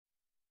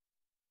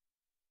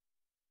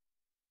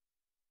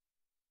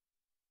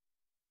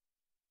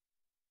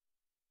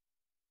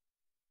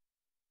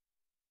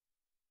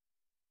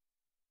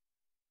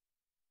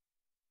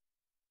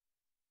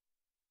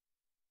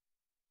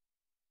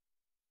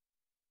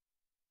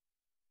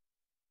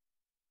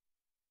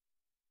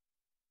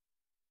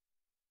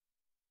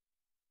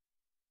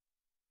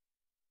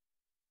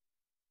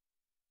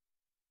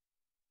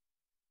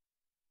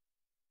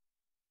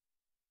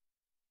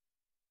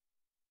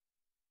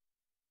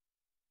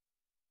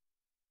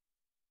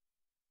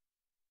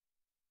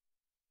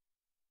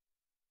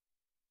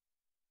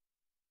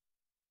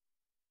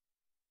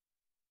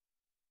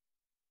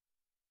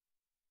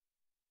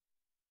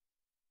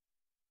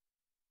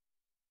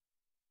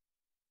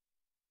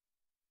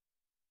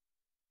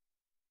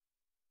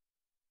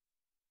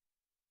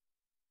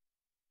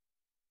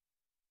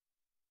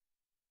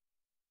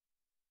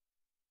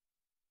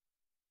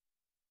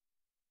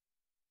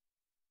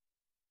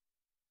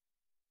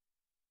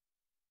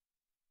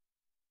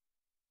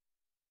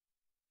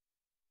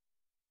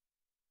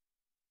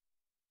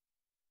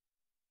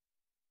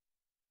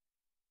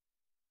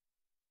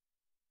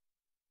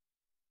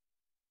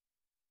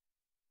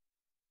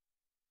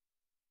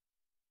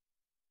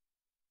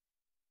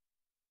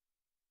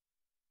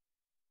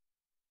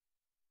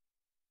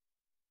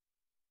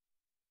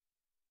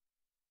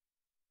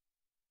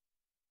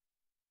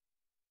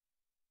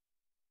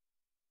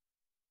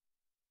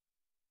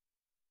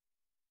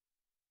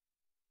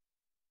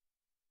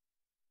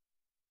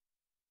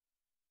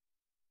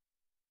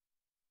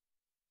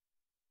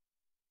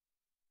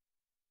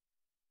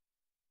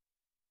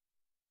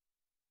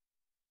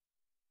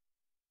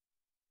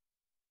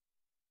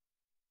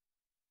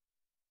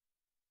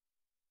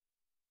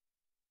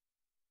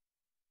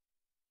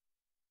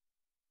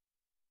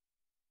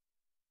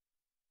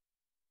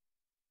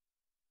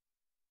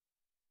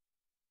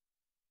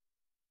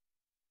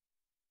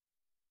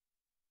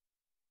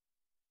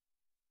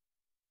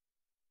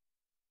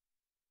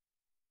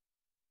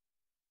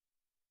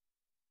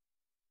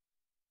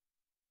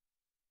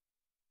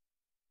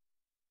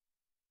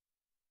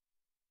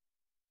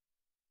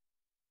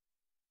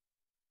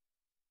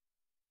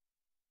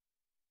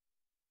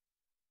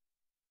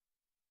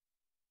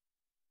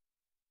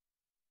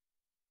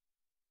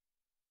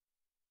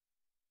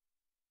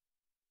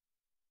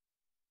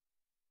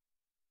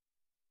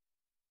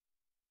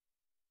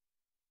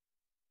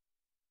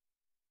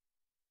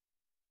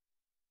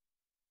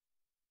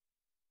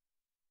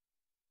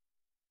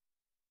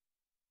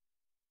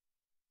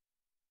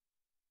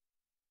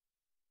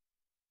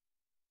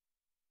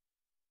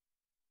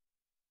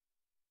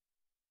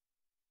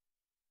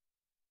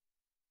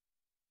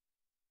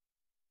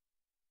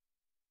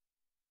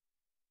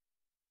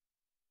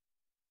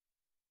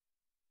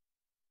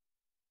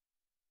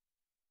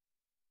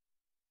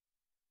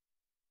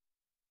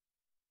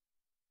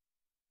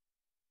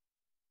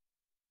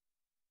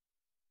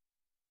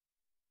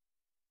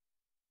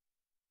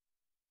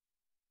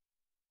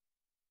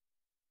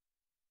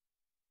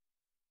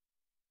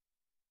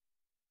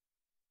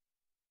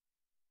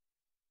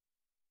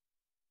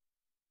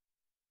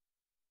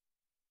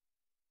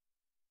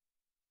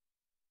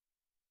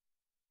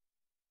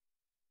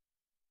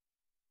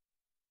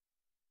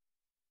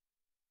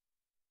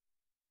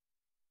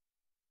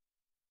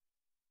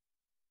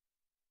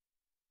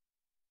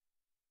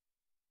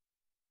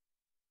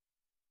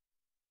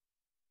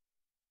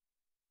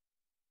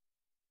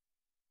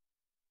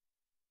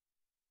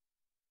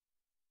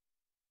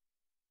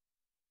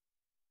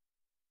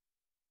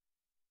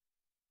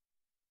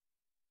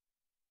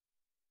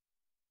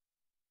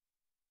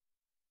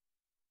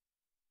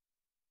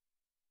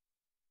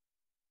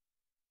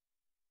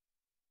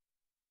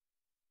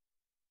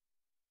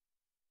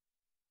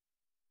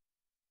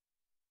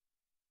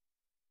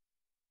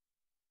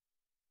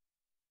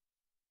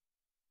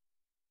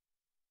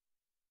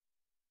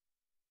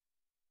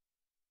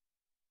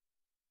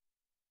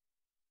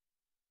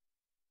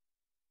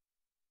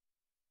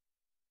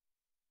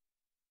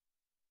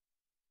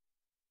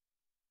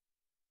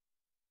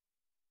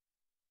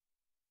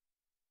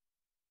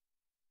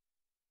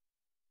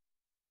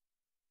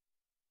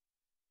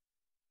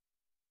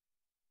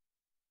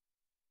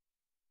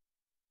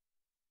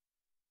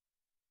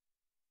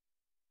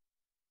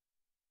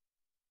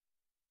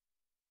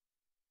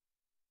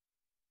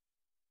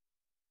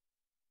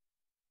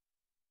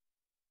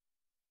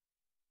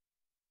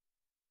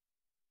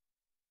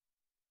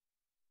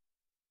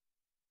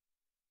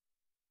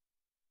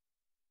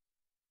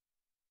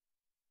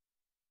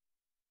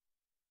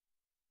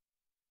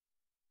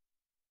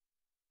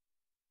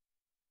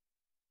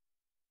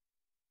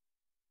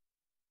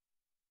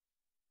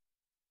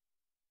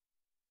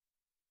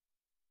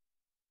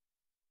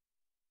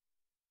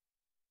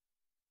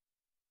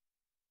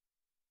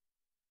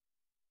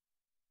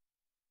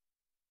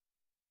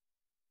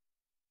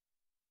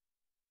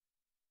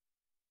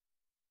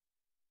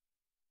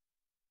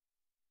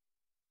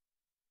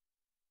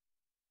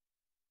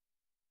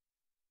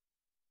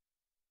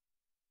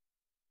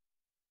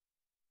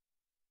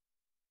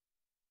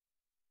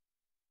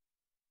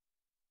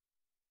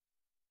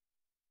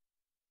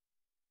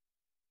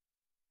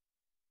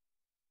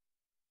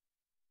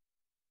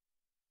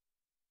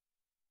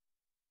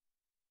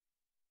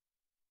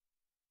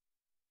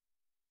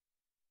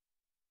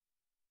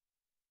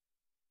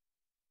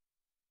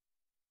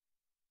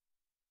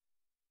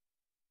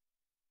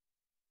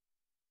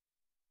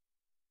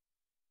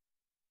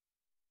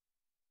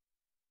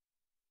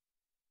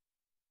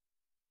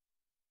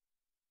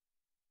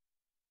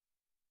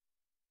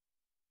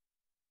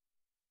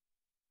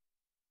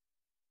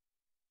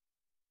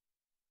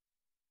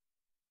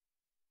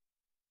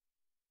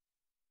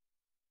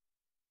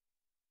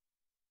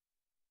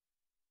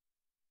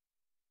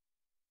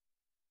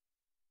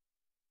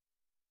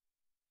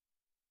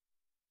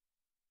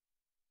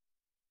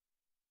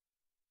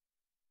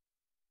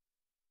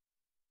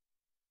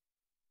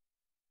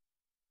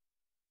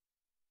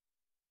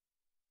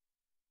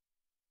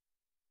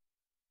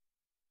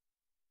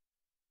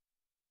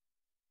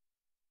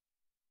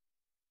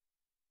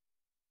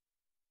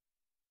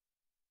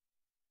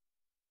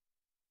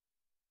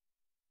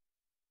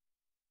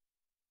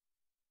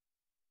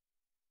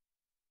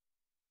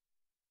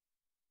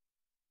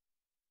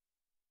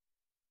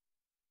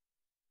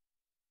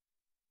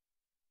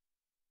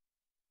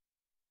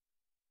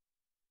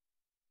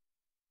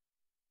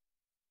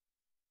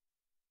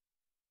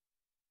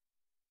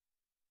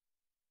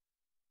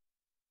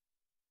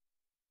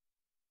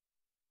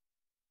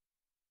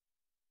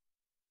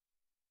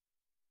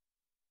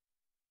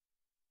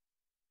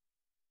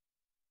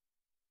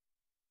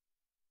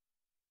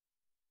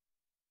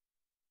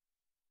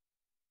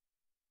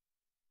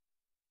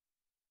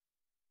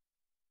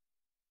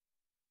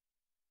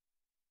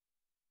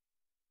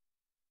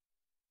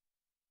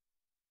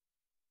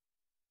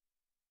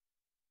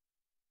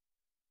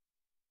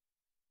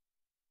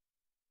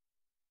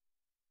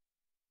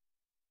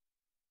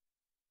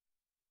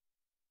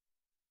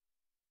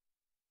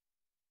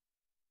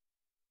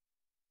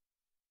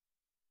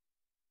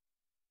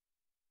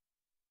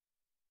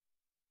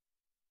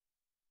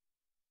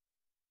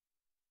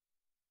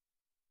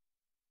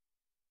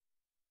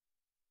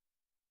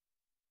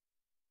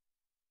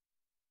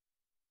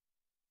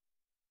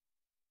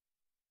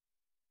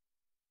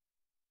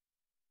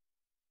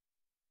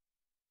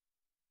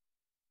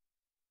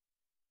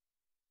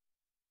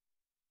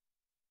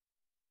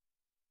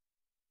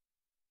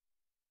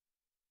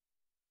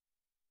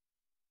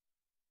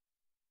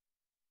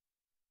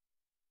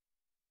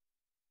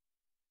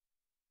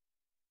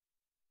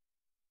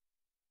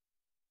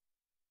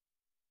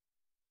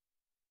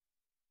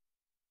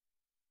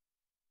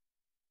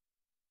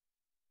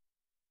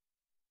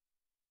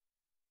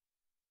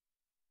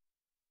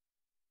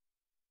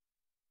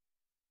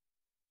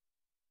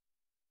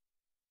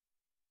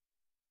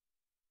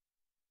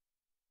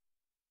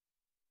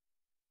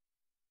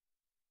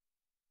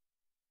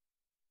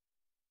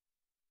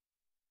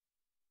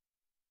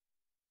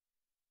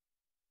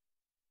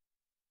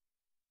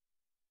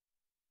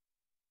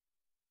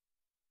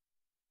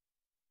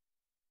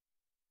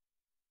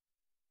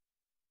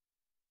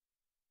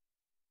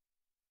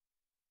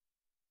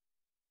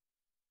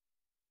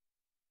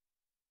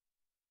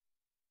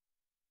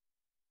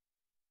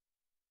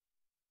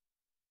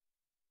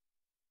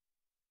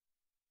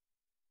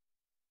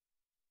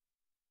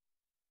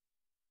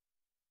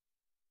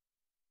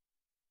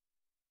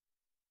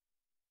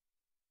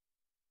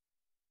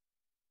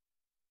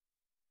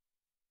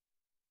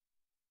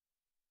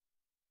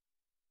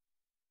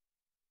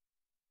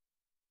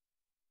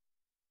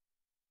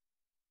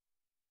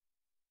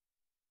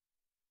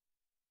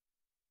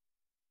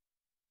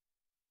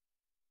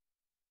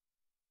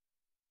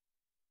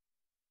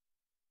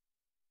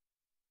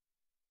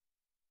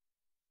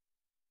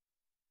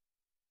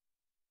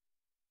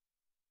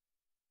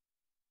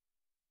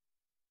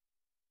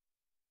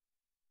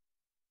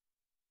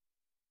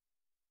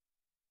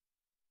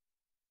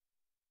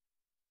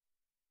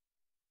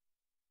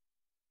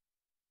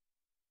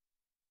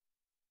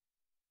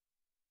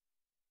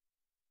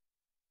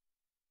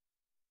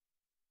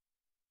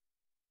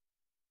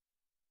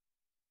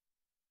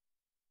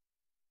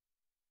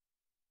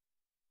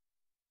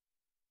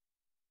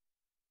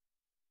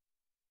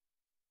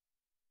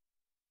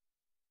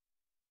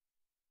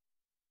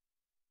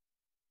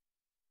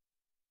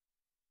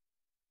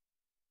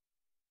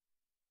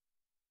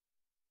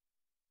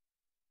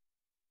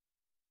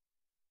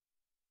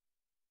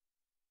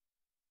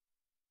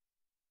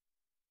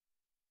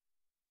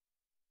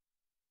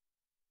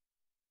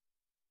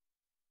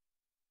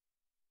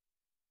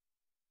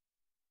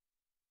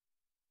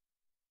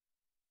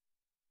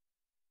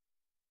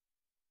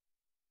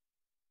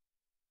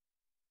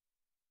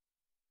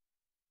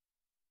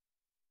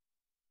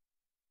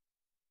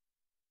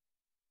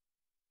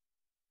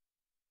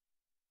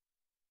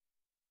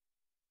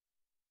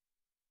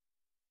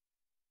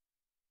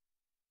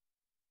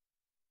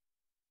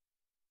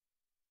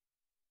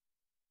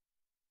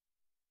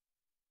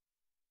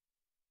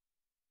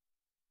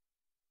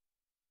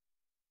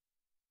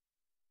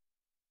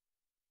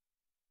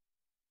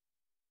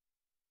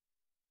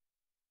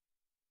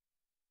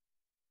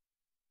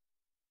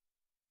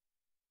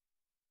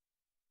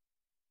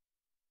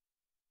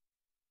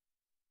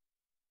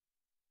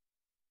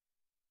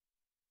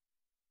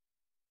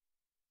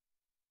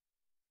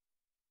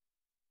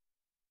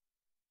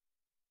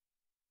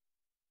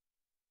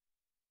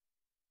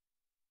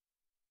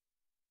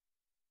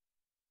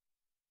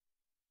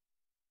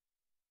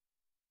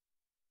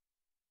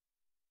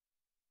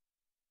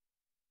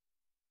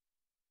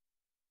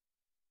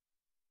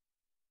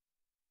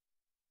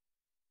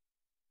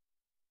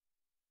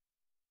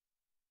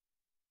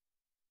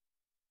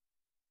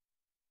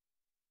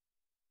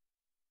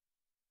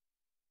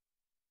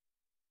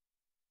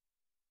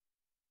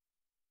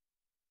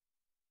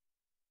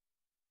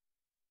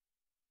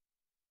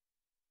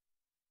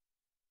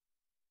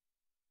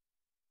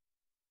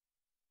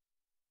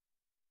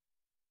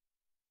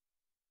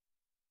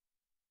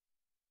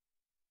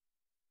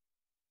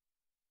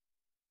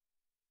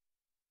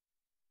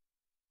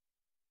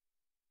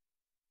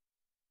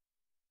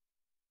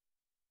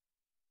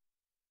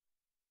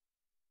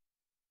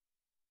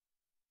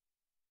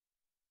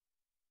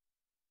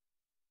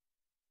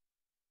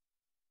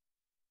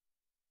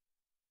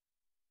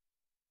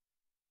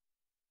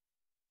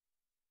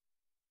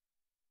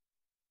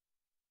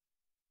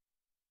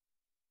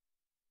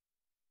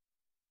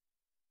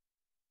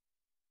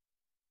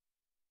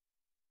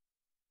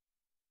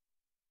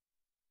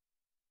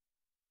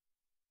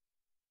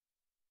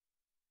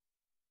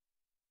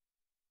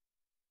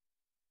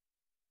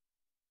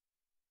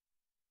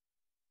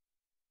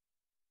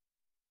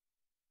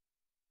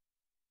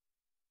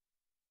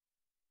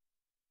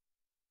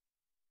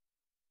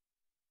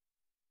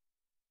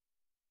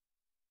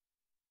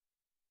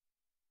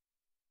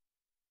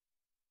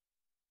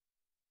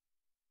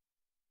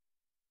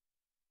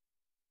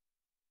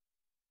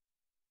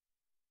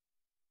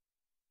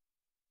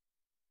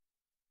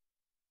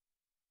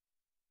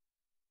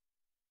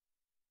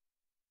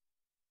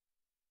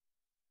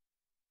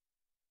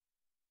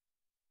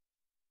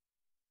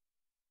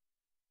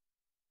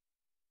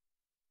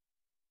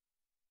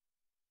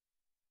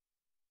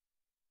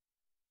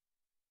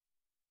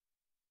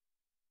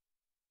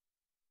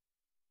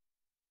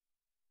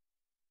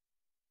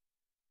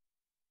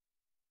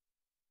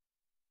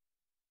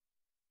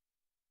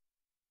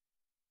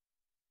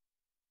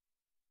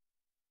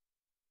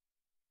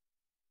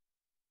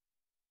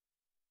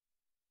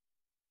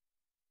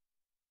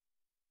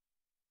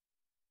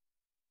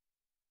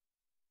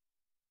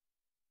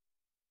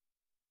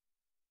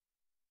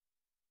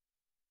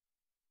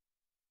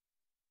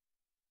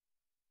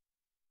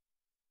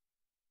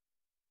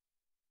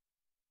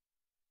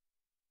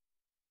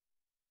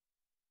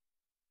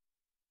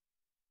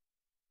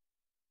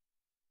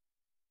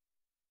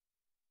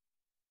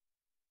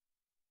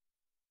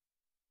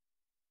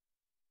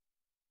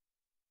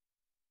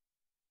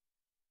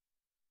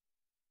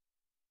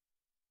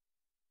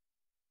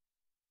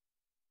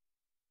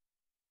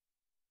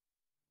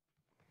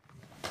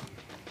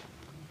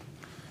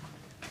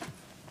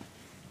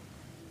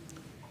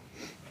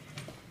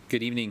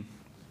Good evening.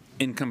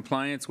 In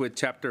compliance with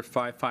Chapter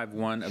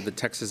 551 of the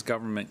Texas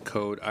Government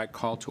Code, I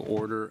call to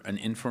order an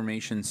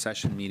information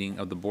session meeting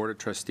of the Board of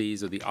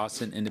Trustees of the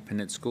Austin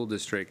Independent School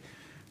District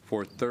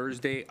for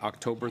Thursday,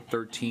 October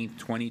 13th,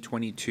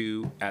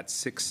 2022 at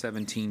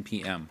 6:17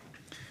 p.m.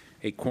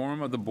 A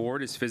quorum of the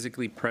board is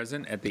physically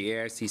present at the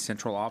AIC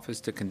Central Office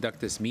to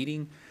conduct this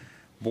meeting.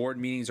 Board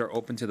meetings are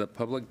open to the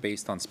public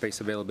based on space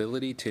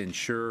availability to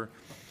ensure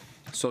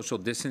social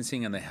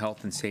distancing and the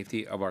health and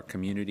safety of our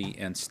community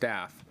and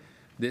staff.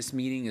 This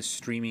meeting is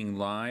streaming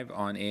live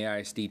on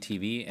AISD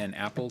TV and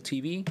Apple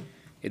TV.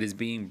 It is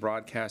being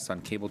broadcast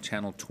on cable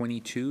channel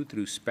 22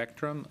 through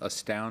Spectrum,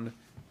 Astound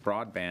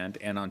Broadband,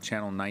 and on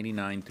channel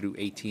 99 through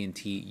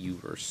AT&T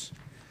Uverse.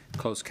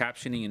 Closed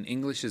captioning in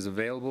English is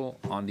available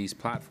on these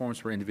platforms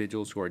for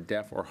individuals who are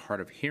deaf or hard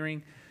of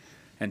hearing.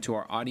 And to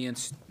our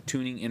audience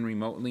tuning in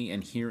remotely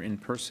and here in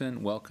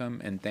person,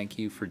 welcome and thank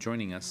you for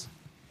joining us.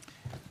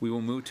 We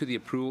will move to the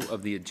approval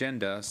of the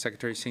agenda.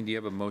 Secretary Singh, do you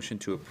have a motion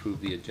to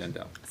approve the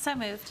agenda? So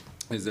moved.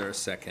 Is there a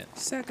second?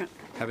 Second.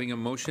 Having a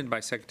motion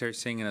by Secretary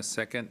Singh and a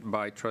second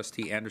by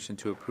Trustee Anderson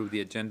to approve the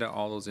agenda,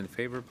 all those in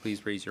favor,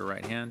 please raise your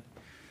right hand.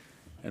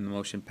 And the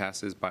motion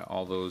passes by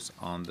all those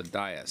on the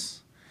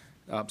dais.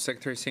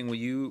 Secretary Singh, will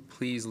you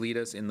please lead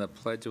us in the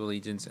Pledge of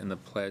Allegiance and the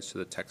pledge to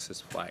the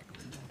Texas flag?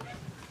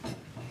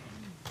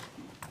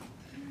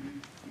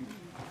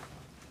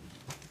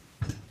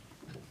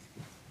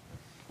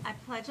 I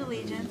pledge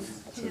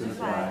allegiance to the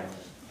flag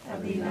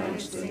of the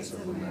United States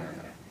of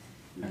America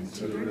and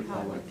to the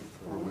republic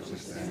for which it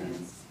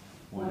stands,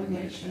 one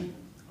nation,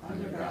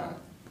 under God,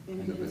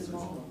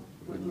 indivisible,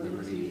 with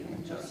liberty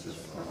and justice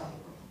for all.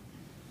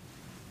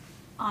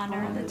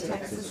 Honor the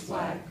Texas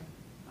flag.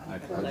 I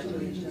pledge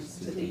allegiance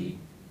to thee,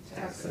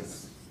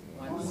 Texas,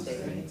 one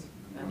state,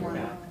 under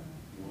God,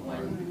 one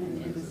and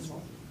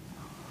indivisible.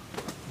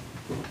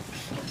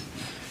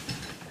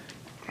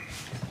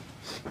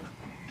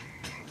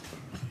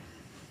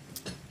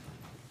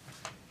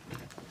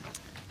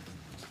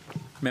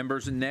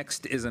 Members,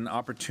 next is an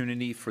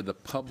opportunity for the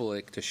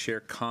public to share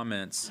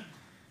comments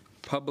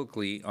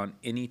publicly on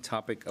any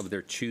topic of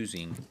their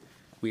choosing.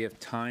 We have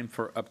time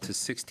for up to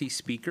 60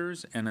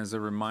 speakers, and as a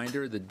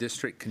reminder, the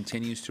district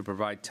continues to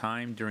provide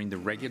time during the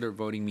regular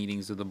voting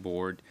meetings of the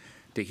board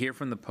to hear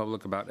from the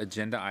public about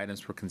agenda items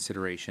for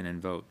consideration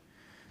and vote.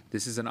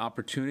 This is an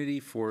opportunity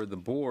for the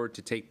board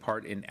to take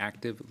part in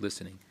active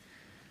listening.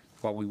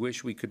 While we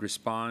wish we could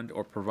respond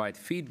or provide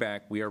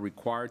feedback, we are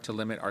required to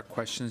limit our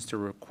questions to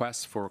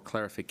requests for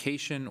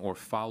clarification or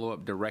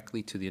follow-up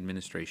directly to the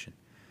administration.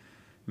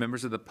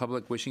 Members of the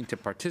public wishing to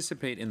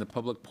participate in the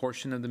public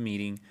portion of the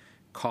meeting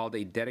called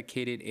a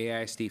dedicated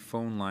AISD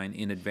phone line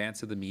in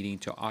advance of the meeting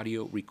to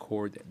audio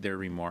record their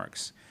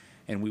remarks.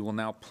 And we will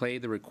now play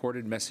the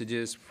recorded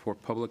messages for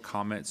public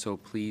comment, so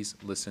please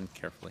listen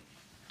carefully.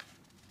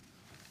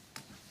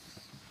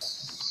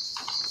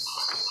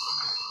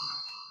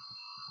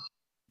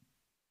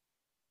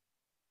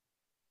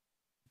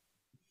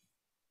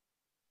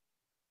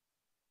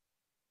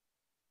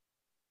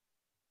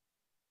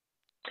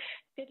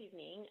 Good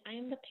evening. I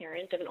am the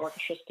parent of an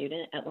orchestra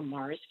student at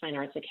Lamar's Fine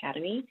Arts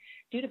Academy.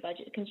 Due to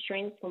budget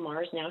constraints,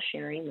 Lamar is now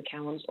sharing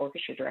McCallum's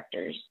orchestra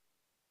directors,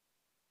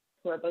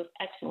 who are both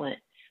excellent,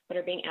 but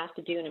are being asked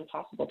to do an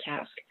impossible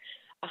task.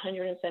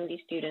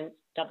 170 students,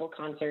 double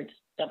concerts,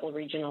 double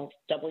regionals,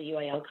 double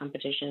UIL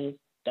competitions,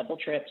 double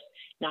trips,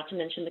 not to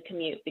mention the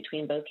commute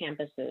between both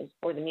campuses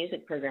or the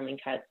music programming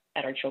cuts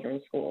at our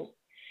children's schools.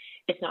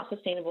 It's not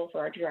sustainable for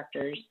our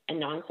directors and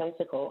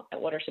nonsensical at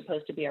what are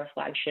supposed to be our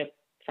flagship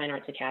Fine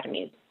Arts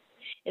Academies.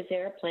 Is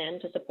there a plan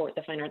to support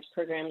the fine arts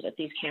programs at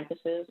these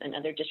campuses and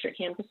other district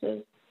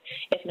campuses?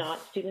 If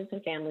not, students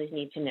and families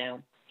need to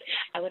know.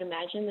 I would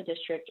imagine the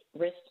district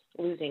risks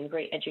losing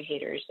great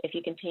educators if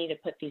you continue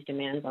to put these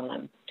demands on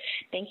them.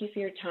 Thank you for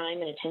your time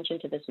and attention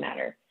to this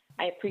matter.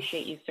 I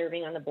appreciate you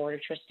serving on the Board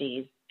of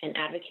Trustees and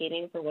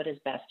advocating for what is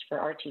best for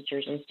our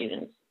teachers and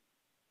students.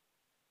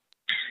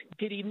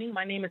 Good evening.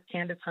 My name is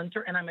Candace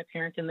Hunter, and I'm a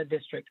parent in the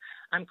district.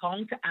 I'm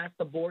calling to ask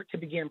the board to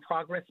begin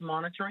progress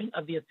monitoring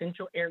of the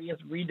essential areas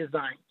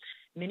redesign.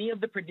 Many of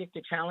the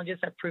predicted challenges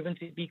have proven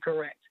to be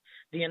correct.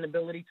 The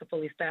inability to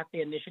fully staff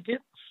the initiative,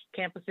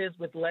 campuses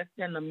with less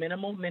than the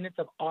minimal minutes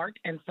of art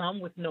and some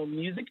with no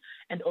music,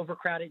 and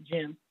overcrowded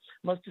gyms.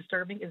 Most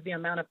disturbing is the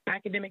amount of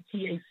academic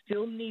TAs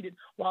still needed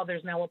while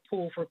there's now a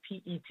pool for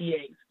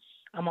PETAs.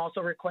 I'm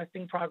also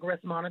requesting progress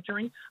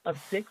monitoring of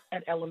 6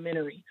 at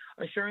elementary.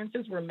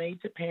 Assurances were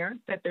made to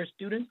parents that their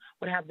students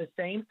would have the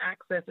same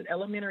access at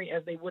elementary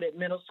as they would at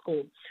middle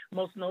school.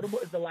 Most notable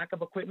is the lack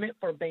of equipment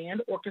for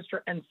band,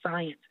 orchestra, and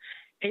science.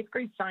 8th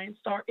grade Science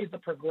Star is a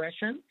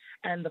progression,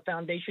 and the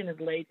foundation is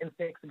laid in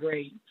 6th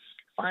grade.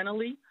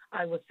 Finally,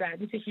 I was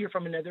saddened to hear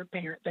from another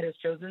parent that has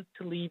chosen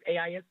to leave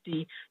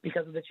AISD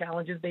because of the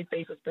challenges they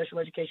face with special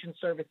education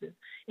services.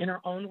 In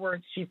her own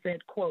words, she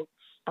said, quote,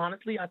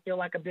 "Honestly, I feel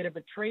like a bit of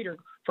a traitor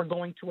for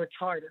going to a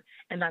charter,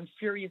 and I'm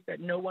furious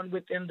that no one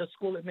within the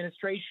school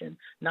administration,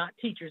 not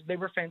teachers, they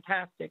were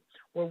fantastic,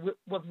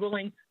 was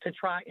willing to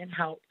try and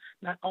help.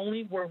 Not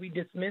only were we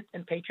dismissed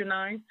and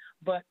patronized,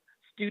 but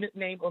student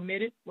name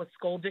omitted was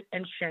scolded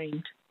and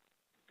shamed.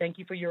 Thank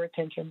you for your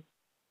attention.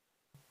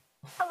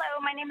 Hello,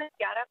 my name is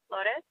Yara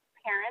Flores,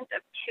 parent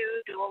of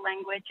two dual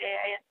language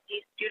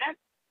AISD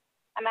students.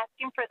 I'm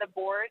asking for the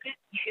board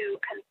to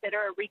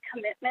consider a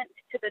recommitment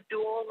to the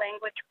dual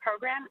language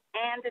program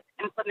and its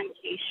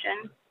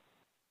implementation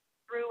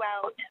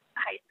throughout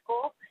high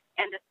school,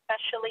 and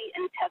especially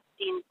in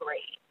testing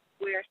grades.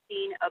 We are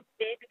seeing a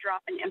big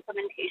drop in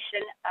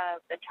implementation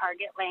of the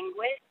target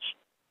language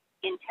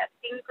in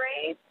testing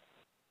grades,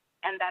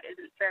 and that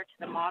isn't fair to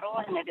the model,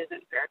 and it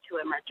isn't fair to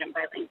emergent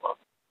bilinguals.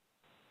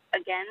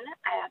 Again,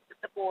 I ask that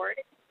the board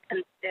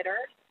consider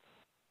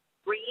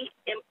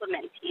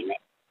re-implementing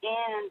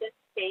and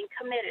staying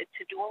committed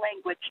to dual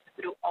language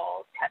through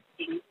all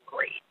testing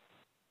grades.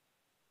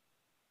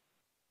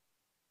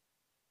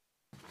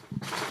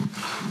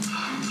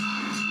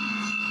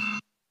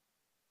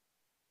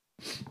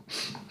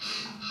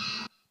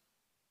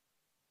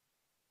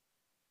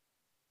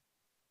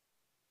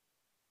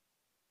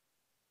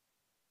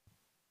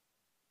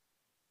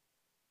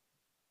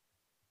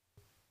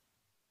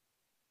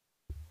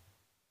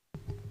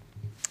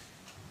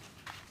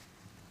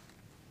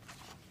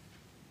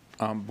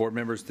 Board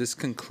members, this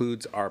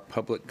concludes our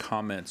public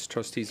comments.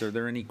 Trustees, are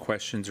there any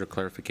questions or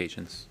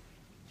clarifications?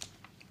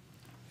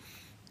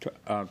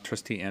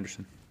 Trustee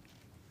Anderson.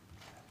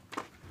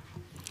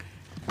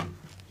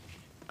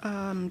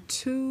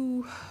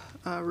 Two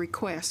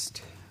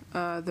requests.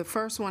 The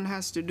first one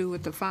has to do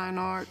with the fine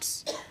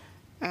arts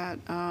at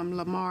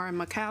Lamar and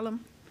McCallum.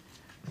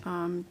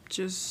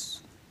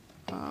 Just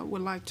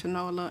would like to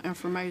know a little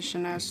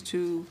information as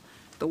to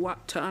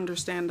to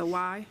understand the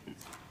why.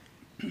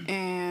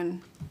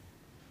 And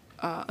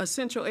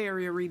essential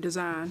area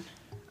redesign.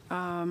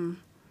 An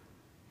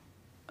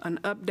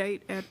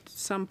update at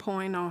some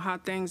point on how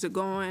things are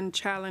going,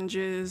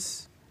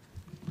 challenges.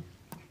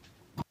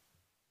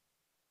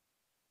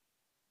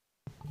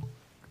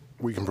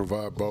 We can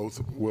provide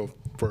both. We'll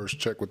first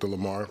check with the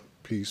Lamar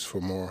piece for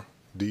more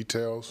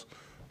details,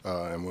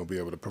 and we'll be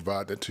able to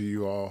provide that to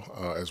you all,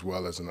 as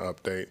well as an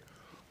update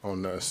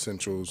on the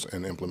essentials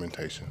and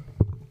implementation,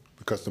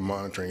 because the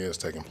monitoring is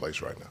taking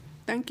place right now.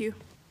 Thank you.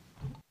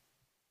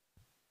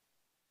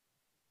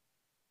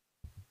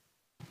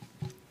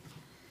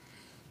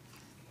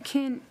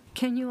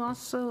 Can you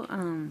also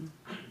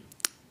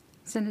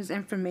send us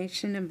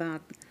information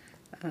about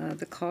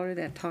the caller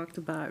that talked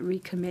about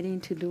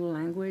recommitting to dual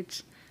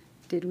language?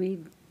 Did we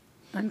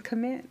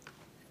uncommit?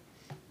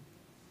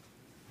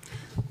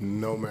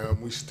 No, ma'am.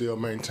 We still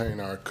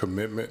maintain our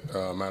commitment.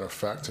 Matter of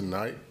fact,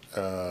 tonight,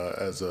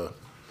 as a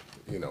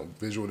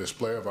visual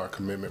display of our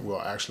commitment,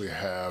 we'll actually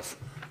have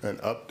an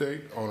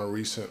update on a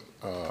recent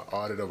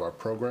audit of our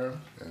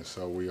program, and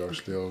so we are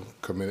still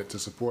committed to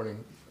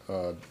supporting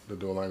the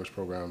dual language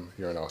program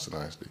here in Austin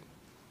ISD.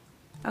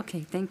 Okay,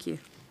 thank you.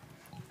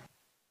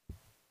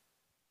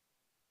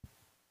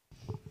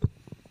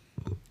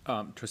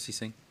 Trustee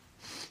Singh.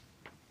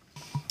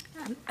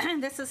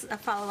 This is a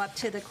follow-up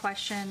to the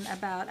question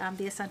about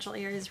the essential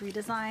areas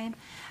redesign.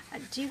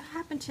 Do you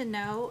happen to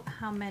know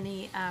how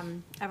many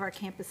of our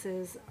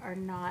campuses are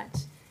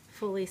not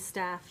fully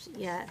staffed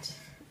yet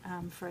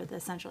for the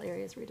essential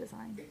areas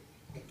redesign?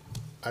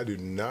 I do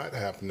not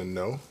happen to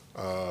know,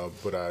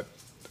 but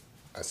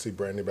I see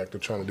Brandy back there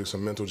trying to do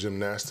some mental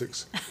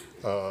gymnastics.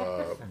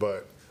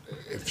 But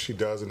if she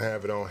doesn't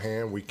have it on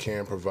hand, we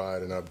can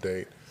provide an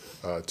update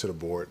to the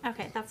board.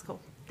 Okay, that's cool.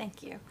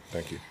 Thank you.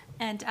 Thank you.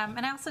 And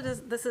I also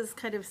this is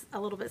kind of a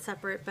little bit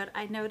separate, but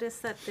I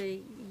noticed that the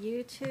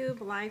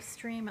YouTube live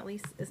stream at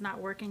least is not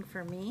working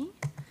for me.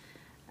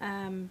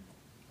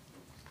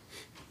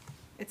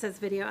 It says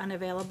video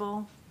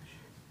unavailable.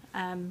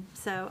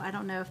 So I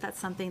don't know if that's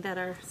something that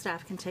our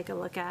staff can take a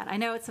look at. I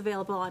know it's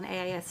available on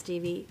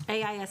AISD.TV,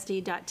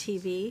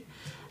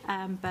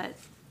 but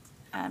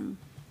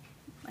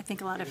I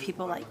think a lot of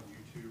people like.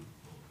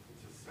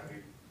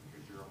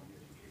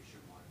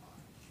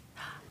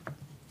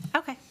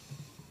 Okay.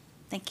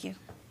 Thank you.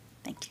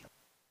 Thank you.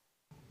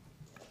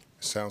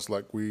 Sounds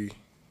like we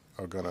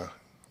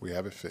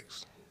have it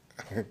fixed.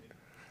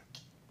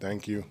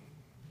 Thank you.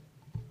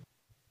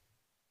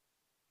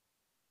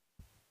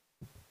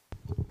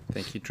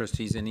 Thank you,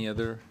 trustees. Any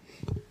other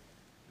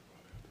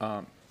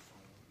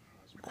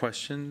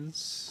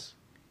questions?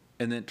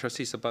 And then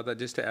Trustee Zapata,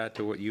 just to add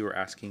to what you were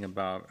asking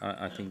about,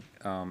 I think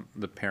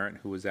the parent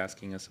who was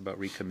asking us about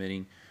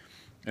recommitting,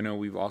 I know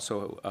we've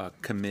also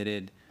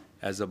committed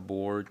as a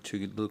board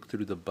to look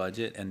through the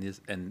budget, and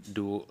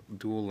dual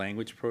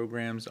language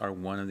programs are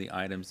one of the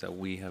items that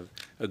we have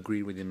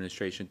agreed with the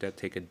administration to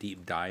take a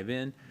deep dive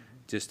in,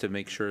 just to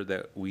make sure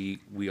that we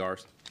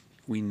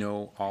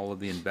know all of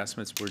the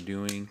investments we're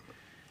doing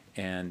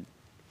and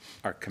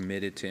are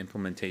committed to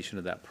implementation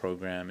of that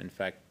program. In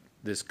fact,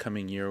 this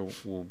coming year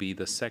will be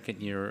the second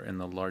year in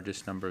the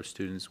largest number of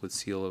students with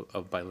seal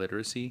of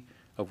biliteracy,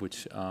 of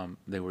which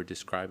they were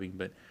describing,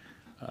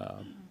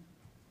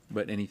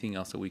 but anything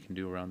else that we can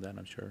do around that,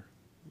 I'm sure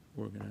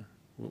we'll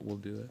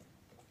do it.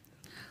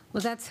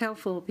 Well, that's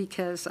helpful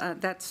because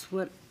that's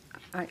what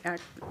I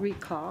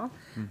recall,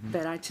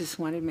 but I just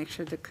wanted to make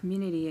sure the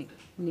community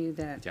knew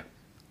that, Yeah.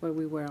 where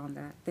we were on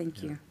that.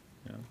 Thank you.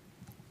 Yeah.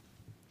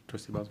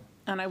 Trustee Boswell?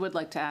 And I would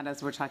like to add,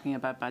 as we're talking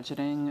about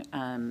budgeting,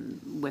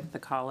 with the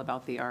call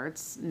about the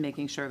arts,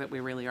 making sure that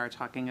we really are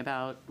talking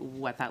about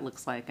what that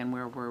looks like and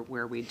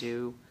where we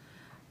do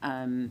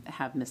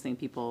have missing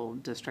people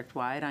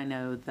district-wide. I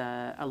know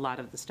a lot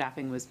of the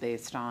staffing was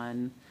based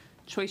on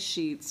choice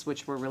sheets,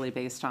 which were really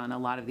based on a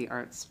lot of the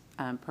arts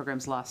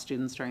programs lost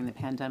students during the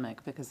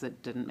pandemic because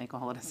it didn't make a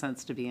whole lot of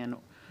sense to be in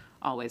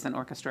always an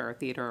orchestra or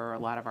theater or a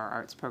lot of our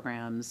arts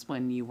programs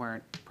when you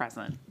weren't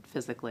present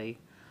physically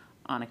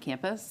on a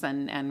campus,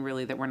 and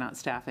really that we're not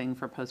staffing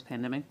for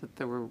post-pandemic, but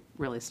that we're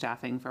really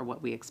staffing for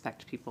what we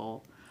expect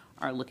people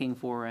are looking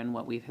for and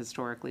what we've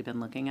historically been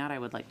looking at. I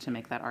would like to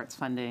make that arts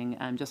funding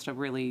just a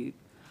really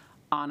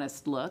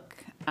honest look.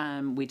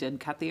 We did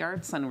cut the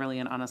arts, and really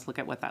an honest look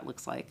at what that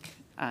looks like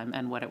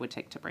and what it would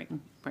take to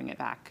bring it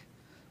back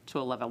to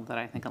a level that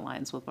I think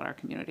aligns with what our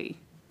community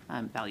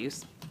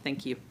values.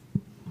 Thank you.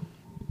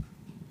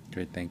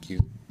 Great, thank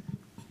you.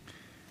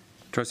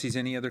 Trustees,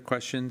 any other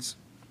questions?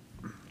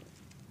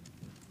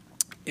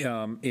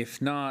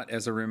 If not,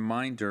 as a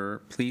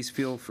reminder, please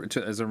feel free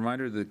to, as a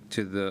reminder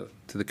to the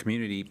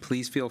community,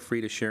 please feel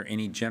free to share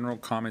any general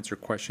comments or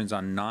questions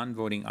on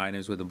non-voting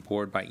items with the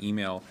board by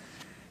email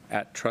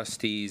at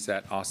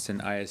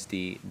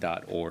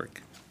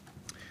trustees@austinisd.org.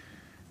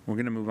 We're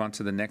going to move on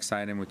to the next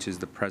item, which is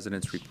the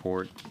President's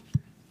Report.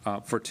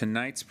 For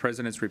tonight's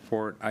President's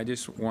Report, I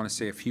just want to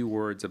say a few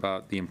words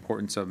about the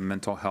importance of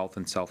mental health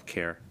and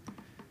self-care.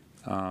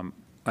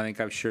 I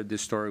think I've shared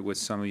this story with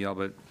some of y'all,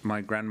 but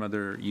my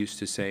grandmother used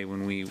to say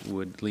when we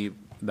would leave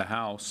the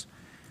house,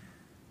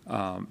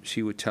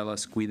 she would tell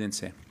us,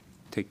 cuídense,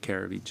 take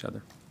care of each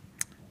other.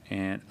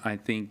 And I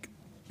think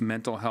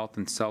mental health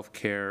and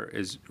self-care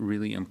is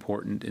really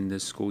important in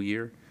this school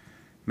year.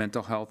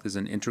 Mental health is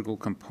an integral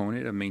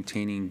component of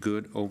maintaining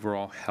good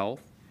overall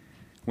health.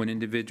 When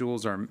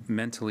individuals are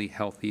mentally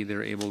healthy,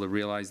 they're able to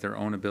realize their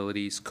own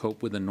abilities,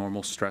 cope with the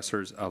normal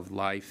stressors of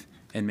life,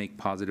 and make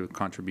positive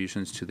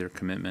contributions to their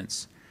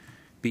commitments.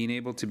 Being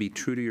able to be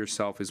true to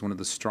yourself is one of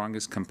the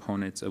strongest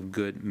components of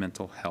good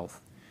mental health.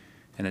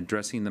 And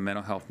addressing the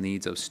mental health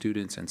needs of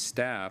students and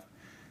staff,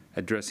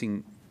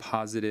 addressing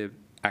positive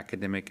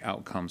academic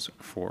outcomes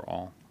for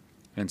all.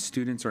 And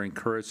students are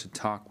encouraged to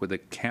talk with a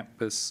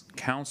campus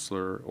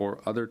counselor or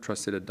other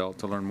trusted adult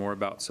to learn more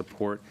about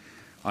support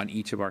on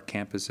each of our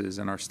campuses.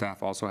 And our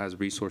staff also has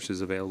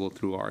resources available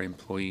through our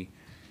employee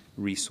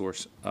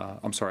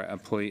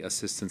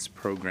assistance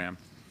program.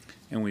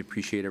 And we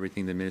appreciate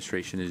everything the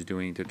administration is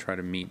doing to try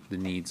to meet the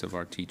needs of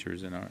our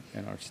teachers and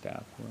our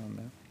staff around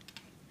that.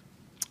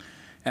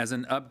 As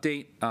an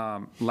update,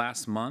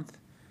 last month,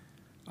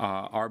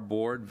 our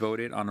board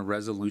voted on a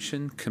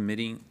resolution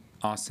committing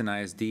Austin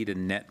ISD to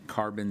net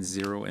carbon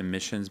zero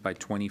emissions by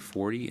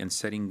 2040 and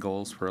setting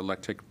goals for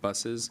electric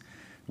buses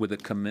with a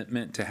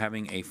commitment to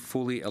having a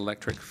fully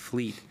electric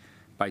fleet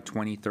by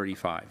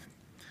 2035.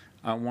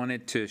 I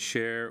wanted to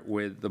share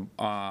with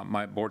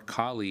my board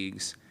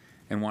colleagues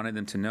and wanted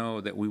them to know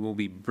that we will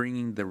be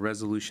bringing the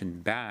resolution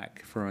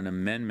back for an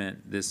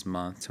amendment this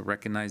month to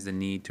recognize the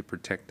need to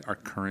protect our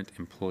current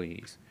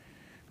employees.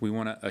 We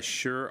want to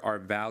assure our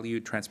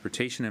valued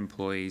transportation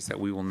employees that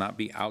we will not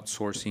be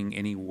outsourcing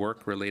any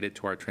work related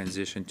to our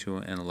transition to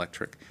an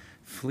electric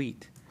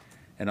fleet.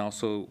 And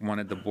also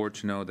wanted the board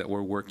to know that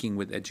we're working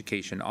with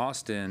Education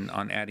Austin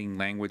on adding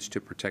language to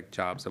protect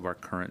jobs of our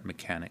current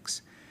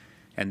mechanics.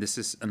 And this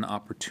is an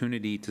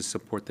opportunity to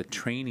support the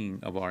training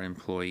of our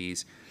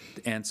employees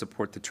and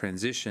support the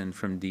transition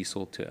from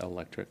diesel to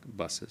electric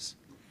buses.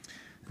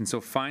 And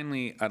so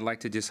finally, I'd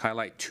like to just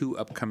highlight two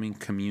upcoming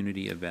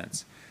community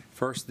events.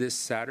 First, this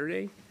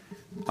Saturday,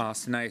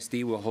 Austin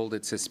ISD will hold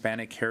its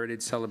Hispanic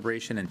Heritage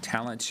Celebration and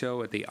Talent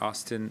Show at the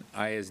Austin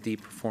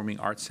ISD Performing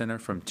Arts Center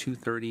from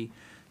 2:30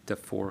 to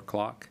 4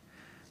 o'clock.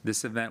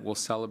 This event will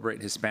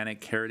celebrate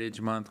Hispanic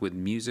Heritage Month with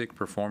music,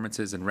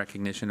 performances, and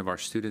recognition of our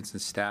students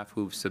and staff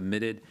who've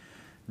submitted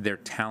their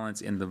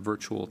talents in the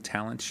virtual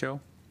talent show.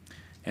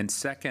 And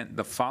second,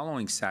 the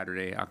following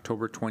Saturday,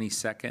 October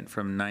 22nd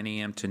from 9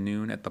 a.m. to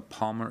noon at the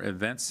Palmer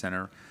Event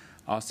Center,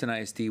 Austin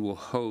ISD will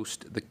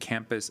host the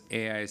Campus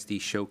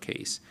AISD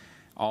Showcase.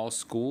 All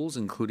schools,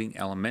 including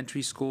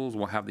elementary schools,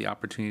 will have the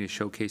opportunity to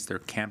showcase their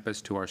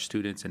campus to our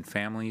students and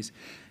families,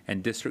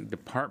 and district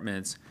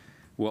departments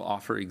will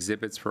offer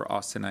exhibits for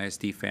Austin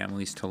ISD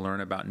families to learn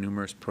about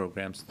numerous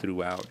programs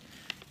throughout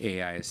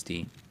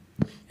AISD.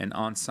 And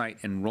on-site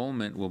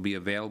enrollment will be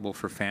available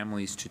for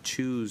families to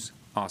choose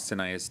Austin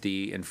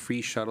ISD, and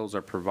free shuttles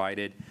are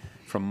provided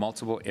from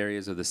multiple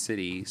areas of the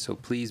city. So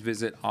please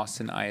visit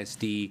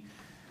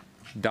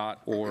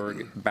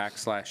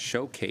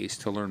austinisd.org/showcase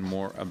to learn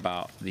more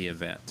about the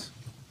event.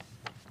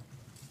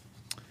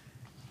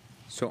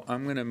 So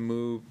I'm going to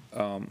move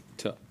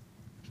to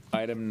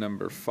item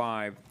number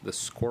 5, the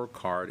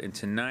scorecard. And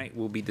tonight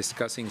we'll be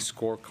discussing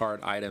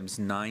scorecard items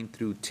 9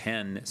 through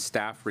 10,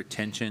 staff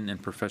retention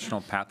and professional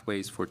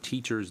pathways for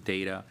teachers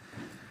data.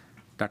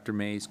 Dr.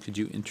 Mays, could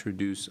you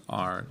introduce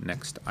our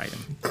next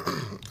item?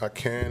 I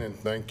can, and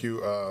thank you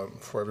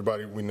for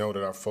everybody. We know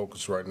that our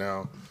focus right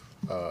now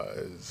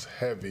is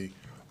heavy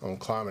on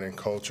climate and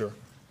culture,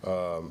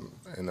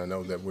 and I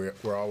know that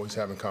we're always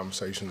having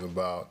conversations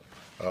about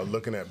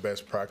looking at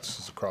best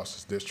practices across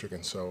this district,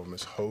 and so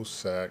Ms.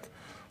 Hosack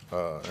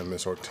and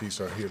Ms.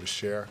 Ortiz are here to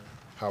share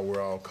how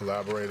we're all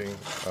collaborating,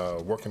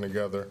 working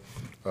together,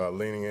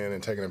 leaning in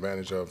and taking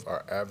advantage of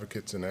our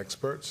advocates and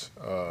experts,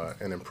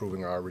 and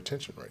improving our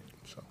retention rate.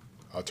 So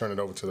I'll turn it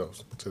over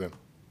to them.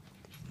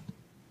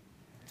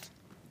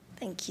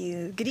 Thank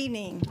you. Good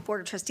evening,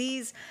 Board of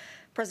Trustees,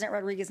 President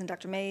Rodriguez and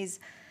Dr. Mays.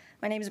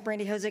 My name is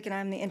Brandy Hosack, and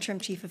I'm the Interim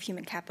Chief of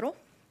Human Capital.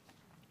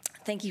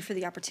 Thank you for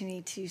the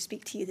opportunity to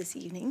speak to you this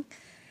evening.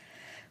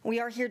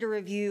 We are here to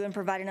review and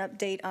provide an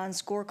update on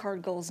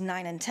scorecard goals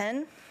 9 and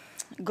 10.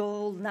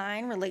 Goal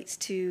 9 relates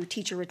to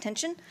teacher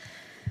retention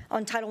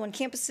on Title I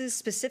campuses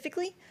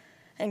specifically,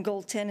 and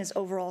Goal 10 is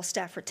overall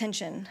staff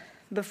retention.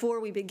 Before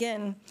we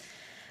begin,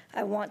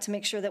 I want to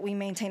make sure that we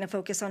maintain a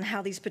focus on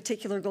how these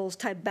particular goals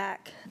tie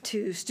back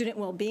to student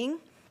well-being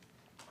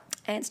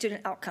and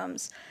student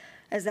outcomes,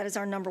 as that is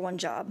our #1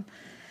 job.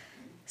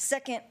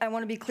 Second, I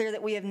want to be clear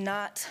that we have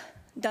not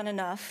done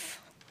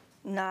enough,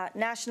 not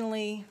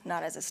nationally,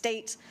 not as a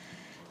state,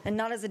 and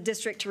not as a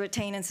district to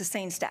retain and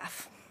sustain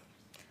staff.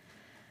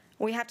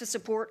 We have to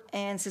support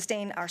and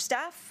sustain our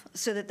staff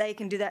so that they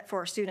can do that for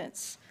our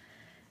students,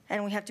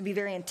 and we have to be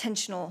very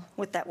intentional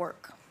with that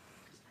work.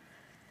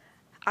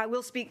 I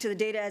will speak to the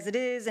data as it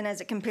is and as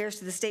it compares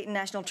to the state and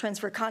national trends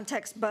for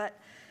context, but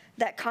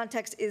that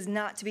context is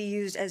not to be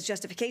used as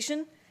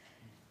justification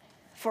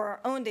for our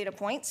own data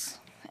points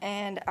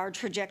and our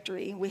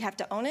trajectory. We have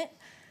to own it,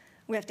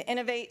 we have to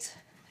innovate,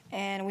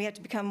 and we have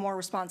to become more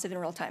responsive in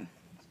real time.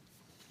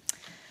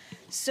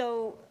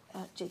 So,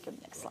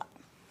 Jacob, next slide.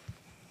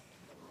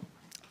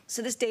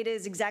 So this data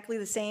is exactly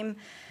the same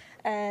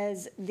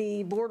as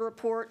the board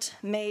report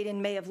made in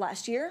May of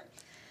last year.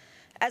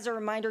 As a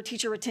reminder,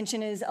 teacher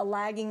retention is a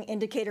lagging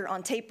indicator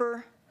on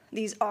TAPER.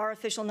 These are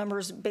official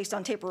numbers based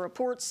on TAPER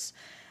reports,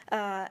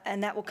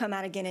 and that will come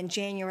out again in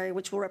January,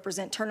 which will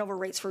represent turnover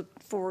rates for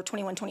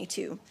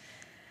 21-22.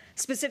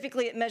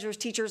 Specifically, it measures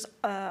teachers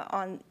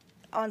on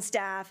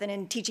staff and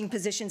in teaching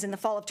positions in the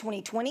fall of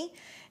 2020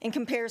 in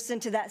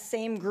comparison to that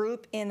same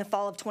group in the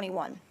fall of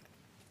 21.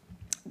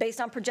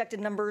 Based on projected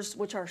numbers,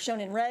 which are shown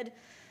in red,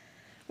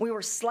 we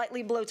were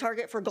slightly below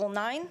target for Goal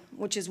 9,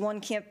 which is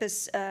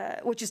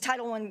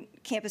Title I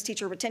campus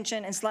teacher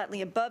retention, and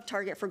slightly above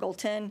target for Goal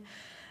 10,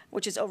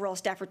 which is overall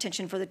staff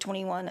retention for the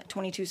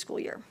 21-22 school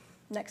year.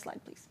 Next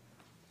slide, please.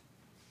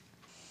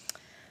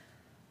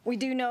 We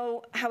do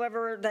know,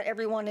 however, that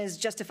everyone is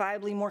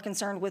justifiably more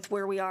concerned with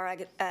where we are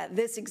at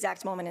this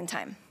exact moment in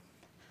time.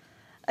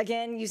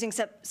 Again, using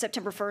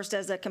September 1st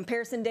as a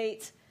comparison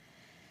date,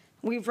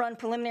 we've run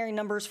preliminary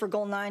numbers for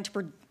Goal 9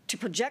 to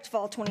project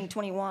fall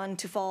 2021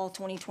 to fall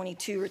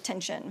 2022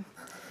 retention.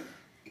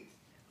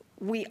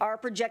 We are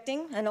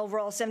projecting an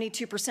overall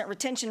 72%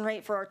 retention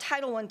rate for our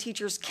Title I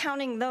teachers,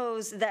 counting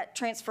those that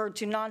transferred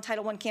to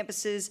non-Title I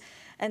campuses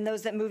and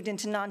those that moved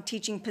into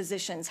non-teaching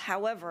positions.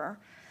 However,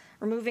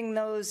 removing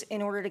those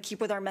in order to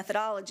keep with our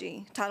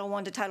methodology, Title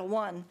I to Title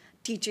I,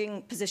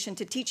 teaching position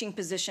to teaching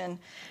position,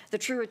 the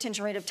true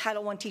retention rate of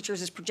Title I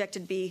teachers is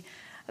projected to be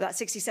about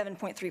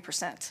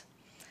 67.3%.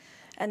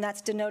 And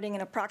that's denoting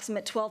an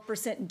approximate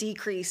 12%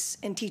 decrease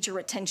in teacher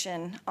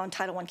retention on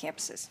Title I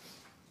campuses.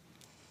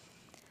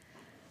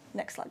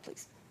 Next slide,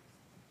 please.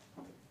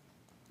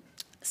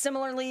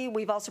 Similarly,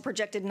 we've also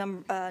projected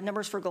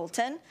numbers for Goal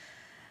 10,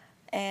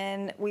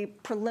 and we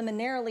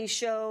preliminarily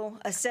show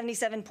a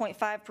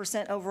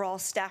 77.5% overall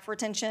staff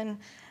retention,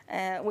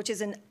 which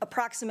is an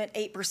approximate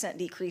 8%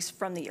 decrease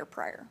from the year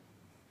prior.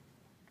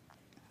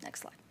 Next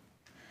slide.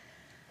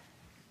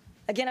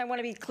 Again, I want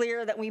to be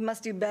clear that we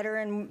must do better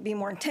and be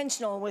more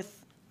intentional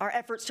with our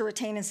efforts to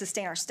retain and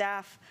sustain our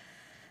staff.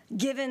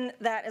 Given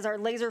that as our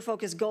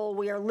laser-focused goal,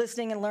 we are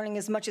listening and learning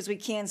as much as we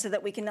can so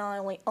that we can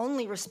not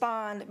only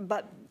respond,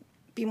 but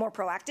be more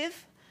proactive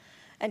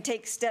and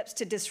take steps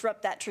to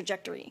disrupt that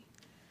trajectory.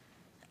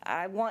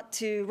 I want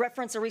to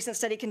reference a recent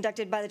study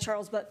conducted by the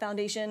Charles Butt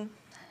Foundation.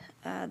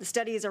 The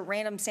study is a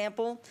random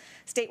sample,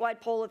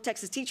 statewide poll of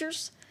Texas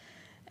teachers,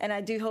 and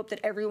I do hope that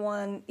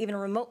everyone, even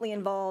remotely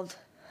involved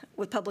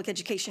with public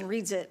education,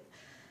 reads it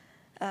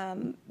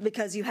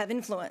because you have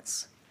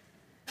influence.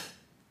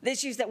 The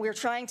issues that we're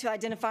trying to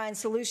identify and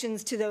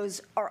solutions to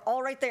those are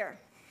all right there,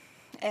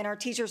 and our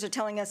teachers are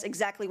telling us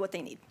exactly what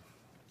they need.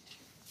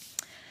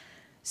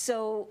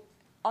 So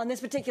on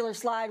this particular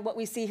slide, what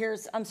we see here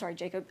is, I'm sorry,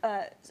 Jacob,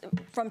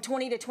 from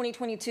 20 to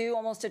 2022,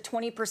 almost a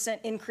 20%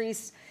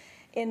 increase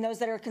in those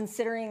that are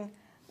considering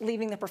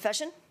leaving the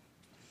profession.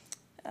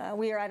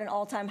 We are at an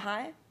all-time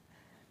high.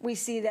 We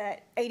see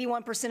that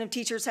 81% of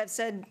teachers have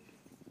said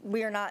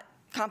we are not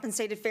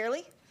compensated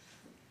fairly,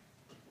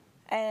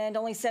 and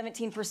only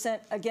 17%,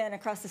 again,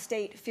 across the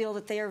state feel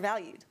that they are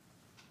valued.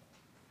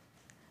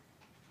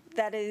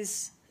 That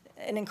is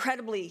an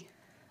incredibly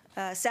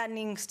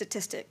saddening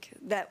statistic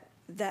that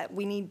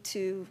we need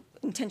to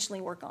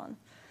intentionally work on.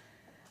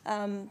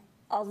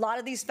 A lot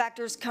of these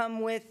factors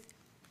come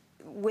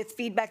with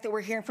feedback that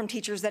we're hearing from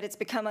teachers that it's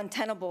become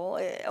untenable.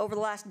 Over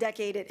the last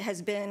decade, it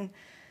has been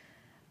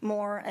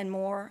more and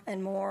more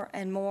and more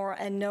and more,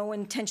 and no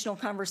intentional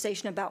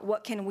conversation about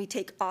what can we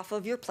take off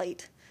of your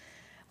plate,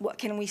 what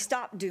can we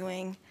stop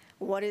doing,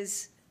 what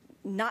is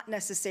not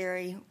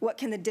necessary, what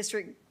can the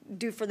district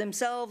do for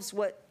themselves,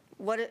 what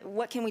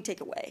can we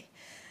take away?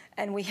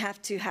 And we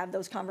have to have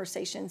those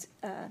conversations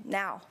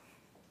now.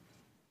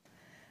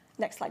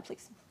 Next slide,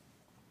 please.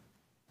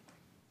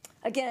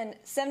 Again,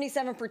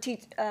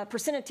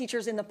 77% of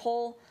teachers in the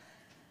poll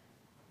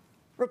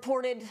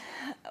reported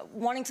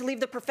wanting to leave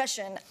the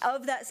profession.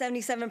 Of that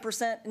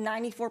 77%,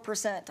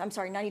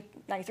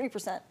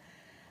 93%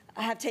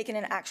 have taken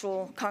an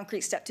actual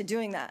concrete step to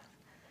doing that.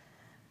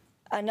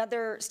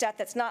 Another stat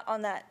that's not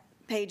on that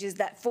page is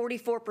that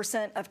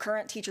 44% of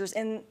current teachers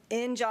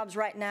in jobs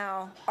right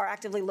now are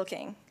actively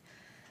looking.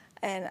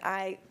 And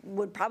I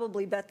would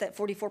probably bet that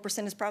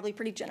 44% is probably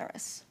pretty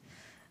generous.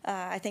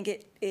 I think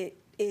it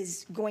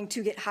is going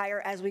to get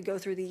higher as we go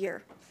through the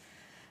year,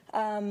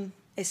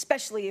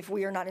 especially if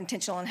we are not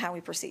intentional in how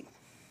we proceed.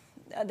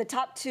 The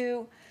top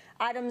two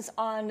items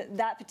on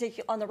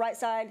on the right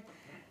side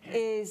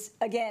is,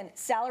 again,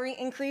 salary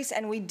increase,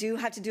 and we do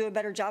have to do a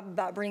better job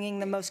about bringing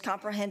the most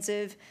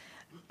comprehensive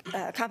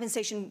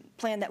compensation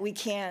plan that we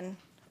can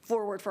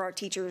forward for our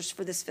teachers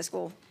for this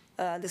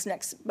this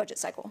next budget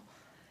cycle.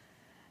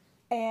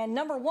 And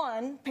number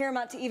one,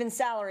 paramount to even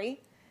salary,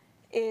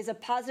 is a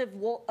positive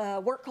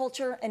work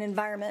culture and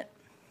environment.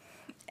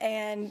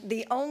 And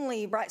the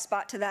only bright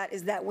spot to that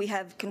is that we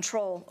have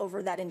control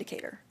over that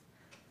indicator.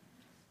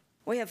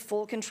 We have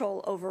full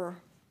control over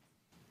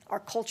our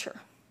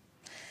culture.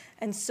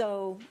 And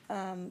so,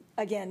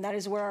 again, that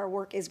is where our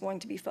work is going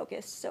to be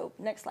focused. So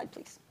next slide,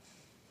 please.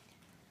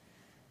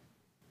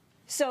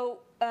 So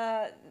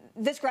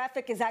this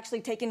graphic is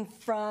actually taken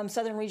from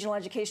Southern Regional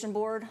Education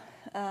Board,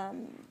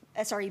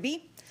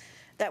 SREB,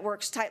 that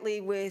works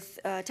tightly with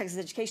Texas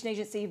Education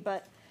Agency.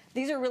 But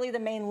these are really the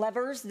main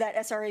levers that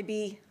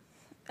SREB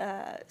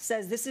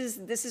says this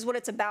is what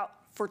it's about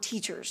for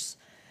teachers.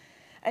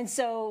 And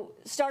so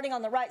starting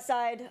on the right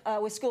side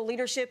with school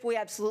leadership, we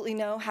absolutely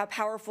know how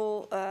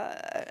powerful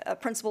a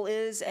principal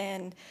is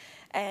and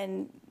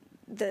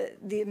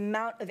the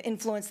amount of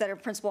influence that a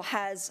principal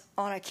has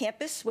on a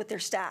campus with their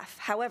staff.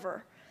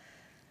 However,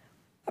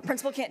 a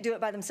principal can't do it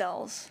by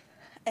themselves,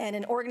 and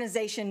an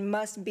organization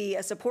must be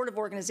a supportive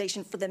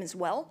organization for them as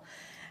well.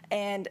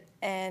 And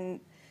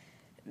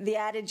the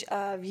adage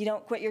of you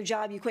don't quit your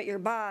job, you quit your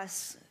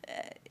boss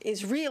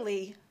is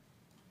really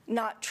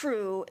not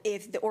true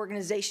if the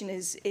organization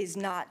is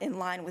not in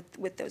line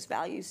with those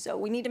values. So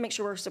we need to make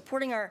sure we're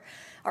supporting our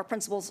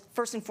principals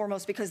first and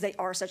foremost because they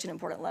are such an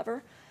important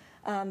lever,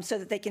 so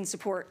that they can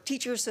support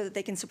teachers, so that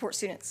they can support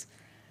students.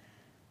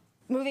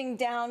 Moving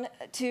down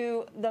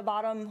to the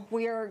bottom,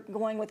 we are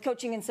going with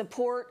coaching and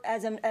support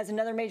as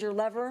another major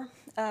lever.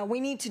 We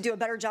need to do a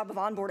better job of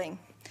onboarding.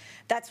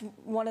 That's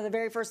one of the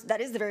very first,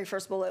 that is the very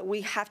first bullet.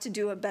 We have to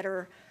do a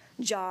better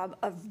job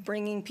of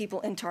bringing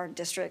people into our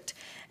district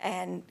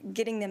and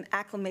getting them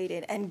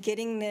acclimated and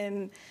getting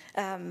them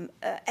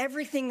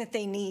everything that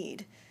they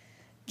need,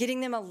 getting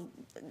them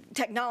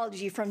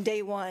technology from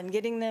day one,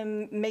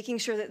 making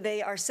sure that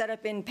they are set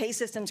up in pay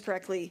systems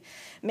correctly,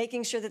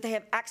 making sure that they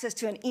have access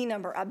to an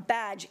e-number, a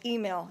badge,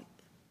 email,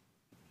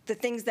 the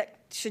things that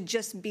should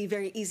just be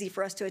very easy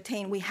for us to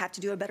attain. We have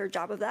to do a better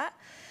job of that,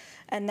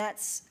 and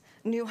that's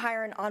new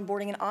hire and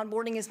onboarding. And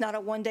onboarding is not a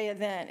one-day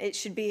event. It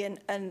should be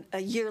a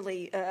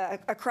yearly,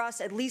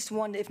 across at least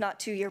 1, if not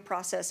 2-year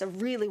process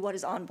of really what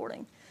is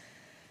onboarding.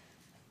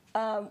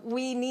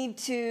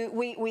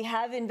 We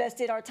have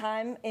invested our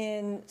time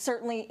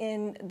certainly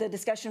in the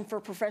discussion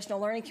for professional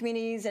learning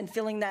communities and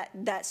feeling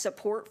that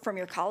support from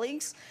your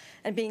colleagues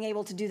and being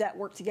able to do that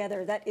work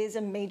together. That is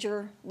a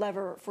major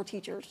lever for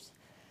teachers.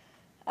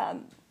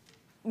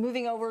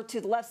 Moving over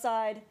to the left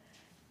side,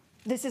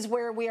 this is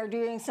where we are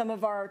doing some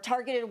of our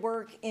targeted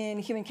work in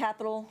human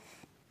capital,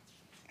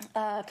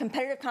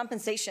 competitive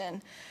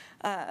compensation,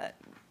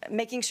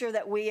 making sure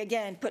that we,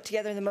 again, put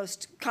together the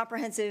most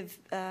comprehensive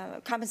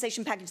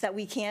compensation package that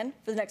we can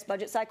for the next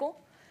budget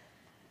cycle.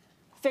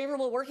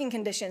 Favorable working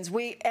conditions.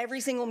 Every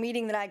single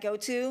meeting that I go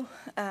to,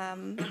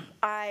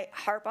 I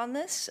harp on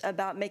this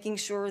about making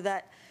sure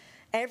that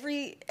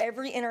every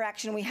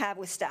interaction we have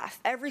with staff,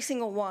 every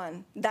single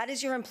one, that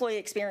is your employee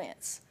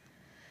experience.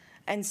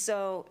 And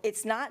so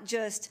it's not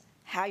just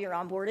how you're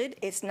onboarded,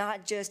 it's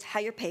not just how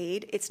you're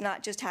paid, it's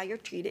not just how you're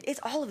treated, it's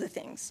all of the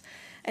things.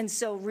 And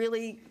so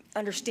really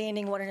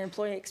understanding what an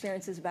employee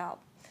experience is about.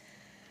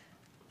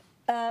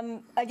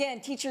 Again,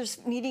 teachers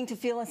needing to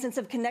feel a sense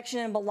of connection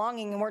and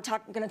belonging, and we're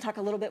going to talk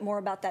a little bit more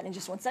about that in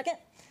just 1 second.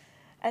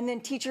 And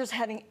then teachers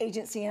having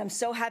agency, and I'm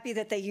so happy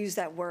that they use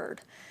that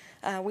word.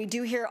 We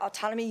do hear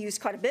autonomy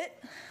used quite a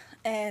bit,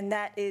 and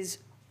that is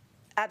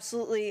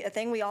absolutely a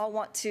thing. We all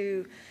want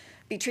to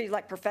be treated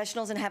like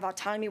professionals and have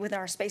autonomy within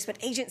our space, but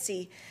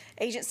agency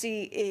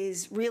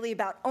is really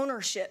about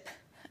ownership,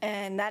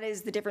 and that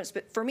is the difference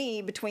for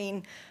me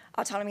between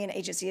autonomy and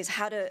agency, is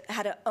how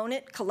to own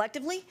it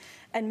collectively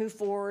and move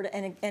forward,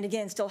 and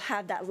again, still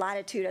have that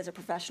latitude as a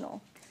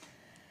professional.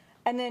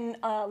 And then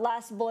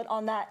last bullet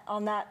on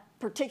that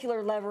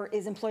particular lever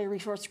is employee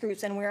resource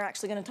groups, and we're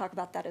actually going to talk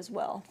about that as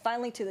well.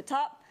 Finally, to the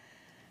top,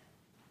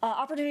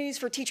 opportunities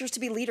for teachers to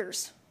be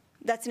leaders.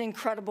 That's an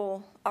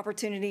incredible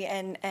opportunity,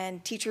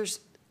 and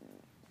teachers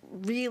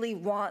really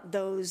want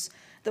those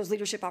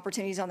leadership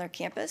opportunities on their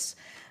campus.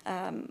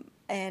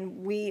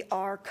 And we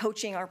are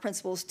coaching our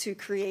principals to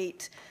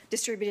create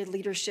distributed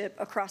leadership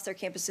across their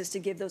campuses to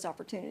give those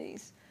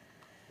opportunities.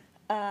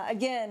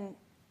 Again,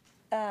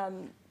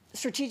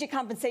 strategic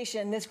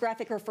compensation, this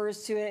graphic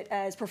refers to it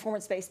as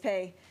performance-based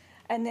pay,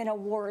 and then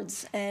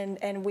awards,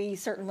 and we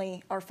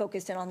certainly are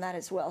focused in on that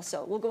as well.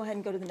 So we'll go ahead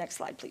and go to the next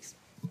slide, please.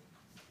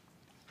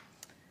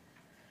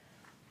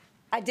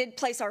 I did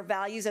place our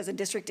values as a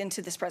district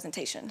into this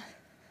presentation.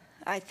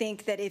 I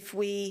think that if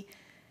we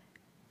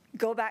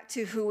go back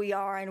to who we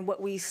are and what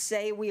we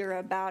say we are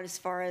about as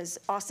far as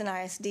Austin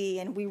ISD,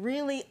 and we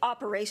really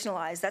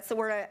operationalize, that's the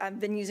word I've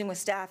been using with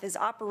staff, is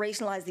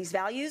operationalize these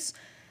values,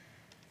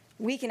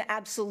 we can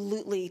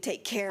absolutely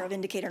take care of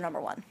indicator number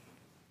one,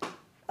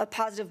 a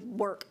positive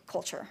work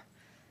culture.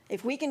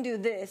 If we can do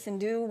this and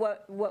do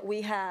what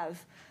we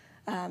have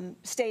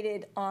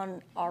stated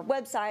on our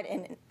website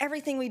and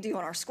everything we do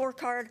on our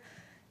scorecard,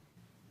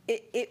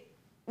 it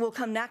will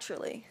come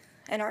naturally,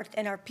 and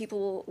our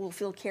people will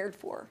feel cared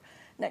for.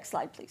 Next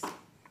slide, please.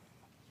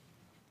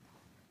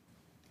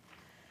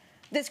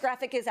 This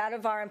graphic is out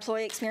of our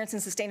Employee Experience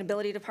and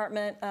Sustainability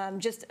Department.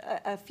 Just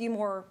a few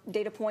more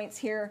data points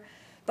here,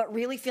 but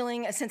really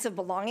feeling a sense of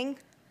belonging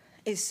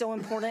is so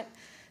important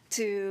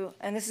to,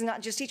 and this is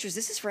not just teachers,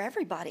 this is for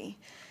everybody.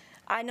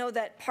 I know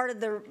that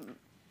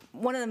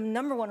one of the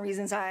number one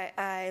reasons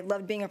I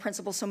loved being a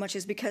principal so much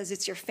is because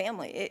it's your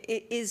family.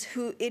 It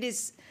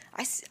is.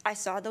 I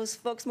saw those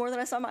folks more than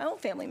I saw my own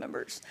family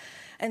members.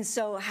 And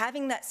so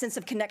having that sense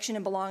of connection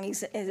and belonging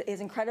is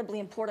incredibly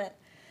important.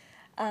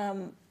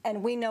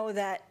 And we know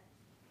that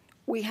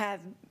we have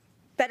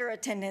better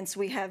attendance,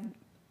 we have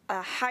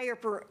a higher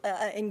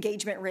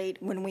engagement rate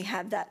when we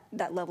have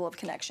that level of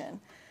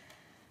connection.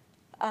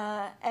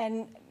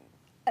 And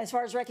as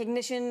far as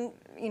recognition,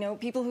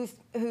 people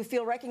who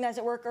feel recognized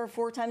at work are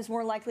 4 times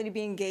more likely to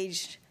be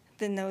engaged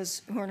than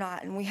those who are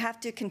not. And we have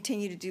to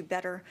continue to do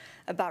better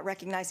about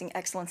recognizing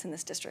excellence in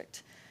this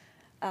district.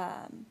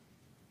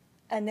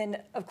 And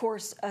then, of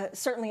course,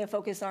 certainly a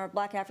focus on our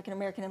Black, African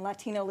American, and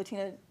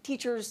Latina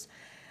teachers,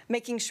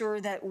 making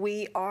sure that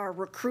we are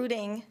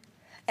recruiting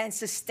and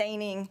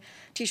sustaining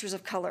teachers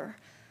of color.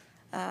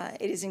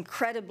 It is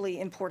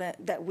incredibly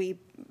important that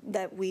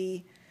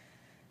we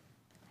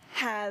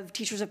have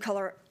teachers of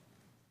color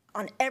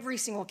on every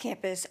single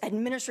campus,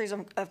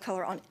 administrators of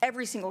color on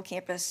every single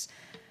campus,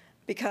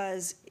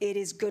 because it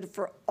is good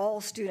for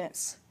all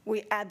students.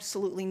 We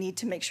absolutely need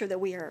to make sure that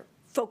we are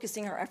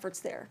focusing our efforts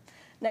there.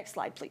 Next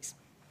slide, please.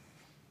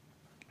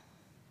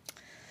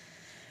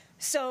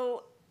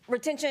 So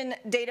retention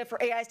data for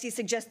AISD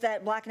suggests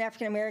that Black and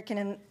African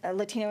American and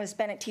Latino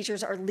Hispanic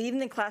teachers are leaving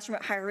the classroom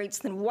at higher rates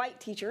than white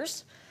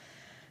teachers.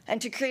 And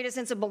to create a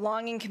sense of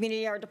belonging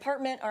community, our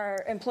department,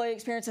 our Employee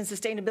Experience and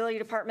Sustainability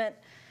Department,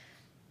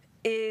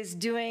 is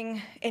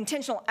doing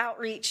intentional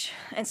outreach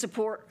and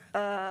support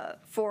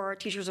for our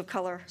teachers of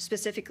color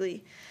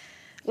specifically.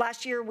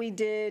 Last year we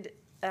did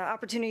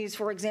opportunities,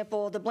 for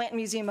example, the Blanton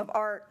Museum of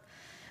Art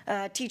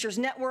Teachers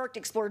Networked,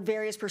 explored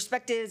various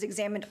perspectives,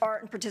 examined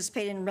art, and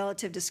participated in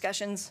relative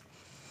discussions.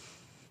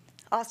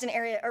 Austin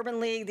Area Urban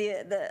League,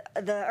 the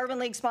Urban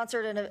League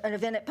sponsored an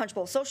event at Punch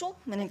Bowl Social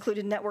and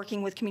included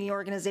networking with community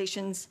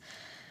organizations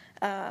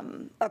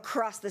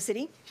across the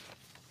city.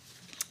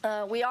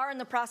 We are in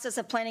the process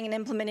of planning and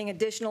implementing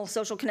additional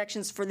social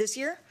connections for this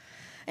year.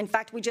 In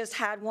fact, we just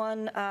had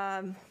one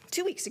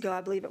 2 weeks ago,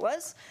 I believe it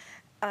was,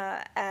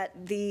 at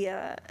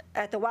the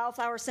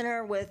Wildflower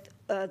Center with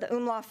the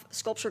Umlauf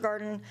Sculpture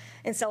Garden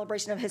in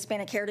celebration of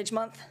Hispanic Heritage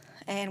Month,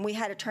 and we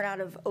had a turnout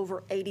of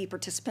over 80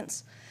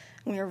 participants.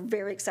 We were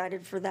very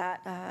excited for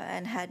that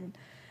and had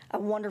a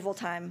wonderful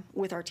time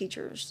with our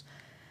teachers.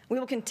 We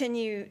will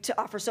continue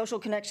to offer social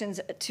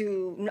connections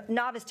to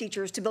novice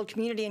teachers to build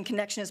community and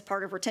connection as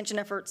part of retention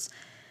efforts,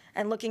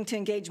 and looking to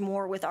engage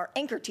more with our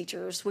anchor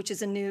teachers, which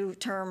is a new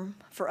term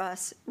for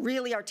us.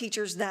 Really our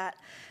teachers that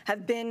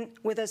have been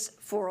with us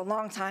for a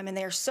long time, and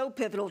they are so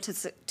pivotal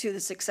to the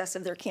success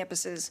of their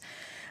campuses.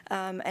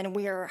 And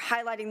we are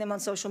highlighting them on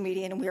social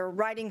media, and we are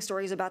writing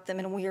stories about them,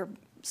 and we are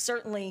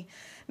certainly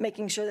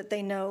making sure that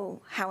they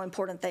know how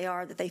important they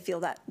are, that they feel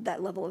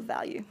that level of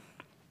value.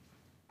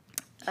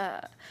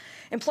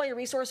 Employee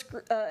resource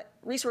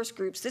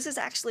groups. This is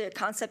actually a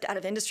concept out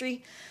of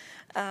industry,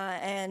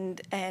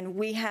 and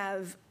we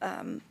have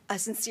a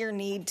sincere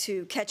need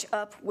to catch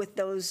up with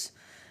those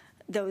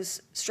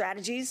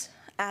strategies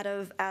out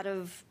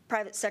of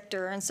private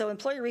sector. And so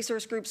employee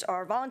resource groups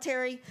are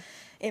voluntary,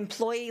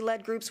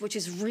 employee-led groups, which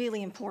is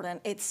really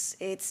important.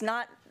 It's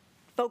not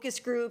focus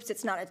groups,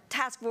 it's not a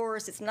task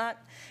force, it's not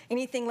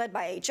anything led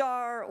by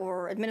HR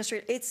or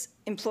administrative, it's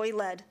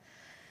employee-led.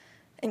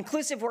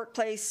 inclusive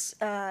workplace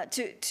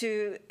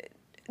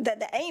that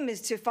the aim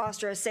is to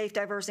foster a safe,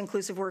 diverse,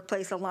 inclusive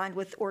workplace aligned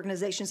with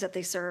organizations that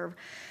they serve.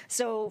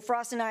 So for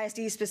Austin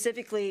ISD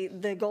specifically,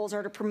 the goals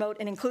are to promote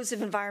an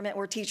inclusive environment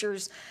where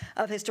teachers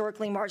of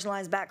historically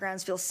marginalized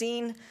backgrounds feel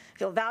seen,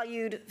 feel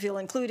valued, feel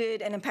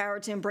included, and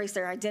empowered to embrace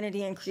their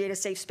identity and create a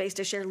safe space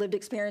to share lived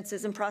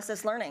experiences and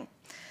process learning.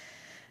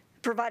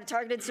 Provide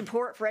targeted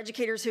support for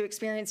educators who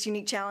experience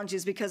unique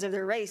challenges because of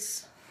their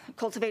race.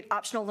 Cultivate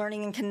optional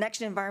learning and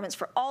connection environments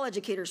for all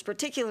educators,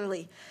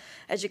 particularly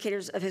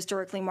educators of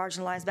historically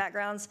marginalized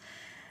backgrounds.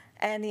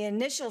 And the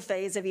initial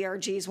phase of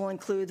ERGs will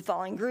include the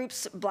following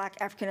groups: Black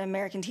African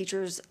American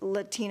teachers,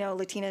 Latina,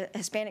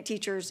 Hispanic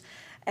teachers,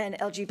 and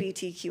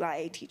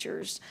LGBTQIA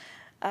teachers.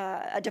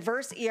 A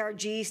diverse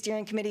ERG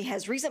steering committee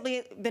has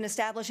recently been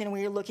established, and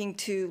we are looking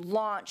to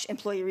launch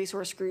employee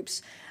resource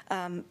groups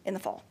in the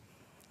fall.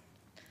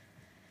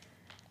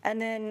 And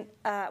then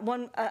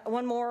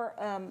one more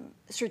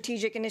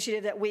strategic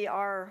initiative that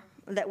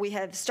we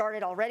have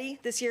started already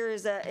this year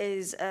is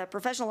a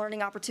professional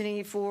learning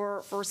opportunity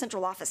for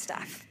central office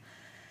staff.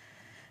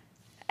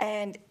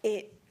 And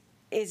it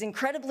is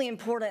incredibly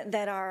important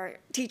that our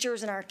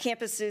teachers and our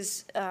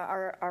campuses,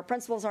 our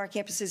principals on our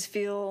campuses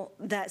feel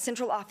that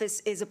central office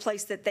is a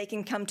place that they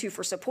can come to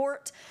for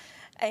support,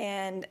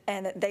 and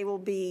that they will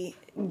be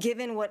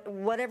given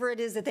whatever it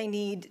is that they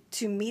need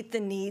to meet the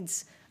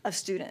needs of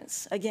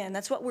students. Again,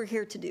 that's what we're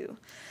here to do.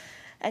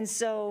 And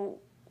so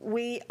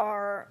we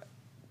are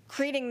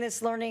creating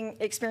this learning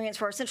experience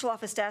for our central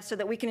office staff so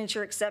that we can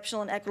ensure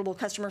exceptional and equitable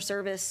customer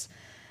service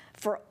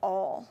for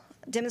all,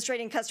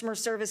 demonstrating customer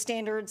service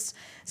standards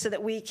so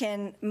that we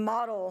can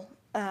model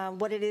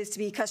what it is to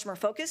be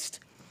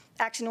customer-focused,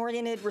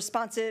 action-oriented,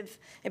 responsive,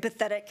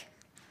 empathetic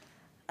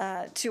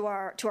to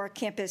our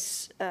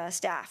campus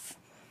staff.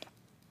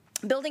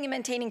 Building and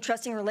maintaining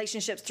trusting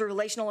relationships through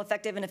relational,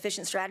 effective, and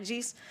efficient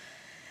strategies,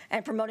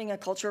 and promoting a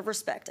culture of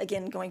respect.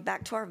 Again, going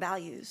back to our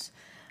values,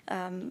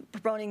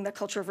 promoting the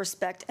culture of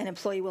respect and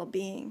employee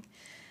well-being.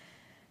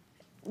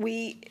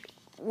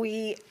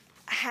 We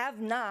have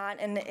not,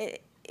 and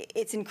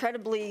it's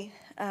incredibly,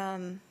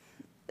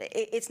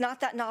 it's not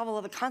that novel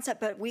of a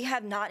concept, but we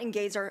have not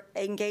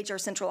engaged our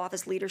central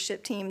office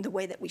leadership team the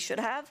way that we should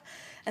have,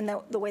 and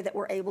the way that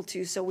we're able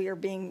to, so we are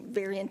being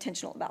very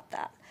intentional about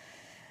that.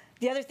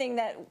 The other thing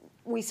that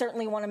we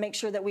certainly want to make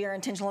sure that we are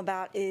intentional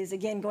about is,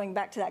 again, going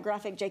back to that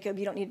graphic, Jacob,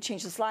 you don't need to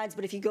change the slides,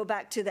 but if you go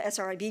back to the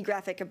SRIB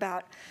graphic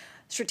about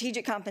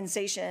strategic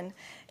compensation,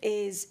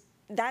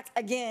 that's,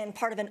 again,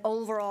 part of an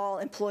overall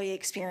employee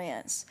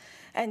experience.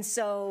 And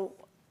so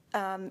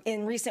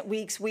in recent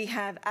weeks, we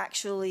have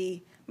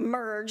actually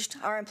merged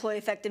our employee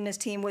effectiveness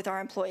team with our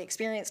employee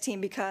experience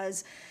team,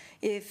 because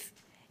if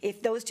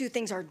those two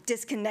things are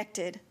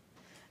disconnected,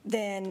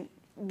 then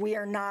we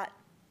are not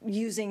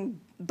using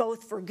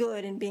both for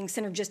good and being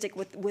synergistic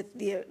with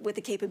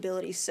the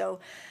capabilities.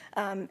 So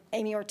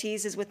Amy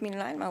Ortiz is with me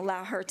tonight. I'm going to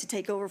allow her to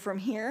take over from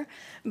here.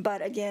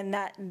 But again,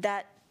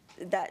 that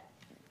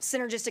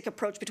synergistic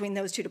approach between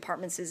those two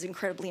departments is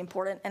incredibly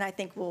important, and I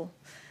think will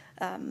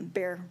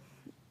bear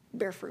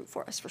fruit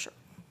for us for sure.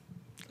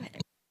 Go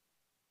ahead.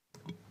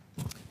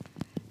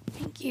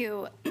 Thank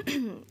you.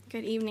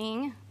 Good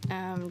evening,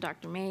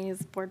 Dr.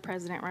 Mays, Board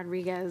President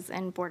Rodriguez,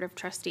 and Board of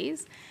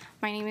Trustees.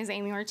 My name is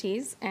Amy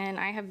Ortiz, and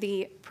I have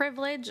the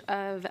privilege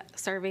of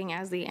serving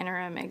as the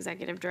Interim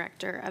Executive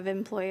Director of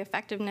Employee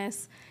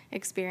Effectiveness,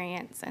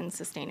 Experience, and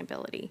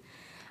Sustainability.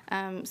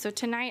 So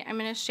tonight I'm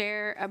going to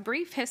share a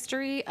brief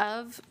history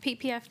of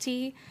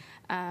PPFT,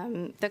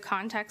 the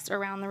context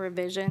around the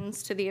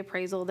revisions to the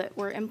appraisal that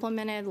were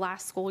implemented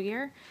last school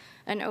year,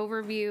 an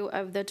overview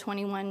of the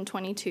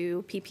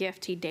 21-22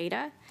 PPFT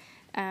data,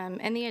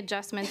 and the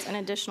adjustments and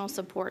additional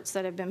supports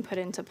that have been put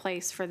into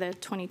place for the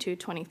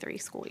 22-23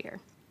 school year.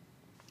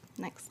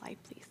 Next slide,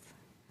 please.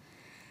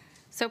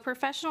 So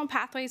Professional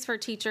Pathways for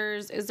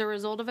Teachers is the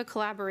result of a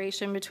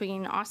collaboration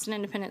between Austin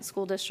Independent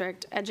School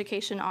District,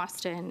 Education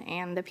Austin,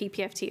 and the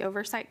PPFT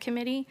Oversight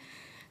Committee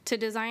to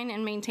design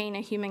and maintain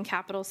a human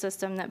capital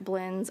system that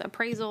blends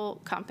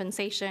appraisal,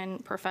 compensation,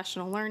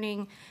 professional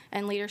learning,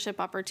 and leadership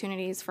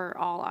opportunities for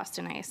all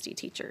Austin ISD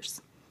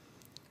teachers.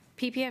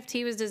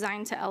 PPFT was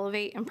designed to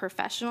elevate and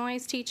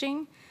professionalize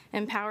teaching,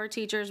 empower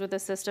teachers with a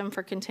system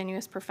for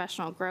continuous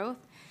professional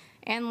growth,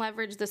 and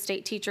leverage the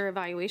state teacher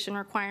evaluation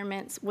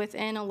requirements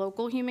within a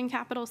local human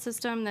capital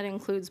system that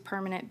includes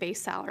permanent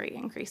base salary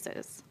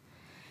increases.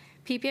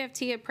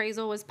 PPFT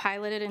appraisal was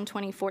piloted in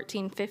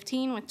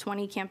 2014-15 with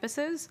 20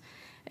 campuses,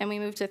 and we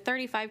moved to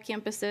 35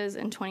 campuses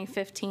in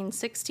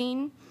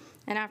 2015-16.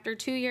 And after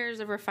 2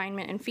 years of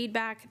refinement and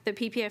feedback, the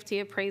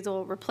PPFT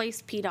appraisal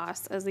replaced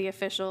PDOS as the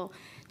official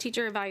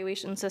teacher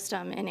evaluation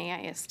system in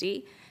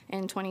AISD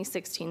in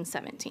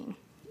 2016-17.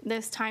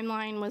 This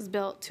timeline was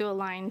built to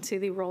align to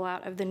the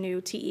rollout of the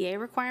new TEA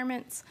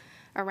requirements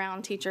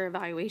around teacher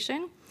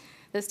evaluation.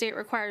 The state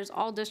requires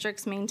all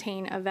districts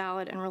maintain a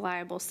valid and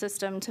reliable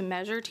system to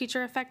measure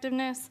teacher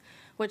effectiveness,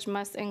 which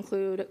must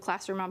include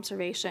classroom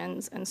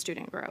observations and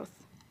student growth.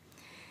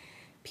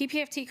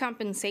 PPFT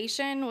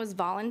compensation was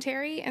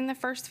voluntary in the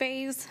first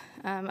phase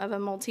of a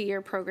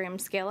multi-year program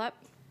scale-up.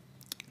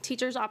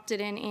 Teachers opted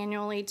in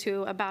annually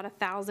to about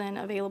 1,000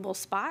 available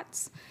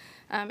spots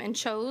and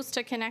chose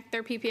to connect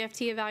their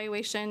PPFT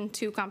evaluation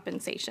to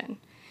compensation.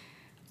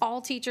 All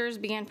teachers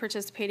began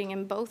participating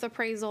in both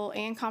appraisal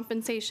and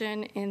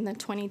compensation in the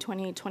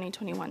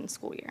 2020-2021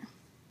 school year.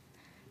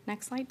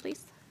 Next slide,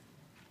 please.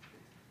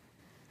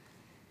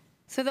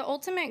 So the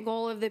ultimate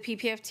goal of the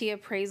PPFT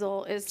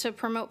appraisal is to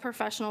promote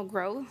professional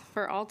growth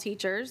for all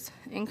teachers,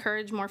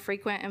 encourage more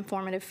frequent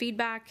informative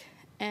feedback,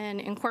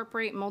 and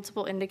incorporate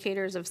multiple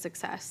indicators of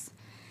success.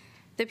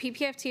 The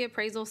PPFT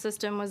appraisal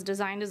system was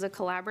designed as a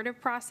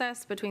collaborative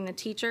process between the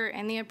teacher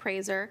and the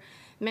appraiser,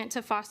 meant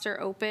to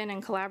foster open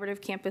and collaborative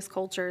campus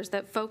cultures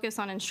that focus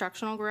on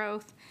instructional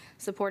growth,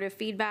 supportive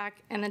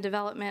feedback, and the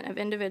development of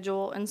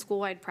individual and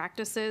school-wide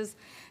practices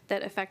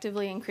that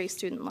effectively increase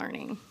student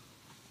learning.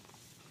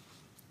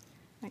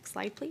 Next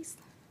slide, please.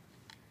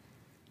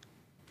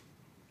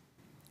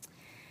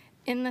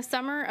 In the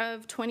summer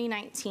of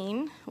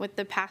 2019, with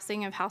the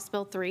passing of House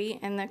Bill 3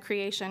 and the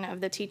creation of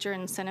the teacher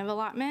incentive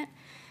allotment,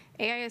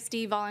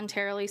 AISD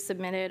voluntarily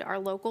submitted our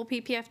local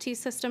PPFT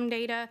system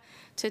data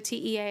to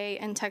TEA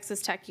and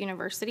Texas Tech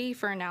University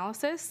for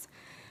analysis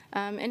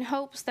in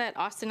hopes that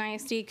Austin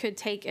ISD could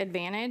take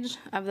advantage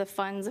of the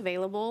funds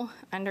available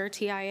under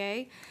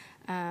TIA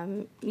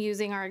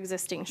using our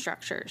existing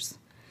structures.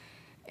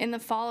 In the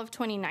fall of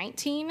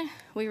 2019,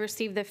 we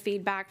received the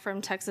feedback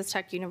from Texas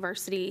Tech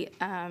University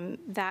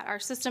that our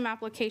system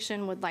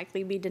application would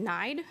likely be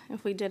denied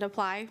if we did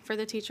apply for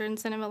the teacher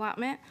incentive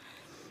allotment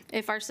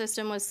if our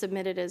system was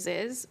submitted as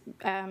is,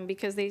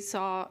 because they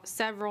saw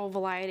several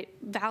validity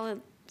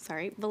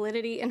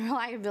and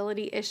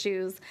reliability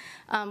issues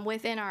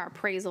within our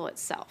appraisal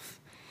itself.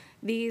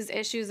 These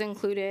issues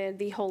included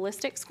the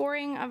holistic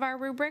scoring of our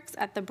rubrics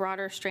at the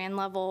broader strand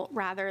level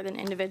rather than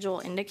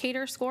individual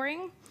indicator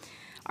scoring,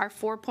 our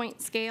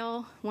 4-point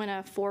scale when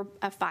a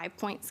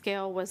 5-point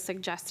scale was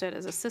suggested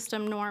as a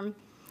system norm,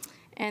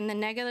 and the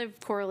negative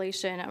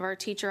correlation of our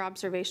teacher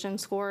observation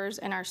scores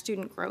and our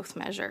student growth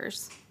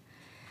measures.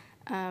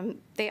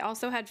 They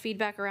also had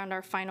feedback around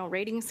our final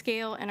rating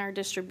scale and our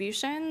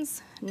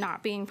distributions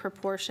not being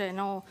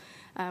proportional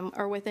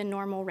or within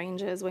normal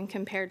ranges when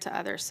compared to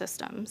other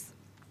systems.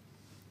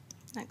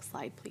 Next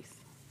slide, please.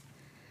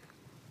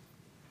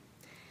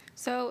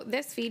 So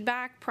this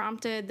feedback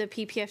prompted the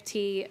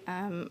PPFT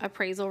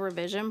appraisal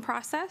revision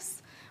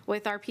process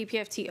with our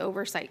PPFT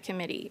Oversight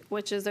Committee,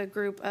 which is a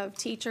group of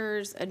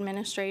teachers,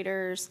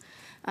 administrators,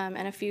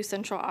 and a few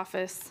central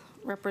office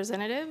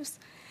representatives.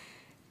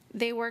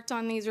 They worked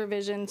on these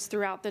revisions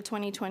throughout the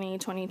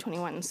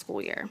 2020-2021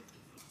 school year.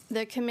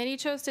 The committee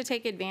chose to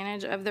take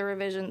advantage of the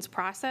revisions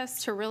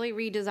process to really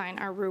redesign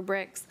our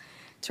rubrics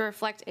to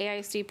reflect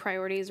AISD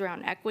priorities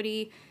around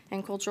equity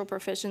and cultural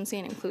proficiency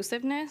and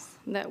inclusiveness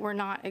that were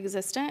not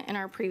existent in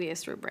our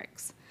previous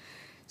rubrics.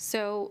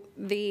 So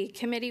the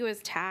committee was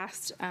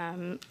tasked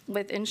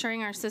with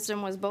ensuring our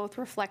system was both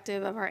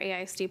reflective of our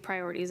AISD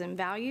priorities and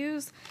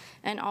values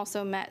and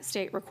also met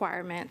state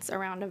requirements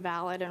around a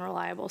valid and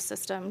reliable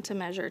system to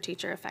measure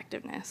teacher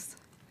effectiveness.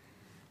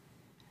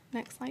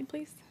 Next slide,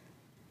 please.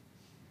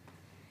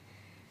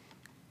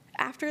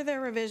 After the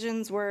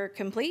revisions were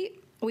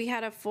complete, we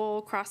had a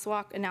full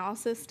crosswalk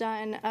analysis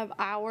done of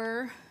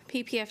our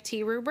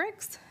PPFT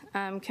rubrics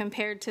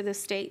compared to the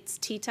state's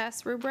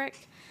T-test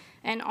rubric,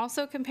 and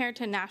also compared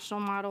to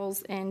national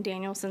models in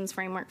Danielson's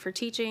Framework for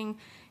Teaching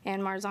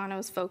and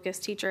Marzano's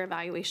Focused Teacher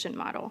Evaluation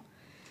Model.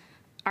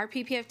 Our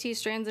PPFT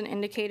strands and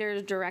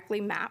indicators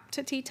directly map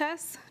to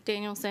T-tests,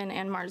 Danielson,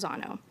 and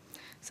Marzano.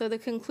 So the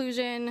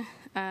conclusion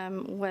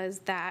was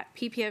that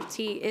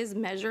PPFT is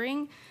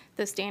measuring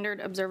the standard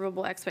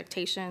observable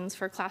expectations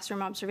for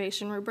classroom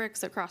observation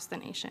rubrics across the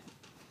nation.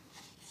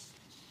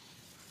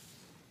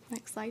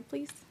 Next slide,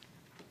 please.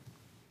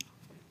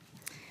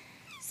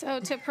 So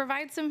to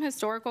provide some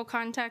historical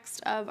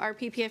context of our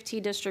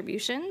PPFT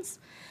distributions,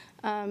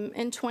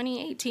 in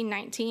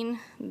 2018-19,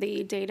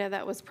 the data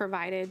that was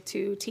provided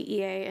to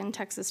TEA and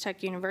Texas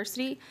Tech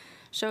University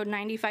showed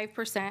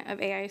 95% of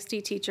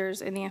AISD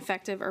teachers in the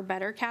effective or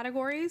better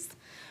categories,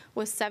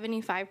 with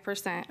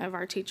 75% of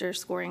our teachers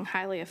scoring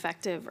highly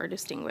effective or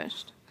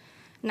distinguished,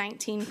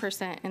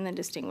 19% in the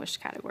distinguished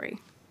category.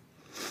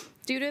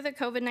 Due to the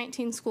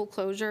COVID-19 school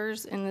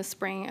closures in the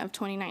spring of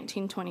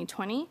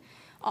 2019-2020,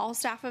 all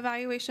staff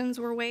evaluations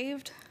were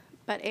waived,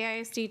 but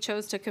AISD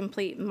chose to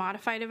complete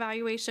modified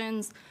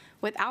evaluations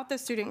without the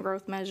student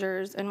growth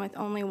measures and with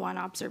only one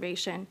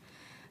observation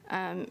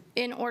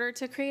in order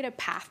to create a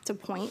path to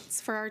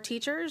points for our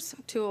teachers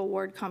to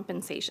award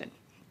compensation.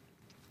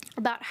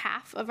 About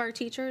half of our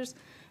teachers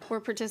were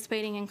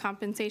participating in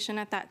compensation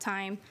at that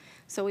time,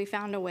 so we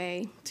found a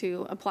way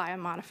to apply a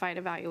modified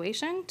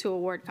evaluation to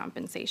award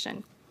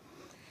compensation.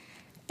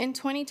 In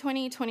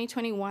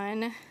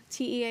 2020-2021,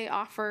 TEA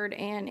offered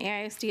and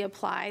AISD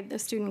applied the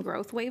student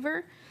growth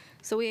waiver,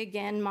 so we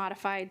again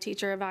modified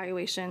teacher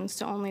evaluations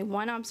to only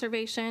one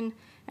observation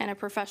and a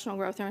professional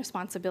growth and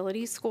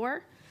responsibility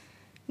score.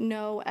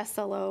 no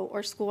SLO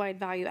or school-wide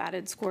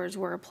value-added scores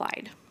were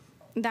applied.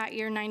 That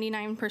year,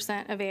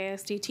 99% of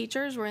AISD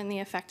teachers were in the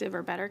effective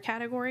or better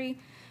category,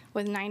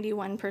 with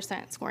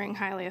 91% scoring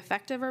highly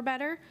effective or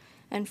better,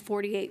 and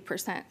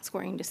 48%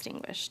 scoring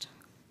distinguished.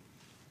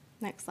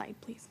 Next slide,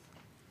 please.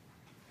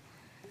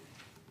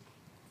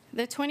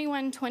 The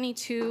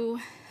 21-22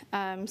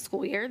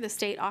 school year, the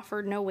state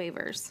offered no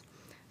waivers,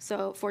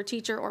 so for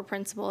teacher or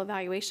principal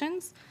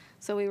evaluations.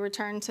 So we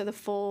returned to the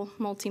full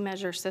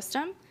multi-measure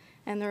system,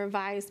 and the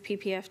revised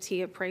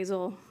PPFT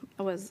appraisal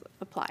was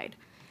applied.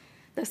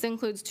 This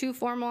includes 2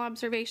 formal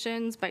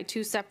observations by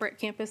 2 separate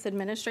campus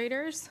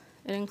administrators.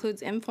 It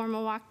includes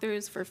informal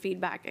walkthroughs for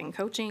feedback and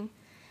coaching,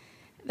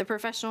 the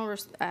professional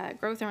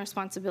growth and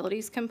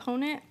responsibilities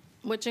component,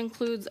 which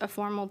includes a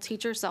formal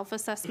teacher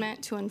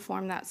self-assessment to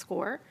inform that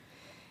score,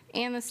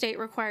 and the state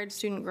required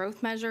student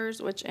growth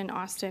measures, which in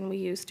Austin we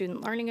use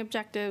student learning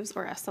objectives,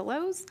 or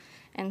SLOs,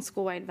 and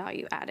school-wide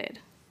value added.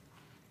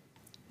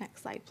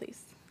 Next slide,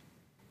 please.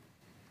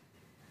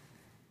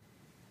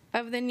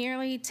 Of the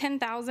nearly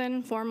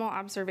 10,000 formal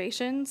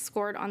observations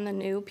scored on the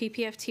new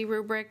PPFT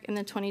rubric in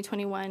the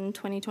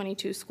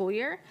 2021-2022 school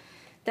year,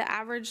 the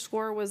average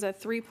score was a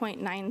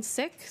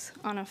 3.96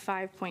 on a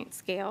 5-point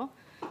scale,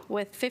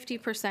 with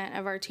 50%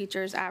 of our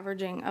teachers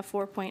averaging a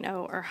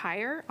 4.0 or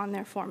higher on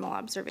their formal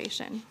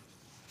observation.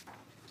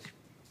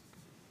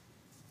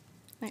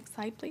 Next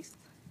slide, please.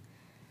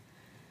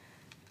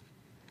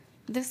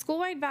 The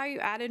school-wide value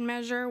added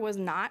measure was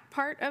not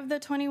part of the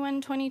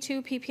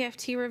 21-22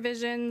 PPFT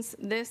revisions.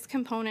 This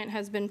component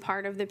has been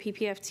part of the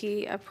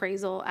PPFT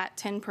appraisal at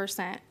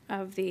 10%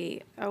 of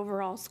the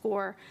overall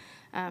score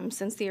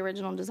since the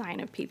original design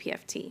of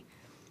PPFT.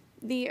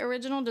 The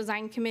original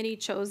design committee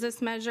chose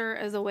this measure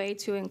as a way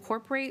to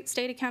incorporate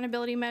state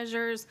accountability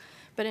measures,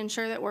 but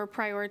ensure that we're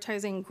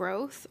prioritizing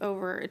growth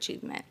over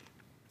achievement.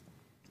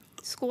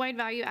 School-wide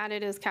value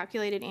added is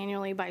calculated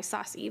annually by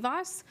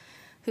SOS-EVOS,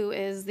 who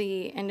is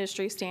the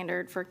industry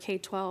standard for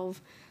K-12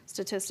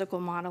 statistical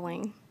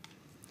modeling.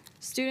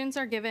 Students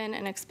are given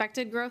an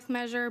expected growth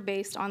measure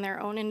based on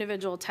their own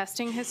individual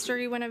testing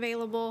history when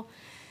available,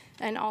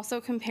 and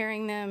also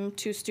comparing them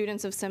to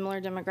students of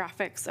similar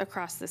demographics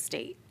across the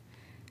state.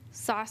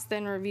 SOS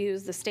then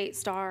reviews the state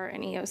STAR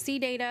and EOC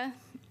data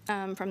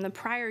from the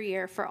prior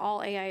year for all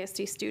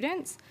AISD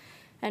students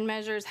and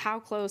measures how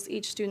close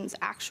each student's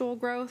actual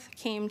growth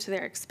came to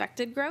their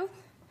expected growth.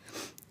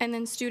 And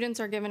then students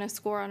are given a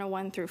score on a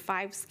 1 through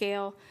 5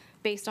 scale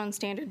based on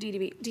standard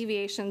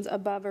deviations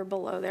above or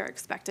below their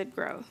expected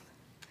growth.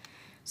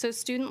 So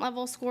student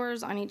level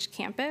scores on each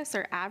campus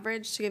are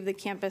averaged to give the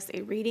campus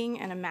a reading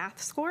and a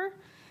math score,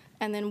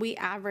 and then we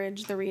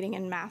average the reading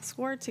and math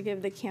score to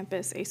give the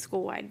campus a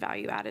school-wide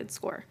value-added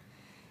score.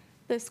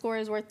 This score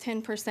is worth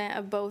 10%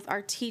 of both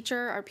our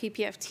teacher, our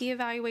PPFT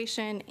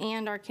evaluation,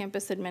 and our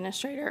campus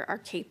administrator, our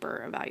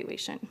CAPER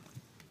evaluation.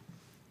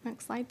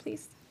 Next slide,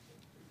 please.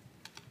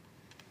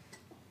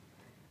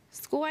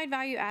 School-wide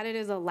value added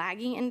is a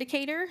lagging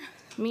indicator,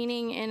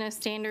 meaning in a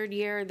standard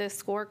year, this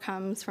score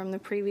comes from the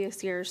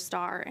previous year's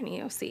STAR and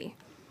EOC.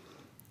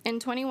 In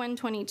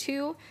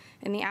 21-22,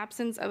 in the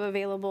absence of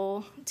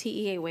available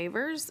TEA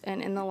waivers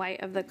and in the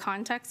light of the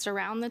context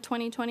around the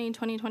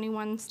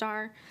 2020-2021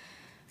 STAR,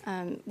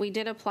 we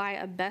did apply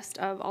a best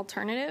of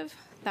alternative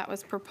that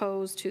was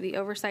proposed to the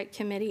Oversight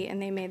Committee,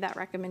 and they made that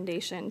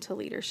recommendation to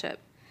leadership.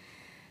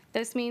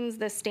 This means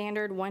the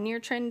standard 1-year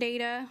trend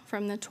data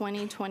from the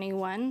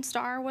 2021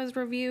 STAR was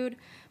reviewed,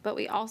 but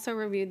we also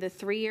reviewed the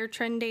 3-year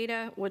trend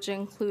data, which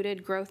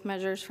included growth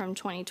measures from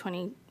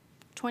 2020,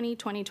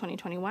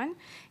 2021,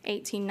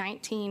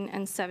 18-19,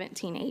 and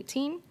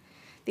 17-18.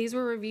 These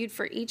were reviewed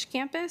for each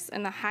campus,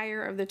 and the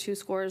higher of the 2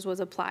 scores was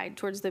applied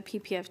towards the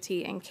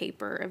PPFT and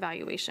CAPER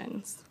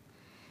evaluations.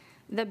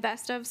 The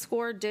best of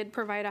score did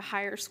provide a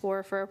higher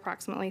score for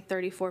approximately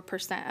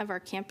 34% of our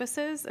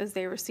campuses as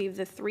they received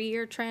the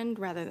 3-year trend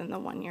rather than the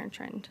 1-year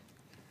trend.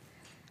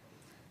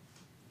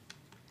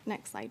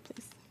 Next slide,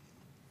 please.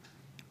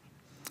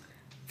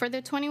 For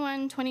the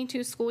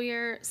 21-22 school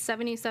year,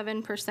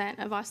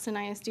 77% of Austin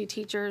ISD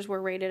teachers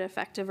were rated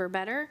effective or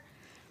better.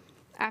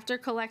 After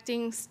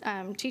collecting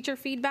teacher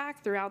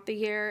feedback throughout the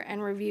year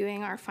and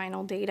reviewing our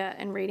final data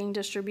and rating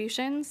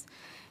distributions,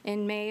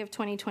 in May of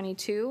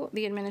 2022,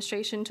 the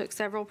administration took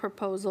several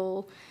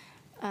proposed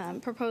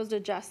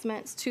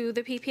adjustments to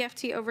the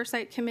PPFT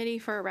Oversight Committee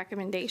for a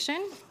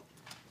recommendation.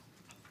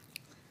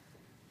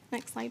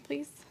 Next slide,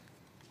 please.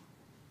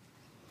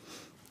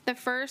 The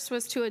first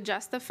was to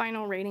adjust the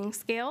final rating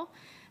scale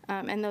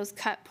and those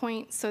cut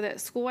points so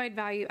that school-wide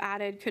value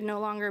added could no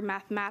longer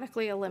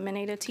mathematically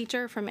eliminate a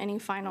teacher from any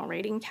final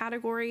rating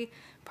category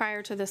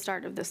prior to the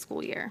start of the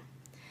school year.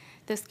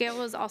 The scale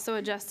was also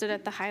adjusted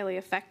at the highly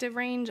effective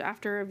range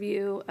after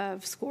review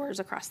of scores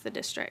across the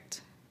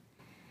district.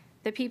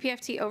 The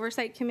PPFT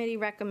Oversight Committee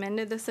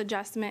recommended this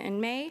adjustment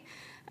in May.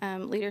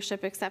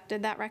 Leadership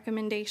accepted that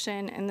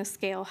recommendation, and the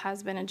scale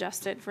has been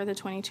adjusted for the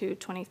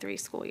 22-23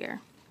 school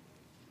year.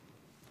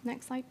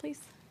 Next slide,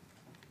 please.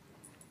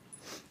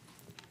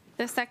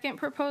 The second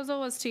proposal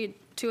was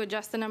to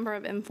adjust the number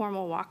of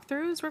informal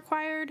walkthroughs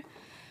required.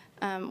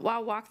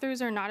 While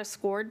walkthroughs are not a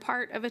scored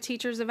part of a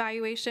teacher's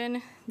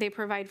evaluation, they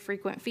provide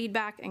frequent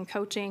feedback and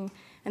coaching,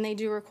 and they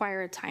do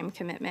require a time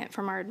commitment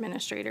from our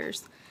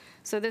administrators.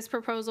 So this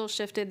proposal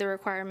shifted the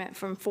requirement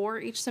from 4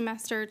 each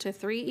semester to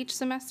 3 each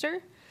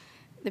semester.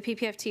 The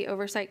PPFT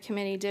Oversight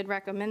Committee did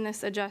recommend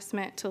this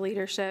adjustment to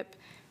leadership.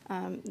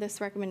 This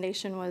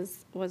recommendation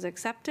was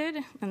accepted,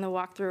 and the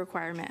walkthrough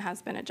requirement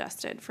has been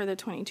adjusted for the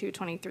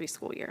 22-23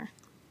 school year.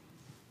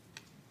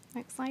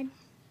 Next slide.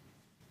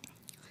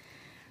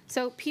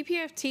 So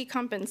PPFT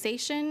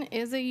compensation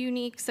is a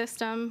unique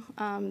system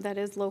that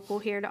is local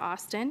here to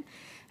Austin,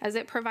 as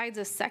it provides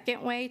a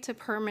second way to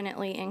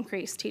permanently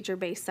increase teacher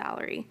base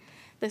salary.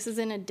 This is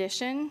in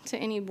addition to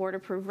any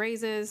board-approved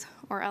raises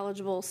or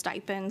eligible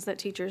stipends that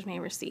teachers may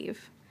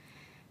receive.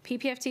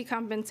 PPFT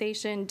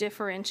compensation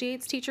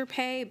differentiates teacher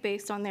pay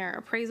based on their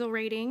appraisal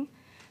rating,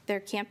 their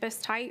campus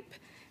type,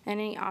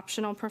 and any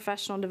optional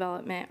professional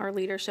development or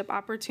leadership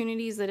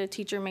opportunities that a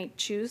teacher may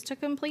choose to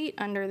complete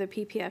under the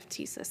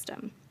PPFT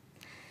system.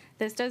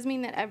 This does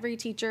mean that every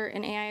teacher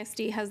in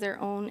AISD has their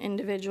own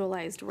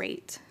individualized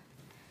rate.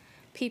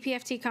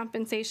 PPFT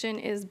compensation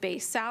is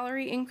base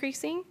salary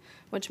increasing,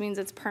 which means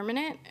it's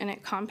permanent and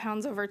it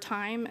compounds over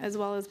time, as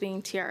well as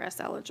being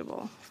TRS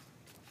eligible.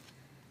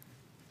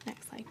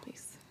 Next slide,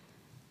 please.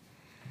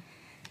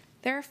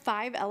 There are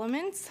 5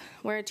 elements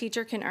where a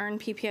teacher can earn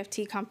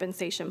PPFT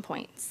compensation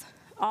points.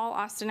 All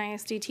Austin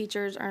ISD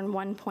teachers earn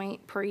 1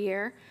 point per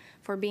year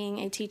for being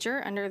a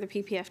teacher under the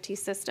PPFT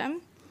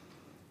system.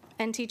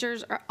 And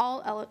teachers are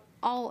all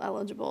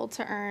eligible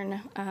to earn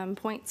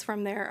points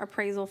from their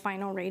appraisal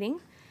final rating.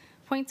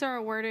 Points are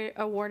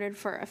awarded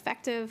for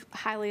effective,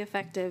 highly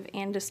effective,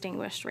 and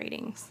distinguished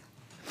ratings.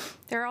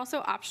 There are also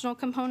optional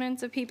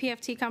components of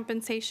PPFT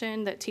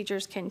compensation that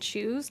teachers can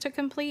choose to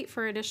complete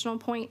for additional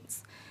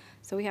points.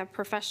 So we have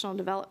professional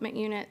development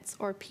units,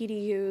 or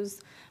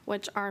PDUs,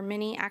 which are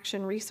mini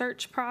action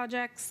research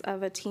projects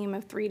of a team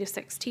of 3 to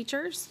 6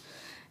 teachers.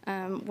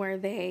 Where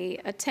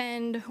they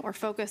attend or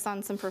focus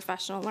on some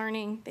professional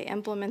learning. They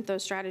implement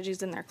those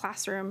strategies in their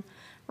classroom,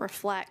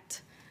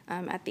 reflect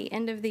at the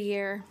end of the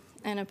year,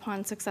 and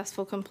upon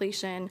successful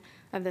completion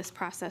of this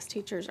process,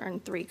 teachers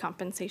earn 3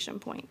 compensation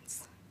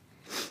points.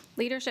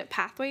 Leadership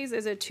Pathways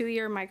is a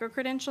 2-year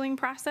micro-credentialing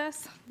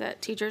process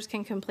that teachers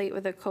can complete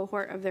with a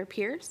cohort of their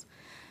peers,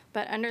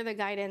 but under the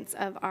guidance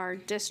of our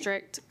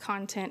district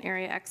content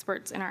area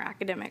experts in our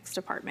academics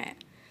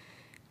department.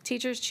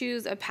 Teachers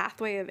choose a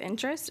pathway of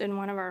interest in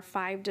one of our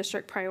 5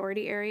 district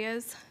priority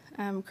areas.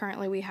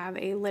 Currently, we have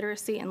a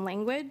literacy and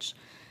language,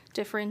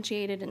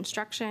 differentiated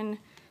instruction,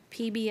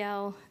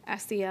 PBL,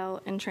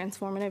 SEL, and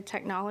transformative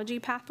technology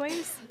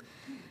pathways.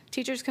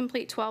 Teachers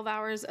complete 12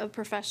 hours of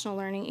professional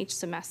learning each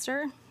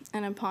semester,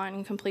 and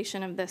upon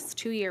completion of this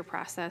 2-year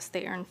process,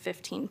 they earn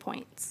 15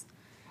 points.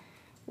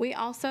 We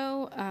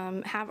also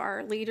have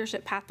our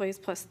Leadership Pathways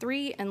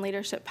 +3 and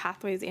Leadership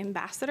Pathways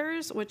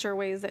Ambassadors, which are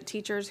ways that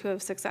teachers who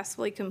have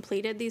successfully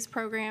completed these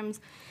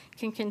programs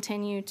can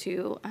continue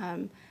to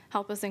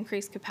help us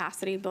increase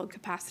capacity, build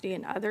capacity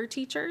in other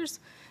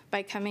teachers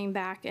by coming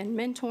back and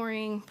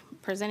mentoring,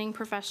 presenting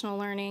professional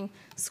learning,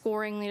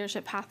 scoring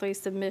Leadership Pathways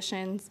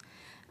submissions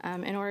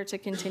in order to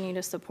continue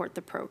to support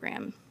the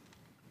program.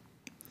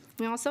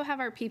 We also have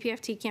our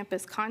PPFT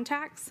campus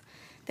contacts.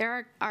 There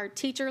are our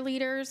teacher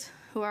leaders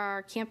who are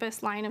our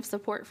campus line of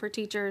support for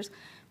teachers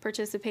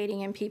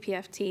participating in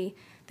PPFT.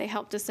 They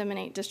help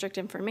disseminate district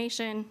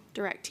information,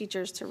 direct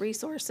teachers to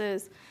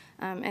resources,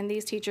 and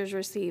these teachers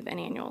receive an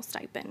annual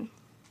stipend.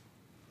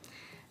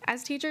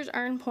 As teachers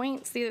earn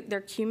points,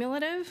 they're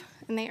cumulative,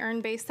 and they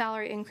earn base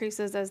salary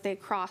increases as they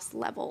cross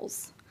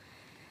levels.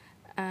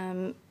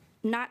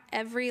 Not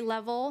every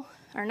level,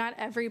 or not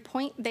every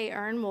point they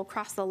earn will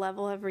cross the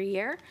level every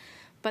year,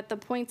 but the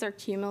points are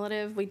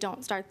cumulative. We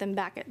don't start them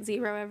back at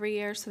 0 every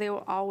year, so they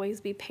will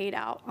always be paid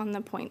out on the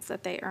points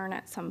that they earn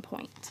at some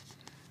point.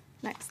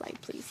 Next slide,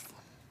 please.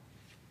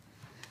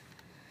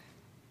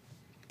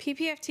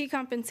 PPFT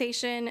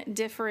compensation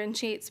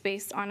differentiates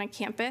based on a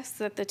campus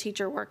that the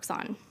teacher works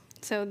on.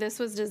 So this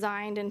was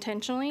designed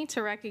intentionally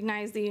to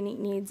recognize the unique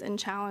needs and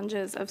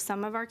challenges of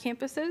some of our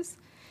campuses,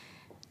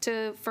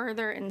 to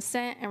further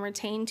incent and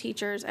retain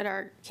teachers at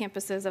our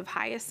campuses of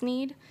highest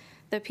need.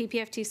 The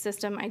PPFT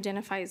system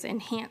identifies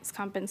enhanced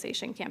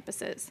compensation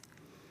campuses.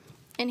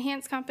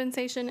 Enhanced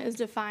compensation is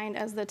defined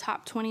as the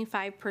top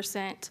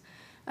 25%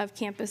 of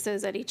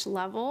campuses at each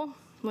level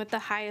with the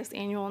highest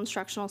annual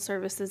instructional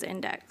services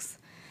index.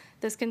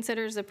 This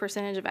considers the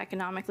percentage of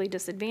economically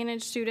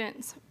disadvantaged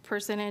students,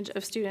 percentage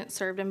of students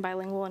served in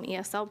bilingual and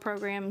ESL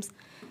programs,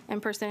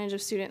 and percentage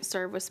of students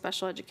served with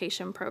special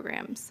education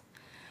programs.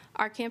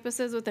 Our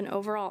campuses with an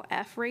overall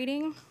F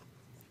rating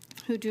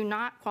who do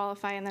not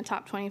qualify in the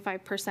top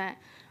 25%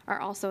 are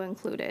also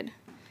included.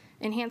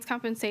 Enhanced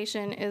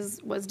compensation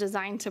was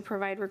designed to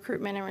provide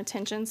recruitment and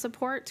retention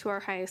support to our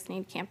highest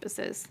need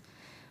campuses.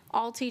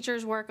 All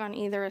teachers work on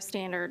either a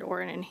standard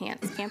or an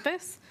enhanced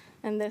campus,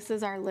 and this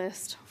is our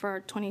list for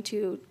our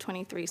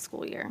 22-23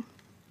 school year.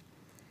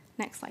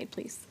 Next slide,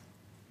 please.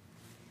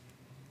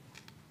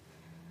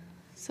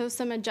 So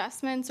some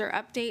adjustments or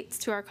updates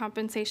to our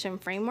compensation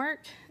framework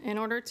in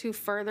order to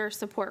further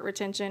support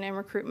retention and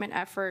recruitment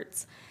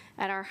efforts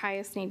at our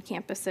highest need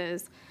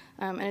campuses.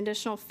 An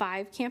additional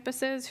 5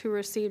 campuses who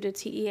received a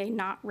TEA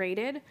not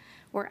rated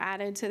were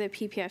added to the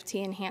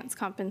PPFT enhanced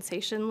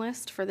compensation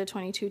list for the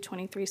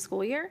 22-23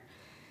 school year.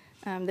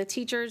 The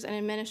teachers and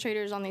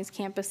administrators on these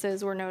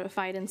campuses were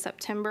notified in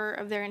September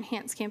of their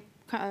enhanced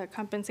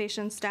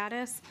compensation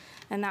status,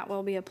 and that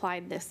will be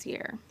applied this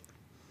year.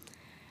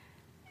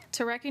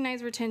 To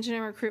recognize retention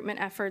and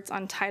recruitment efforts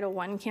on Title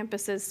I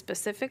campuses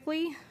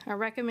specifically, a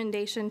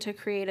recommendation to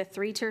create a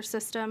 3-tier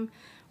system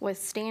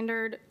with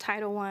standard,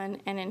 Title I,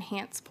 and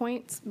enhanced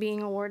points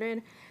being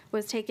awarded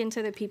was taken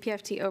to the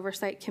PPFT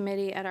Oversight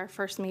Committee at our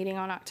first meeting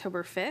on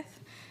October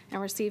 5th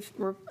and received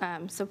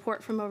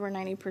support from over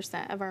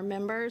 90% of our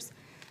members.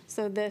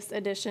 So this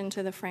addition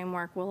to the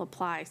framework will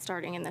apply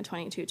starting in the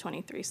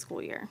 22-23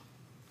 school year.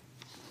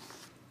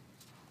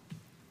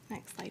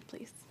 Next slide,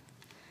 please.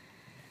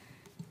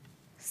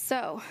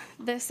 So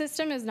this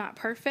system is not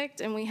perfect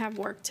and we have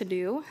work to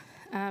do.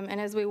 And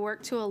as we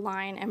work to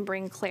align and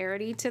bring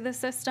clarity to the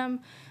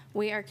system,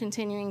 we are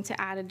continuing to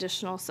add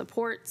additional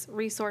supports,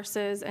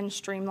 resources, and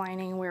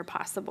streamlining where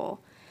possible.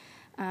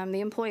 The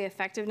employee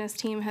effectiveness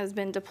team has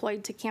been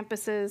deployed to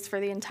campuses for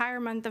the entire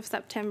month of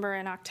September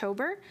and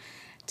October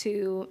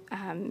to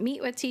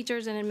meet with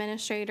teachers and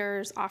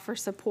administrators, offer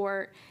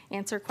support,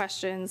 answer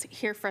questions,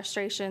 hear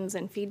frustrations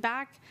and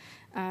feedback,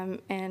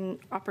 and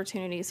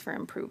opportunities for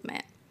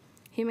improvement.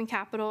 Human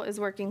Capital is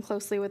working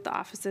closely with the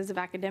Offices of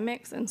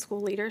Academics and School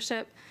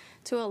Leadership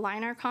to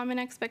align our common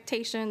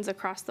expectations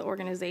across the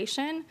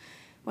organization.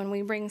 When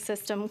we bring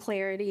system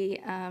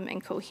clarity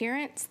and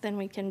coherence, then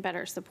we can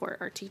better support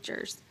our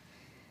teachers.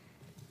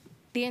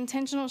 The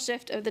intentional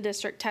shift of the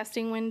district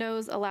testing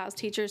windows allows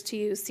teachers to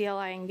use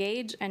CLI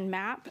Engage and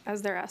MAP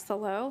as their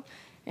SLO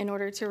in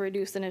order to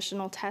reduce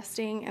initial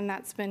testing, and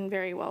that's been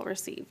very well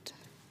received.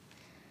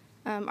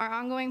 Our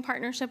ongoing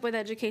partnership with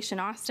Education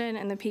Austin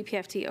and the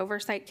PPFT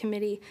Oversight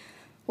Committee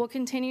will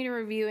continue to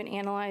review and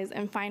analyze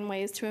and find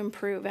ways to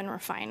improve and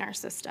refine our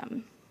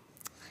system.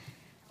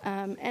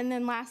 And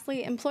then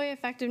lastly, Employee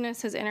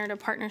Effectiveness has entered a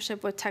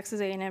partnership with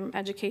Texas A&M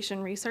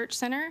Education Research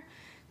Center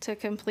to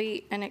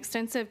complete an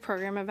extensive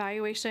program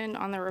evaluation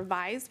on the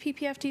revised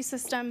PPFT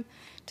system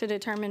to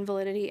determine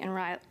validity and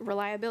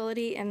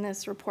reliability, and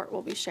this report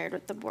will be shared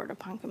with the board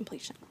upon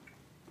completion.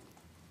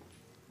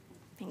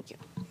 Thank you.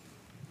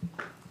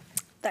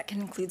 That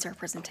concludes our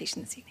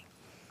presentation this evening.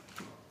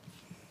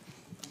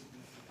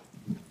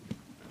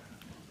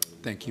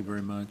 Thank you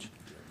very much.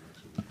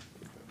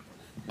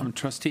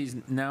 Trustees,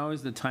 now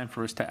is the time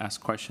for us to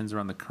ask questions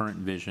around the current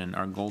vision.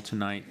 Our goal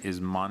tonight is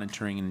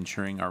monitoring and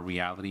ensuring our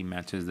reality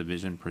matches the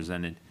vision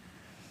presented.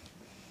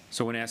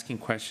 So when asking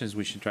questions,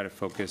 we should try to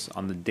focus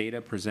on the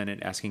data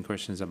presented, asking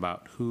questions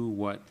about who,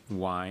 what,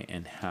 why,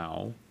 and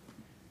how.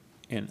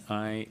 And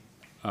I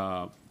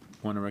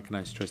want to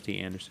recognize Trustee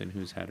Anderson,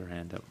 who's had her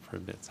hand up for a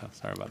bit, so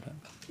sorry about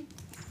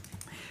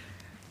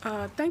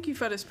that. Thank you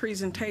for this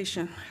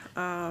presentation.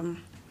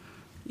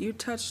 You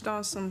touched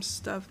on some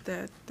stuff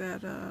that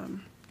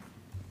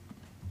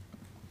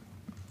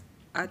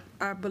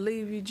I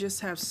believe you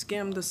just have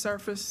skimmed the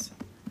surface.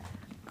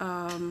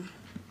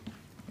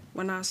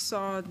 When I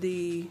saw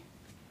the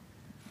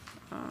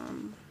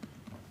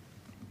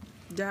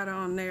data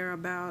on there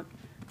about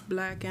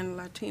Black and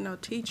Latino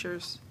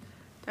teachers,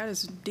 that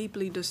is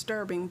deeply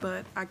disturbing,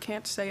 but I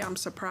can't say I'm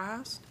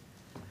surprised.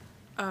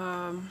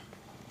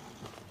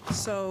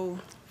 So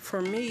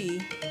for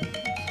me,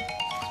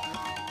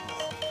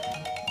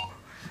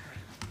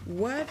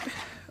 what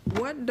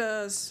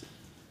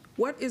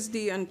is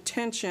the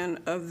intention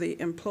of the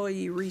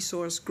employee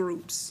resource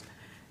groups?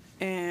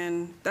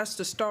 And that's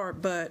the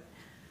start, but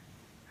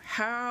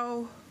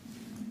how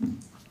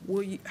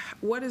will you,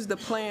 what is the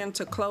plan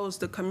to close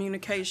the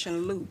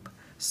communication loop?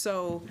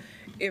 So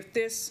if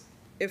this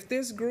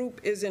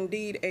group is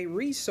indeed a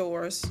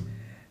resource,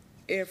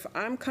 if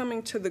I'm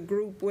coming to the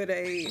group with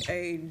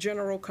a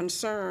general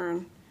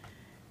concern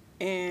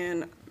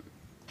and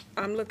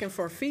I'm looking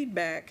for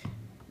feedback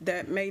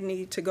that may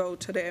need to go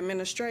to the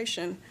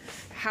administration,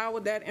 how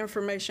would that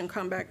information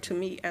come back to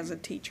me as a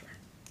teacher?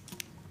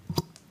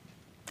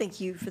 Thank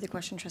you for the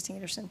question, Trustee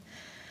Anderson.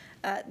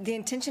 The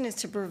intention is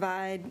to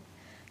provide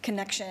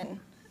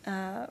connection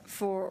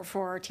for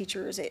our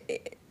teachers.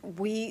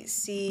 We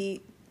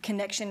see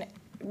connection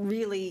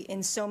really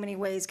in so many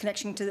ways: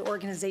 connection to the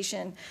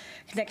organization,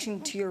 connection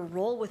to your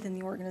role within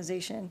the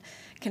organization,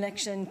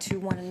 connection to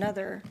one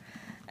another.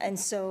 And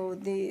so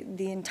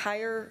the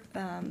entire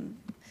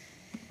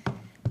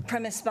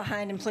premise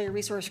behind employee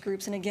resource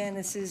groups, and again,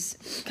 this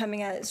is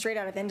coming straight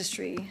out of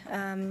industry.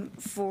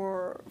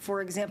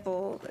 For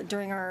example,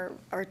 during our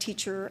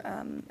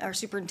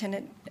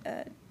superintendent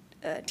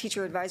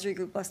teacher advisory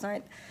group last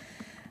night,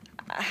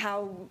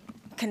 how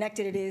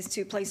connected it is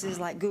to places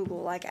like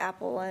Google, like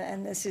Apple,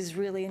 and this is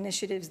really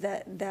initiatives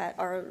that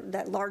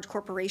large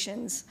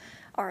corporations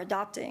are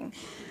adopting.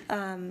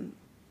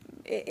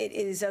 it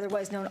is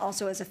otherwise known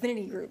also as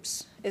affinity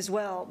groups as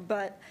well.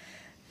 But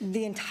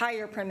the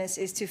entire premise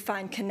is to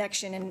find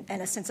connection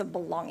and a sense of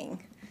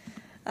belonging.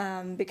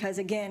 Because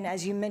again,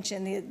 as you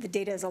mentioned, the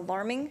data is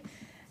alarming,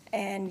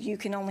 and you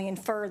can only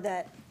infer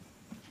that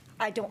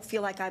I don't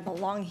feel like I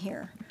belong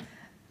here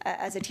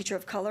as a teacher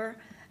of color.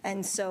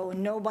 And so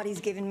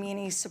nobody's given me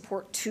any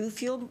support to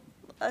feel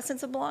a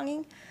sense of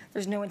belonging.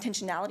 There's no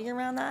intentionality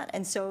around that.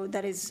 And so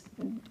that is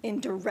in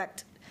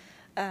direct,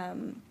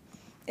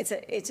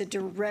 it's a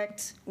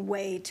direct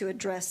way to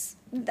address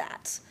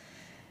that.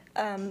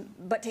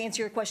 But to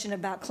answer your question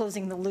about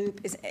closing the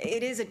loop,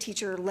 it is a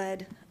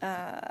teacher-led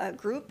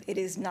group. It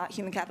is not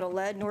human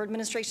capital-led nor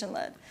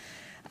administration-led.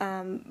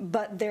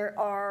 But there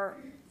are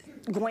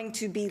going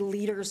to be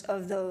leaders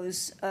of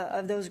those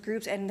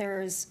groups, and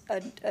there is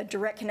a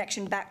direct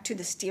connection back to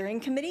the steering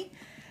committee.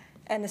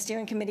 And the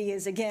steering committee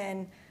is,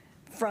 again,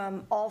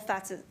 from all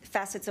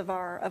facets of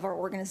our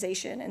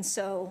organization. And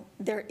so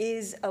there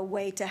is a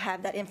way to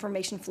have that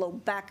information flow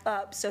back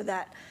up so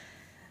that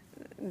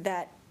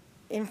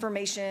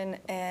information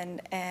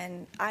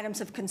and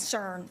items of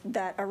concern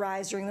that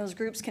arise during those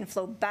groups can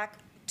flow back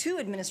to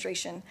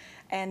administration,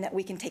 and that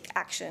we can take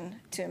action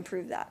to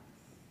improve that.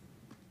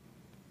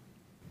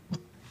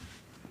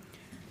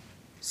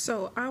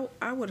 So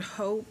I would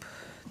hope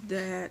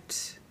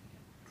that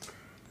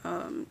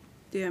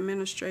the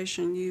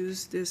administration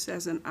use this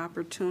as an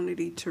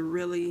opportunity to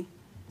really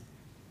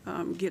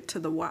get to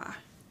the why.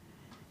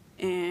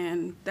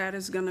 And that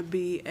is going to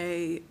be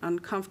an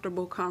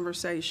uncomfortable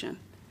conversation.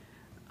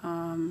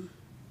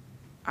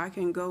 I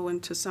can go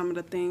into some of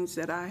the things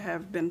that I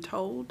have been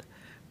told,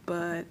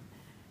 but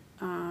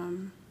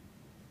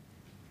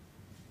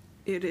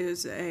it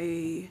is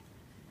a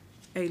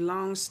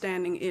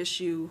long-standing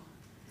issue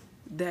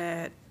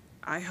that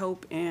I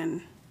hope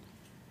in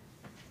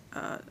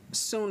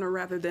sooner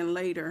rather than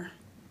later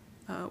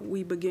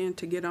we begin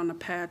to get on the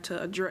path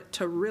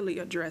to really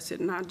address it,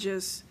 not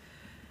just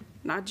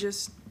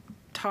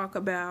talk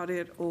about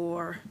it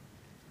or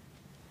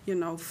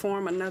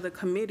form another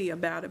committee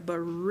about it, but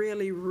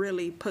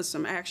really put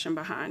some action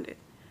behind it.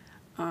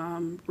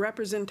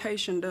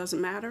 Representation does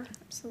matter.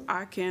 Absolutely.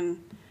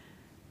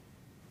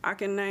 I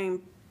can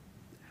name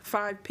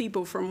 5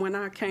 people from when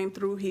I came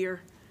through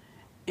here,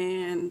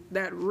 and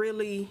that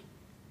really,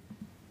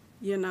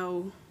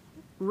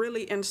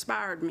 really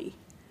inspired me.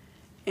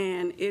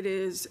 And it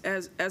is,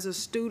 as a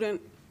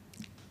student,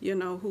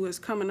 who is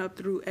coming up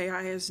through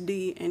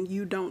AISD, and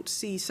you don't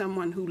see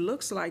someone who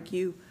looks like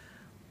you,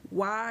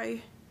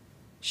 why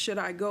should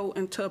I go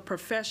into a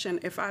profession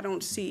if I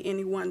don't see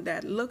anyone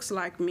that looks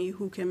like me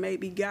who can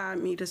maybe guide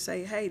me to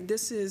say, hey,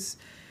 this is,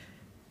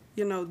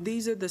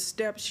 these are the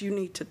steps you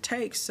need to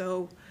take.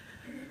 So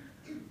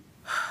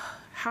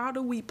how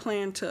do we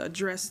plan to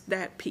address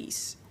that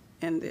piece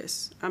in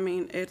this? I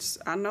mean,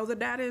 I know the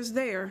data is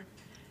there,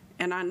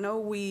 and I know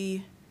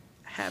we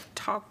have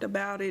talked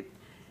about it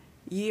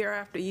year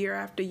after year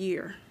after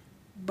year,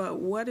 but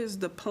what is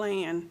the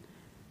plan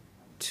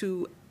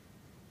to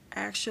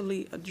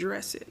actually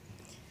address it?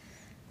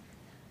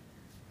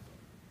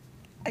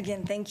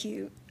 Again, thank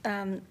you.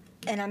 And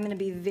I'm going to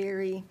be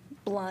very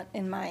blunt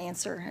in my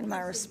answer and my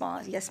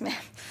response. Yes,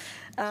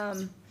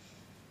 ma'am.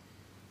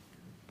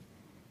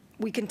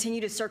 We continue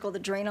to circle the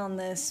drain on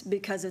this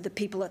because of the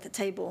people at the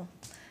table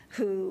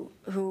who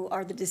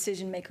are the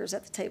decision makers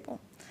at the table.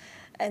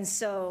 And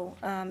so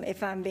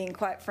if I'm being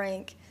quite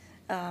frank,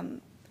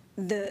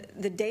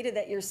 the data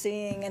that you're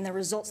seeing and the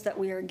results that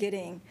we are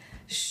getting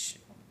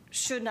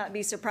should not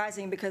be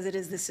surprising, because it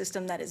is the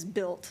system that is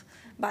built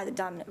by the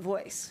dominant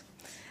voice.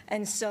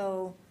 And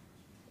so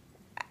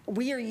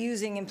we are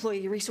using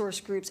employee resource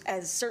groups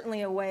as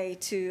certainly a way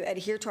to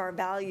adhere to our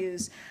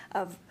values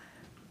of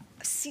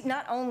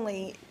not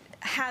only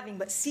having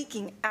but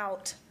seeking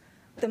out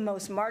the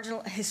most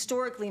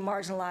historically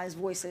marginalized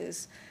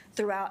voices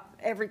throughout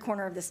every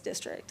corner of this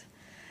district.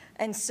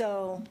 And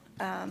so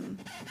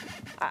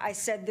I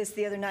said this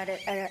the other night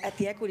at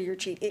the equity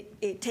retreat.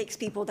 It takes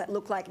people that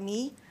look like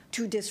me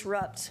to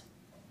disrupt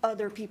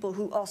other people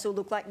who also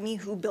look like me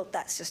who built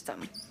that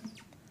system.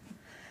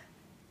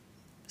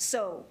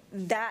 So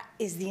that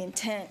is the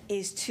intent,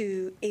 is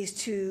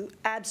to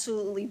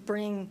absolutely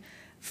bring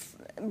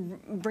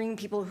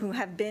people who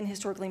have been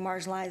historically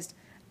marginalized,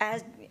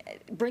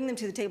 bring them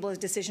to the table as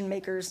decision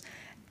makers,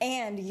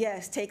 and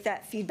yes, take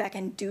that feedback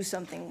and do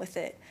something with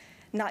it.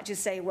 Not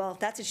just say, well, if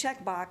that's a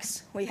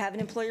checkbox, we have an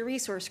employee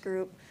resource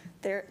group.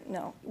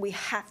 No, we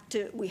have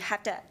to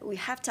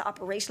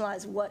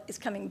operationalize what is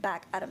coming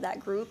back out of that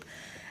group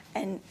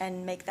and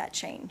make that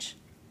change.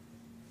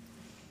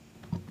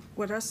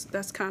 Well,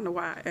 that's kind of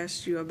why I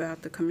asked you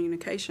about the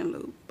communication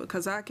loop,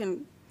 because I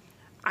can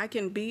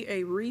be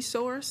a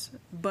resource,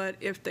 but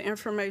if the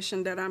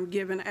information that I'm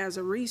given as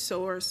a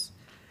resource,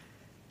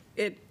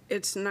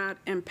 it's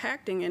not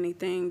impacting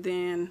anything,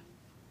 then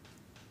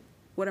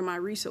what am I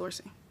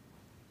resourcing?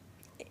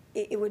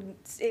 It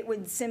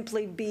would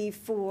simply be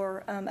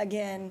for,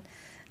 again,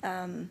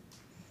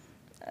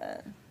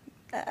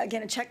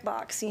 again, a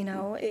checkbox, you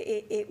know.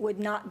 It would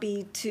not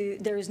be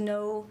there's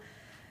no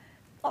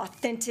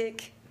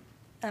authentic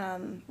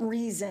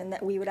reason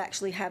that we would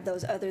actually have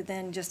those other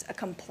than just a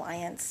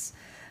compliance.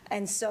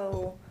 And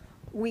so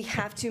we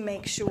have to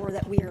make sure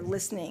that we are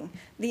listening.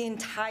 The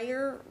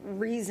entire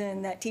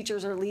reason that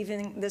teachers are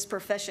leaving this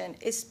profession,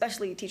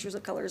 especially teachers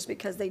of color, is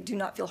because they do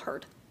not feel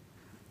heard.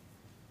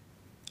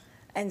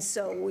 And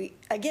so we,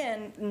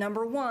 again,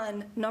 number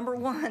one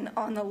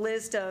on the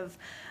list of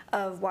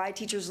why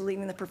teachers are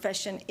leaving the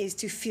profession is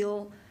to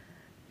feel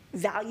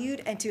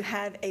valued and to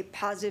have a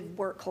positive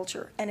work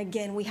culture. And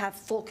again, we have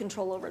full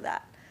control over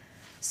that.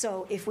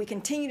 So if we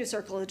continue to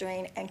circle the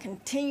drain and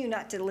continue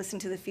not to listen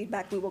to the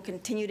feedback, we will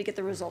continue to get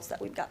the results that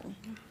we've gotten.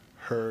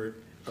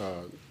 Heard,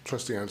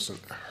 Trustee Anderson,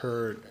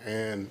 heard,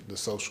 and the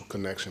social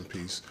connection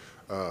piece.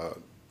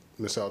 Dr.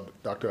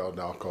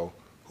 Aldalco,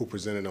 who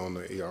presented on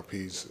the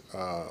ERPs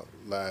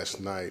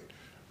last night,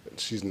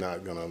 she's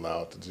not going to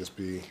allow it to just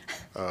be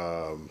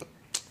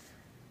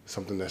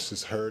something that's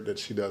just heard that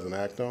she doesn't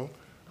act on.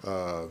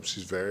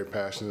 She's very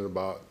passionate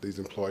about these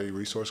employee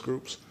resource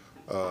groups.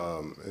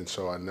 And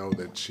so I know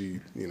that she,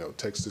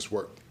 takes this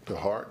work to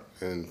heart,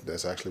 and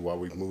that's actually why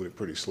we've moved it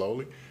pretty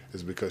slowly,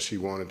 is because she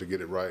wanted to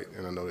get it right.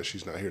 And I know that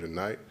she's not here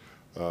tonight,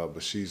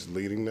 but she's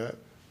leading that.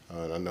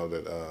 And I know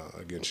that,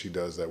 again, she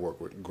does that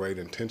work with great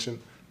intention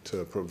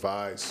to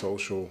provide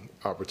social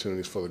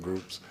opportunities for the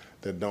groups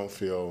that don't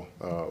feel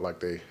like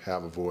they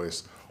have a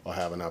voice or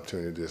have an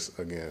opportunity to just,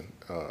 again,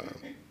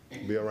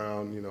 be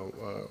around,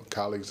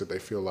 colleagues that they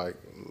feel like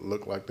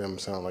look like them,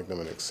 sound like them,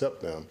 and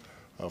accept them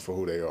for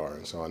who they are.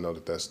 And so I know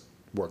that that's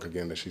work,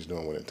 again, that she's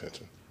doing with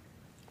intention.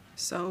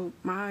 So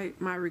my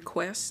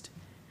request,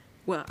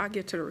 well, I'll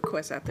get to the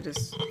request after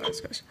this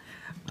discussion.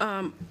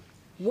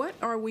 What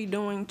are we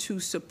doing to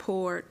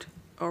support,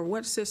 or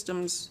what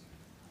systems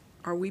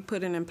are we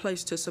putting in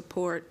place to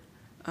support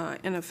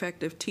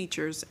ineffective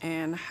teachers,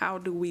 and how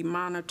do we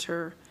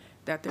monitor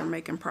that they're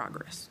making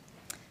progress?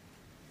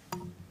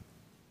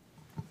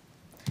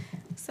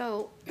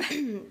 So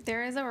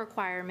there is a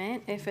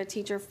requirement if a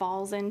teacher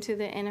falls into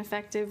the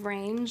ineffective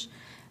range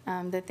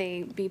that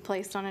they be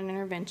placed on an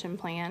intervention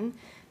plan.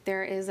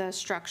 There is a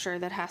structure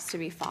that has to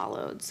be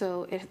followed.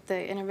 So if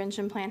the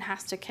intervention plan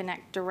has to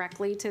connect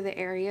directly to the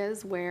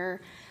areas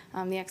where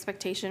the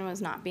expectation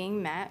was not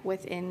being met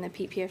within the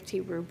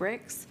PPFT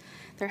rubrics,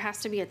 there has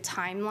to be a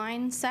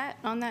timeline set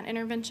on that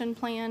intervention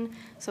plan,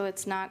 so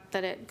it's not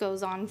that it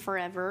goes on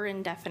forever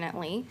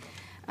indefinitely.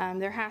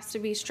 There has to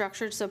be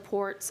structured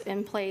supports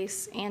in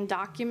place and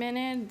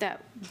documented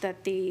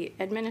that the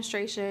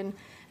administration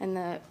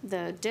and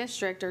the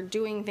district are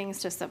doing things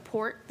to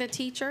support the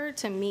teacher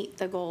to meet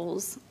the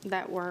goals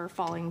that were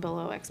falling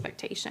below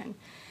expectation.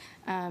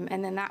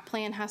 And then that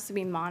plan has to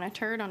be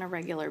monitored on a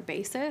regular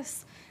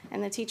basis,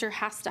 and the teacher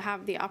has to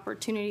have the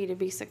opportunity to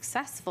be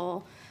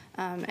successful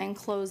and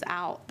close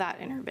out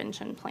that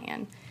intervention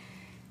plan.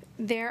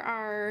 There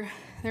are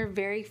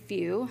very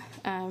few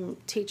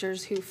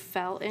teachers who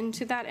fell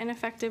into that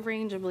ineffective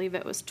range. I believe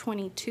it was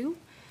 22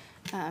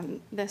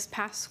 this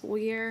past school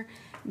year,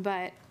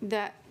 but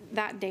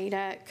that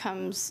data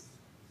comes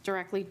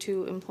directly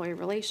to employee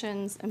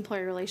relations.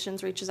 Employee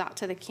relations reaches out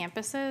to the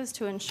campuses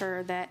to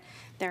ensure that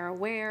they're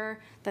aware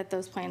that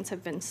those plans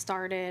have been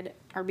started,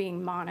 are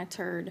being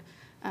monitored,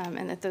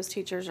 and that those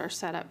teachers are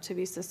set up to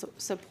be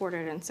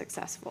supported and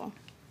successful.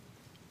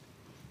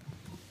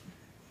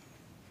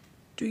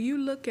 Do you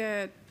look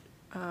at,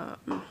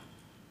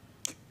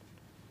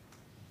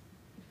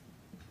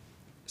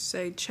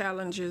 say,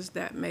 challenges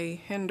that may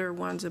hinder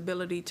one's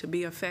ability to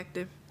be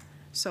effective?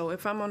 So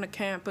if I'm on the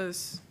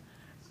campus,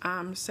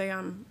 say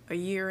I'm a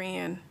year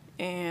in,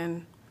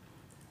 and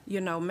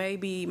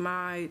maybe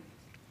my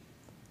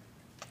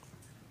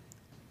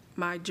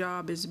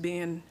job is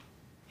being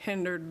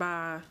hindered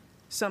by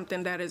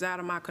something that is out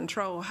of my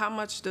control, how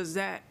much does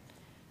that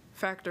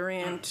factor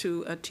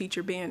into a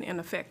teacher being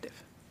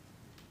ineffective?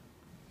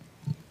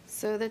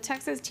 So the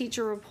Texas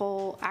Teacher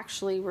Poll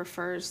actually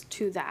refers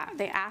to that.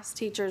 They ask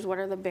teachers what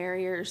are the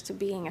barriers to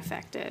being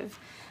effective.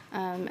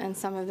 And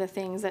some of the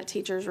things that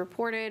teachers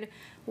reported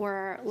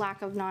were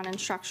lack of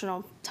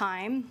non-instructional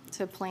time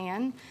to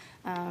plan,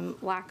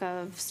 lack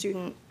of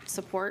student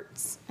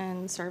supports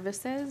and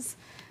services,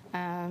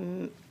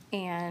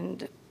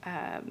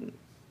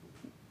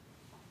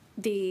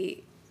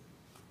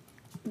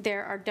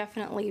 there are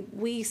definitely,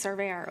 we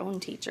survey our own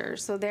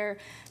teachers. So there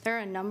are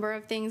a number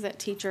of things that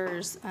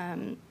teachers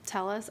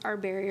tell us are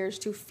barriers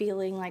to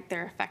feeling like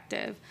they're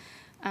effective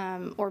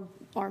or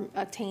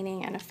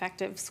attaining an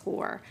effective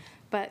score.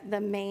 But the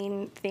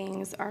main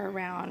things are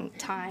around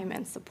time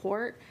and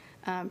support,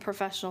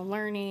 professional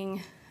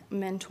learning,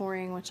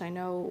 mentoring, which I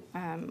know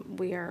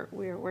we are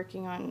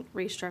working on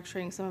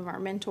restructuring some of our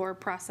mentor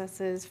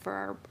processes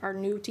for our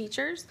new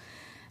teachers.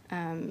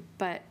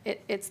 But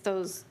it's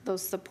those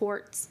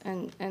supports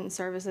and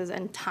services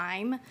and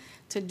time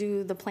to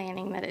do the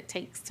planning that it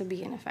takes to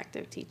be an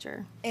effective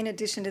teacher. In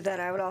addition to that,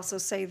 I would also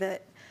say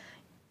that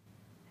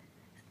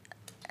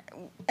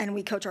and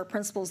we coach our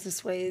principals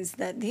this way, is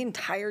that the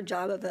entire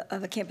job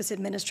of a campus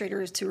administrator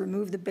is to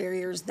remove the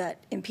barriers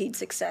that impede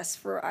success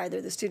for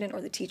either the student or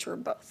the teacher or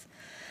both.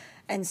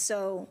 And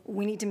so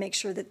we need to make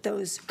sure that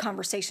those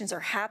conversations are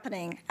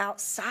happening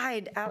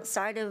outside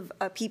of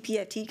a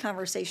PPFT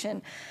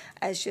conversation,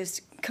 as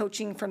just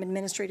coaching from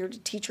administrator to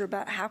teacher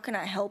about how can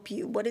I help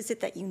you? What is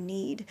it that you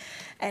need?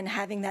 And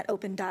having that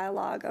open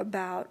dialogue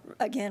about,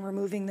 again,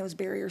 removing those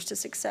barriers to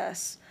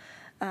success,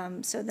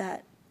 so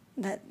that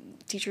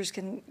teachers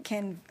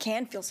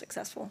can feel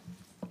successful.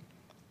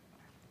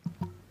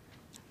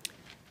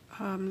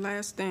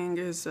 Last thing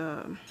is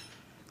a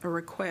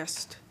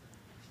request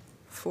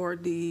for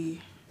the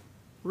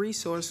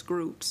resource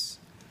groups.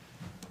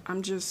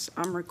 I'm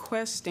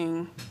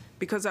requesting,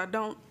 because I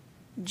don't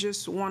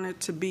just want it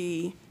to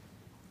be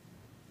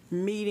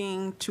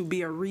meeting to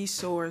be a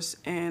resource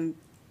and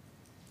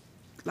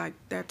like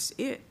that's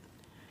it.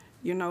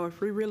 You know, if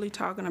we're really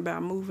talking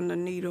about moving the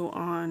needle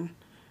on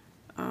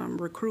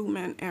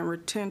recruitment and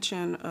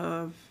retention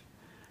of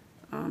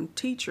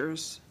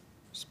teachers,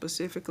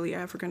 specifically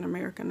African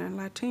American and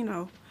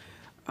Latino,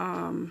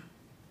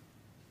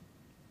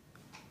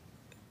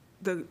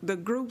 the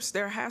groups,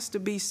 there has to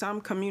be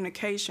some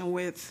communication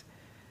with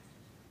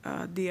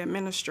the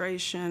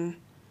administration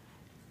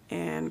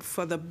and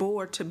for the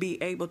board to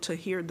be able to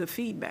hear the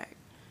feedback.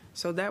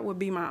 So that would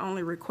be my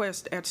only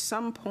request at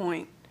some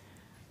point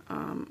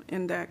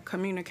in that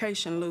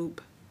communication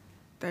loop,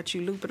 that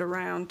you loop it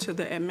around to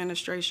the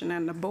administration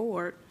and the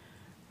board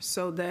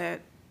so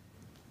that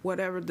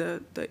whatever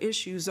the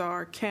issues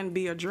are can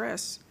be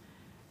addressed.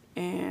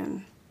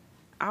 And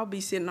I'll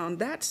be sitting on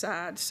that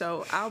side,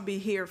 so I'll be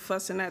here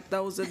fussing at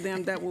those of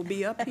them that will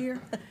be up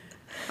here.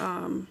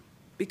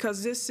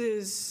 Because this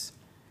is,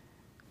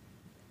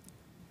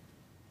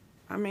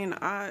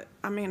 I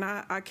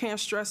can't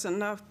stress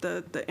enough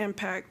the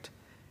impact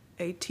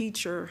a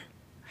teacher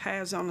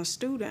has on a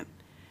student.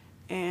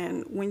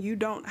 And when you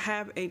don't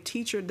have a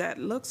teacher that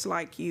looks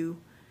like you,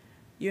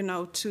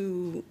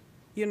 to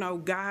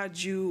guide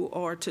you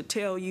or to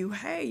tell you,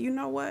 hey, you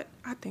know what,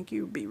 I think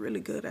you'd be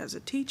really good as a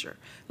teacher.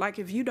 Like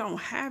if you don't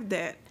have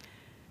that,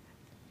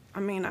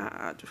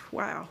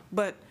 wow.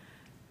 But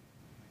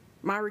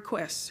my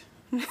request,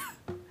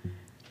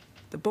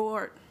 the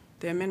board,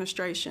 the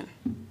administration,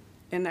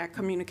 in that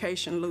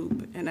communication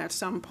loop, and at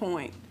some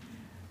point,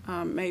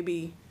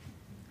 maybe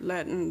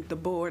letting the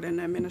board and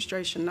the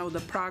administration know the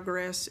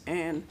progress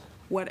and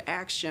what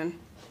action,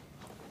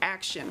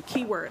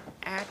 keyword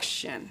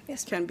action,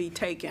 yes, can be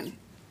taken.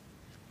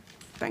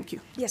 Thank you.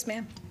 Yes,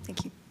 ma'am.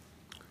 Thank you.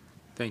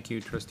 Thank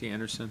you, Trustee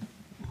Anderson.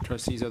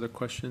 Trustees, other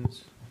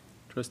questions?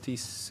 Trustee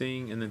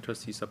Singh, and then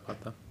Trustee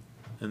Zapata,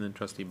 and then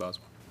Trustee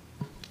Boswell.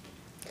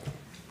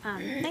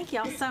 Thank you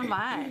all so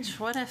much.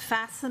 What a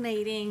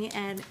fascinating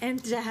and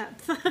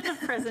in-depth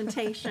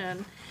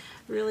presentation.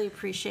 Really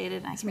appreciate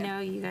it. I know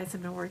you guys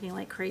have been working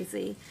like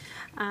crazy.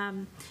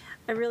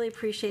 I really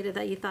appreciated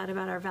that you thought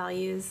about our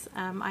values.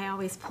 I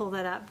always pull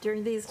that up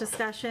during these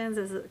discussions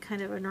as a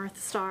kind of a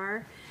North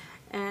Star,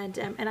 and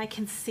I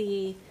can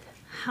see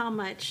how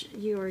much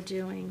you are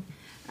doing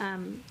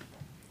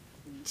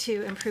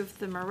to improve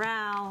the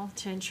morale,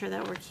 to ensure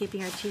that we're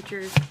keeping our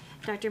teachers.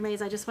 Dr.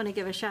 Mays, I just want to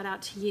give a shout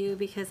out to you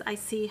because I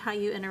see how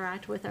you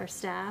interact with our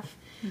staff.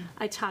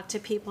 I talk to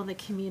people in the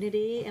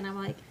community, and I'm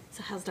like,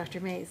 so how's Dr.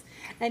 Mays?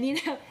 And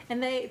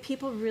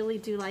people really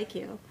do like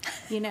you.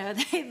 They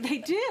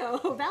do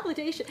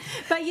validation.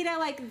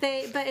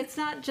 But but it's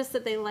not just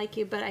that they like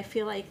you, but I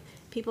feel like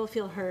people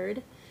feel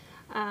heard,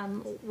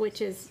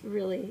 which is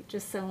really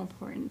just so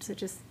important. So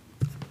just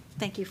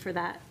thank you for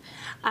that.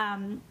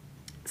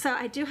 So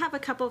I do have a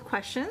couple of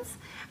questions.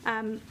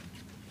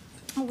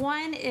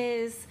 One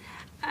is,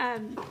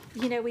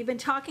 we've been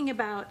talking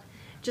about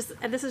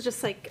and this is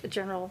just like a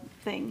general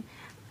thing.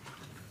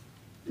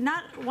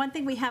 One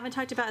thing we haven't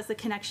talked about is the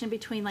connection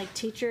between like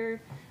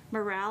teacher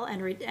morale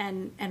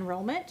and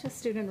enrollment,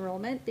 student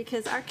enrollment,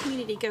 because our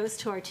community goes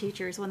to our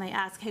teachers when they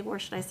ask, hey, where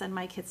should I send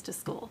my kids to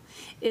school?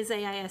 Is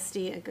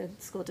AISD a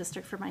good school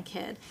district for my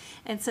kid?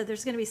 And so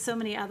there's going to be so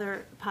many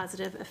other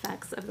positive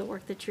effects of the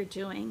work that you're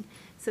doing.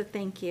 So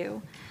thank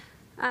you.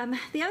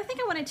 The other thing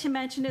I wanted to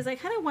mention is I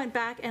kind of went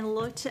back and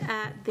looked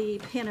at the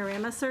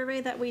panorama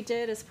survey that we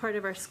did as part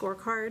of our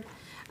scorecard.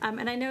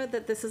 And I know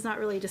that this is not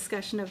really a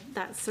discussion of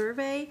that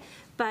survey,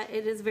 but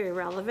it is very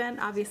relevant,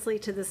 obviously,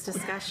 to this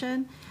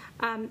discussion.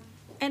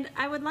 And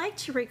I would like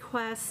to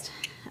request,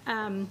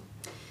 there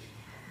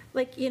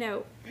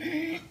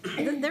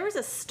was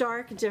a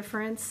stark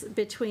difference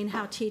between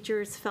how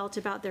teachers felt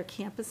about their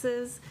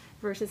campuses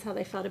versus how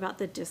they felt about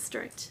the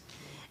district.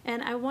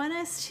 And I want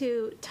us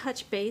to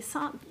touch base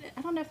on,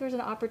 I don't know if there's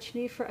an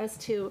opportunity for us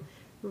to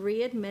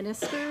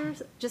re-administer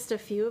just a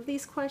few of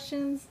these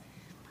questions,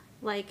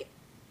 like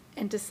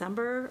in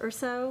December or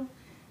so,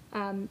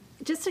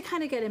 just to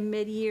kind of get a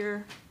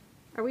mid-year.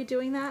 Are we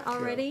doing that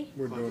already?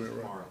 Yeah, we're doing it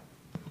right.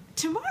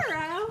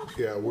 Tomorrow?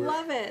 Yeah,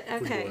 love it.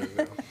 Okay. We're doing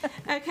it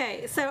now.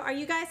 Okay, so are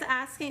you guys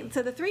asking,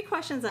 so the three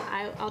questions that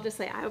I'll just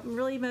say I'm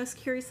really most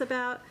curious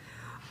about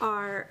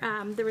are,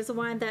 there was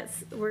one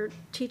that's where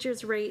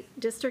teachers rate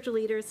district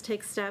leaders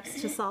take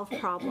steps to solve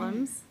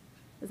problems.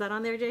 Is that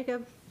on there,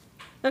 Jacob?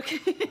 Okay.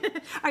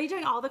 Are you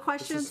doing all the It's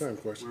questions? the same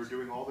question. We're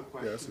doing all the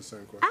questions. Yeah, it's the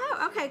same question.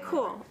 Oh, okay,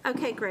 cool.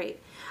 Okay, great.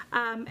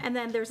 And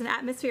then there's an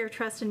atmosphere of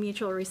trust and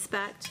mutual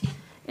respect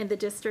in the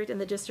district,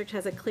 and the district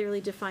has a clearly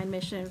defined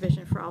mission and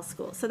vision for all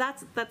schools. So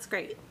that's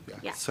great.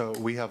 Yeah. So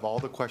we have all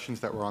the questions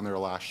that were on there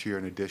last year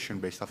in addition,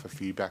 based off of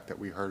feedback that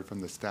we heard from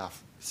the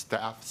staff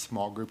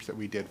small groups that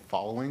we did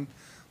following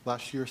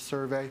last year's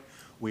survey.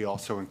 We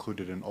also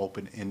included an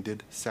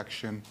open-ended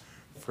section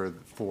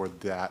for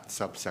that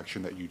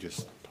subsection that you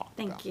just talked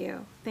about.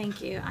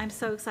 Thank you. I'm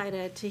so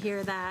excited to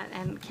hear that,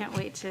 and can't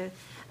wait to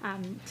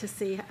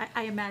see.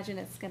 I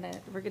imagine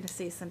we're gonna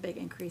see some big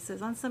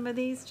increases on some of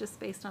these, just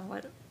based on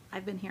what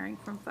I've been hearing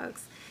from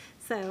folks.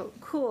 So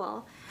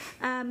cool.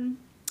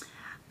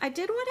 I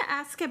did want to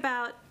ask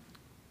about.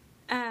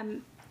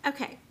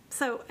 Okay,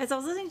 so as I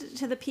was listening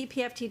to the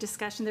PPFT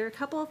discussion, there are a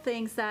couple of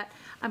things that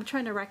I'm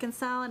trying to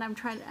reconcile, and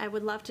I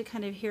would love to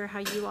kind of hear how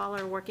you all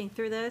are working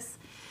through this.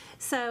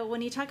 So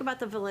when you talk about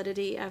the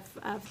validity of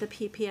the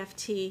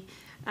PPFT,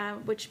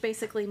 which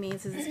basically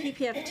means is this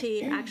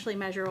PPFT actually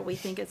measure what we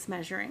think it's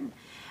measuring?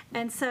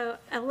 And so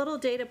a little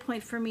data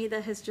point for me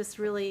that has just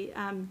really,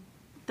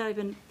 that I've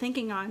been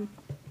thinking on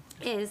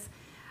is,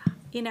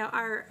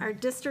 our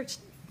district,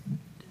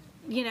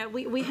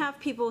 we have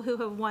people who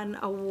have won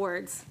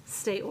awards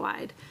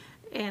statewide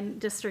and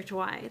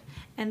district-wide,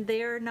 and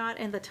they're not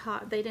in the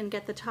top, they didn't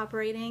get the top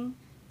rating,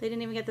 they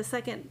didn't even get the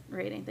second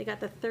rating, they got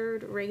the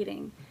third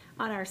rating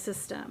on our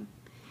system.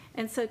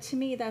 And so to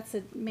me, that's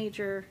a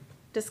major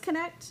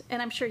disconnect,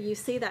 and I'm sure you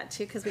see that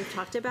too, because we've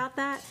talked about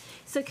that.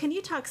 So can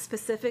you talk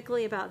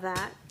specifically about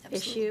that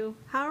issue?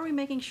 How are we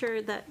making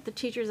sure that the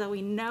teachers that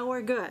we know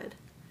are good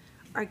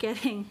are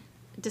getting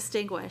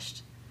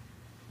distinguished?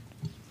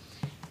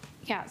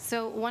 Yeah,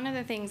 so one of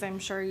the things I'm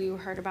sure you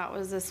heard about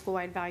was the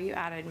school-wide value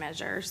added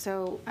measure.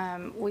 So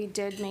we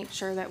did make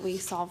sure that we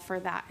solved for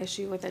that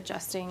issue with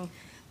adjusting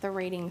the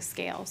rating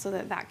scale so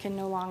that that can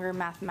no longer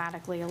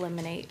mathematically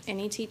eliminate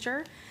any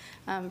teacher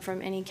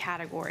from any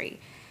category.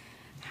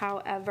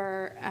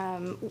 However,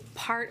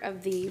 part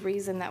of the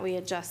reason that we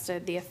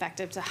adjusted the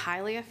effective to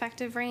highly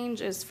effective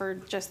range is for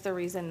just the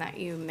reason that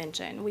you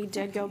mentioned. We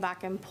did go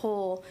back and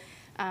pull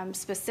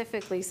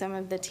specifically some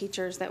of the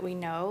teachers that we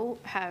know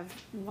have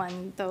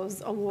won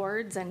those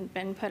awards and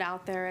been put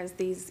out there as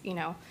these,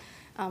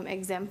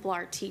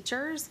 exemplar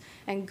teachers,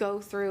 and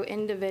go through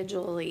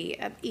individually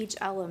each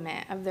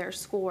element of their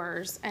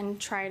scores and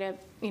try to,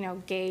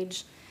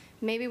 gauge.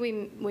 Maybe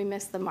we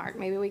missed the mark.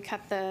 Maybe we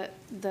cut the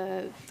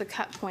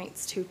cut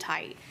points too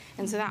tight.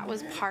 And so that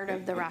was part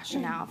of the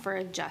rationale for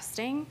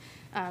adjusting,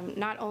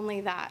 not only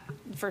that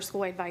for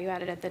school-wide value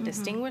added at the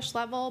distinguished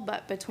level,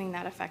 but between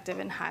that effective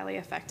and highly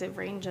effective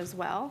range as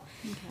well.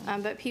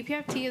 Okay. But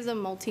PPFT is a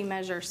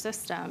multi-measure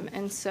system,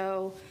 and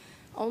so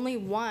only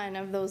one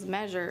of those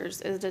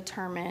measures is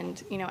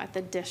determined, at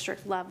the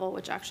district level,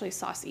 which actually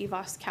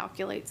SOS-EVOS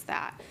calculates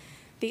that.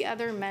 The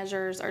other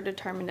measures are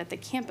determined at the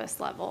campus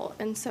level,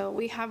 and so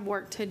we have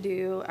work to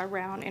do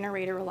around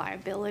inter-rater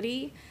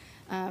reliability,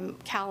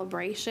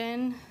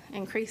 calibration,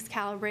 increased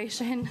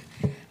calibration,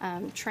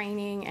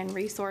 training and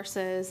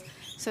resources,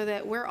 so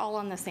that we're all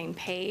on the same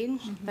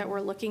page, that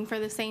we're looking for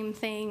the same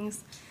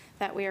things,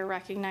 that we are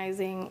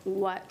recognizing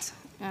what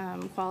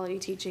quality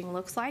teaching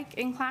looks like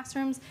in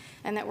classrooms,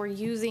 and that we're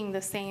using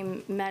the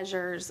same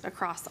measures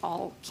across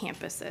all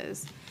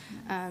campuses.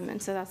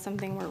 And so that's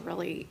something we're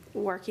really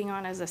working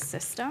on as a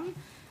system,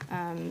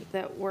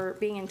 that we're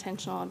being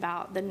intentional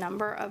about the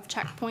number of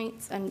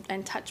checkpoints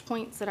and touch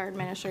points that our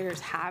administrators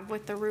have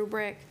with the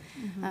rubric,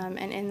 and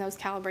in those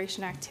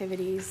calibration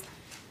activities.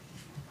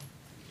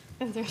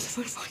 And there's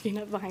someone looking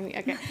up behind me.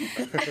 Okay.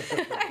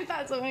 I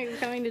thought someone was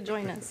coming to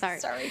join us.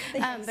 Sorry.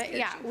 But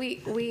yeah,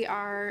 we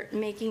are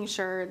making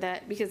sure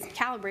that, because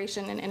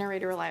calibration and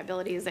inter-rater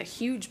reliability is a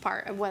huge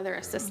part of whether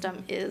a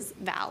system is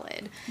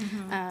valid,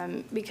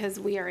 because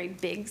we are a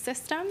big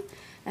system,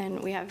 and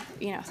we have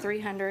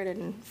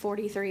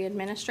 343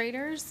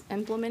 administrators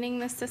implementing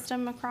this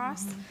system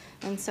across,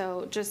 and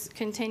so just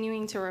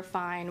continuing to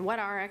refine what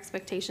are our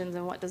expectations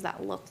and what does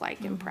that look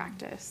like in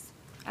practice.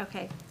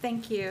 Okay,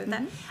 thank you.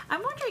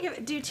 I'm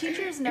wondering, do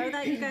teachers know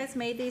that you guys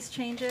made these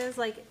changes?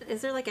 Like, is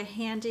there like a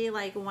handy,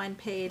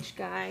 one-page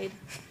guide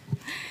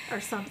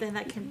or something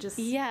that can just...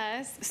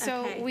 Yes,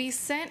 so we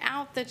sent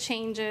out the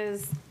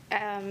changes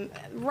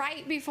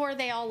right before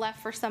they all left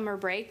for summer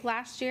break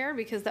last year,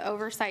 because the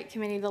oversight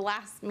committee, the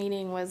last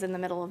meeting was in the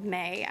middle of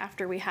May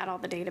after we had all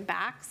the data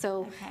back.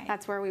 So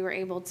that's where we were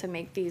able to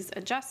make these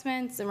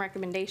adjustments and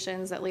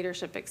recommendations that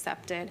leadership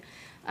accepted.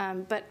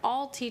 But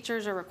all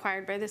teachers are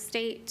required by the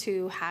state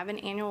to have an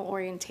annual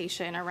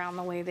orientation around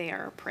the way they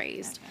are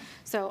appraised.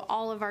 So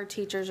all of our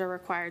teachers are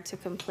required to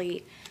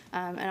complete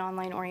an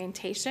online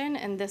orientation,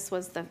 and this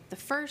was the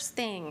first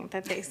thing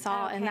that they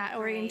saw in that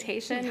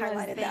orientation. We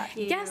highlighted that.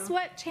 Guess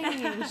what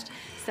changed?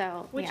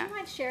 So, Would you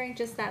mind sharing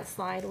just that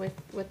slide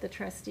with the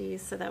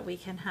trustees so that we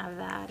can have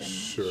that and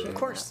Sure. share Of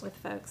course. that with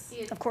folks?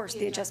 Of course,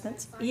 the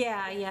adjustments.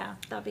 Yeah,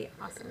 that'd be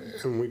awesome.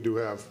 And we do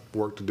have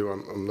work to do.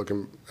 I'm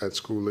looking at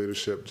school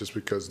leadership just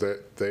because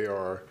that they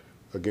are,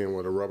 again,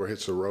 where the rubber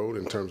hits the road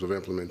in terms of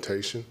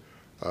implementation.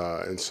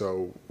 And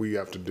so we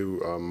have to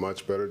do a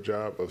much better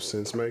job of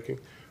sense making.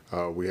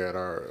 We had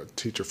our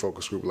teacher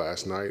focus group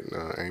last night.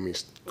 Amy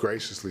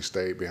graciously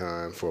stayed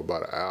behind for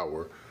about an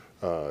hour.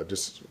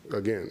 Just,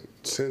 again,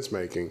 sense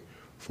making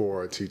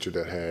for a teacher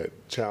that had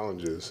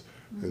challenges.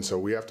 And so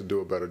we have to do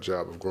a better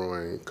job of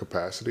growing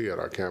capacity at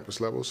our campus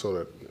level so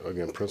that,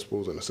 again,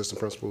 principals and assistant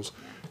principals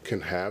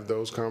can have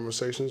those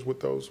conversations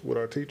with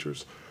our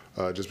teachers.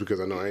 Just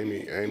because I know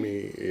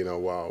Amy, you know,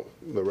 while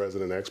the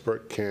resident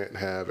expert can't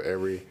have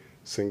every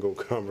single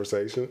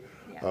conversation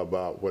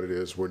about what it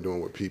is we're doing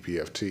with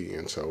PPFT.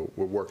 And so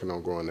we're working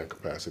on growing that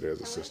capacity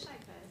as a system.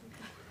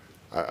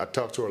 I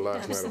talked to her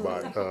last night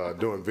about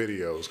doing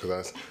videos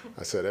because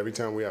I said every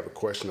time we have a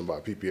question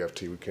about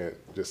PPFT, we can't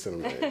just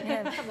send them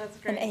That's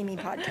great. An Amy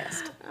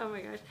podcast. Oh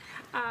my gosh.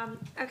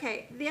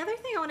 Okay, the other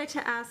thing I wanted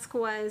to ask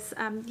was,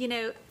 you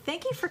know,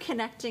 thank you for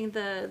connecting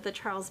the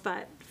Charles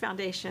Butt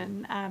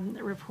Foundation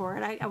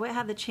report. I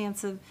had the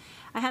chance of,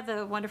 I had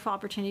the wonderful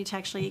opportunity to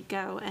actually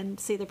go and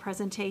see the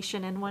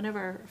presentation, and one of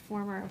our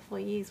former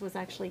employees was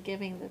actually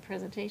giving the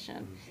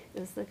presentation. It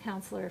was the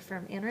counselor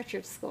from Ann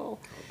Richards School.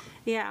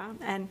 Yeah,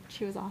 and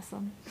she was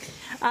awesome.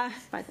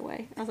 By the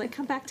way, I was like,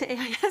 come back to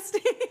AISD.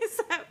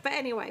 But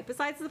anyway,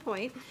 besides the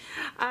point,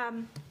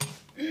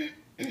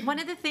 one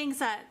of the things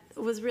that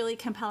was really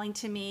compelling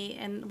to me,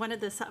 and one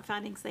of the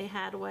findings they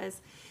had was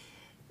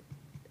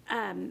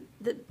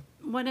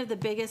one of the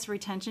biggest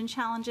retention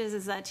challenges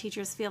is that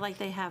teachers feel like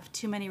they have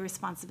too many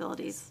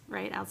responsibilities,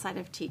 right, outside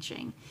of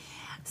teaching.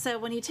 So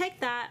when you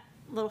take that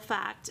little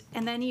fact,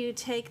 and then you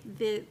take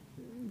the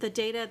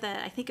data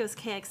that I think it was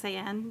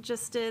KXAN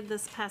just did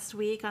this past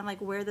week on like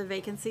where the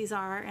vacancies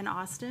are in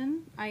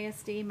Austin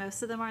ISD,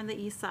 most of them are on the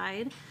east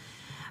side.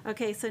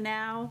 Okay, so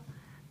now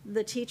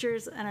the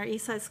teachers in our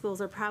east side schools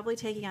are probably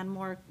taking on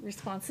more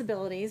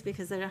responsibilities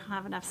because they don't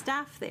have enough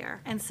staff there.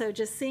 And so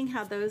just seeing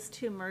how those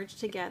two merge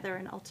together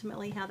and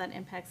ultimately how that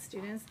impacts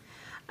students,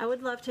 I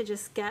would love to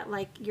just get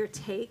like your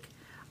take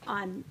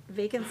on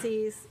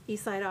vacancies,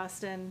 east side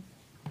Austin,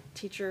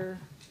 teacher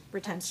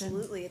retention.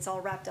 Absolutely, it's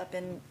all wrapped up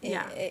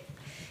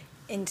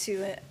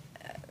into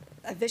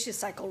a vicious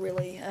cycle,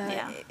 really.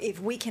 If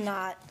we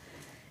cannot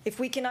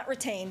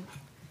retain,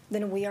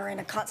 then we are in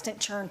a constant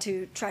churn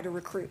to try to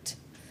recruit.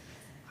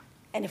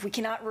 And if we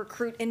cannot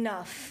recruit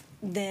enough,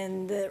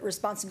 then the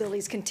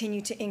responsibilities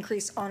continue to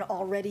increase on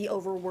already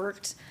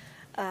overworked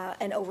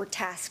and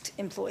overtasked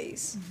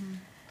employees. Mm-hmm.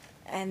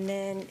 And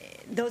then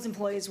those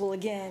employees will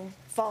again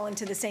fall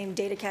into the same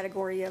data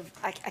category of,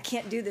 I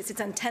can't do this, it's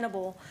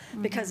untenable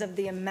because of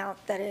the amount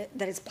that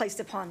is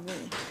placed upon me.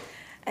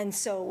 And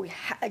so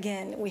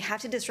we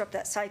have to disrupt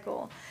that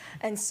cycle.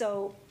 And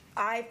so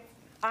I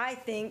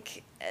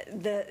think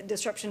the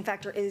disruption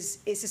factor is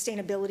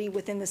sustainability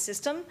within the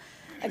system,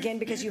 again,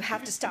 because you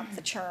have to stop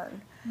the churn.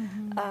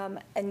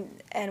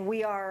 And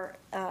we are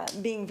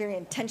being very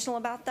intentional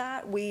about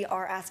that. We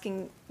are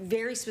asking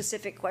very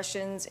specific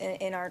questions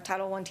in our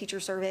Title I teacher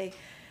survey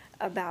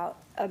about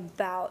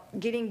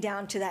getting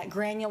down to that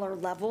granular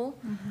level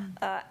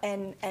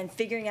and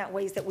figuring out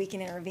ways that we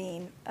can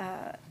intervene.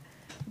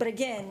 But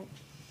again,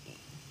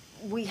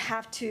 we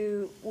have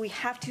to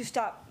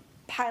stop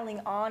piling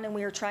on, and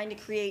we are trying to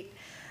create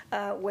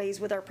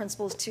ways with our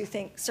principals to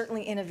think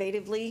certainly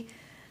innovatively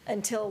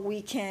until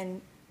we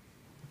can,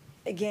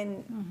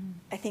 again,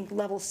 I think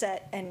level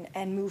set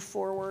and move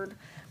forward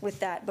with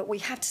that. But we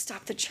have to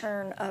stop the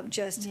churn of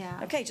just,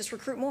 okay, just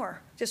recruit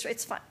more.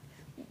 It's fine.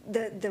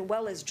 The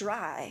well is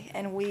dry,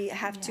 and we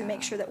have to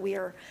make sure that we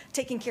are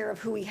taking care of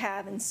who we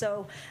have. And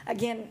so,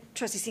 again,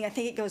 Trustee Singh, I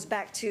think it goes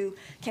back to,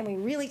 can we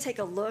really take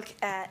a look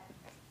at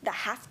the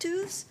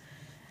have-tos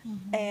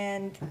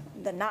and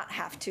the not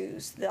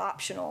have-tos, the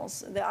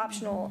optionals, the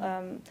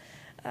optional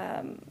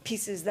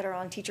pieces that are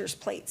on teachers'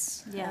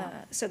 plates,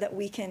 so that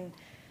we can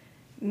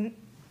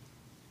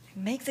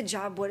make the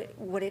job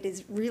what it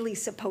is really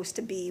supposed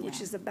to be,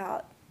 which is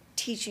about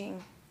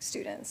teaching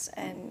students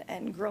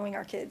and growing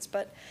our kids.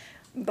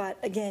 But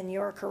again,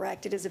 you're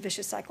correct. It is a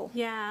vicious cycle.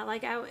 Yeah,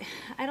 like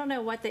I don't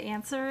know what the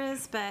answer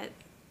is, but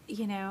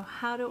you know,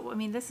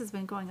 this has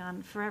been going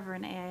on forever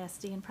in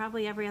AISD and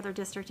probably every other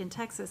district in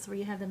Texas where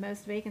you have the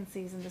most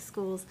vacancies in the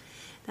schools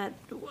that,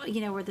 you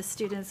know, where the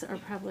students are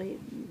probably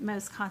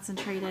most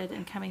concentrated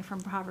and coming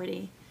from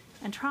poverty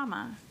and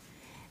trauma.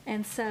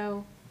 And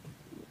so,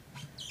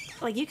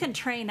 like, you can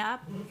train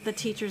up the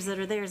teachers that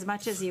are there as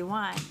much as you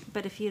want,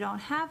 but if you don't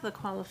have the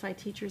qualified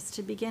teachers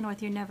to begin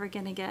with, you're never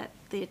going to get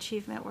the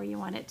achievement where you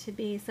want it to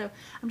be. So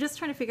I'm just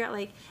trying to figure out,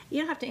 like, you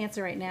don't have to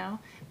answer right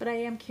now, but I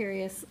am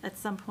curious at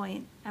some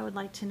point. I would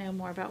like to know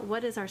more about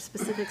what is our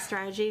specific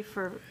strategy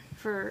for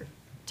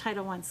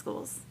Title I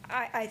schools?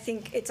 I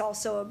think it's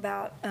also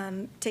about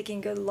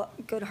taking a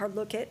good hard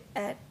look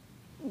at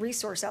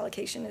resource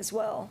allocation as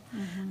well,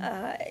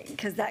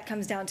 because that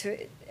comes down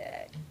to it.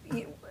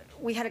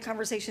 We had a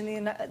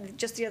conversation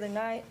just the other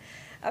night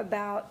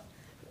about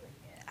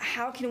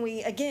how can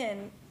we,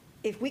 again,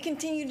 if we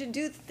continue to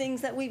do the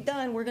things that we've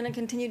done, we're going to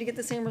continue to get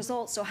the same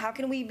results. So how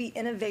can we be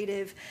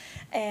innovative?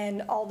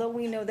 And although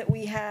we know that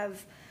we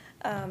have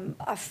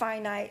a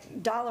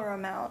finite dollar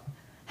amount,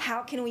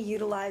 how can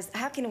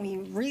we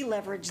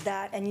re-leverage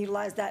that and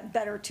utilize that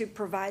better to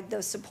provide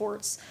those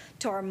supports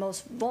to our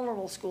most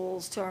vulnerable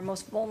schools, to our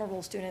most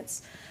vulnerable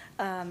students?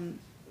 And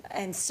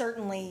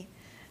certainly,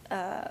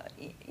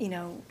 you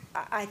know,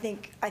 I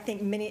think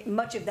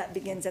much of that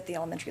begins at the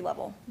elementary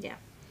level. Yeah.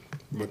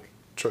 But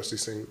Trustee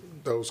Singh,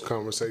 those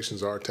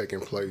conversations are taking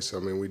place. I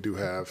mean, we do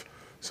have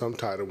some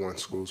Title I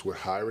schools with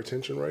high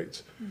retention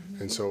rates,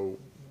 and so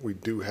we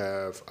do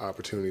have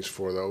opportunities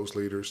for those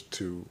leaders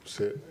to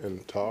sit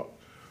and talk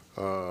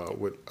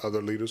with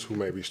other leaders who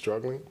may be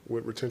struggling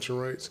with retention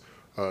rates,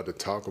 to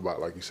talk about,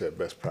 like you said,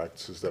 best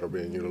practices that are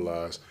being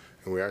utilized.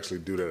 And we actually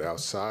do that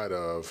outside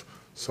of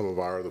some of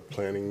our other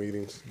planning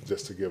meetings,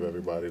 just to give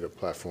everybody the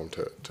platform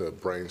to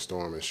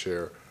brainstorm and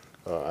share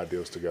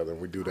ideas together.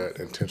 And we do that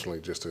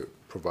intentionally just to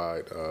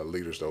provide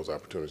leaders those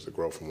opportunities to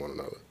grow from one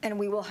another. And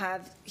we will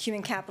have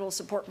human capital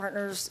support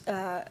partners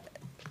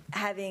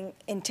having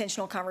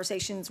intentional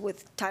conversations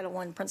with Title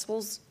I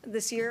principals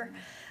this year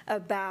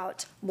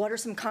about what are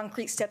some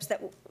concrete steps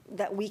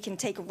that we can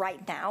take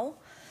right now.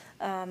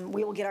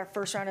 We will get our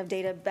first round of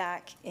data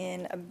back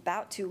in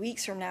about 2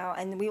 weeks from now,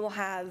 and we will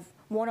have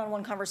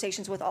one-on-one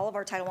conversations with all of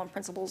our Title I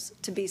principals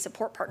to be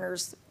support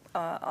partners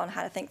on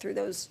how to think through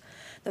those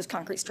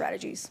concrete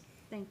strategies.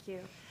 Thank you.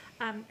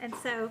 And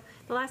so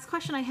the last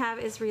question I have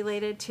is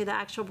related to the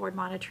actual board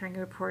monitoring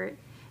report.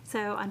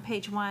 So on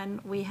page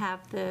 1, we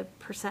have the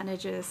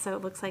percentages. So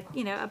it looks like,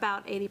 you know,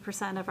 about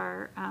 80% of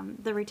our,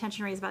 the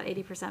retention rate is about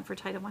 80% for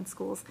Title I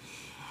schools.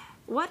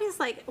 What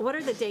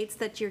are the dates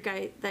that you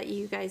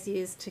guys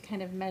use to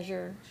kind of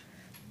measure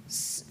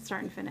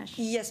start and finish?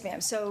 Yes,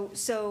 ma'am. So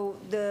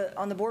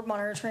on the board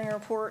monitoring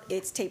report,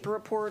 it's taper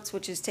reports,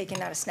 which is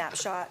taken at a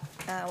snapshot,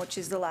 which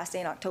is the last day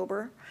in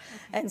October.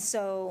 Okay. And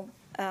so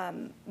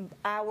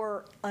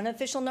our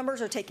unofficial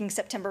numbers are taking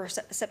September 1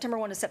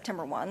 to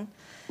September 1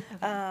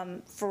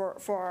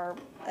 for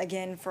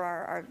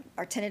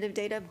our tentative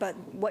data. But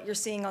what you're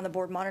seeing on the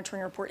board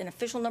monitoring report in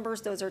official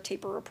numbers, those are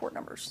taper report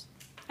numbers.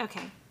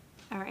 Okay.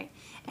 All right.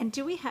 And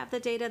do we have the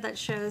data that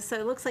shows, so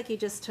it looks like you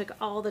just took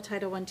all the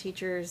Title I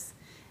teachers,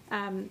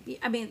 I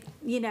mean,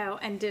 you know,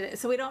 and did it,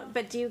 so we don't,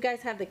 but do you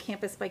guys have the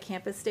campus by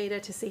campus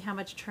data to see how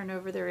much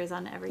turnover there is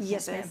on every campus?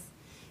 Yes, ma'am.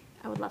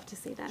 I would love to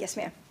see that. Yes,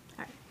 ma'am.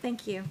 All right.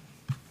 Thank you.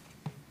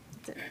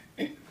 That's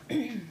it.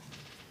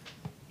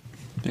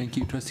 Thank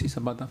you, Trustee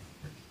Sabata.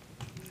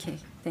 Okay,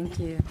 thank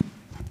you.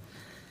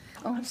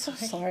 Oh, I'm so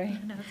sorry.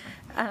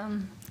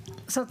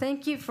 So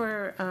thank you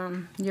for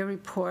your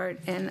report.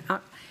 And,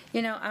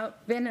 you know,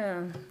 I've been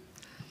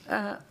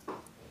a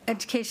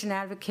education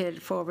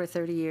advocate for over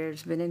 30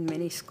 years, been in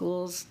many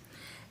schools.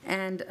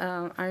 And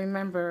I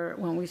remember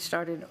when we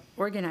started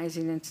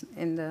organizing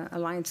in the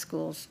Alliance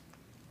schools,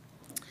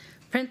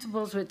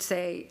 principals would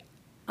say,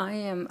 I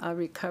am a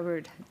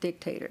recovered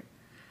dictator.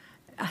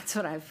 That's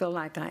what I feel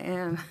like I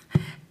am,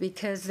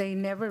 because they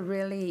never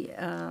really,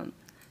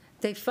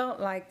 they felt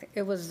like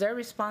it was their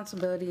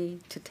responsibility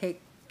to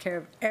take care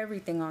of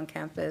everything on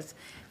campus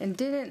and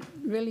didn't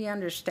really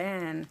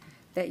understand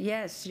that,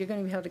 yes, you're going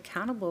to be held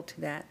accountable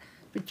to that,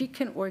 but you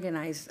can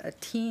organize a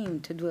team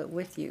to do it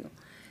with you.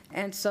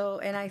 And so,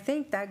 and I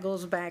think that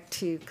goes back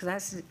to,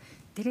 because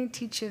they didn't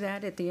teach you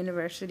that at the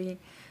university.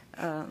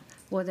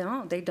 Well,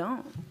 they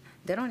don't.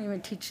 They don't even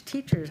teach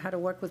teachers how to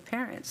work with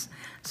parents.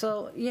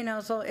 So, you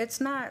know, so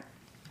it's not,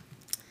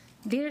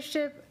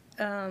 leadership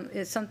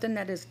is something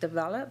that is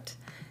developed.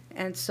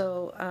 And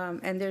so,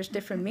 and there's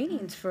different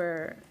meanings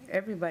for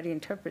everybody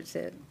interprets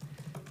it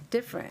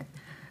different.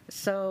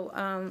 So,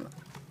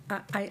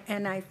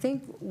 I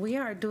think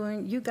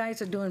you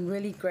guys are doing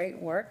really great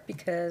work,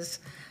 because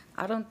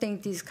I don't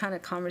think these kind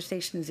of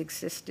conversations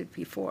existed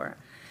before.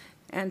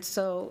 And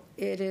so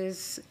it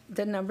is,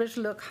 the numbers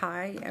look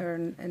high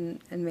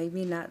and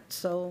maybe not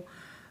so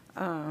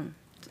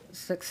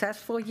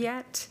successful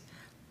yet,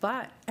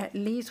 but at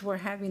least we're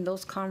having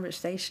those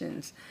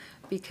conversations,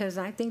 because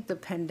I think the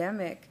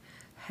pandemic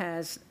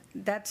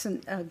that's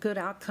a good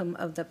outcome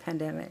of the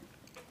pandemic.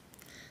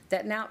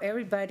 That now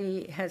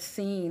everybody has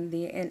seen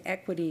the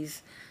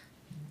inequities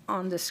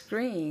on the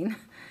screen,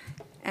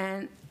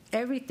 and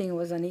everything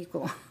was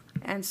unequal.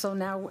 And so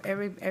now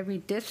every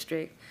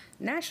district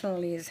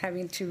nationally is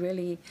having to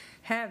really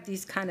have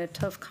these kind of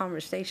tough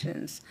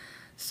conversations.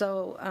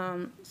 So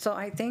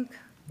I think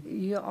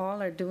you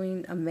all are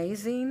doing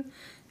amazing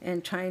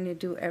and trying to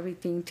do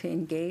everything to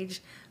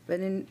engage. But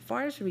as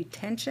far as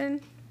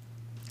retention,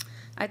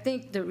 I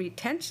think the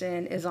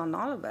retention is on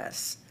all of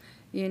us.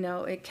 You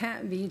know, it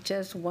can't be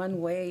just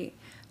one way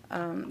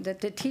that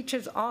the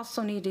teachers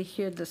also need to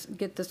hear this,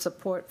 get the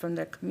support from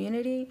their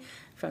community,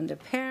 from the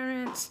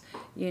parents,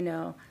 you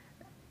know,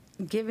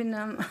 giving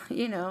them,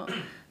 you know,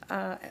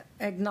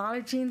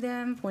 acknowledging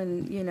them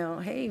when, you know,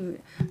 hey,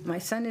 my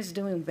son is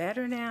doing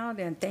better now,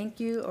 then thank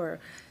you, or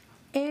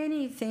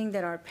anything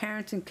that our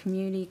parents and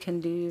community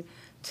can do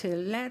to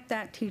let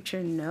that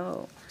teacher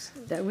know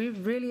that we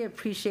really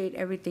appreciate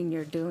everything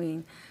you're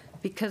doing,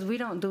 because we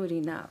don't do it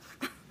enough.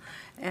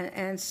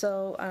 And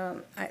so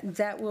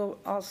that will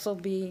also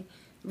be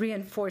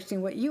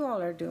reinforcing what you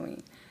all are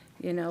doing,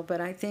 you know,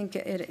 but I think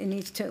it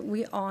needs to,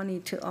 we all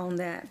need to own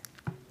that.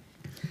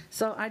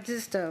 So I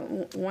just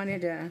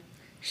wanted to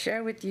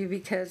share with you,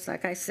 because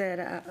like I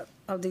said,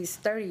 of these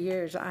 30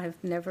 years, I've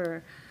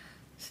never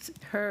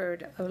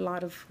heard a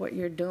lot of what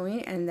you're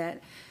doing, and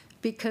that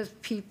because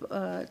people,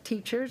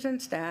 teachers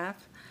and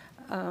staff,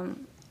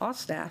 all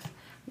staff,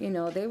 you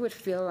know, they would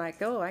feel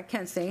like, oh, I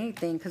can't say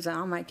anything because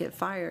I might get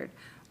fired.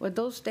 Well,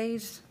 those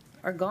days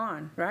are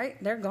gone, right?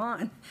 They're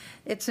gone.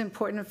 It's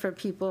important for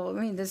people.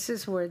 I mean, this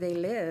is where they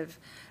live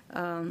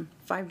 5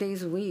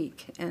 days a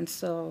week. And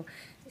so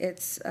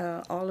it's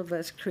all of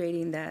us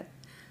creating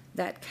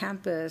that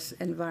campus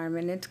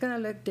environment. It's going to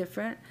look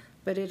different,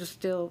 but it'll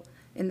still,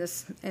 in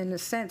a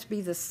sense, be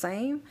the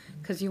same,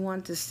 because you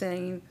want the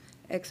same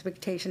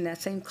expectation,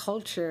 that same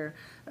culture,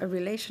 a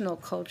relational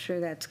culture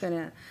that's going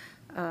to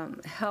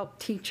help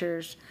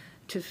teachers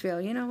to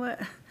feel, you know what,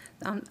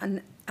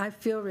 I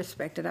feel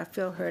respected, I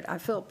feel heard, I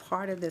feel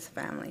part of this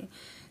family,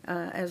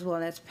 as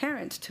well as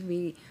parents to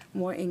be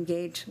more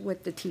engaged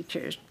with the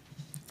teachers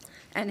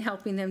and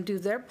helping them do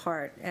their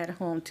part at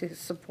home to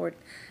support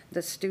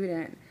the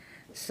student.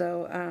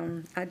 So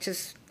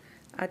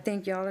I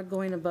think y'all are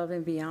going above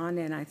and beyond,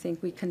 and I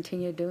think we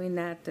continue doing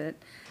that,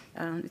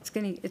 it's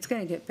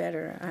gonna get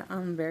better.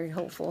 I'm very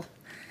hopeful.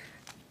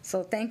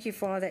 So thank you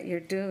for all that you're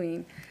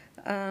doing.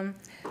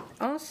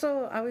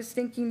 Also, I was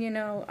thinking, you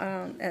know,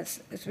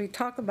 as we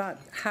talk about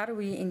how do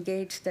we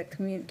engage the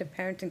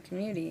parent and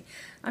community,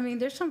 I mean,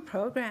 there's some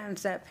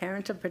programs that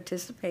parents are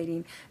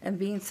participating and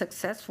being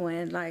successful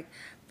in, like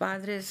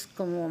Padres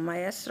como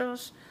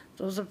Maestros.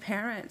 Those are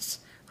parents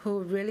who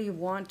really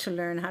want to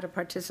learn how to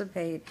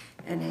participate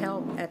and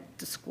help at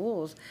the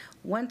schools.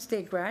 Once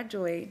they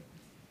graduate,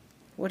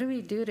 what do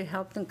we do to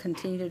help them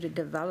continue to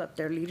develop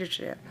their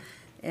leadership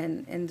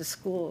in the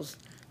schools?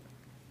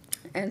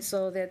 And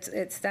so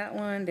it's that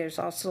one. There's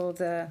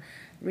also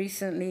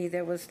recently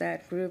there was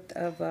that group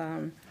of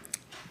the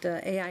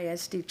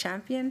AISD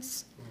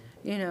champions.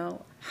 You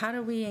know, how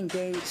do we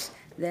engage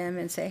them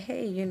and say,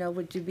 hey, you know,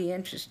 would you be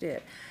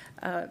interested?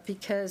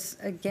 Because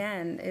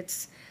again,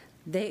 it's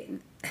they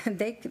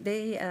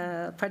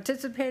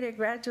participated,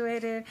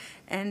 graduated,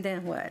 and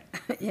then what?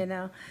 You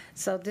know,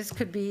 so this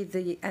could be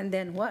the and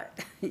then what?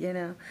 You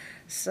know,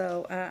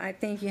 so I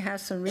think you have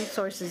some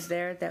resources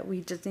there that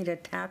we just need to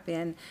tap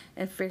in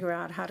and figure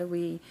out how do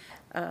we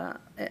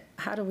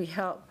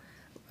help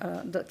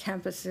the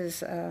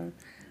campuses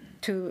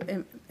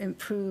to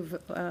improve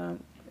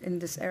in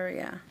this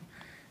area.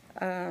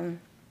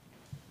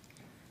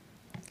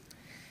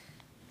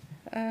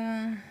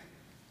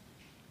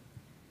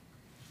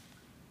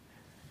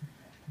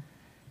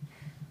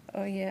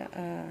 Oh yeah,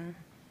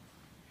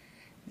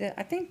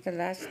 I think the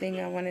last thing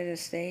I wanted to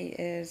say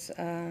is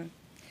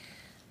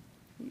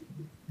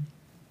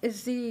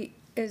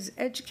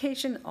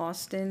Education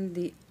Austin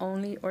the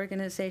only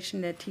organization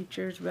that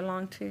teachers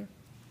belong to?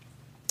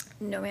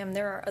 No, ma'am.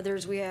 There are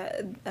others. We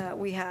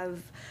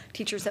have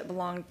teachers that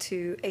belong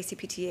to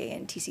ACPTA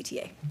and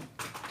TCTA.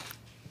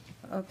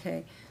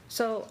 Okay,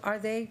 so are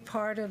they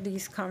part of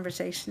these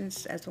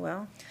conversations as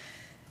well?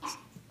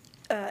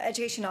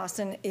 Education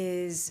Austin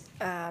is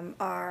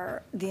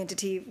the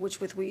entity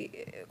with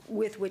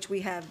which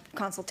we have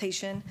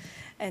consultation,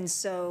 and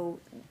so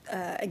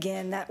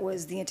again, that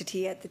was the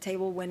entity at the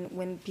table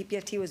when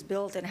PPFT was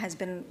built and has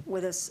been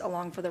with us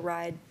along for the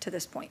ride to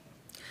this point.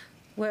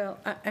 Well,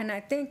 and I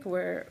think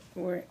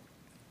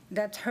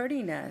that's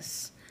hurting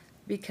us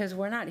because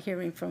we're not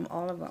hearing from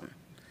all of them,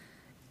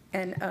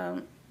 and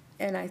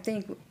I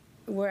think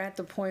we're at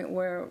the point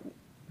where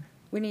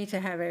we need to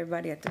have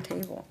everybody at the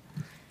table.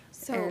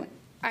 So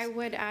I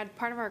would add,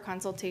 part of our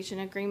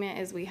consultation agreement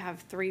is we have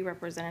 3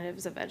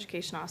 representatives of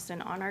Education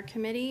Austin on our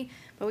committee,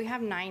 but we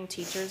have 9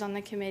 teachers on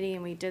the committee,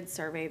 and we did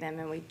survey them,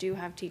 and we do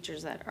have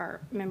teachers that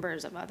are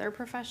members of other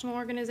professional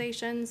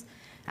organizations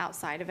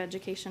outside of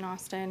Education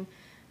Austin.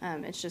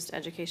 It's just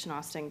Education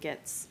Austin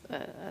gets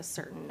a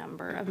certain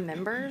number of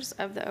members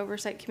of the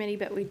oversight committee,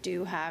 but we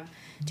do have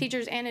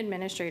teachers and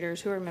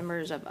administrators who are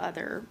members of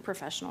other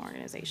professional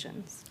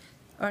organizations.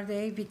 Are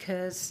they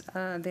because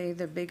they're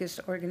the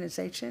biggest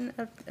organization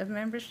of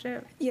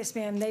membership? Yes,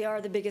 ma'am. They are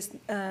the biggest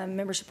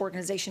membership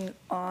organization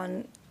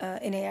on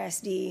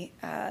NAISD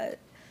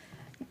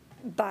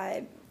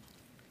by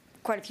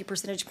quite a few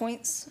percentage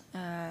points.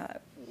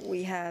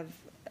 We have,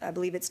 I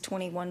believe it's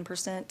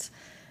 21%.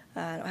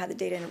 I don't have the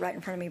data right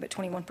in front of me, but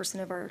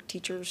 21% of our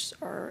teachers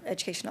are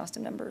Education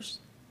Austin members.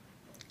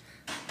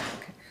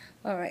 Okay.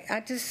 All right,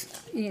 that's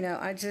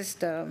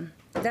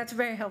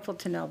very helpful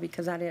to know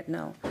because I didn't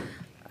know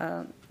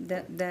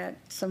that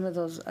some of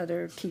those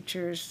other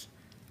teachers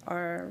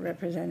are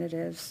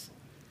representatives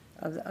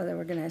of the other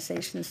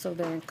organizations, so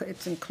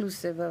it's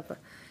inclusive of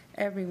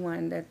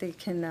everyone, that they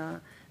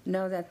can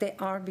know that they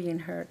are being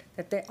heard,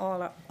 that they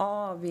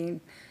all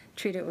being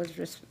treated with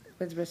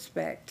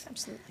respect.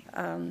 Absolutely.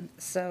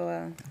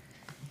 I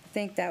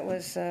think that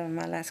was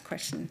my last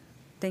question.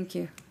 Thank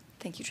you.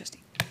 Thank you, Trustee.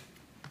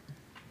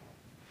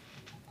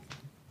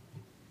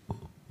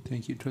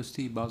 Thank you,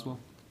 Trustee Boswell.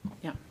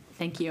 Yeah,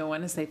 thank you. I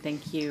want to say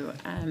thank you,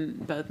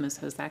 both Ms.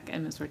 Hozek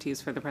and Ms.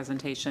 Ortiz, for the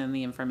presentation,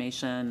 the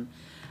information,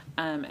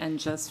 and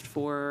just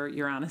for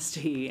your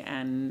honesty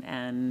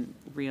and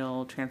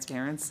real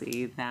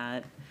transparency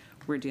that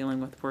we're dealing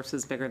with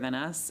forces bigger than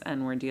us,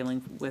 and we're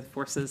dealing with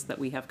forces that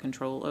we have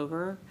control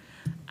over,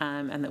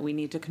 and that we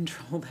need to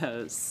control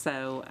those.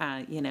 So,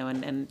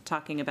 and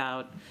talking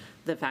about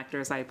the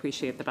factors, I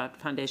appreciate about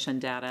foundation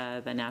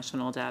data, the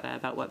national data,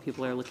 about what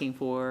people are looking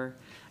for.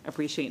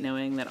 Appreciate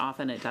knowing that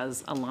often it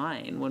does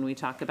align when we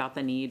talk about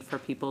the need for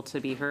people to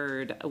be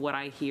heard. What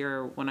I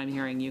hear when I'm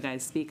hearing you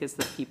guys speak is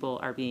that people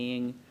are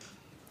being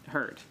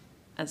heard.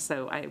 And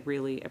so I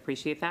really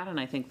appreciate that, and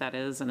I think that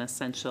is an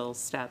essential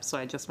step. So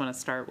I just want to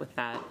start with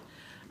that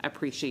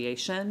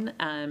appreciation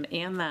and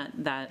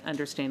that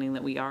understanding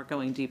that we are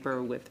going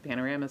deeper with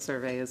panorama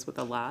surveys, with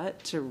a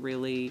lot to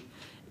really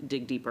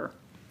dig deeper.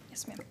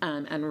 Yes,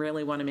 ma'am. And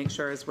really want to make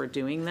sure as we're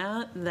doing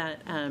that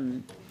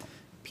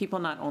people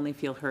not only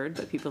feel heard,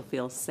 but people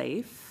feel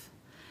safe.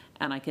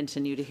 And I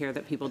continue to hear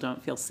that people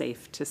don't feel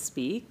safe to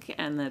speak,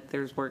 and that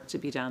there's work to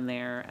be done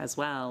there as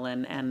well.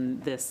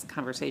 And this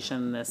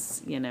conversation,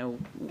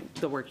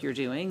 the work you're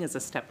doing is a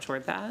step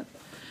toward that.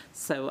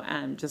 So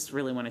just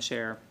really want to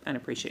share an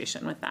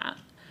appreciation with that.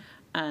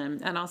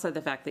 And also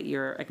the fact that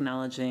you're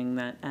acknowledging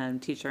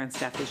that teacher and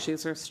staff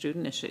issues are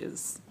student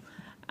issues.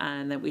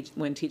 And that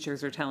when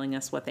teachers are telling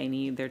us what they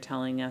need, they're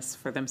telling us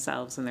for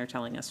themselves and they're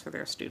telling us for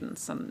their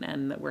students,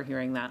 and that we're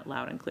hearing that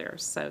loud and clear.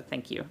 So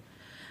thank you.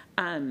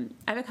 I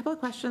have a couple of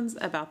questions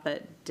about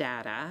the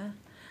data.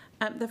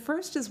 The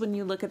first is when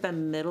you look at the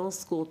middle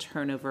school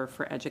turnover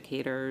for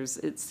educators,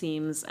 it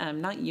seems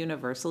not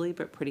universally,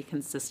 but pretty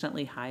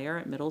consistently higher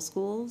at middle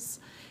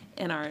schools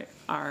in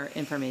our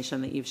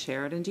information that you've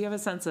shared. And do you have a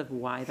sense of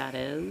why that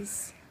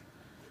is?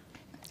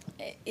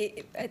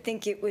 I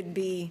think it would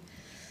be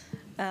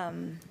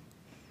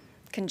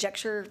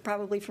conjecture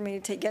probably for me to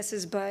take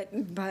guesses, but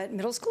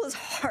middle school is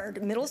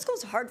hard. Middle school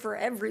is hard for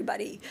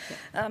everybody.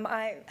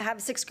 I have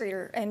a sixth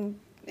grader, and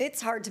it's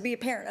hard to be a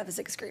parent of a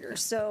sixth grader.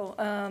 So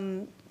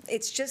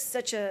it's just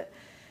such a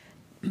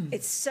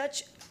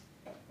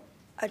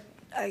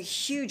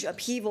huge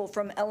upheaval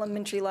from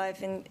elementary life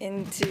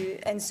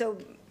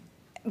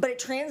but it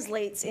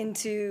translates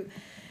into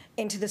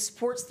the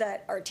supports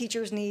that our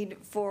teachers need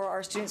for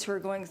our students who are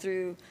going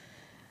through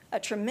a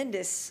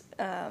tremendous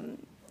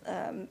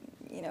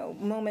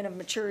moment of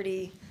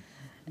maturity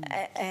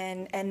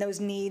and those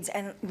needs,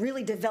 and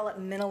really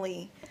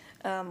developmentally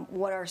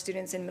what our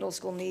students in middle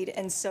school need.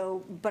 And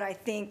so, but I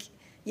think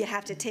you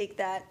have to take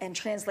that and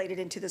translate it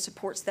into the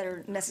supports that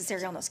are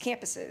necessary on those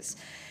campuses.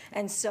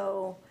 And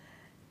so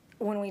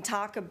when we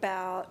talk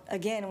about,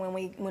 again,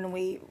 when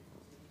we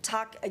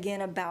talk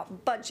again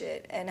about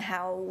budget and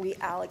how we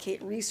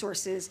allocate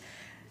resources,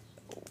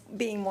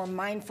 being more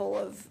mindful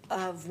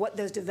of what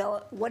is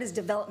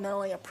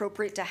developmentally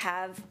appropriate to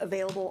have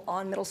available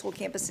on middle school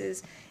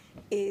campuses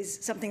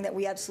is something that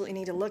we absolutely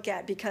need to look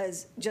at,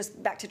 because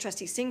just back to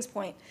Trustee Singh's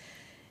point,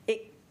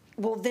 it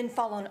will then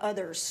fall on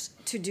others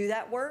to do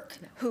that work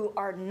who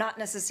are not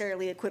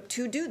necessarily equipped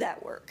to do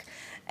that work.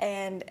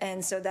 And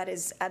so that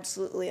is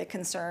absolutely a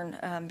concern,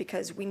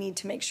 because we need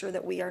to make sure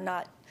that we are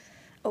not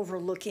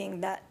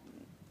overlooking that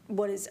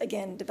what is,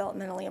 again,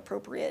 developmentally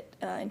appropriate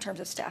in terms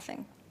of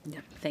staffing.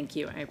 Yeah, thank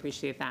you. I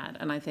appreciate that.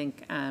 And I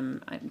think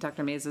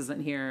Dr. Mays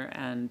isn't here,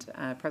 and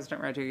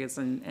President Rodriguez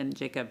and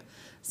Jacob,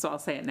 so I'll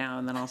say it now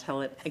and then I'll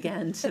tell it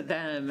again to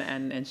them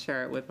and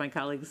share it with my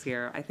colleagues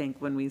here. I think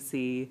when we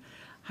see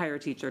higher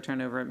teacher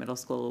turnover at middle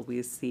school,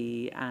 we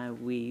see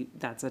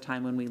that's a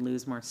time when we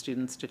lose more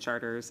students to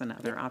charters and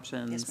other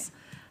options,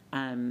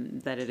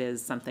 that it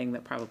is something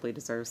that probably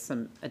deserves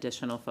some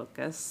additional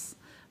focus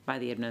by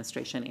the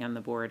administration and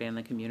the board and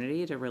the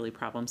community to really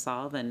problem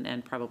solve,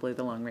 and probably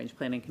the long range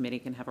planning committee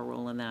can have a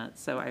role in that.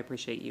 So I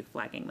appreciate you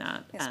flagging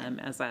that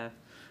as a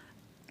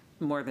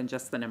more than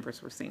just the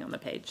numbers we're seeing on the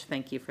page.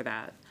 Thank you for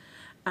that.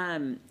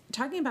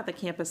 Talking about the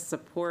campus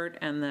support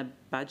and the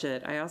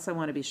budget, I also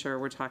want to be sure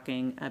we're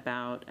talking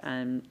about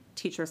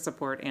teacher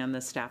support and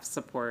the staff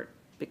support,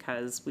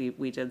 because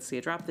we did see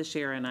a drop this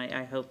year, and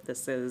I hope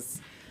this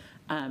is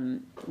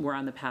we're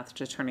on the path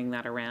to turning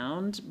that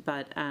around.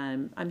 But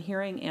I'm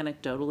hearing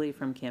anecdotally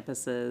from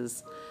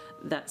campuses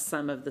that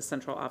some of the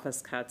central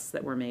office cuts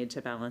that were made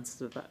to balance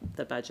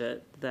the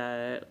budget,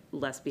 the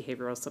less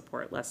behavioral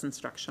support, less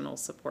instructional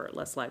support,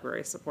 less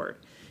library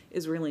support,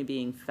 is really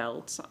being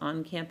felt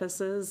on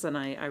campuses. And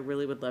I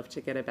really would love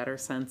to get a better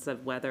sense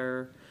of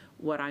whether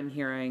what I'm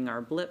hearing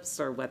are blips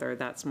or whether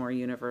that's more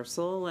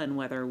universal, and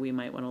whether we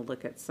might want to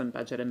look at some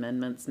budget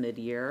amendments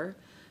mid-year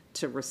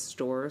to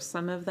restore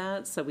some of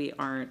that, so we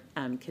aren't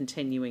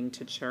continuing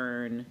to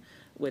churn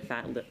with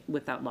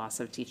that loss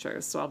of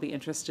teachers. So I'll be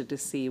interested to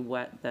see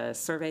what the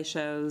survey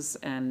shows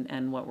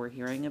and what we're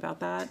hearing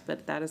about that.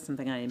 But that is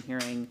something I am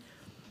hearing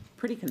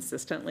pretty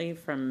consistently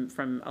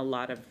from a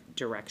lot of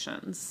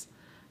directions,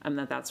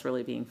 that's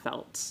really being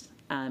felt.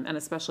 And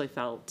especially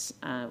felt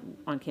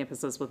on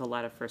campuses with a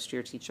lot of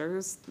first-year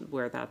teachers,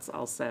 where that's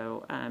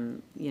also,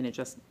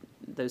 just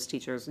those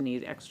teachers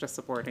need extra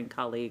support, and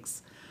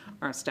colleagues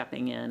are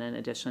stepping in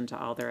addition to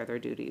all their other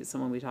duties.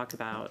 And when we talk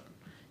about,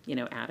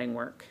 adding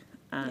work,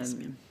 Yes,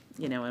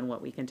 and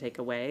what we can take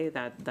away,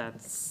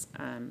 that's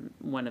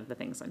one of the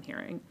things I'm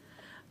hearing.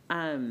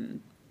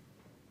 And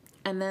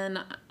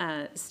then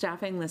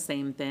staffing, the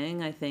same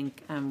thing. I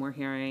think we're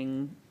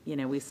hearing,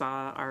 we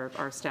saw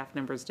our staff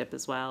numbers dip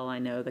as well. I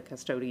know the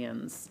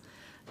custodians,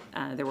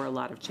 there were a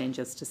lot of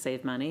changes to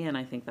save money, and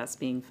I think that's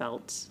being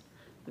felt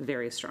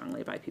very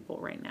strongly by people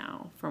right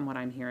now, from what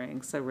I'm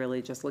hearing. So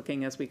really just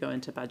looking as we go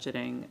into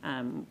budgeting,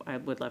 I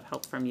would love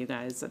help from you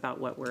guys about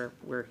what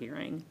we're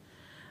hearing.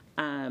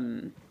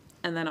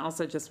 And then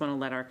also just want to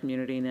let our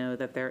community know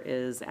that there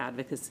is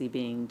advocacy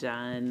being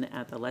done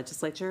at the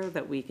legislature,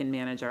 that we can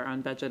manage our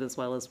own budget as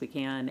well as we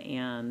can,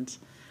 and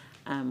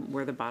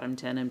we're the bottom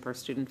 10 in per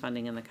student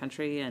funding in the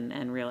country,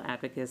 and real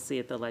advocacy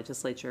at the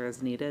legislature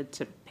is needed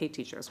to pay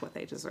teachers what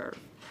they deserve.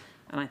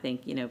 And I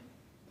think,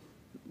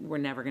 we're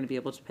never going to be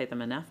able to pay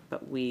them enough,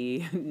 but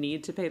we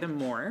need to pay them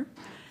more.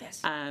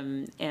 Yes.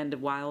 And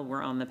while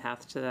we're on the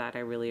path to that, I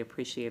really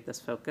appreciate this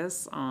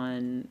focus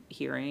on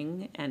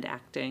hearing and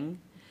acting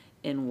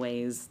in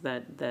ways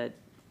that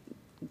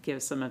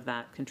give some of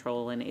that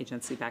control and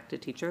agency back to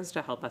teachers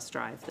to help us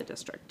drive the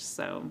district.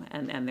 So,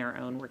 and their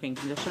own working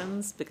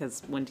conditions,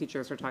 because when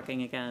teachers are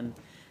talking again,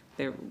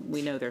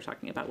 we know they're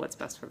talking about what's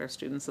best for their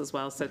students as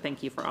well. So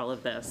thank you for all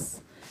of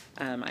this.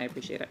 I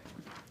appreciate it.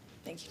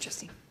 Thank you,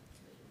 Trustee.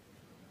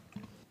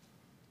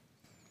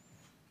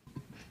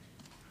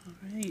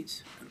 All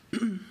right.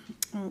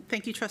 Well,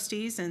 thank you,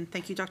 trustees, and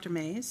thank you, Dr.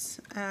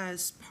 Mays.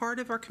 As part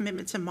of our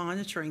commitment to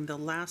monitoring, the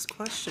last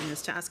question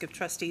is to ask if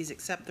trustees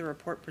accept the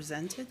report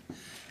presented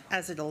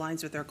as it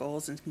aligns with their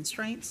goals and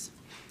constraints,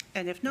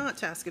 and if not,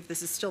 to ask if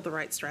this is still the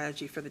right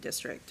strategy for the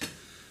district.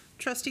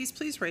 Trustees,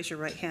 please raise your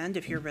right hand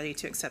if you're ready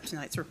to accept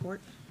tonight's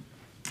report.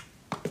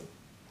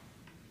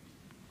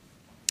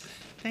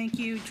 Thank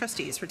you,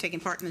 trustees, for taking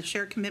part in the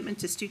shared commitment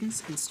to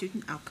students and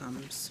student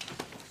outcomes.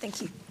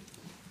 Thank you.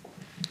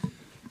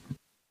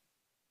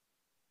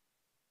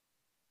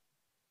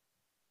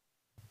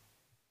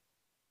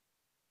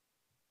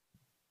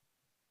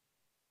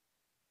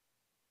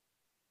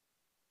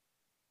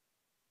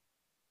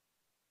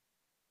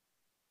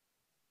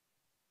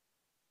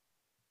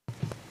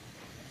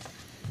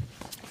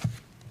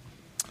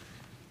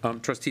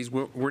 Trustees,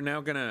 we're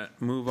now going to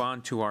move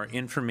on to our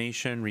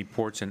information,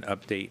 reports, and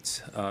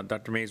updates.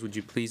 Dr. Mays, would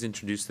you please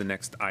introduce the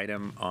next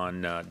item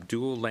on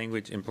dual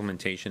language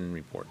implementation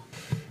report?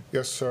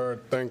 Yes, sir.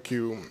 Thank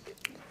you.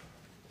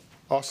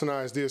 Austin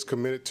ISD is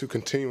committed to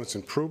continuous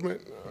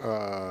improvement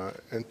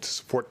and to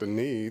support the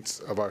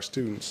needs of our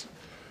students.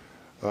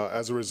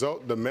 As a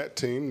result, the MET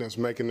team that's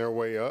making their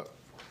way up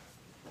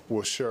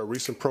will share a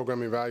recent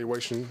program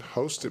evaluation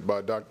hosted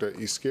by Dr.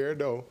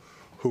 Izquierdo,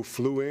 who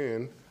flew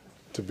in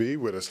to be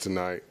with us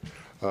tonight,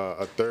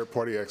 a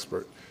third-party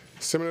expert.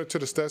 Similar to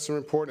the Stetson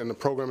report and the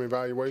program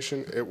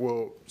evaluation, it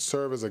will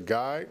serve as a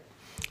guide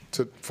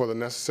for the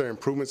necessary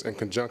improvements in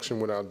conjunction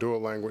with our dual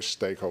language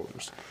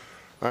stakeholders.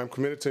 I am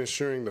committed to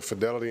ensuring the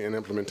fidelity and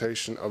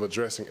implementation of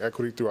addressing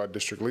equity through our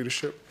district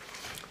leadership.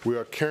 We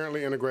are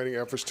currently integrating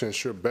efforts to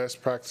ensure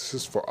best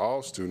practices for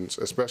all students,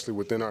 especially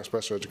within our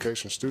special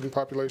education student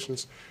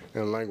populations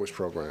and language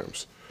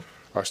programs.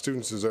 Our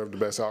students deserve the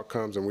best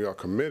outcomes, and we are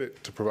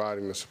committed to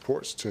providing the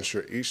supports to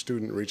ensure each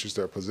student reaches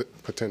their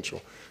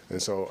potential.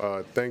 And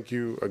so thank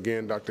you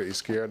again, Dr.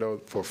 Izquierdo,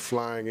 for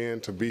flying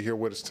in to be here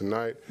with us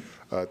tonight.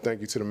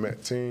 Thank you to the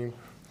MET team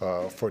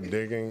for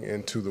digging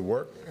into the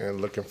work and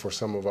looking for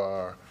some of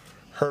our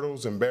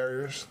hurdles and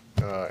barriers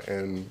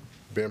and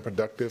being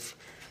productive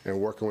and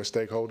working with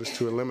stakeholders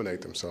to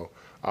eliminate them. So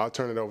I'll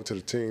turn it over to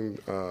the team,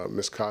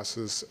 Ms.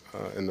 Casas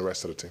and the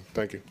rest of the team.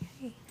 Thank you.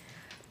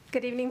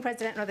 Good evening,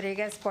 President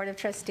Rodriguez, Board of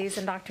Trustees,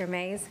 and Dr.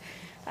 Mays.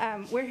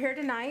 We're here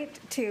tonight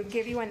to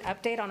give you an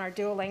update on our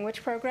dual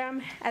language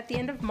program. At the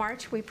end of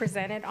March, we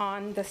presented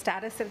on the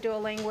status of dual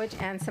language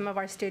and some of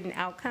our student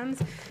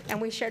outcomes, and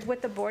we shared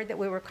with the board that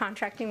we were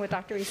contracting with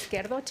Dr.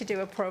 Izquierdo to do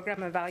a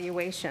program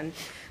evaluation.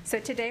 So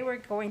today we're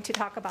going to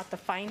talk about the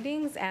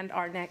findings and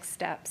our next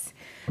steps.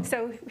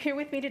 So here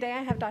with me today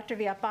I have Dr.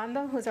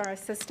 Villapando, who's our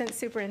Assistant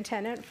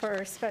Superintendent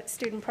for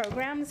Student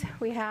Programs.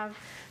 We have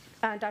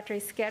Dr.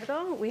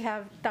 Izquierdo, we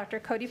have Dr.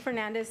 Cody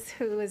Fernandez,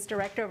 who is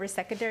Director over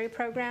Secondary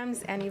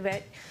Programs, and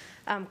Yvette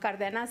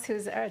Cardenas,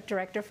 who's a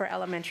Director for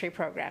Elementary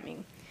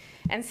Programming.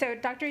 And so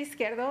Dr.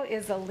 Izquierdo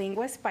is a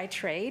linguist by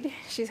trade.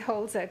 She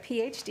holds a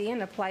PhD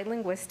in Applied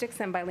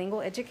Linguistics and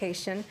Bilingual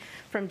Education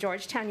from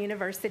Georgetown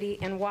University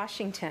in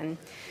Washington.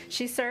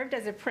 She served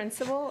as a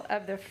principal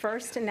of the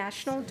first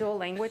national dual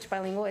language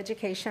bilingual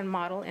education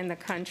model in the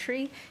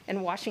country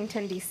in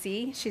Washington,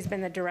 D.C. She's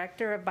been the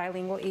director of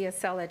bilingual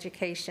ESL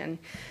education.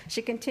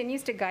 She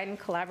continues to guide and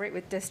collaborate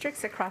with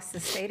districts across the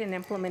state in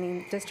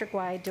implementing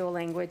district-wide dual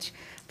language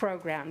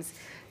programs.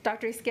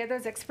 Dr.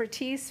 Izquierdo's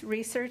expertise,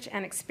 research,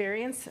 and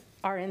experience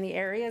are in the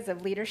areas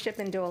of leadership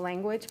in dual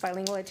language,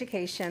 bilingual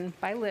education,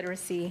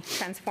 biliteracy,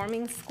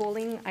 transforming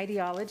schooling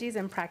ideologies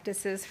and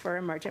practices for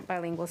emergent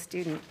bilingual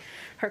students.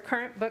 Her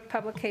current book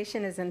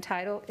publication is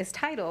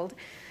titled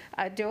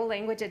Dual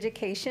Language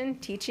Education,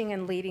 Teaching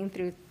and Leading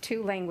Through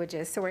Two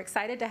Languages. So we're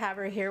excited to have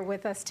her here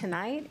with us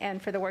tonight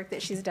and for the work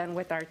that she's done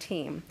with our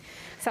team.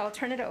 So I'll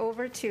turn it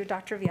over to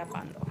Dr.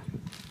 Villapando.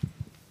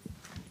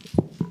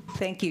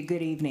 Thank you.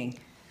 Good evening.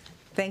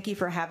 Thank you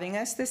for having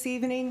us this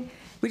evening.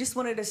 We just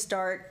wanted to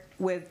start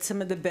with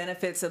some of the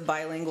benefits of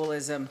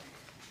bilingualism.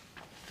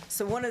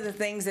 So one of the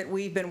things that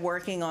we've been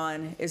working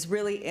on is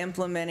really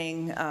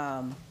implementing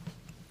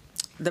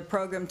the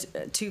program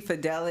to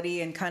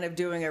fidelity and kind of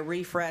doing a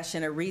refresh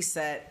and a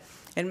reset.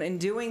 And in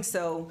doing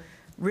so,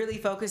 really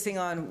focusing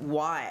on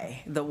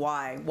why, the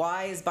why.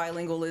 Why is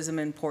bilingualism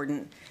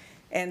important?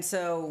 And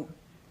so,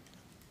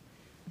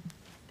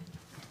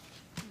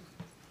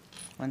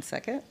 one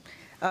second.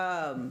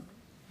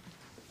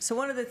 So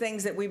one of the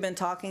things that we've been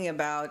talking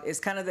about is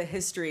kind of the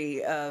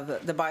history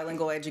of the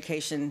Bilingual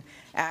Education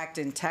Act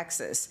in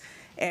Texas.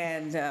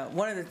 And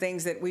one of the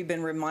things that we've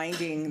been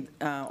reminding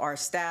our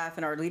staff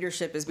and our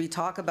leadership as we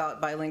talk about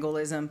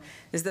bilingualism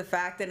is the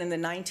fact that in the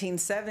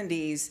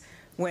 1970s,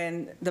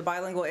 when the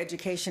Bilingual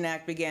Education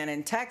Act began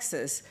in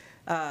Texas,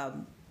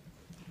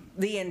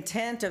 the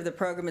intent of the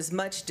program is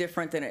much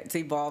different than it's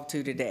evolved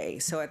to today.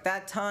 So at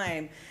that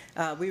time,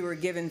 we were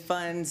given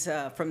funds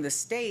from the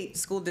state,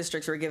 school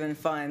districts were given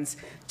funds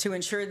to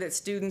ensure that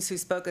students who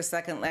spoke a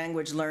second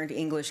language learned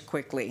English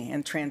quickly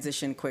and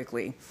transitioned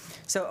quickly.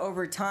 So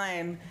over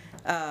time,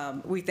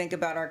 we think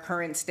about our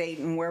current state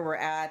and where we're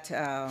at,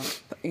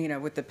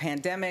 with the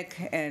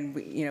pandemic, and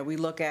we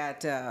look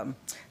at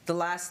the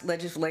last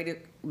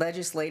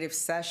legislative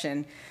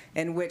session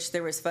in which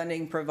there was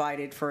funding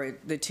provided for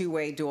the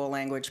two-way dual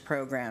language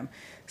program.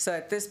 So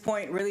at this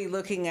point, really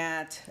looking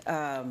at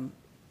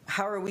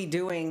how are we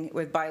doing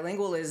with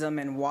bilingualism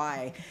and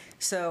why?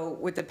 So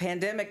with the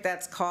pandemic,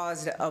 that's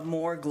caused a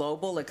more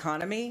global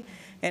economy.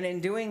 And in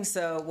doing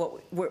so,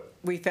 what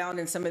we found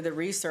in some of the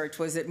research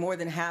was that more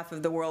than half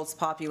of the world's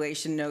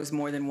population knows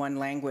more than one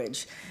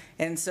language.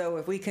 And so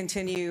if we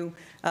continue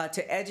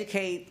to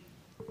educate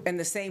in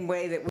the same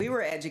way that we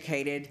were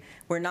educated,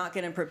 we're not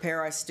going to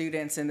prepare our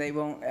students and they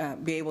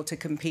won't be able to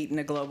compete in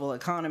a global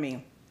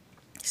economy.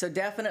 So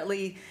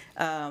definitely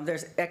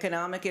there's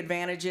economic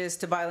advantages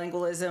to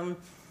bilingualism.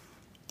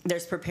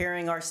 There's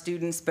preparing our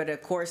students, but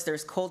of course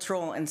there's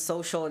cultural and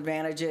social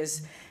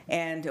advantages.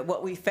 And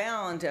what we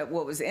found,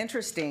 what was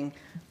interesting,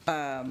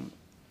 was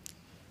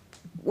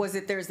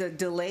that there's a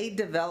delayed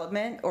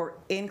development or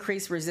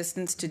increased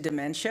resistance to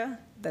dementia.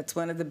 That's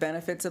one of the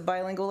benefits of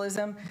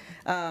bilingualism.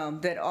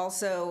 That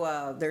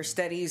also, there's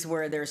studies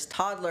where there's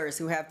toddlers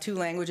who have two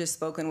languages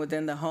spoken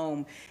within the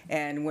home,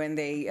 and when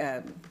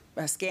they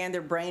scan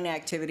their brain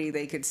activity,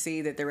 they could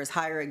see that there was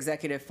higher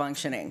executive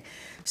functioning.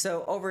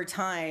 So over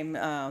time,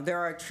 there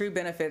are true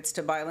benefits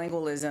to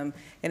bilingualism,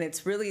 and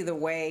it's really the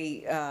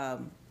way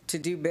to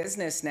do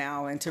business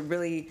now and to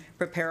really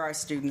prepare our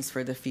students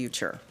for the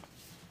future.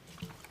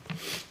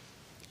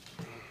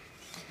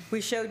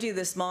 We showed you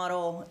this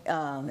model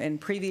in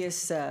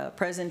previous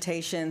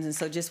presentations, and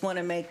so just want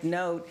to make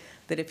note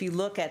that if you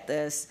look at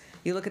this,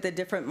 you look at the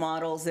different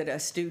models that a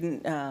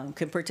student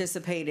can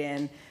participate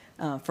in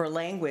for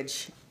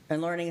language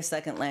and learning a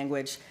second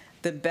language.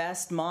 The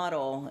best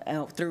model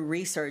through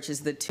research is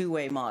the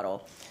two-way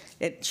model.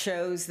 It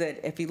shows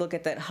that if you look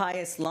at that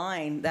highest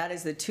line, that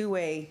is the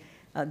two-way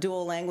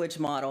dual language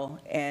model,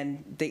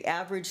 and the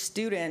average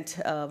student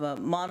of a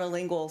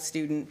monolingual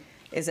student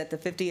is at the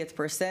 50th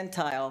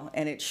percentile,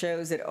 and it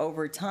shows that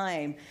over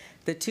time,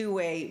 the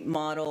two-way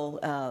model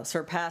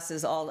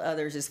surpasses all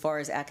others as far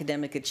as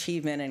academic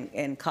achievement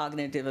and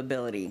cognitive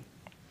ability.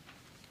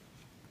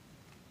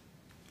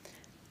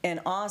 In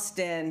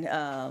Austin,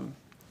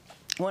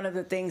 one of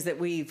the things that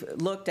we've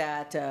looked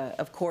at,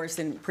 of course,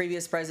 in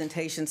previous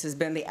presentations has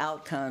been the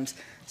outcomes.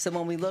 So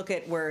when we look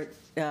at where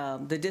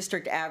the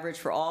district average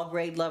for all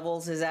grade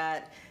levels is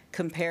at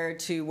compared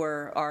to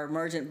where our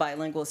emergent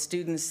bilingual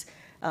students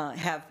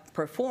have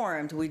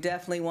performed, we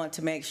definitely want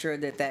to make sure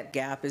that that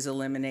gap is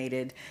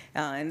eliminated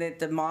and that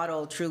the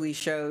model truly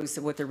shows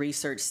what the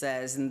research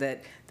says, and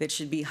that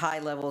should be high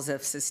levels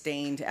of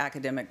sustained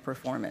academic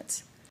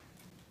performance.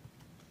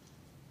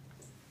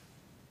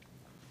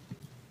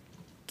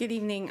 Good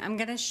evening. I'm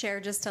going to share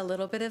just a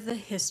little bit of the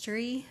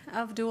history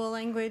of dual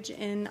language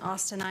in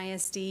Austin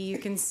ISD. You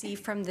can see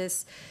from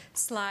this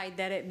slide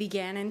that it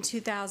began in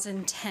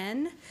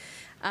 2010.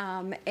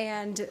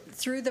 And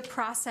through the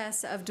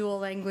process of dual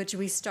language,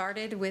 we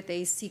started with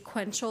a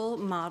sequential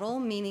model,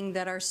 meaning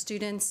that our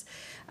students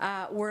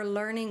were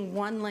learning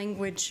one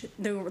language,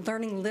 they were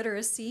learning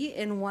literacy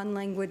in one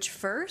language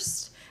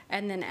first,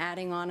 and then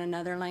adding on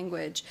another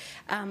language.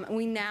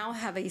 We now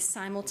have a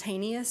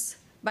simultaneous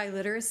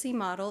biliteracy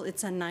model.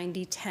 It's a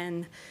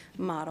 90-10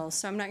 model.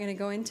 So I'm not going to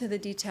go into the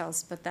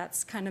details, but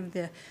that's kind of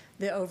the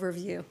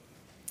overview.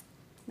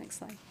 Next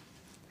slide.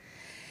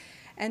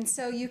 And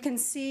so you can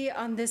see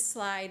on this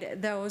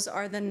slide, those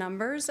are the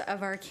numbers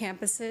of our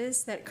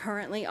campuses that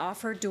currently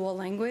offer dual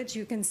language.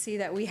 You can see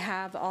that we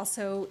have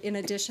also, in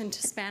addition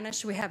to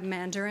Spanish, we have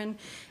Mandarin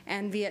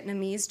and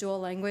Vietnamese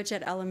dual language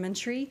at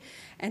elementary,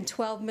 and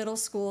 12 middle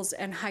schools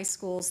and high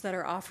schools that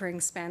are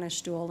offering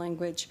Spanish dual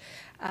language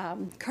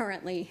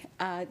currently.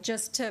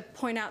 Just to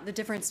point out the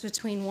difference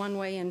between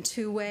one-way and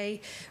two-way,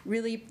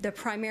 really the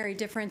primary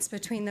difference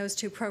between those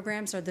two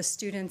programs are the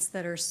students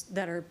that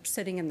are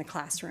sitting in the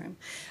classroom.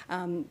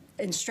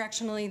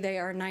 Instructionally, they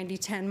are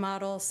 90-10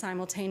 model,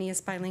 simultaneous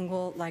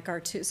bilingual, like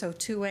our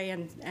two-way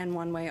and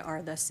one-way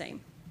are the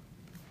same.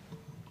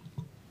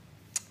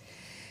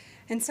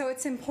 And so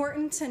it's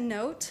important to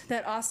note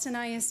that Austin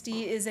ISD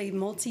is a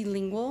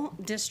multilingual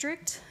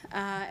district,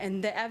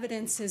 and the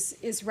evidence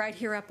is right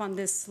here up on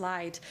this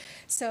slide.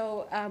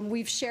 So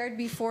we've shared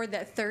before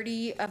that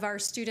 30 of our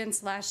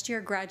students last year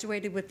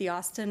graduated with the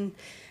Austin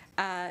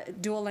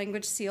dual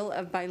language seal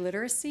of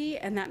biliteracy,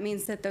 and that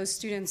means that those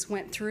students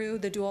went through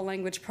the dual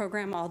language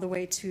program all the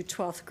way to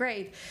 12th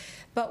grade.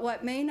 But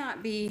what may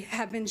not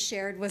have been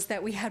shared was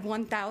that we had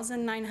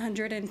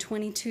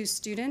 1,922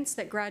 students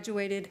that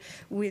graduated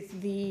with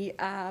the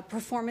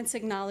performance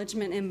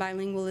acknowledgement in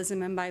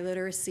bilingualism and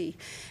biliteracy.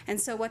 And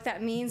so what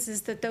that means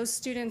is that those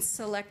students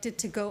selected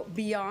to go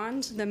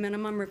beyond the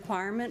minimum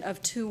requirement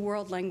of 2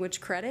 world language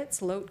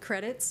credits, LOT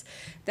credits,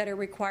 that are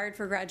required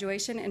for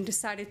graduation, and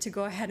decided to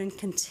go ahead and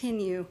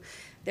continue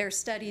their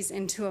studies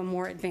into a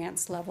more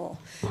advanced level.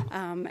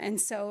 And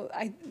so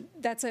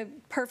that's a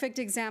perfect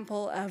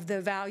example of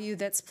the value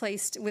that's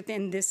placed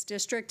within this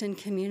district and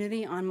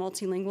community on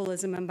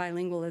multilingualism and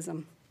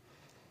bilingualism.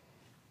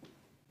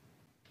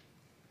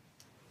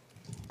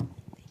 Thank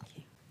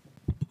you.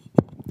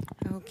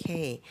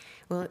 Okay.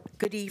 Well,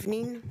 good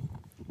evening,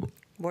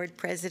 Board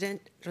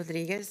President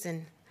Rodriguez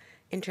and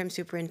Interim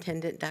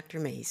Superintendent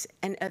Dr. Mays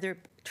and other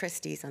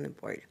trustees on the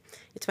board.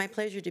 It's my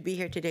pleasure to be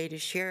here today to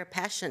share a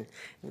passion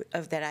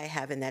that I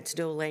have, and that's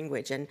dual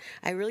language. And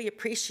I really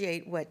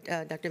appreciate what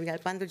Dr.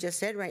 Villalpando just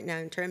said right now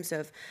in terms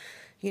of,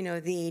 you know,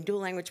 the dual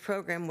language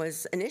program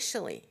was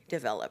initially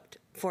developed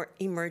for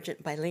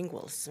emergent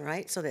bilinguals,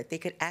 right, so that they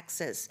could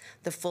access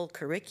the full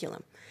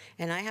curriculum.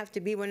 And I have to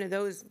be one of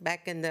those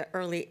back in the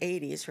early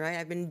 80s, right?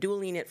 I've been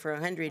dualing it for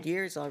 100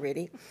 years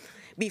already,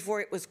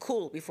 before it was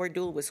cool, before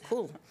dual was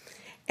cool.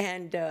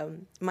 And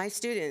my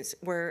students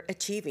were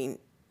achieving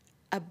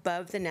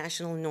above the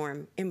national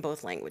norm in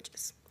both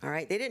languages, all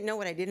right? They didn't know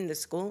what I did in the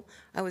school.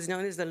 I was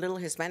known as the little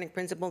Hispanic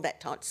principal that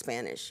taught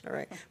Spanish, all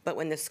right? But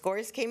when the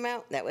scores came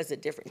out, that was a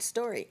different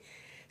story.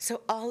 So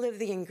all of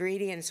the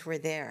ingredients were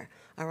there,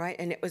 all right?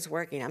 And it was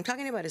working. I'm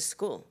talking about a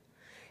school.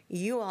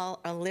 You all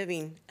are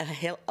living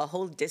a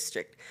whole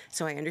district,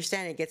 so I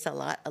understand it gets a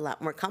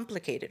lot more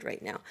complicated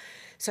right now.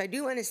 So I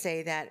do want to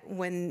say that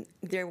when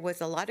there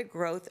was a lot of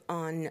growth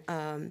on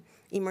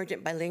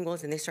emergent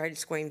bilinguals and they started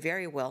scoring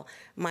very well,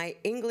 my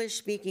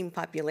English-speaking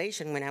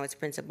population when I was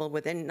principal were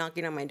then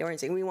knocking on my door and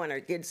saying, we want our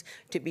kids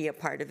to be a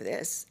part of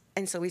this.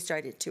 And so we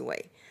started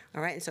two-way,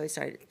 all right? And so we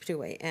started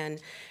two-way.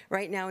 And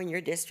right now in your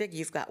district,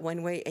 you've got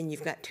one-way and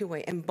you've got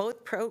two-way. And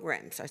both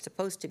programs are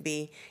supposed to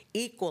be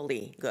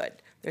equally good.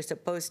 They're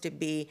supposed to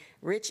be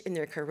rich in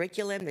their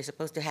curriculum. They're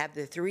supposed to have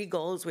the 3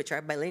 goals, which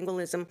are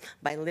bilingualism,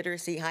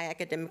 biliteracy, high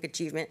academic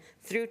achievement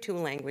through 2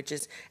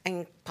 languages,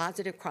 and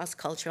positive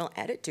cross-cultural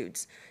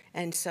attitudes.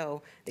 And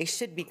so they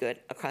should be good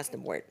across the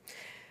board.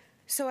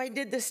 So I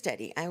did the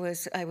study. I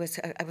was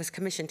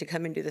commissioned to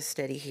come and do the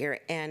study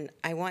here, and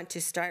I want to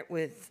start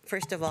with,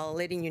 first of all,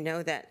 letting you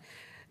know that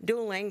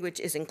dual language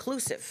is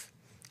inclusive.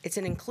 It's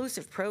an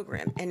inclusive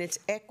program, and it's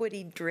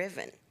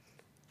equity-driven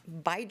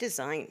by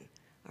design.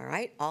 All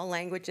right, all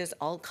languages,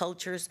 all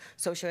cultures,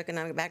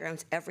 socioeconomic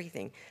backgrounds,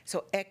 everything.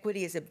 So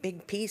equity is a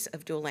big piece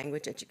of dual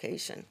language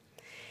education.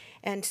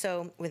 And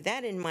so with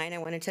that in mind, I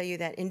want to tell you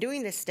that in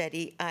doing this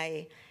study,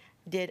 I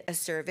did a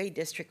survey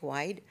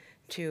district-wide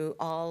to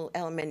all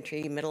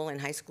elementary, middle, and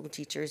high school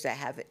teachers that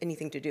have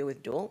anything to do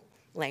with dual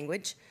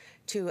language,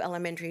 to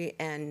elementary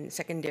and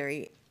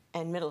secondary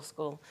and middle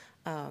school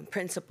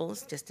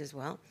principals just as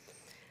well.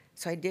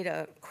 So I did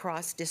a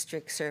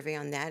cross-district survey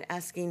on that,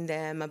 asking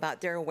them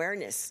about their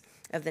awareness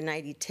of the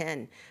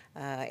 90-10,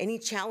 any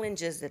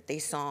challenges that they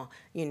saw,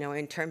 you know,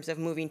 in terms of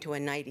moving to a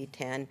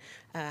 90-10,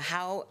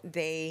 how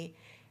they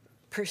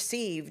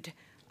perceived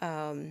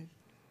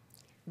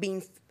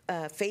being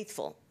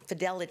faithful,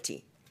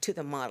 fidelity to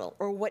the model,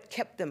 or what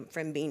kept them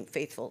from being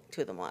faithful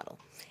to the model.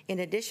 In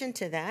addition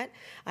to that,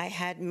 I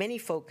had many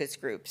focus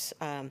groups.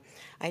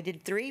 I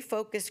did 3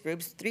 focus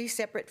groups, 3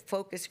 separate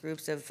focus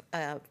groups of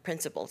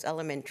principals,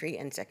 elementary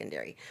and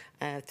secondary,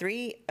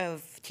 3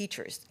 of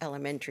teachers,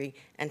 elementary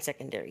and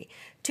secondary,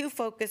 2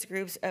 focus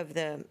groups of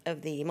the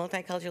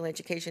Multicultural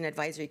Education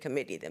Advisory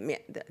Committee, the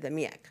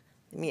MIAC.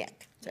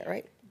 Is that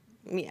right?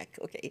 MIAC,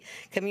 okay.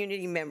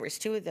 Community members,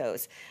 2 of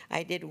those.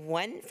 I did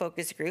 1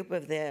 focus group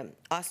of the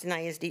Austin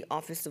ISD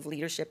Office of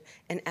Leadership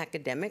and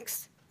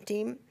Academics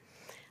team.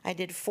 I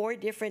did 4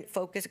 different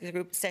focus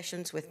group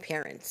sessions with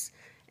parents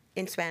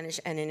in Spanish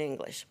and in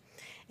English.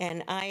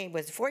 And I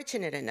was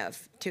fortunate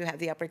enough to have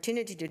the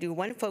opportunity to do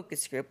 1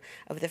 focus group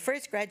of the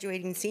first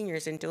graduating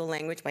seniors in dual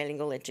language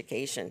bilingual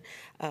education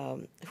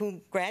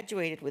who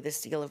graduated with a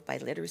seal of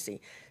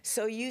biliteracy.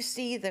 So you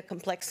see the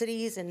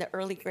complexities in the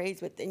early grades,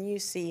 but then you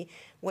see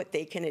what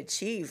they can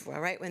achieve, all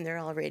right, when they're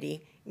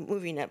already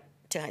moving up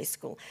to high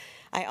school.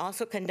 I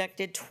also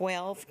conducted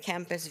 12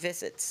 campus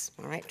visits,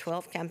 all right,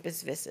 12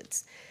 campus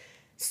visits.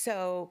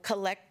 So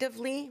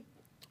collectively,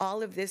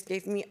 all of this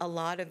gave me a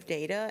lot of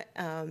data.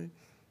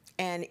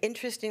 And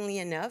interestingly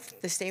enough,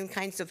 the same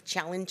kinds of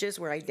challenges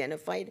were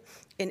identified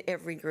in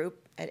every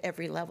group at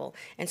every level.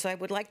 And so I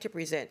would like to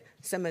present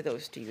some of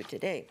those to you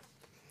today.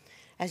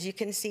 As you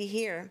can see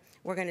here,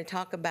 we're going to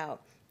talk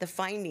about the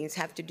findings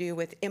have to do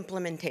with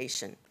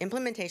implementation.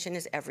 Implementation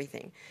is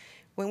everything.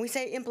 When we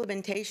say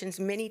implementations,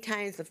 many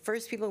times the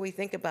first people we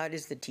think about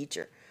is the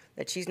teacher,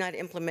 that she's not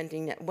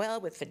implementing it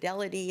well with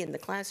fidelity in the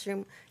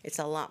classroom. It's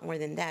a lot more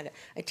than that.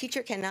 A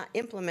teacher cannot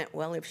implement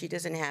well if she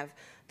doesn't have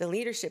the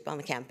leadership on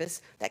the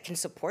campus that can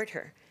support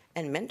her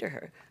and mentor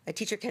her. A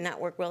teacher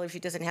cannot work well if she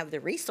doesn't have the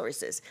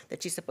resources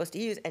that she's supposed to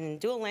use. And in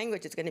dual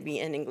language, it's going to be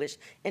in English,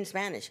 in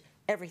Spanish,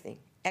 everything,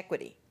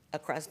 equity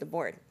across the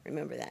board.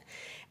 Remember that.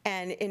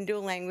 And in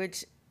dual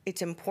language,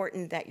 it's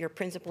important that your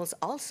principals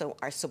also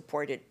are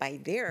supported by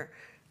their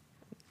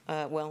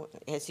well,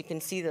 as you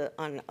can see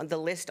on the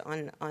list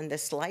on the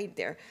slide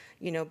there,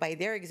 by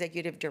their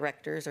executive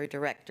directors or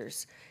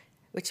directors,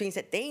 which means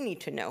that they need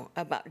to know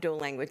about dual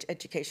language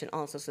education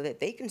also so that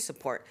they can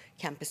support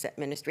campus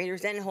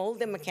administrators and hold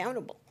them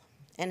accountable,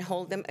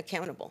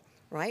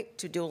 right,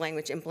 to dual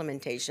language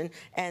implementation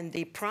and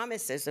the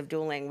promises of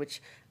dual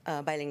language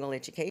bilingual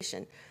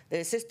education. The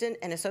assistant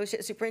and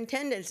associate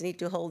superintendents need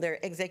to hold their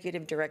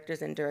executive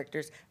directors and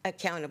directors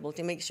accountable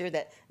to make sure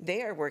that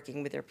they are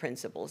working with their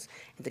principals.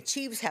 And the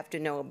chiefs have to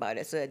know about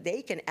it so that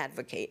they can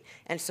advocate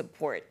and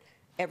support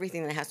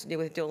everything that has to do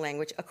with dual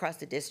language across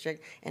the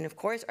district. And of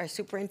course, our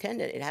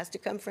superintendent, it has to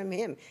come from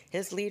him.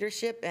 His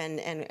leadership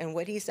and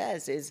what he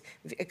says is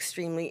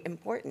extremely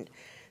important.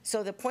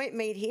 So the point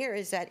made here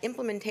is that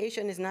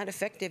implementation is not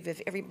effective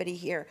if everybody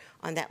here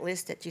on that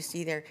list that you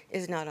see there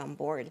is not on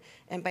board.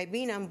 And by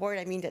being on board,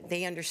 I mean that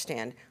they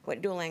understand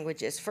what dual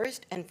language is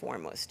first and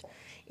foremost.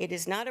 It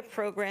is not a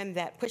program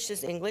that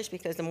pushes English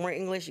because the more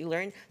English you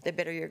learn, the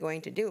better you're going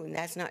to do. And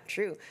that's not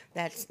true.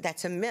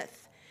 That's a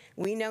myth.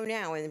 We know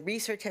now, and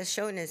research has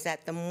shown us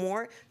that the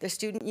more the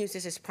student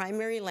uses his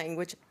primary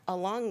language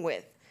along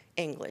with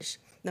English,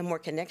 the more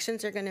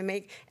connections they're going to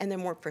make, and the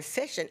more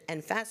proficient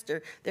and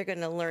faster they're going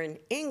to learn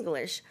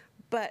English.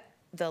 But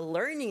the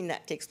learning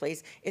that takes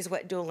place is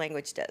what dual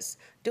language does.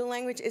 Dual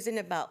language isn't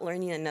about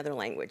learning another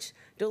language.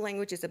 Dual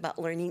language is about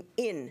learning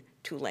in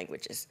 2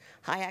 languages,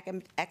 high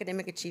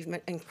academic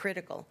achievement and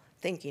critical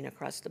thinking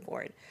across the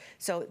board.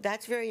 So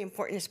that's very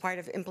important as part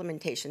of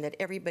implementation, that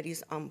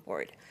everybody's on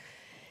board.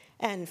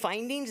 And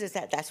findings is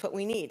that that's what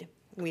we need.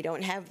 We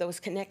don't have those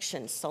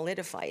connections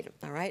solidified,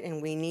 all right?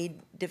 And we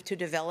need to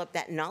develop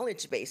that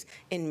knowledge base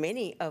in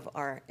many of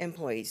our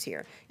employees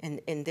here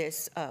in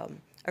this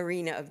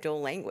arena of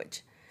dual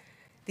language.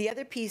 The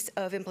other piece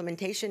of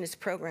implementation is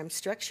program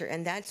structure,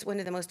 and that's one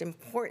of the most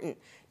important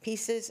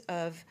pieces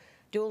of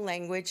dual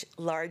language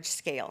large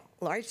scale.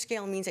 Large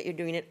scale means that you're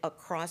doing it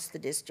across the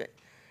district.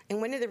 And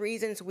one of the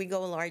reasons we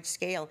go large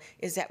scale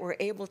is that we're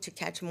able to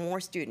catch more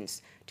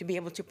students, to be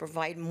able to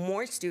provide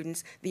more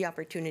students the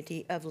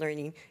opportunity of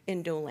learning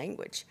in dual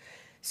language.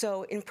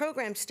 So in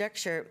program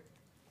structure,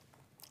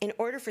 in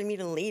order for me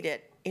to lead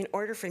it, in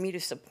order for me to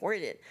support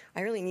it,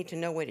 I really need to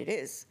know what it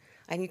is.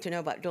 I need to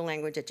know about dual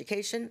language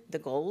education, the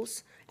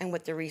goals, and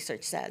what the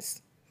research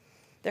says.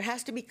 There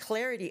has to be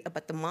clarity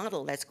about the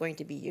model that's going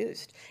to be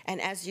used. And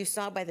as you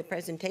saw by the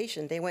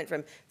presentation, they went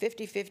from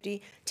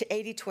 50-50 to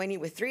 80-20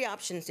 with 3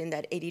 options in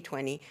that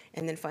 80-20,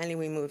 and then finally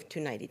we moved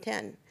to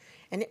 90-10.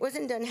 And it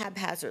wasn't done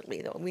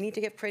haphazardly, though. We need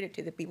to give credit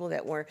to the people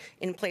that were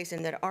in place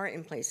and that are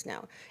in place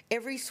now.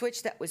 Every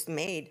switch that was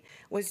made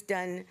was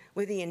done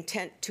with the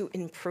intent to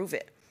improve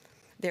it.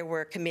 There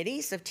were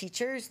committees of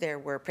teachers. There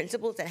were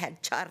principals that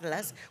had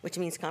charlas, which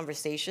means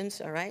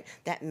conversations, all right,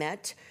 that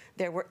met.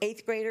 There were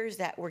 8th graders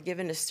that were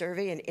given a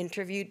survey and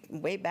interviewed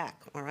way back,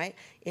 all right,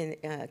 in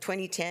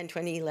 2010,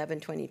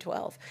 2011,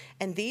 2012.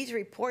 And these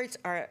reports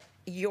are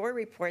your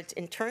reports,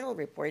 internal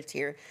reports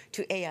here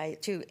to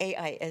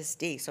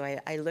AISD. So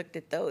I looked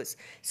at those.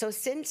 So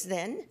since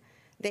then,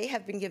 they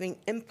have been giving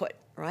input,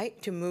 right,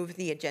 to move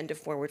the agenda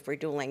forward for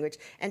dual language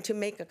and to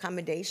make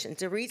accommodations.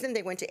 The reason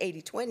they went to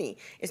 80-20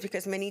 is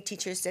because many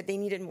teachers said they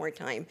needed more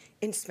time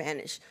in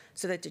Spanish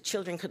so that the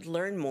children could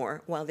learn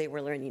more while they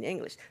were learning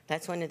English.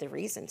 That's one of the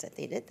reasons that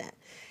they did that.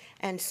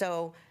 And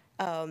so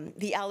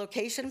the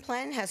allocation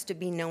plan has to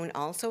be known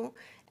also,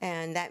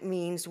 and that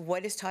means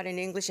what is taught in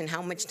English and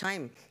how much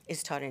time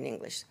is taught in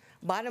English.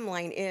 Bottom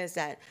line is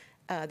that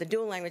the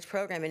dual language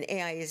program in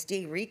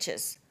AISD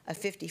reaches a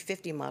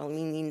 50-50 model,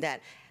 meaning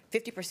that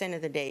 50%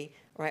 of the day,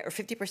 right, or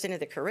 50% of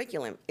the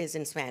curriculum is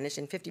in Spanish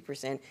and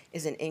 50%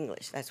 is in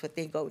English. That's what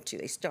they go to.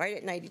 They start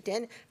at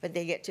 90-10, but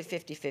they get to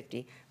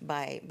 50-50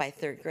 by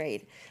third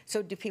grade.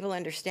 So do people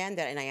understand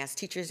that? And I asked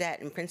teachers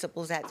that and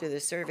principals that through the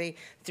survey,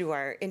 through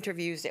our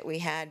interviews that we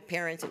had,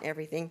 parents and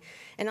everything,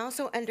 and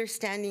also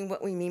understanding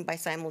what we mean by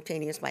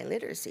simultaneous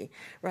biliteracy.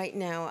 Right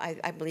now,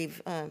 I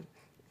believe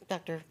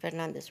Dr.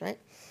 Fernandez, right?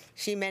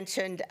 She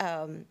mentioned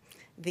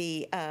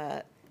the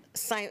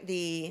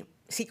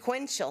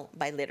sequential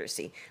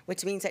biliteracy,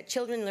 which means that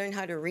children learn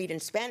how to read in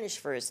Spanish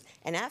first,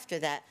 and after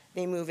that,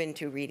 they move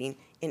into reading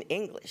in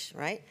English,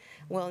 right?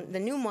 Well, the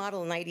new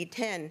model,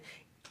 90-10,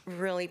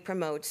 really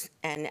promotes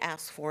and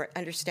asks for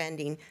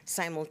understanding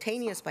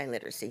simultaneous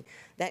biliteracy.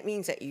 That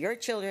means that your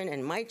children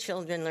and my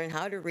children learn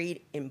how to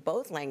read in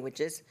both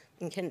languages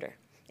in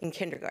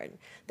kindergarten.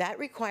 That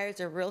requires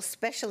a real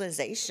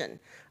specialization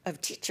of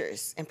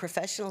teachers and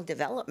professional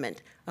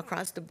development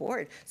across the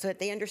board so that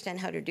they understand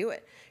how to do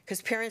it.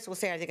 Because parents will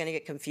say, are they going to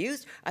get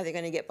confused? Are they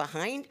going to get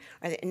behind?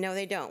 No,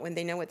 they don't. When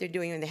they know what they're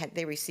doing and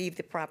they receive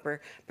the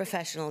proper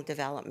professional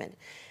development.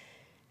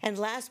 And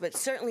last but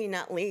certainly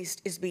not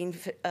least is being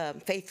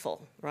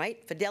faithful,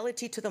 right?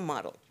 Fidelity to the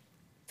model.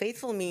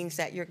 Faithful means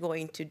that you're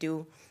going to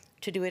do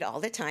it all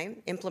the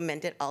time,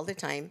 implement it all the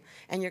time,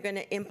 and you're going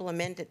to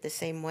implement it the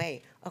same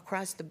way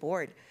across the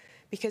board.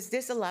 Because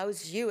this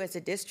allows you as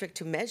a district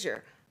to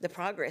measure the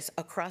progress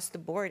across the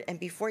board. And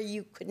before,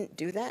 you couldn't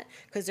do that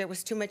because there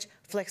was too much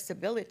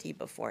flexibility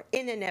before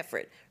in an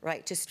effort,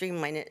 right, to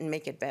streamline it and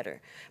make it better.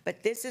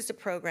 But this is the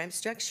program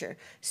structure.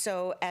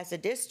 So as a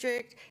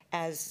district,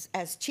 as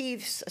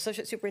chiefs,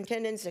 associate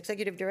superintendents,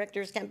 executive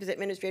directors, campus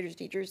administrators,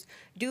 teachers,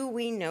 do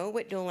we know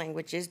what dual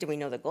language is? Do we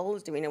know the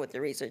goals? Do we know what the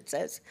research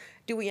says?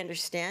 Do we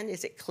understand?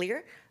 Is it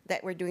clear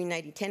that we're doing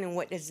 90-10, and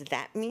what does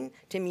that mean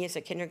to me as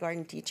a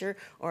kindergarten teacher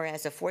or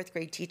as a fourth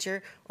grade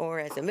teacher or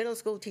as a middle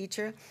school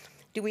teacher?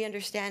 Do we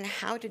understand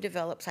how to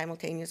develop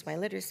simultaneous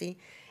biliteracy,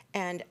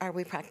 and are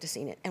we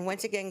practicing it? And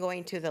once again,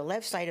 going to the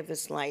left side of the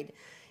slide,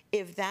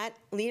 if that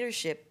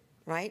leadership,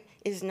 right,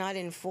 is not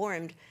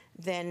informed,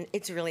 then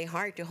it's really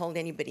hard to hold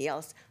anybody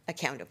else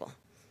accountable.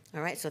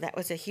 All right, so that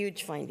was a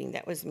huge finding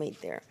that was made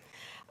there.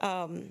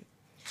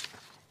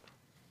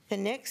 The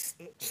next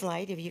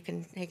slide, if you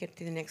can take it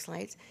to the next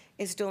slides,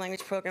 is dual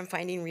language program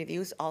finding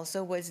reviews.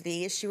 Also was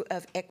the issue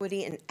of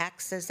equity and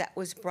access that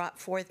was brought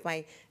forth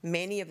by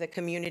many of the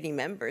community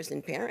members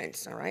and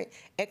parents, all right?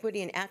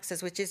 Equity and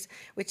access, which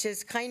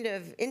is kind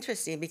of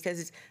interesting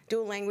because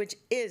dual language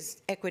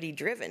is equity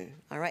driven,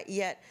 all right?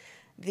 Yet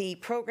the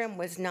program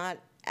was not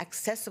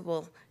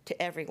accessible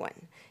to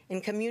everyone. In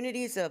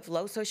communities of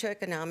low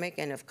socioeconomic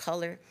and of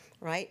color,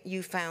 right,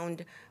 you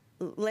found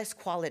less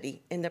quality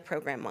in the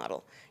program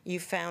model. You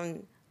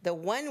found the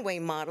one-way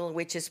model,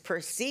 which is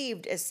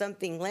perceived as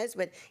something less,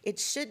 but it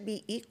should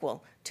be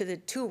equal to the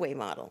two-way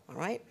model, all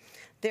right?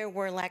 There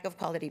were lack of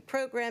quality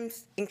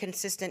programs,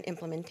 inconsistent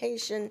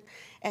implementation,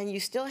 and you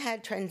still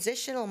had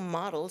transitional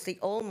models, the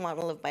old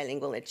model of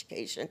bilingual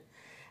education,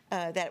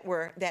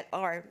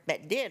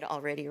 that did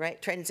already,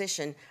 right,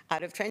 transition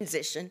out of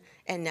transition,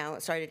 and now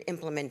started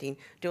implementing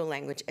dual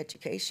language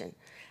education.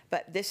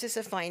 But this is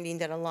a finding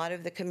that a lot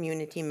of the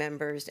community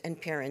members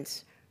and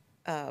parents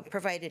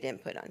provided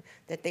input on,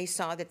 that they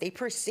saw, that they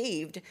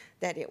perceived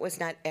that it was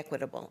not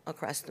equitable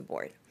across the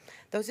board.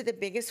 Those are the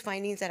biggest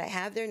findings that I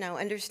have there. Now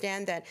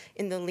understand that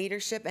in the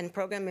leadership and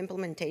program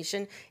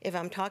implementation, if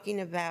I'm talking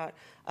about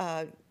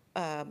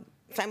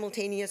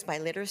simultaneous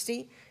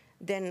biliteracy,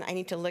 then I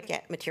need to look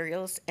at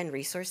materials and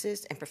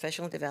resources and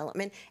professional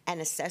development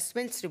and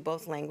assessments through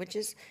both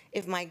languages.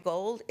 If my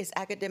goal is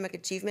academic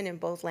achievement in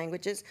both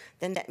languages,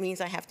 then that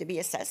means I have to be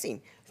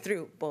assessing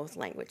through both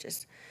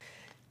languages.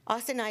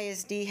 Austin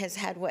ISD has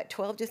had, what,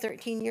 12 to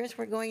 13 years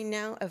we're going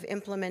now of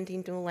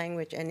implementing dual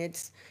language, and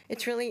it's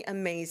really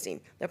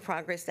amazing, the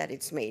progress that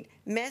it's made.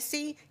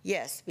 Messy,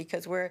 yes,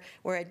 because we're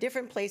at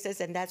different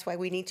places, and that's why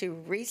we need to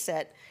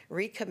reset,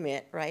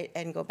 recommit, right,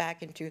 and go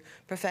back into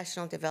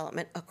professional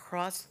development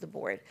across the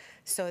board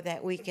so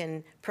that we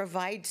can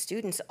provide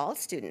students, all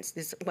students,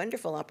 this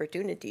wonderful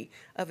opportunity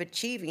of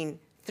achieving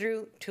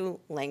through two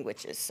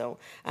languages. So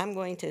I'm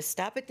going to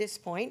stop at this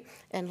point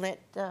and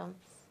let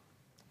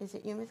is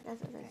it you, Ms.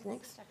 Gaza, that's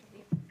next?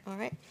 All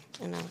right.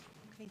 And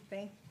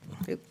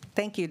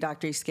Thank you,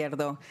 Dr.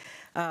 Izquierdo.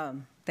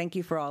 Thank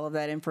you for all of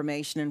that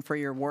information and for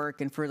your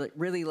work and for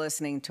really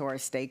listening to our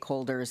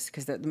stakeholders,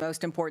 because the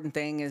most important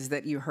thing is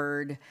that you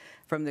heard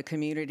from the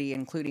community,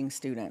 including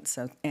students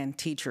and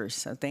teachers,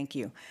 so thank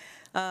you.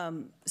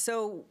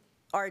 So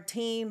our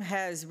team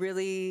has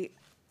really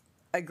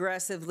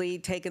aggressively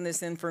taken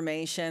this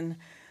information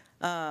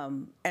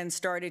and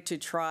started to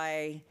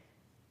try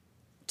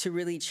to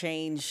really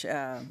change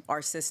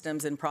our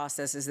systems and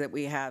processes that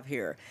we have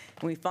here.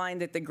 And we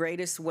find that the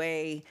greatest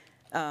way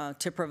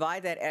to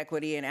provide that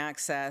equity and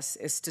access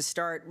is to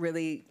start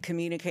really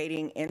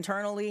communicating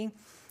internally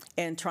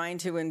and trying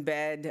to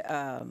embed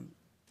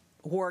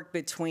work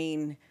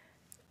between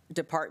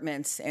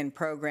departments and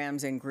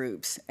programs and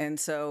groups. And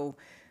so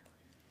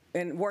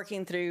in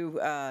working through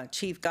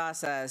Chief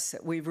Gasas,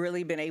 we've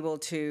really been able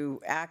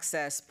to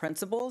access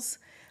principals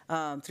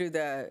through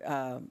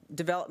the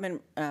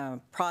development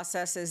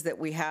processes that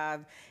we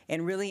have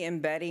and really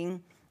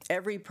embedding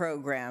every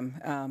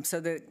program so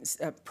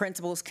that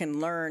principals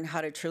can learn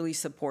how to truly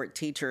support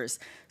teachers.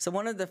 So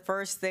one of the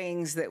first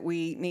things that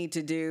we need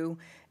to do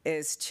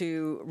is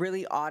to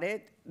really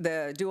audit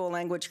the dual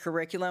language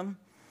curriculum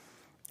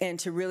and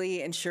to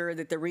really ensure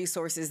that the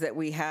resources that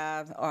we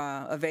have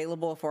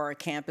available for our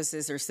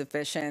campuses are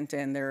sufficient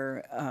and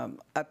they're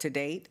up to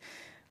date.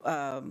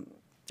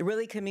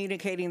 Really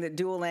communicating that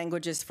dual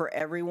language is for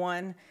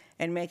everyone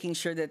and making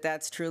sure that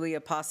that's truly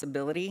a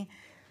possibility.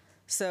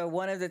 So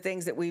one of the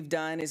things that we've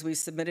done is we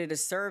submitted a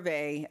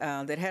survey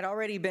that had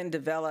already been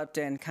developed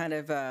and kind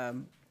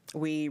of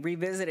we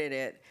revisited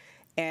it.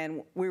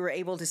 And we were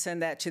able to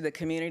send that to the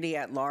community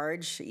at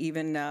large,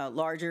 even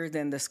larger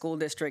than the school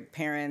district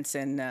parents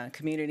and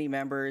community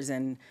members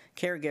and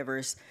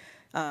caregivers.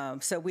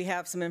 So we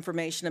have some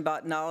information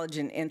about knowledge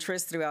and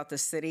interest throughout the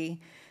city.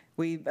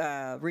 We've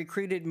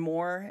recruited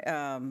more,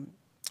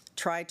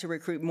 tried to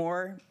recruit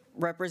more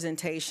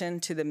representation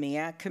to the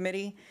MEAC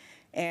committee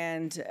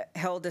and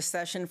held a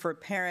session for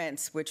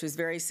parents, which was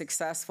very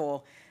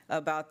successful,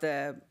 about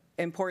the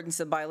importance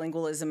of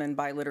bilingualism and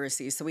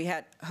biliteracy. So we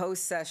had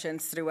host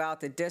sessions throughout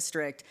the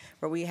district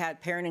where we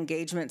had parent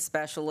engagement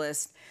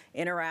specialists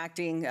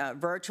interacting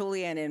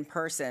virtually and in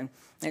person.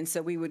 And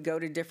so we would go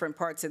to different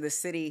parts of the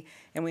city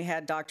and we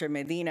had Dr.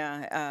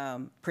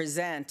 Medina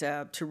present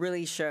to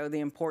really show the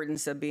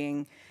importance of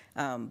being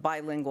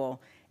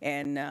bilingual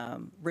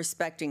and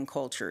respecting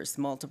cultures,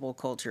 multiple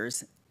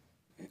cultures.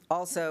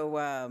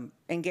 Also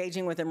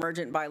engaging with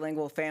emergent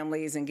bilingual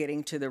families and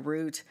getting to the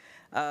root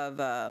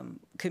of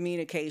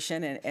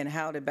communication and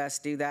how to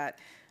best do that.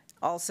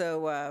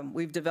 Also,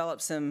 we've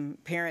developed some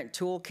parent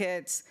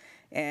toolkits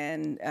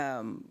and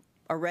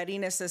a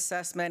readiness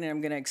assessment, and I'm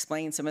going to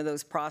explain some of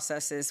those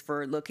processes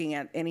for looking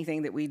at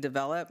anything that we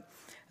develop,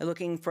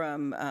 looking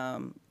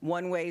from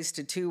one ways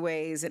to two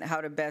ways and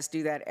how to best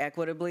do that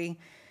equitably.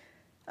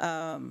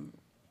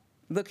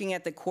 Looking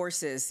at the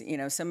courses, you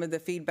know, some of the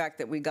feedback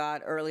that we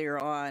got earlier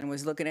on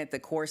was looking at the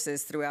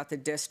courses throughout the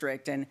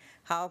district and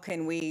how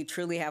can we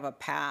truly have a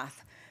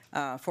path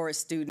for a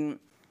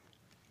student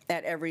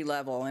at every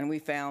level. And we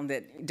found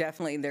that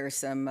definitely there's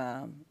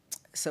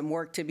some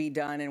work to be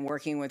done in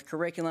working with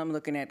curriculum,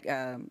 looking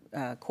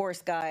at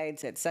course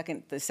guides at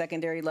the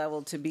secondary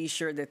level to be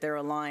sure that they're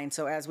aligned.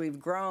 So as we've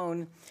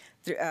grown,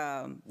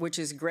 which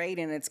is great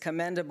and it's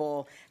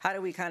commendable, how do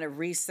we kind of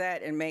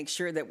reset and make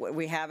sure that what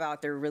we have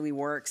out there really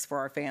works for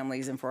our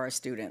families and for our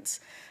students?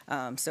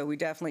 So we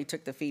definitely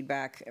took the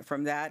feedback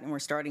from that and we're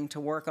starting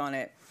to work on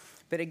it.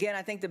 But again,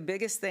 I think the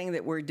biggest thing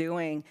that we're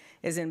doing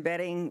is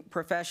embedding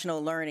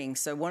professional learning.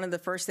 So one of the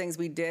first things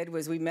we did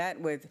was we met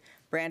with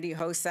Brandy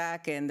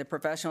Hosak and the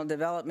professional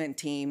development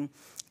team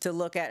to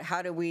look at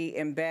how do we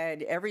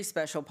embed every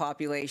special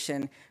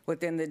population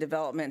within the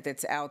development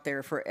that's out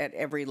there at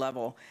every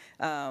level.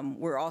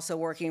 We're also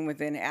working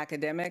within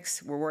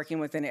academics. We're working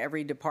within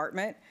every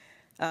department.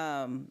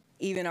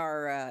 Even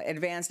our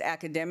advanced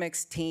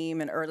academics team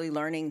and early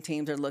learning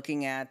teams are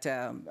looking at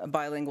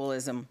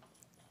bilingualism.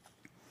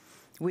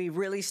 We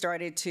really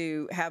started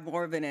to have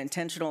more of an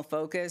intentional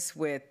focus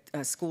with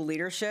school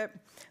leadership.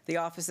 The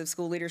Office of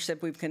School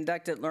Leadership, we've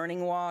conducted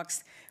learning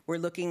walks. We're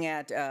looking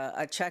at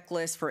a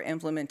checklist for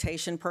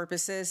implementation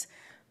purposes.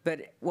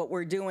 But what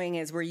we're doing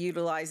is we're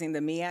utilizing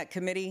the MEAC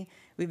committee.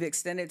 We've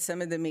extended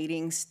some of the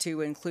meetings to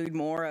include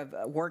more of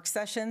work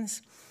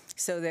sessions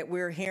so that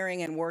we're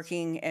hearing and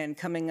working and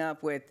coming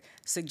up with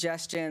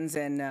suggestions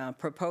and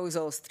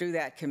proposals through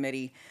that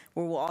committee,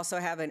 where we'll also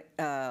have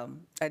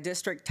a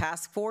district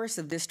task force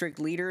of district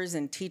leaders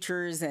and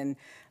teachers and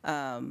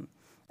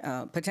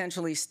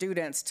potentially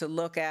students to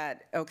look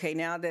at, okay,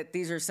 now that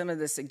these are some of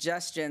the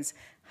suggestions,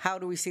 how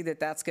do we see that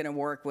that's going to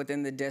work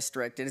within the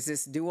district? Is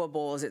this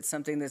doable? Is it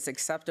something that's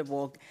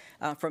acceptable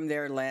from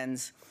their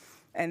lens?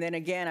 And then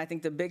again, I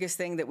think the biggest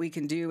thing that we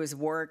can do is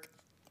work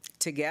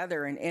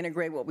together and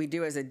integrate what we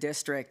do as a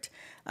district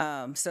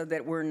so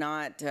that we're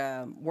not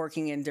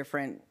working in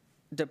different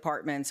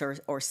departments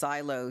or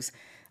silos.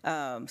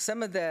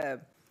 Some of the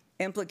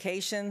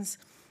implications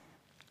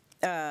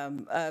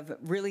of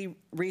really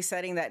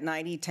resetting that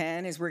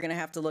 90-10 is we're going to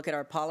have to look at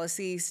our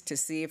policies to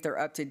see if they're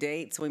up to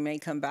date. So we may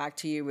come back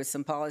to you with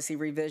some policy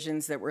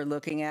revisions that we're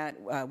looking at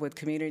with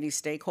community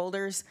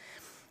stakeholders.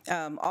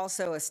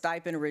 Also a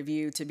stipend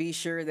review to be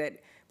sure that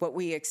what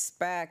we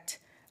expect,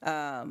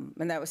 and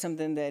that was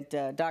something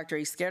that Dr.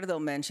 Izquierdo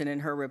mentioned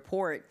in her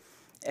report,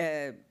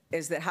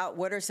 is that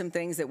what are some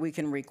things that we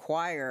can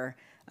require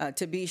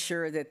to be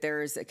sure that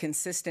there is a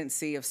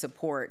consistency of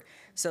support.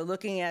 So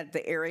looking at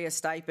the area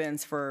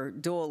stipends for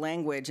dual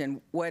language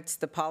and what's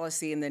the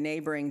policy in the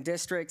neighboring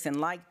districts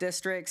and like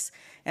districts,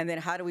 and then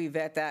how do we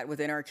vet that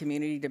within our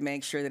community to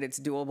make sure that it's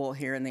doable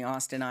here in the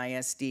Austin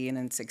ISD and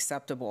it's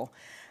acceptable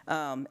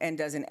and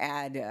doesn't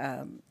add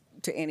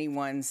to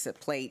anyone's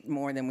plate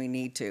more than we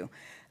need to.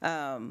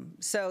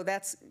 So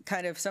that's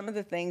kind of some of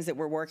the things that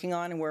we're working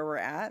on and where we're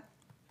at.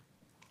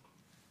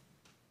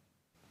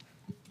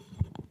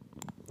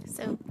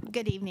 So,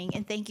 good evening,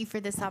 and thank you for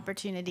this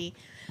opportunity.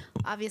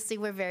 Obviously,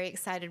 we're very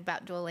excited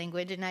about dual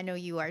language, and I know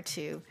you are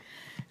too.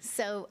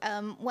 So,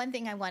 one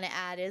thing I want to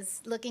add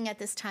is looking at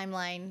this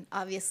timeline,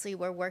 obviously,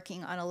 we're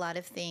working on a lot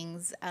of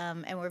things,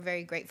 and we're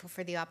very grateful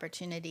for the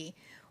opportunity.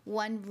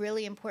 One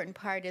really important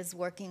part is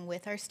working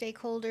with our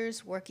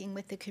stakeholders, working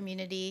with the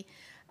community.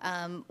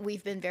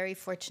 We've been very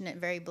fortunate,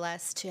 very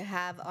blessed to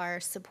have our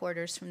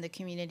supporters from the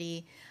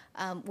community,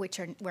 which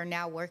we're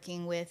now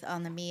working with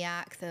on the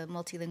MEAC, the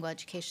Multilingual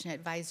Education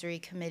Advisory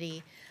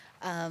Committee,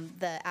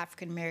 the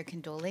African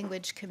American Dual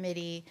Language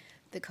Committee,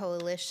 the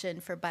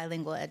Coalition for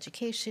Bilingual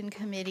Education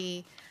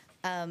Committee,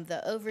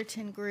 the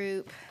Overton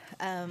Group,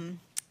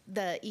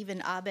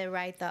 even ABE,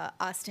 right, the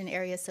Austin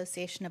Area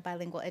Association of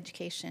Bilingual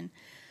Education.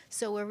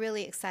 So we're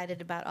really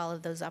excited about all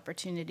of those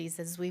opportunities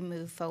as we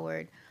move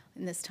forward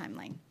in this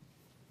timeline.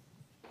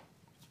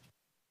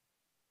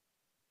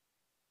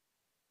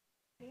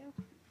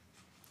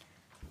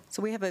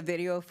 So we have a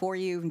video for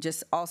you, and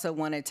just also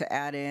wanted to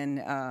add in,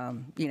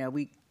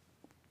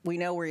 we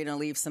know we're going to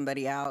leave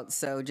somebody out,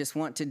 so just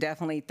want to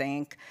definitely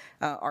thank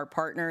our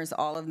partners,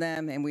 all of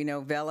them, and we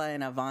know Vela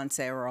and Avance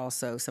are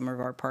also some of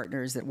our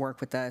partners that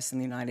work with us in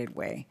the United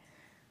Way.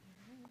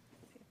 Let's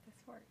see if this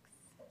works.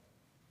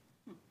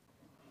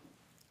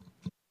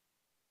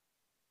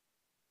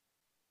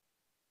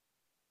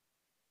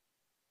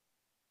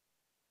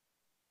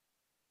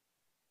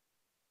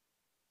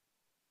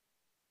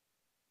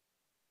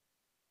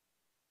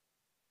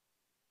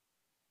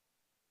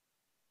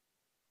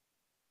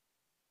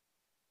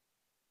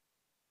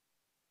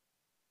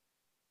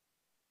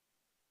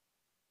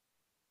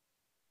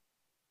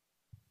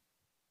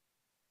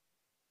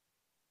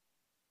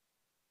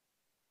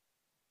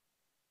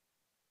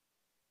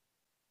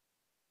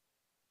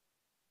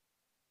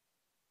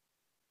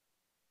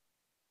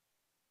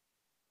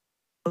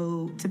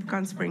 To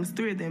Pecan Springs,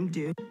 3 of them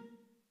do.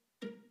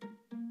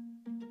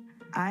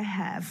 I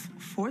have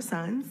 4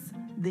 sons.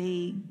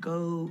 They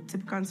go to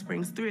Pecan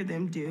Springs, 3 of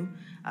them do.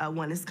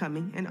 1 is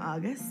coming in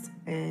August,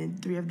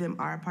 and 3 of them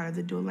are a part of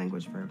the dual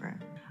language program.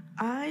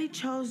 I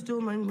chose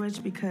dual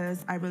language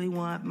because I really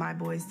want my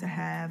boys to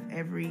have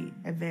every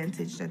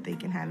advantage that they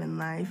can have in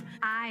life.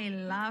 I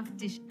love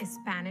teach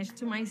Spanish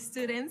to my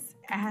students.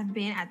 I have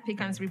been at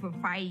Pecan Springs for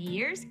 5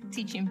 years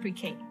teaching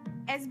pre-K.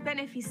 Es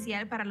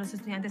beneficial para los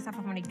estudiantes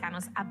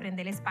afroamericanos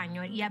aprender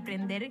español y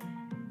aprender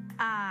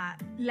a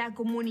la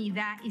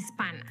comunidad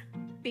hispana.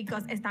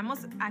 Because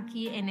estamos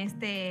aquí en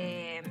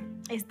este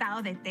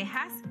estado de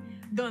Texas,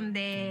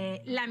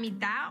 donde la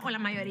mitad o la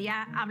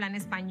mayoría hablan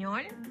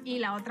español y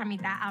la otra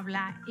mitad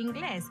habla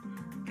inglés.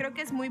 Creo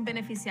que es muy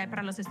beneficial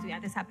para los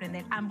estudiantes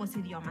aprender ambos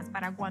idiomas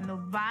para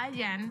cuando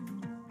vayan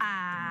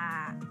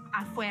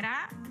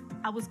afuera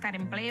a buscar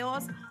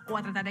empleos o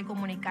a tratar de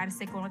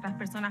comunicarse con otras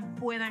personas,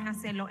 puedan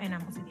hacerlo en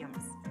ambos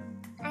idiomas.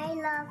 I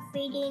love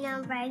reading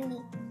and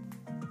writing.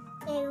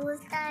 Me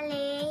gusta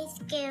leer y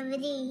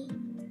escribir.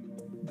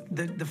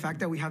 The fact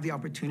that we have the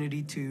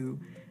opportunity to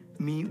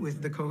meet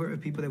with the cohort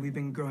of people that we've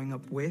been growing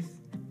up with,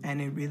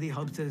 and it really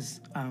helps us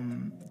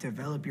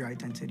develop your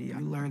identity. You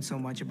learn so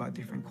much about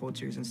different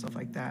cultures and stuff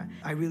like that.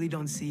 I really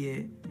don't see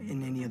it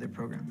in any other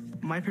program.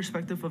 My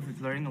perspective of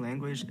learning a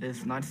language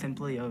is not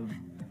simply of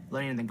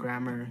learning the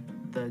grammar,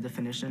 the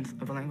definitions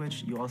of a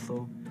language. You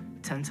also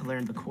tend to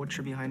learn the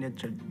culture behind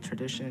it,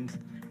 traditions.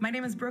 My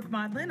name is Brooke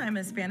Maudlin. I'm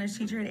a Spanish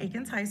teacher at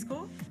Aikens High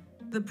School.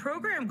 The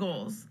program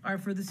goals are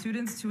for the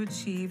students to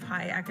achieve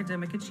high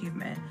academic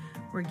achievement.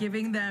 We're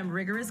giving them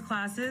rigorous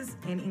classes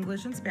in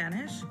English and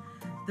Spanish.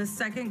 The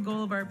second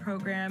goal of our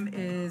program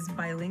is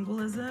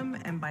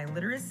bilingualism and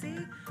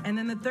biliteracy. And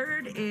then the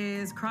third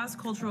is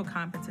cross-cultural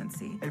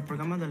competency. El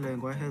programa del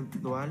lenguaje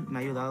dual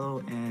me ha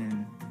ayudado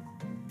en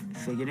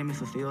seguir en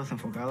mis estudios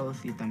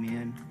enfocados y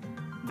también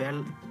ver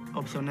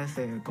opciones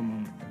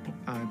como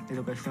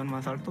educación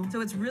más alto. So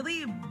it's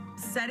really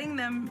setting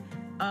them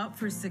up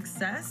for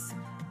success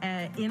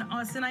in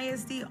Austin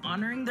ISD,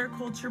 honoring their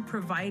culture,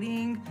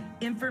 providing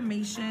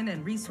information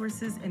and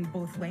resources in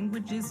both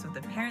languages so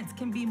the parents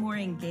can be more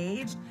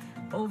engaged.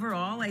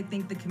 Overall, I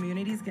think the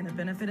community is going to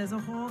benefit as a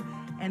whole.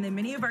 And then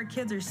many of our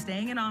kids are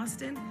staying in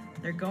Austin,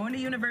 they're going to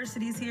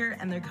universities here,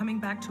 and they're coming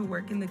back to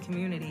work in the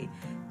community.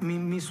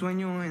 Mi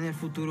sueño en el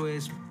futuro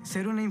es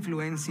ser una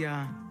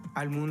influencia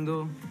al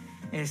mundo,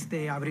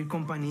 abrir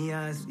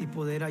compañías y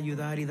poder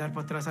ayudar y dar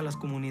para atrás a las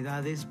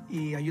comunidades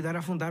y ayudar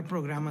a fundar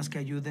programas que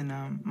ayuden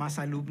a más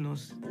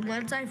alumnos.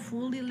 Once I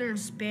fully learn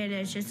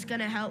Spanish, it's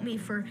going to help me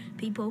for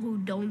people who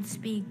don't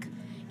speak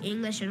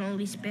English and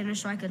only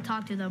Spanish so I could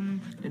talk to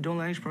them. The dual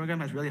language program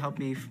has really helped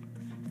me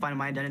find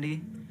my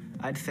identity.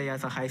 I'd say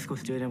as a high school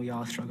student, we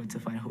all struggle to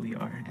find who we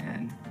are,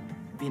 and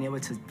being able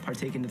to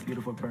partake in this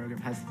beautiful program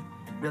has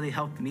really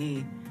helped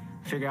me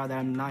figure out that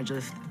I'm not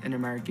just an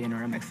American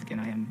or a Mexican,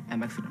 I am a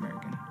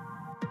Mexican-American.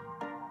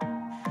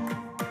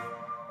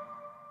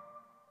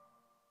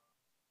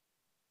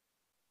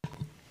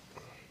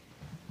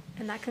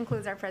 And that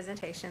concludes our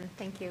presentation.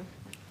 Thank you.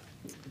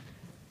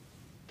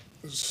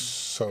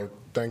 So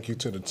thank you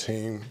to the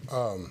team.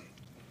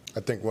 I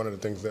think one of the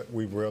things that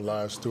we've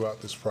realized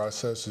throughout this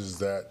process is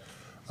that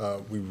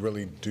we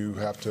really do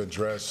have to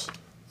address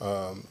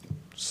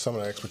some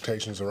of the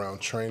expectations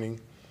around training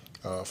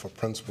for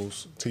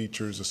principals,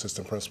 teachers,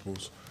 assistant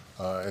principals,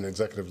 and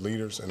executive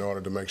leaders in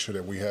order to make sure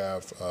that we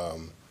have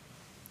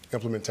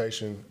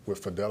implementation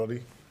with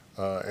fidelity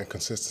and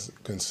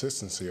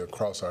consistency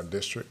across our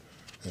district.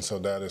 And so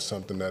that is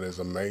something that is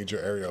a major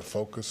area of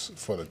focus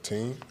for the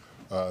team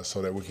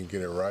so that we can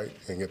get it right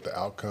and get the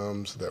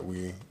outcomes that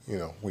we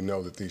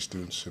know that these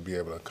students should be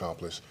able to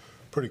accomplish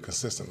pretty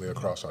consistently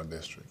across our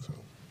district. So.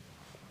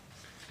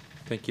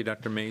 Thank you,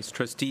 Dr. Mays.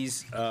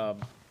 Trustees,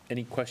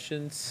 any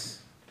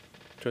questions?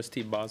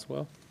 Trustee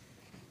Boswell?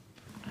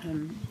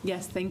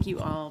 Yes, thank you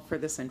all for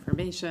this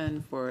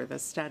information, for the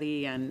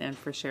study, and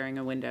for sharing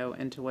a window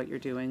into what you're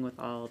doing with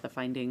all the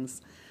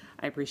findings.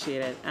 I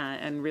appreciate it,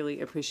 and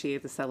really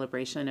appreciate the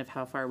celebration of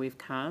how far we've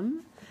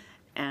come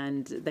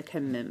and the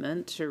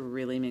commitment to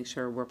really make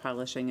sure we're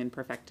polishing and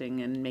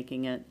perfecting and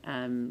making it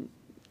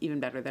even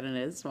better than it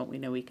is, what we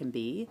know we can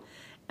be.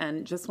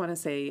 And just want to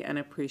say an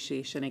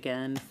appreciation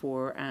again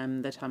for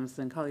the Thomas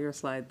and Collier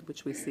slide,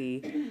 which we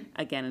see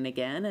again and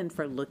again, and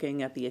for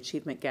looking at the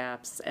achievement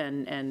gaps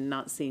and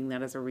not seeing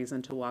that as a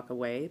reason to walk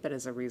away, but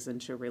as a reason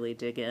to really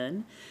dig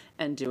in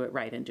and do it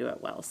right and do it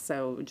well.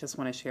 So just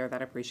want to share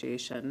that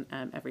appreciation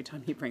every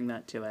time you bring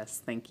that to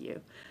us. Thank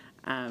you,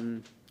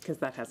 because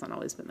that hasn't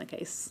always been the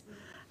case.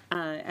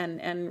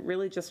 And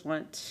really just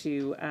want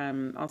to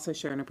also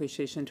share an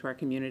appreciation to our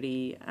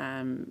community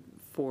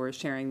for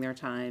sharing their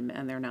time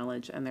and their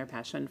knowledge and their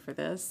passion for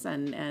this.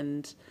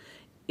 And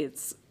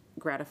it's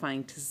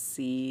gratifying to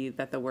see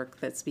that the work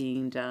that's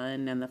being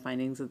done and the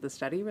findings of the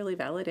study really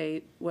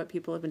validate what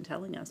people have been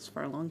telling us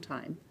for a long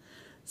time.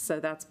 So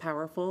that's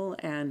powerful,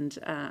 and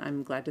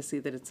I'm glad to see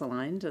that it's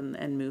aligned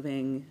and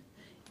moving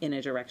in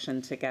a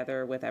direction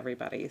together with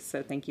everybody.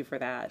 So thank you for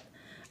that.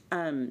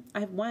 I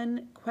have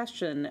one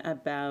question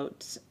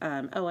about,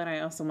 and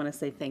I also want to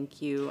say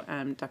thank you,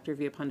 Dr.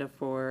 Villalpando,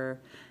 for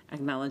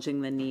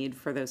acknowledging the need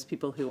for those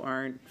people who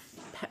aren't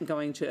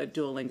going to a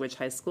dual language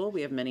high school.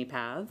 We have many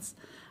paths,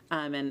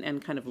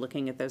 and kind of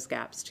looking at those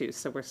gaps too.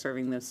 So we're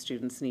serving those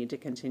students' need to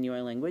continue a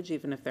language,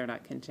 even if they're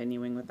not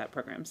continuing with that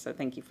program. So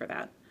thank you for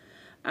that.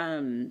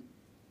 I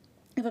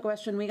have a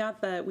question. We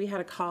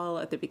had a call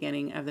at the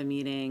beginning of the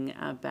meeting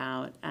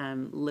about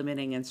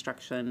limiting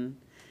instruction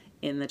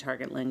in the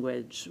target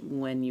language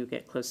when you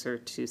get closer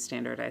to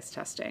standardized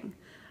testing.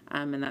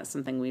 And that's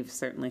something we've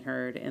certainly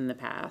heard in the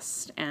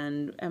past.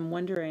 And I'm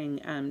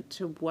wondering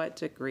to what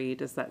degree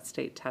does that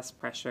state test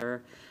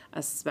pressure,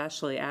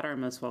 especially at our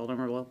most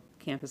vulnerable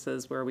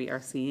campuses where we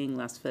are seeing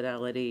less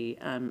fidelity,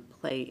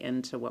 play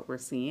into what we're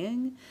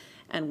seeing?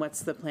 And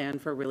what's the plan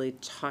for really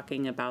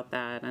talking about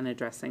that and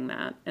addressing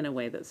that in a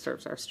way that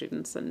serves our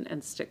students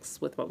and sticks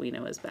with what we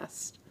know is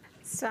best?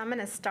 So I'm going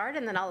to start,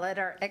 and then I'll let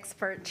our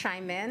expert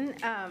chime in.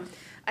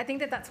 I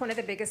think that that's one of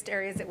the biggest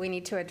areas that we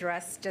need to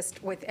address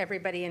just with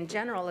everybody in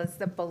general is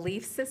the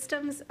belief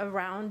systems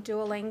around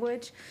dual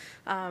language.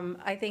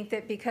 I think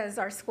that because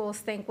our schools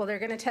think, well, they're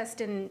going to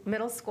test in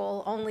middle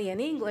school only in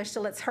English,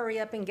 so let's hurry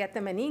up and get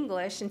them in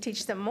English and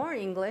teach them more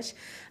English.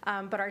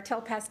 But our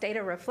TELPAS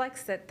data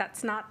reflects that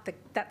that's not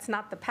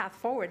the path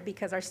forward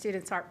because our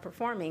students aren't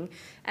performing.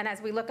 And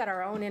as we look at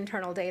our own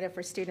internal data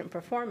for student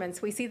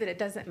performance, we see that it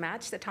doesn't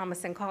match the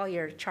Thomas and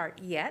Collier chart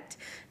yet.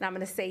 And I'm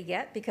going to say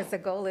yet because the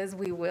goal is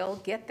we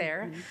will get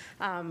there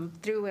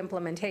through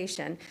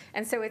implementation.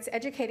 And so it's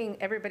educating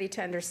everybody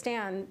to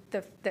understand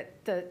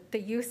that the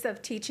use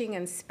of teaching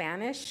in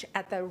Spanish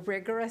at the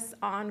rigorous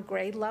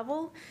on-grade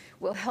level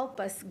will help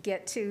us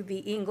get to the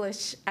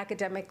English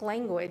academic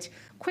language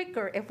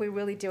quicker if we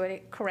really do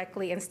it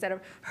correctly instead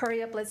of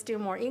hurry up, let's do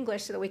more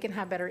English so that we can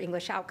have better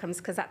English outcomes,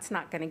 because that's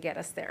not going to get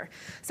us there.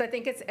 So I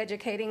think it's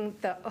educating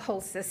the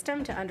whole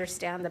system to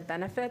understand the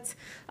benefits.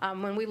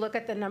 When we look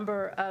at the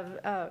number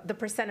of the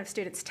percent of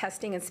students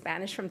testing in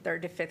Spanish from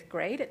 3rd to 5th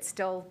grade, it's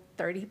still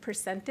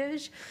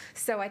 30%.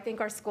 So I think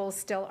our schools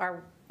still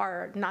are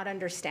not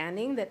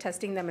understanding that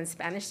testing them in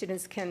Spanish,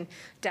 students can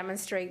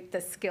demonstrate the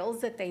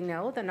skills that they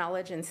know, the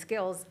knowledge and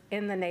skills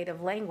in the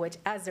native language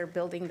as they're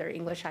building their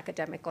English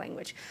academic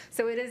language.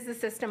 So it is the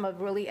system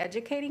of really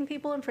educating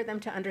people and for them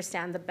to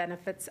understand the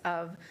benefits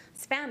of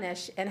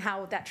Spanish and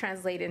how that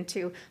translates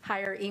into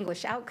higher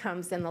English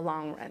outcomes in the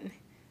long run.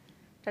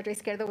 Dr.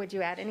 Izquierdo, would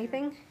you add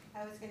anything?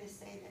 I was going to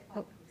say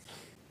that.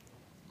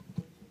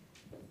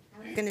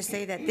 I was going to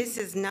say that this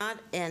is not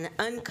an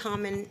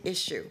uncommon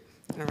issue.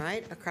 all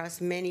right,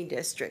 across many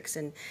districts.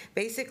 And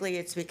basically,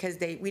 it's because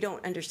we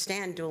don't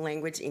understand dual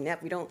language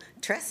enough. We don't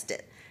trust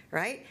it,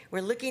 right?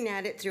 We're looking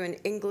at it through an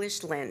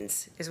English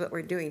lens is what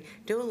we're doing.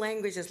 Dual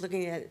language is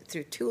looking at it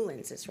through two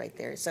lenses right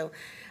there. So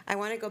I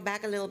want to go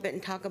back a little bit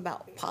and talk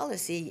about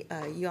policy.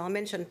 You all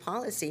mentioned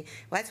policy.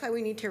 Well, that's why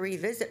we need to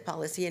revisit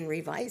policy and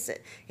revise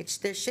it.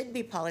 There should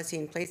be policy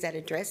in place that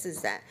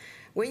addresses that.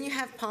 When you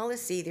have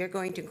policy, they're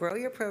going to grow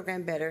your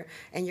program better,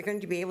 and you're going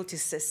to be able to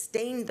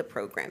sustain the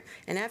program.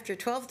 And after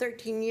 12,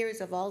 13 years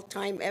of all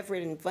time,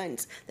 effort, and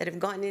funds that have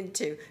gone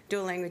into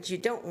dual language, you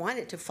don't want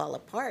it to fall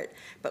apart.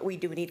 But we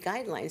do need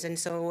guidelines, and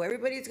so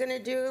everybody's going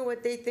to do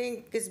what they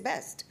think is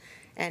best.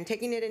 And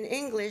taking it in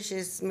English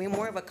is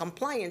more of a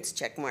compliance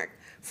check mark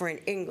for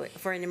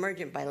an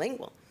emergent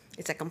bilingual.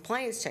 It's a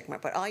compliance check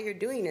mark, but all you're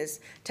doing is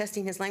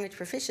testing his language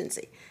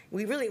proficiency.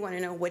 We really want to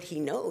know what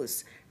he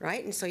knows,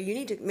 right? And so you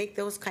need to take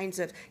those kinds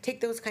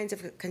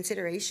of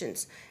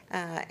considerations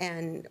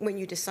and when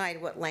you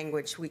decide what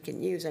language we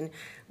can use. And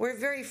we're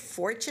very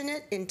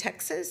fortunate in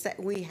Texas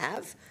that we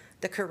have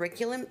the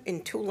curriculum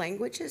in 2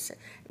 languages.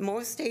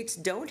 Most states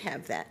don't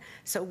have that.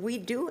 So we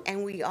do,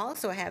 and we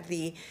also have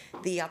the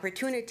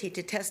opportunity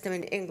to test them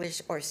in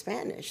English or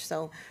Spanish.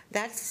 So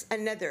that's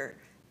another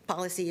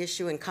policy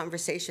issue and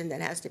conversation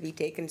that has to be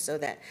taken so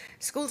that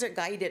schools are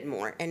guided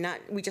more and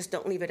we just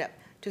don't leave it up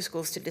to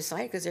schools to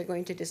decide, because they're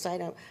going to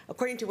decide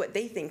according to what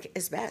they think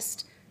is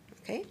best.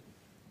 Okay?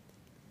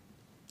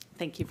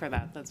 Thank you for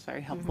that. That's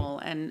very helpful.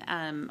 And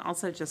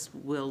also just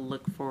we'll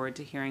look forward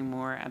to hearing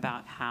more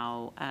about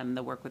how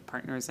the work with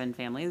partners and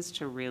families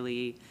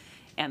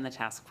and the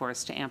task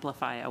force to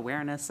amplify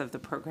awareness of the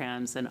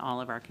programs in all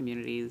of our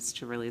communities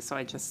so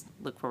I just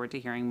look forward to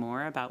hearing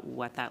more about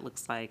what that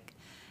looks like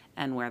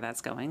and where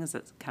that's going as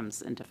it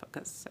comes into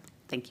focus. So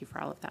thank you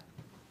for all of that.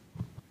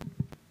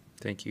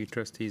 Thank you,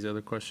 trustees.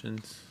 Other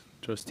questions?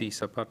 Trustee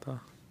Zapata?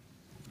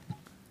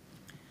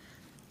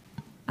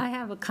 I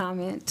have a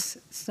comment.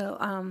 So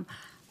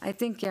I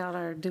think y'all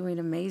are doing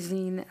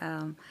amazing.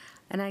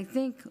 And I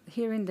think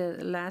hearing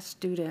the last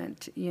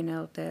student,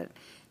 that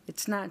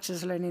it's not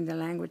just learning the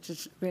language,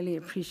 it's really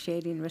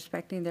appreciating,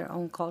 respecting their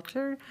own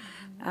culture.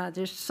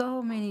 There's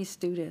so many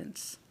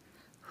students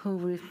who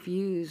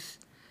refuse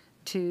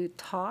to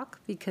talk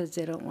because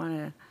they don't want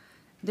to,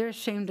 they're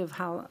ashamed of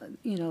how,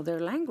 their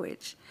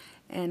language.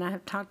 And I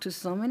have talked to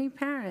so many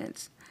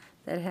parents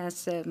that has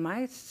said,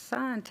 my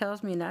son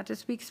tells me not to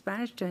speak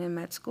Spanish to him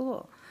at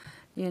school.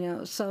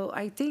 So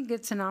I think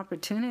it's an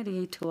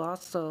opportunity to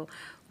also,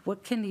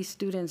 what can these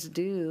students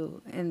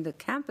do in the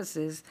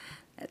campuses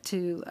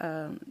to,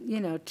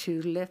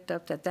 to lift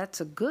up that's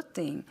a good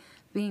thing.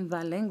 Being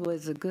bilingual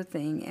is a good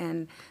thing,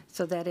 and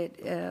so that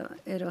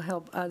it'll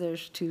help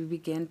others to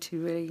begin to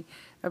really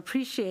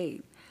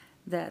appreciate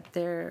that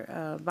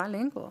they're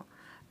bilingual.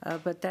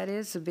 But that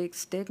is a big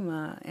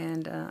stigma,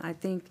 and I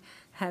think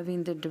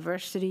having the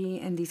diversity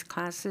in these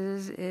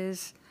classes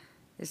is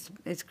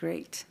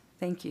great.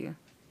 Thank you.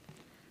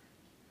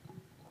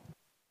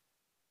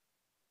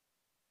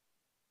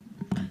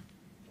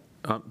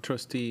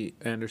 Trustee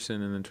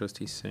Anderson and then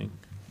Trustee Singh.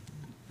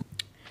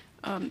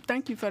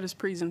 Thank you for this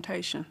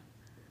presentation.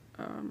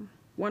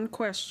 One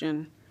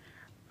question.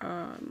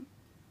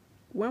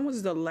 When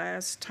was the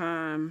last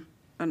time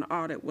an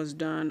audit was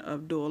done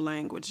of dual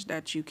language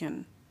that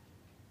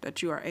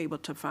you are able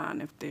to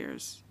find, if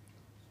there's?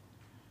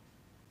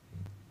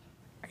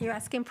 Are you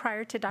asking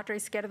prior to Dr.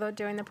 Izquierdo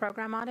doing the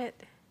program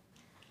audit?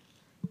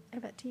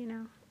 Eva, do you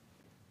know?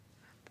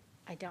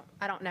 I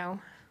don't know.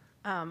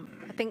 I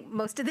think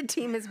most of the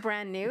team is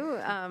brand new,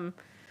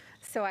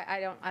 so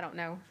I don't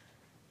know.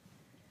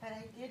 But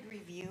I did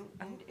review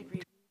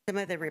some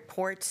of the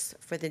reports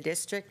for the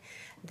district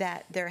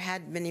that there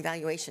had been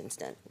evaluations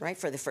done, right,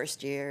 for the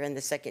first year and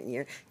the second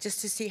year,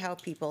 just to see how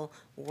people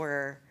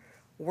were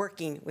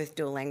working with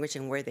dual language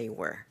and where they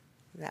were.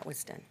 That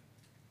was done.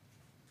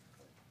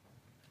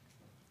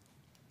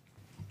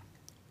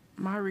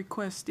 My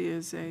request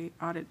is a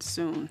audit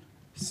soon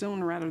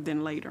rather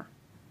than later.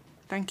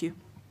 Thank you.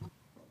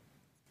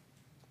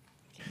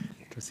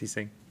 Trustee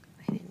Singh.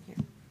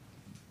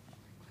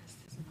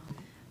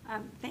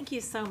 Thank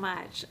you so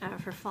much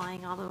for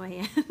flying all the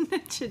way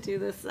in to do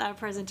this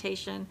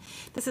presentation.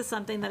 This is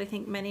something that I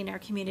think many in our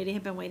community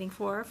have been waiting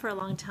for a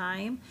long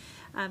time.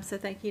 So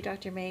thank you,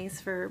 Dr. Mays,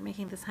 for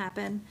making this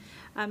happen.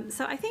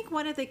 So I think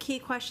one of the key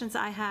questions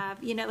I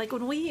have, like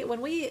when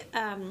we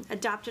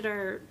adopted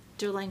our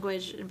dual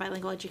language and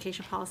bilingual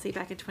education policy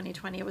back in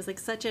 2020, it was like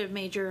such a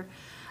major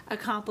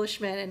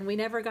accomplishment, and we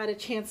never got a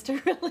chance to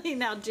really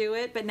now do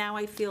it, but now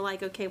I feel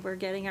like, okay, we're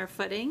getting our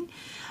footing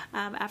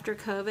after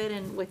COVID,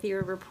 and with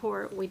your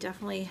report, we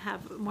definitely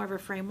have more of a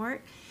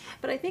framework.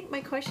 But I think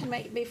my question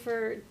might be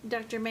for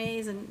Dr.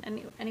 Mays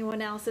and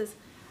anyone else is,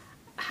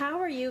 how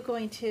are you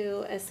going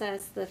to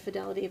assess the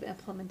fidelity of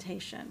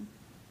implementation?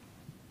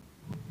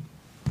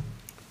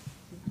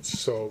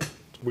 So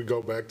we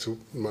go back to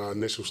my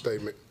initial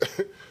statement.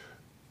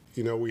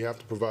 We have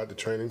to provide the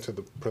training to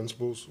the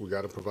principals. We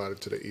got to provide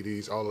it to the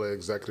EDs, all the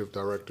executive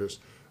directors,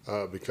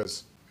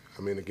 because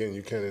I mean, again,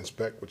 you can't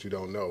inspect what you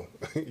don't know.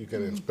 You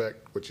can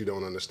inspect what you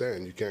don't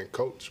understand. You can't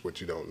coach what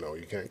you don't know.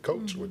 You can't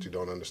coach what you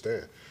don't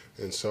understand.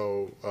 And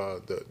so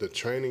the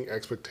training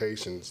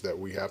expectations that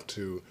we have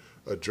to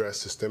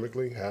address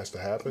systemically has to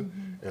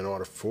happen in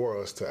order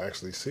for us to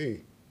actually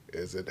see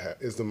is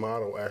the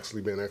model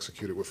actually being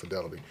executed with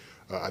fidelity.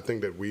 I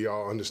think that we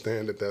all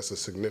understand that that's a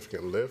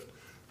significant lift,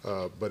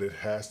 but it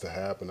has to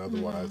happen.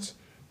 Otherwise,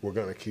 we're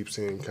going to keep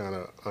seeing kind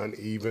of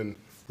uneven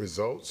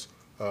results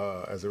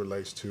as it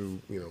relates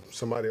to,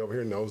 somebody over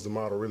here knows the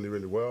model really,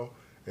 really well,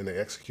 and they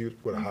execute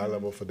with a high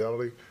level of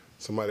fidelity.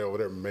 Somebody over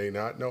there may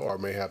not know or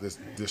may have this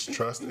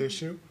distrust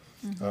issue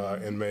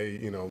and may,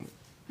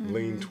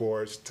 lean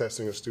towards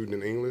testing a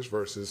student in English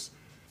versus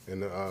in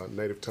the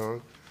native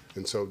tongue.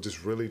 And so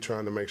just really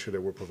trying to make sure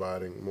that we're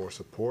providing more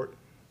support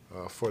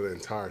for the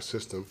entire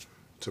system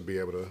to be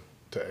able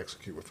to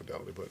execute with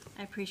fidelity. But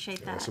I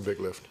appreciate that. It's a big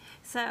lift.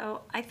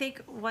 So I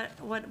think what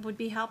would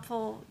be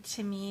helpful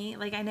to me,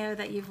 like I know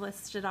that you've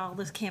listed all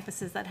those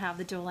campuses that have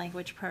the dual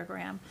language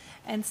program.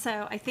 And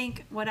so I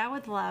think what I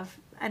would love,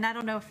 and I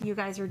don't know if you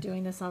guys are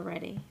doing this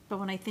already, but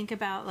when I think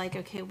about like,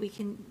 okay,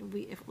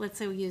 let's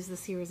say we use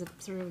this here as a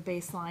sort of a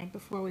baseline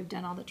before we've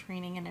done all the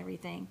training and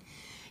everything,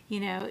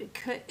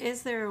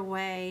 is there a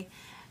way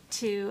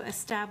to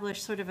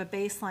establish sort of a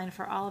baseline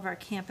for all of our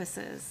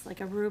campuses,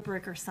 like a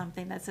rubric or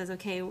something that says,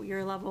 okay,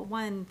 you're level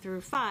 1 through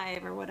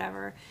 5 or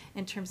whatever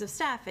in terms of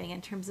staffing,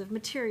 in terms of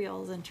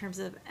materials, in terms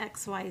of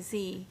X, Y,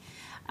 Z,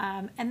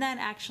 and then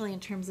actually in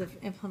terms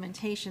of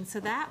implementation.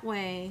 So that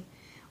way,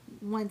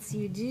 once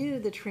you do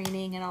the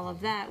training and all of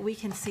that, we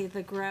can see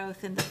the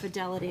growth and the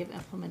fidelity of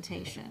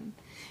implementation.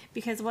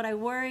 Because what I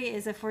worry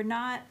is if we're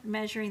not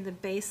measuring the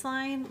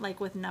baseline, like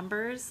with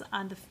numbers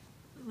on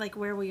like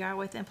where we are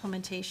with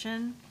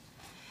implementation,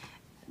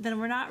 then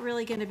we're not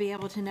really going to be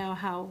able to know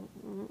how,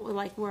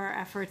 like, where our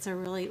efforts are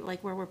really,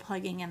 like, where we're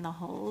plugging in the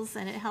holes.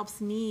 And it helps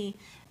me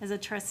as a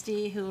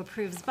trustee who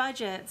approves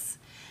budgets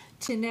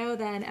to know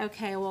then,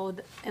 okay, well,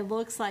 it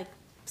looks like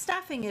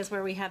staffing is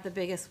where we have the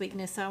biggest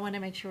weakness, so I want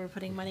to make sure we're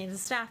putting money into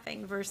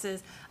staffing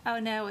versus, oh,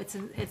 no,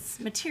 it's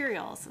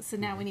materials. So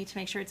now we need to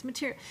make sure it's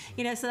material.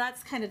 So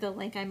that's kind of the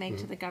link I make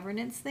to the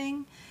governance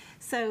thing.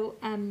 So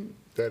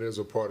that is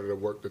a part of the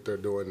work that they're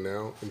doing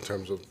now in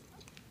terms of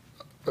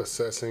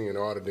assessing and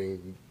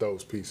auditing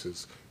those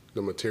pieces,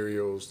 the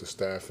materials, the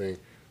staffing,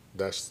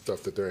 that's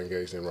stuff that they're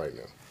engaged in right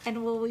now.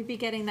 And will we be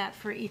getting that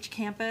for each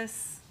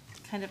campus?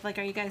 Kind of like,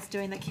 are you guys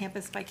doing the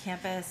campus by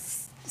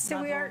campus?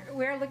 So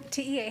level?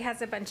 TEA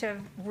has a bunch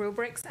of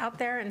rubrics out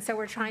there, and so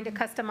we're trying to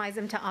customize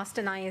them to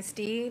Austin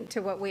ISD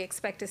to what we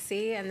expect to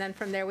see, and then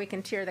from there we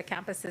can tier the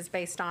campuses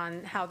based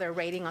on how they're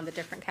rating on the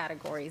different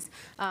categories.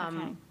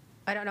 Okay.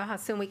 I don't know how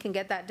soon we can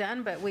get that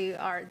done, but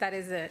that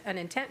is an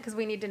intent because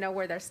we need to know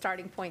where their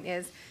starting point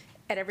is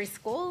at every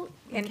school.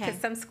 And because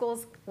some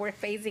schools we're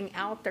phasing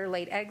out their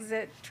late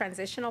exit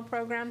transitional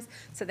programs,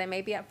 so they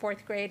may be at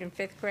 4th grade and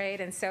 5th grade.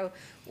 And so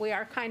we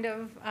are kind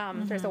of,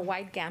 there's a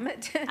wide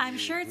gamut. I'm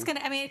sure it's going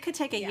to, it could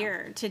take a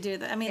year to do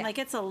that. Like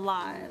it's a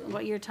lot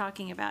what you're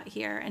talking about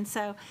here. And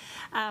so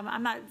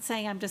I'm not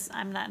saying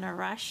I'm not in a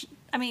rush.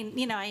 I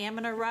am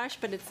in a rush,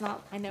 but it's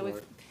not,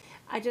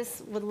 I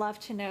just would love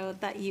to know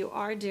that you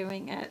are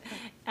doing it.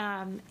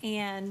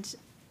 And,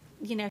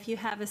 if you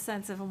have a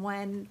sense of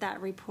when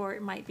that report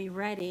might be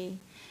ready,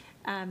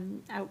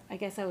 I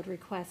guess I would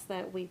request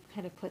that we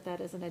kind of put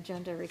that as an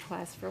agenda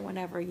request for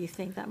whenever you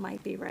think that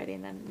might be ready,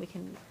 and then we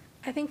can.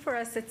 I think for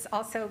us, it's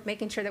also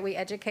making sure that we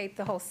educate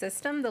the whole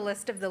system, the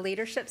list of the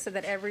leadership, so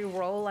that every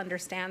role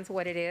understands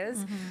what it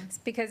is.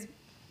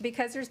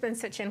 Because there's been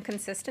such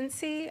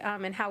inconsistency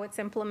in how it's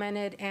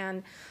implemented,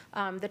 and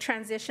the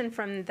transition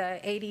from the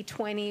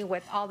 80-20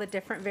 with all the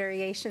different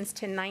variations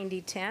to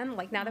 90-10,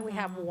 like now that we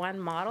have one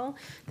model,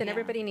 then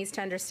everybody needs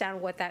to understand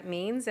what that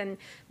means, and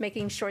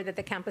making sure that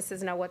the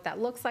campuses know what that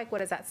looks like, what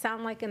does that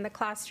sound like in the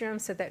classroom,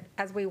 so that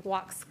as we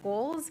walk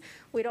schools,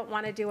 we don't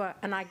want to do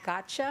an I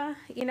gotcha,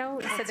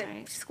 so that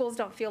schools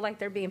don't feel like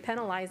they're being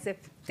penalized if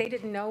they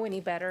didn't know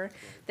any better.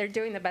 They're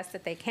doing the best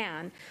that they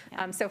can.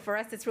 So for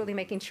us, it's really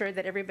making sure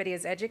that everybody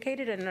is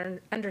educated and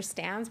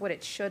understands what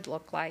it should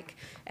look like,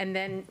 and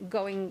then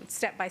going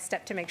step by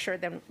step to make sure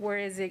then where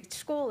is each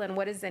school and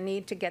what is the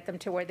need to get them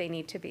to where they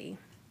need to be.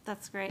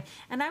 That's great.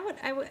 And I would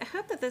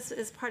hope that this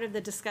is part of the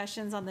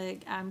discussions on the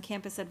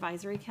campus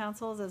advisory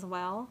councils as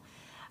well.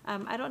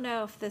 I don't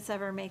know if this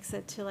ever makes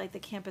it to like the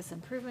campus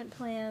improvement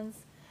plans,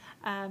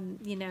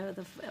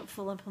 the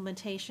full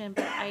implementation,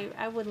 but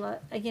I would love,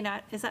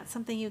 is that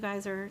something you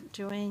guys are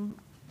doing?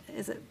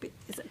 Is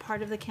it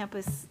part of the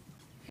campus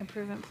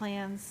improvement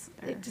plans?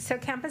 So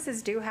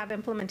campuses do have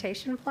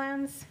implementation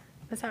plans,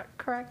 is that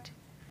correct?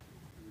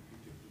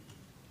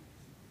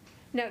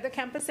 No, the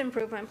campus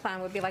improvement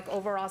plan would be like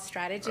overall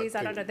strategies.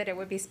 I don't know that it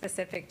would be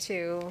specific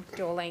to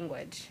dual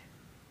language.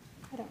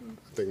 I don't know.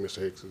 I think Mr.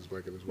 Hicks is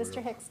making his way.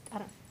 Mr. Hicks, I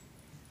don't.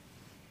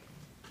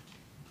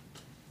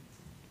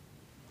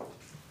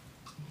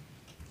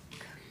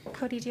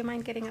 Cody, do you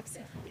mind getting up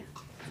soon? Yeah.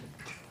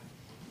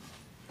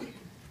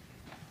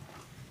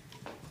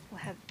 We'll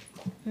have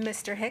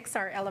Mr. Hicks,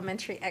 our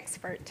elementary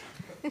expert.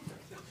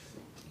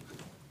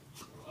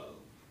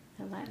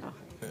 Hello.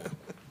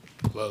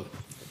 Hello.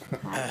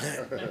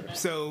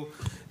 So,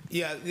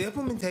 yeah, the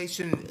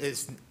implementation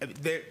is,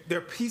 there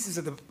are pieces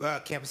of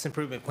the campus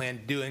improvement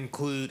plan do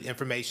include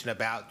information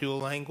about dual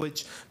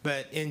language,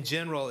 but in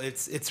general,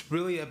 it's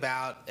really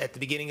about, at the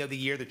beginning of the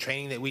year, the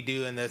training that we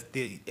do, and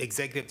the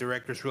executive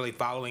director is really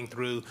following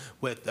through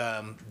with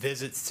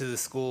visits to the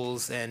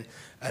schools and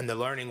the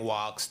learning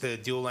walks. The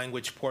dual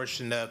language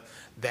portion of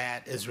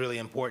that is really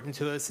important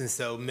to us, and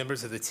so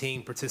members of the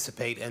team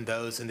participate in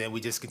those, and then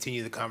we just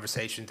continue the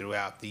conversation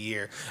throughout the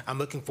year. I'm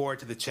looking forward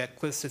to the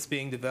checklist that's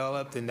being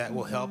developed, and that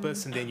will help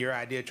us, and then your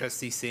idea,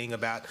 Trustee Singh,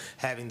 about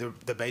having the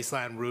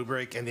baseline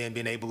rubric and then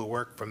being able to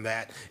work from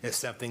that is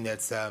something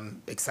that's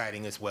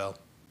exciting as well.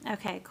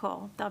 Okay,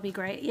 cool. That'll be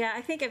great. Yeah, I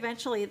think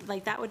eventually,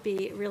 like, that would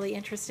be really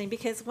interesting,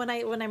 because when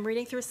I'm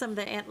reading through some of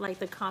the, like,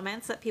 the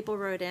comments that people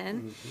wrote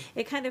in,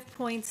 it kind of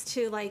points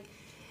to, like,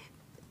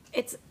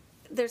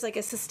 there's like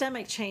a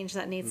systemic change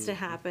that needs to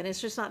happen.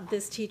 It's just not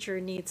this teacher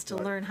needs to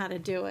learn how to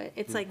do it.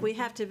 It's like we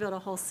have to build a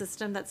whole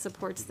system that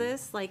supports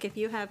this. Like, if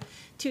you have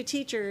 2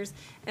 teachers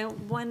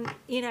and one,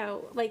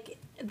 like,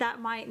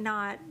 that might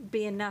not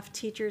be enough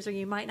teachers, or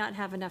you might not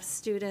have enough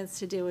students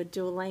to do a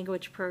dual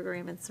language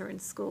program in certain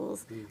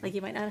schools. Like,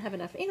 you might not have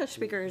enough English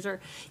speakers,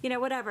 or,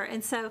 whatever.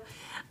 And so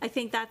I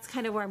think that's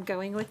kind of where I'm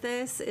going with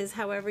this, is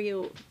however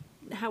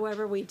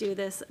we do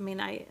this. I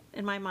mean,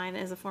 in my mind,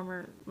 as a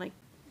former, like,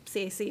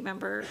 CAC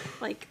member,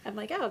 like, I'm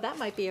like, oh, that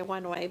might be a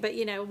one way, but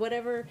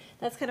whatever,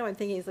 that's kind of what I'm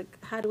thinking, is like,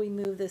 how do we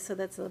move this so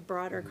that's a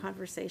broader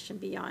conversation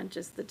beyond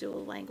just the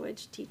dual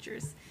language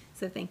teachers?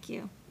 So thank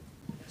you.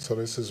 So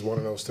this is one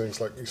of those things,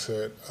 like you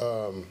said,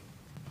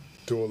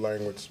 dual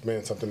language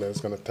being something that's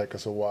going to take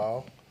us a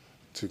while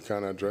to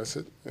kind of address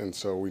it. And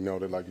so we know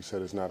that, like you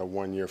said, it's not a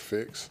one-year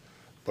fix.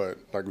 But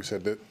like we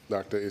said,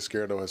 Dr.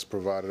 Izquierdo has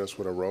provided us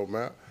with a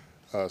roadmap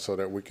so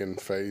that we can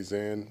phase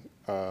in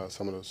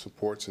some of the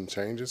supports and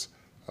changes.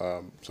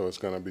 So it's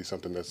going to be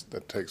something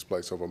that takes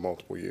place over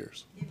multiple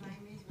years.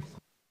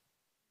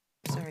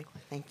 Sorry,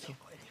 thank you.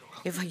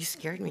 You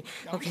scared me.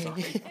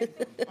 Okay.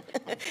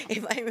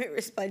 If I may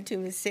respond to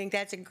Ms. Singh,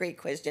 that's a great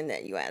question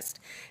that you asked.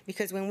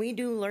 Because when we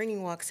do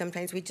learning walks,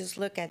 sometimes we just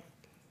look at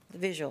the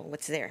visual,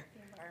 what's there,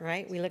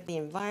 right? We look at the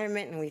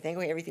environment and we think,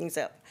 oh, everything's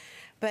up.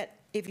 But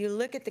if you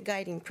look at the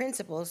guiding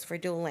principles for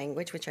dual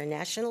language, which are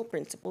national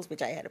principles,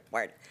 which I had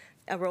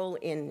a role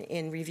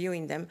in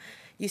reviewing them,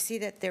 you see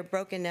that they're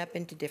broken up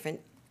into different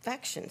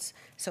factions.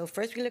 So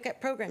first we look at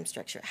program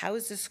structure. How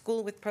is the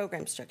school with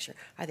program structure?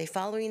 Are they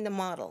following the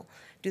model?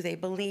 Do they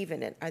believe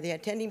in it? Are they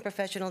attending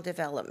professional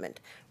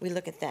development? We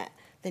look at that.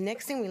 The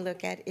next thing we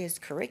look at is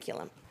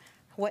curriculum.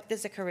 What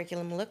does the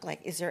curriculum look like?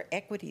 Is there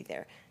equity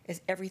there?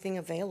 Is everything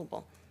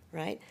available,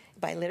 right?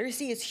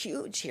 Biliteracy is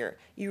huge here.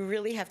 You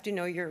really have to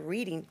know your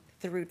reading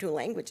through 2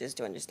 languages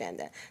to understand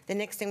that. The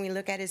next thing we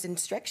look at is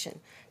instruction.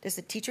 Does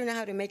the teacher know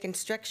how to make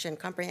instruction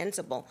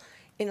comprehensible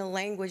in a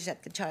language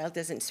that the child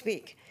doesn't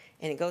speak?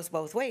 And it goes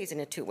both ways in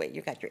a 2-way.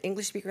 You've got your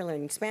English speaker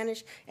learning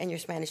Spanish and your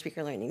Spanish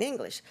speaker learning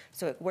English.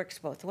 So it works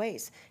both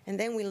ways. And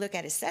then we look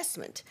at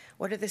assessment.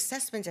 What are the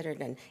assessments that are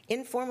done?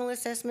 Informal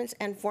assessments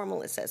and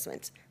formal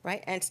assessments,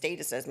 right? And state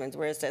assessments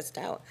were assessed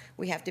out.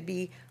 We have to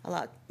be a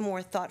lot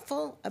more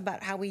thoughtful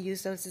about how we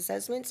use those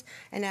assessments.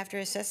 And after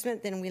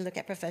assessment, then we look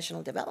at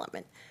professional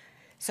development.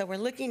 So we're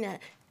looking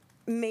at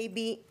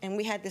maybe, and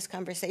we had this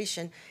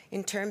conversation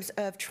in terms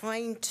of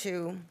trying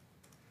to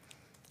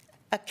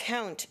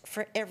account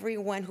for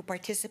everyone who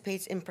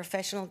participates in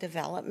professional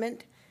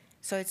development.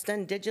 So it's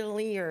done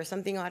digitally or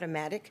something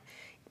automatic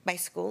by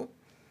school.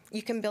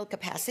 You can build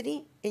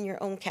capacity in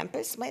your own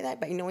campus by that,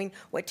 by knowing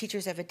what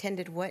teachers have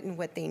attended what and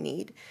what they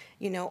need,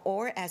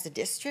 or as a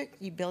district,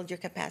 you build your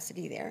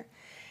capacity there.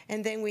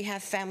 And then we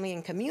have family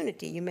and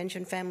community. You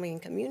mentioned family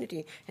and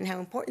community and how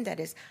important that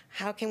is.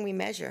 How can we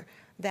measure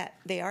that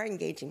they are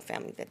engaging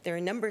family, that their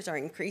numbers are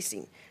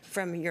increasing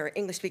from your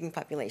English-speaking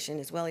population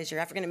as well as your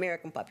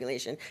African-American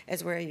population,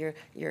 as well as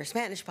your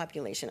Spanish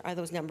population? Are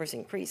those numbers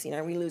increasing?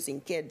 Are we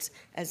losing kids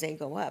as they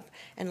go up?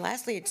 And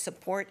lastly, it's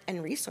support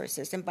and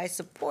resources. And by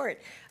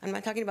support, I'm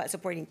not talking about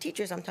supporting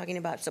teachers, I'm talking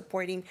about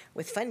supporting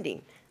with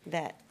funding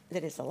that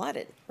is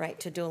allotted, right,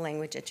 to dual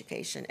language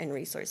education and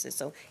resources.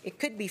 So it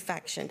could be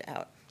factioned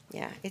out.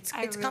 Yeah, it's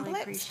complex. I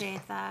really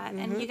appreciate that.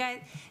 And you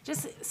guys,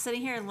 just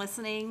sitting here and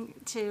listening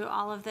to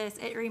all of this,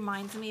 it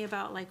reminds me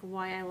about, like,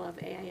 why I love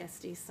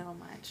AISD so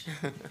much.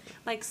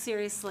 Like,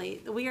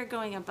 seriously, we are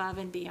going above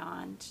and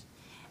beyond.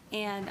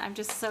 And I'm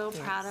just so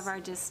proud of our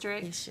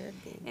district. You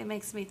should be. It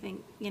makes me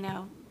think,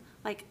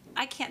 like,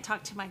 I can't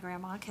talk to my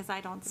grandma because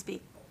I don't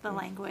speak the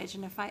language.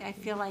 And I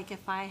feel like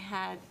if I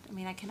had,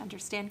 I can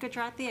understand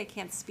Gujarati, I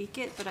can't speak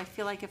it, but I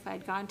feel like if I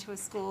had gone to a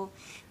school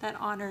that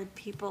honored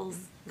people's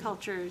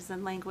cultures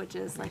and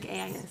languages like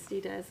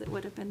AISD does, it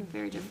would have been a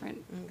very different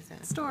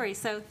story.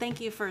 So thank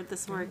you for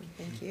this work.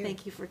 Thank you.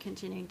 Thank you for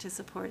continuing to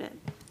support it.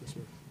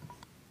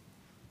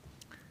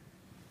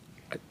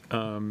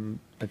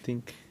 I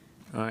think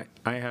I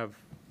have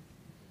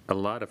a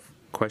lot of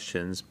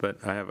questions, but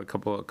I have a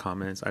couple of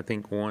comments. I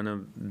think one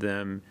of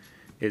them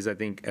is, I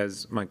think,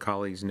 as my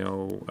colleagues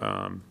know,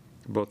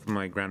 both of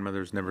my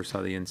grandmothers never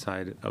saw the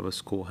inside of a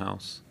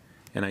schoolhouse,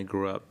 and I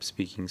grew up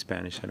speaking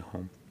Spanish at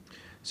home.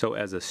 So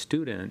as a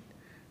student,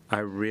 I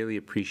really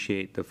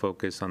appreciate the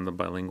focus on the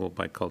bilingual,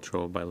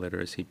 bicultural,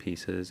 biliteracy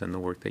pieces and the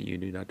work that you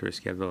do, Dr.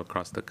 Izquierdo,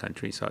 across the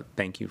country. So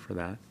thank you for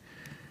that.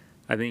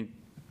 I think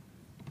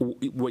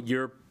what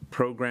your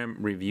program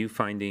review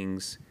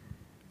findings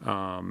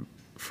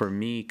for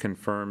me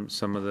confirm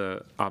some of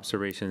the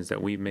observations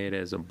that we've made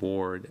as a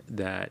board,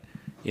 that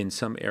in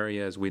some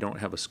areas we don't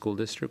have a school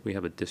district, we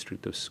have a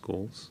district of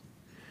schools,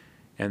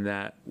 and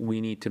that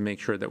we need to make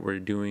sure that we're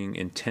doing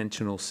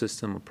intentional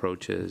system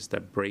approaches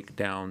that break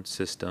down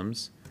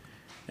systems,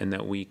 and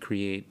that we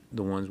create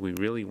the ones we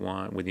really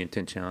want with the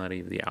intentionality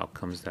of the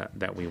outcomes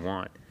that we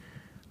want.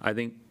 I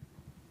think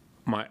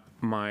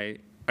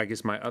I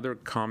guess my other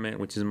comment,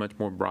 which is much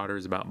more broader,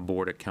 is about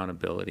board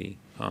accountability.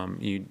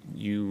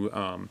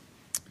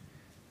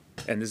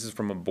 And this is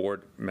from a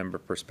board member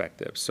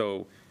perspective.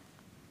 So,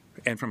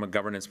 and from a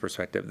governance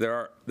perspective,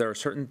 there are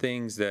certain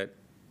things that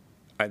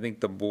I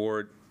think the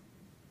board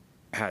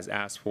has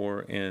asked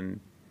for and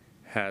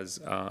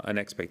has an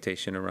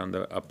expectation around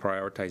a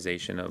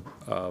prioritization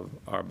of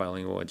our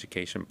bilingual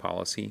education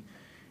policy.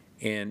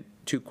 And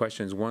two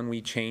questions. One,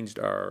 we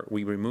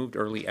removed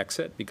early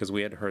exit because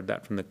we had heard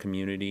that from the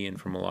community and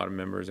from a lot of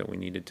members that we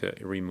needed to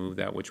remove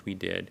that, which we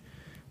did.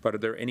 But are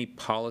there any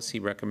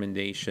policy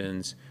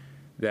recommendations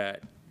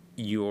that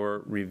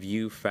your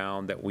review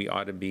found that we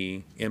ought to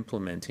be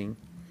implementing?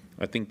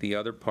 I think the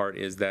other part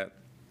is that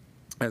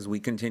as we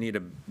continue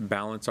to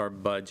balance our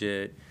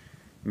budget,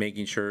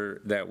 making sure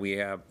that we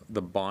have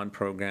the bond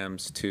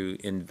programs to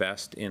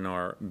invest in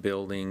our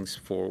buildings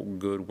for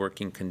good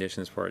working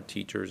conditions for our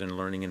teachers and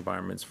learning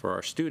environments for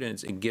our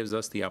students, it gives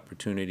us the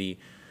opportunity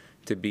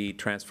to be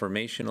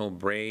transformational,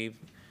 brave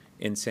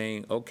in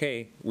saying,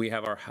 okay, we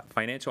have our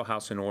financial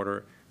house in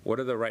order. What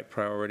are the right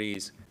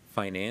priorities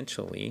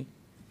financially?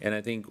 And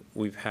I think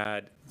we've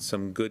had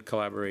some good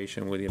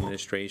collaboration with the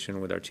administration,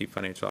 with our chief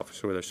financial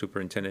officer, with our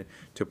superintendent,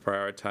 to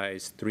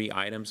prioritize 3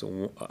 items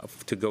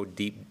to go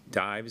deep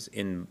dives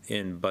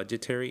in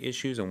budgetary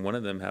issues, and one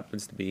of them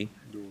happens to be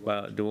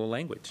dual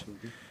language.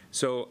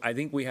 So I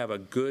think we have a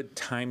good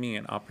timing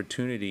and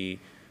opportunity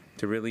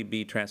to really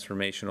be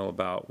transformational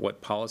about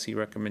what policy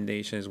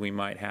recommendations we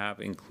might have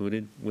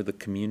included with the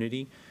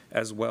community,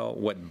 as well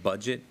what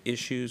budget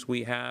issues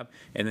we have,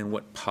 and then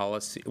what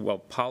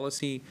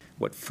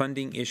what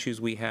funding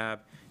issues we have,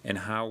 and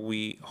how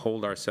we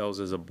hold ourselves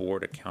as a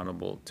board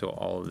accountable to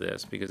all of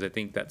this. Because I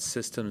think that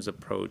systems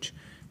approach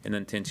and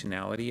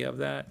intentionality of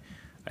that,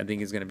 I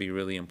think, is going to be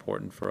really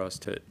important for us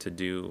to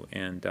do.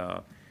 And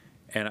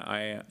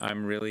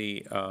I'm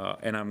really,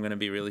 and I'm going to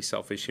be really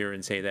selfish here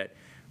and say that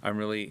I'm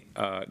really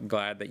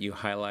glad that you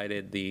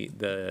highlighted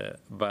the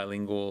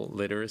bilingual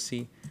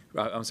literacy.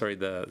 I'm sorry,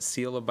 the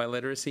seal of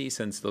biliteracy,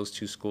 since those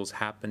 2 schools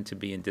happen to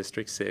be in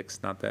District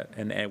 6, not that,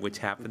 and which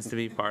happens to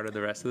be part of the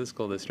rest of the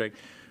school district.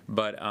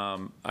 But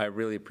I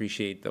really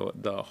appreciate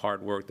the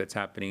hard work that's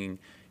happening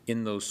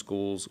in those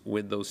schools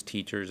with those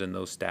teachers and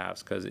those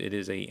staffs, because it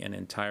is an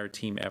entire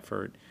team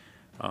effort.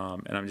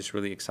 And I'm just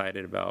really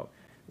excited about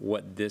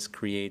what this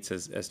creates,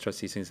 as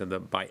Trustee Singh said, the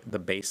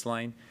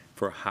baseline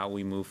for how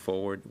we move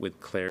forward with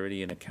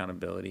clarity and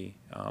accountability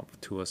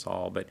to us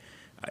all. But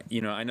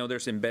I know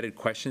there's embedded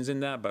questions in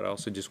that, but I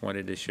also just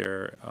wanted to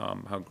share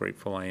how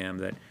grateful I am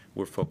that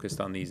we're focused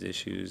on these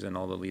issues and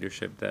all the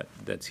leadership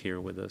that's here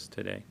with us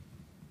today.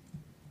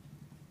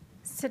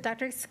 So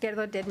Dr.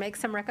 Izquierdo did make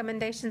some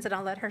recommendations, and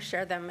I'll let her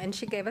share them. And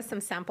she gave us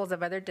some samples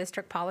of other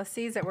district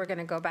policies that we're going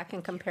to go back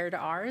and compare to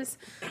ours.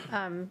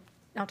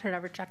 I'll turn it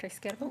over to Dr.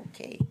 Izquierdo.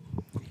 Okay.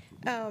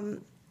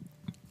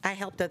 I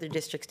helped other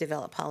districts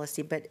develop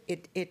policy, but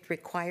it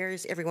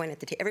requires everyone at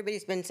the table.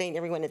 Everybody's been saying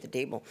everyone at the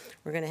table.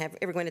 We're going to have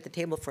everyone at the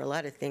table for a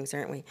lot of things,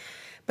 aren't we?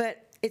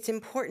 But it's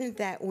important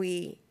that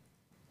we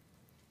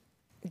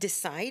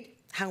decide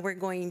how we're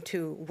going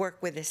to work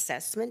with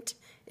assessment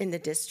in the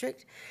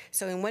district.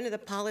 So in one of the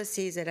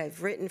policies that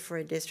I've written for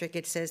a district,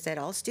 it says that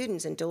all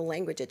students in dual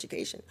language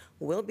education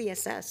will be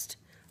assessed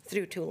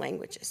through 2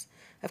 languages.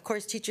 Of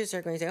course, teachers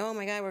are going to say, oh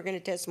my God, we're going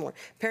to test more.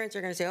 Parents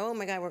are going to say, oh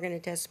my God, we're going to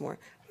test more.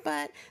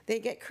 But they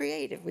get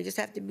creative. We just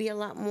have to be a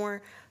lot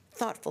more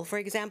thoughtful. For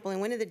example, in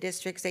one of the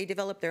districts, they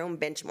develop their own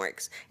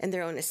benchmarks and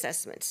their own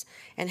assessments.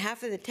 And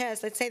half of the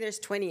test, let's say there's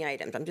 20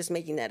 items, I'm just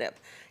making that up.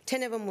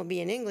 10 of them will be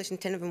in English and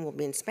 10 of them will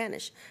be in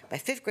Spanish. By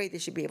 5th grade, they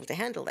should be able to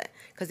handle that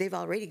because they've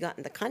already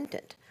gotten the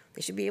content.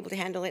 They should be able to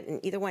handle it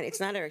in either one.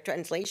 It's not a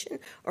translation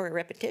or a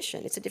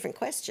repetition. It's a different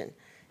question.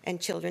 And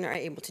children are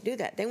able to do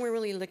that. Then we're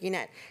really looking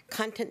at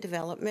content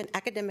development,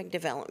 academic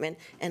development,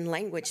 and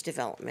language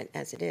development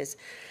as it is.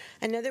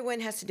 Another one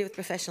has to do with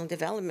professional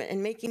development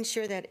and making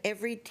sure that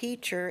every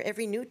teacher,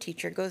 every new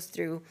teacher goes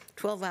through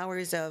 12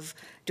 hours of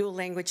dual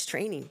language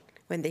training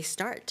when they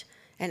start.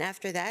 And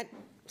after that,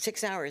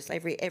 6 hours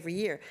every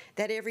year.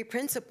 That every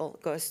principal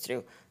goes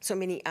through so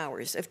many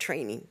hours of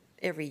training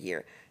every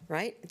year,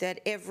 right?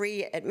 That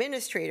every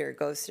administrator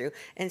goes through.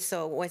 And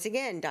so once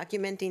again,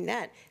 documenting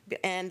that.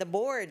 And the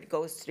board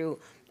goes through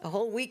a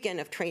whole weekend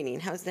of training.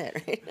 How's that,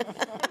 right?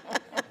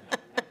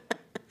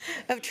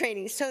 Of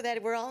training, so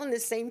that we're all on the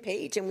same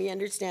page and we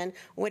understand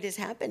what is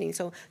happening.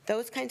 So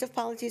those kinds of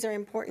policies are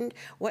important.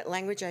 What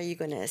language are you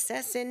going to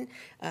assess in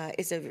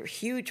is a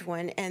huge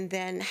one. And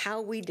then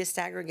how we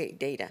disaggregate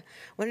data.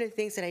 One of the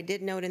things that I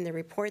did note in the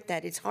report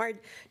that it's hard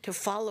to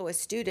follow a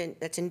student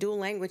that's in dual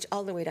language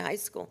all the way to high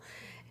school.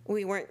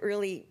 We weren't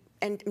really,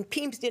 and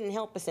PEAMS didn't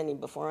help us any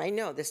before. I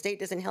know the state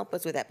doesn't help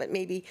us with that, but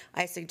maybe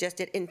I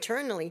suggested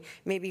internally,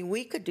 maybe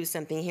we could do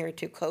something here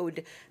to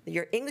code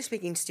your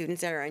English-speaking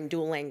students that are in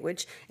dual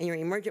language and your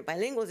emergent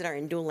bilinguals that are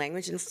in dual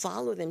language and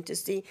follow them to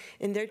see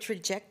in their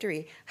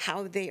trajectory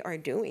how they are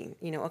doing,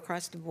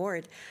 across the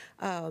board.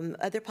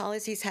 Other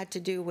policies had to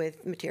do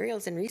with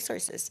materials and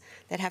resources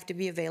that have to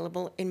be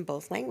available in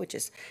both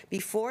languages.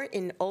 Before,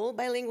 in old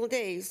bilingual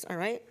days, all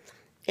right,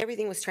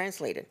 everything was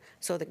translated.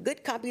 So the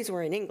good copies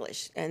were in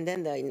English, and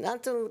then the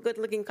not so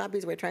good-looking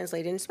copies were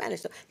translated in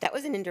Spanish. So that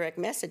was an indirect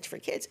message for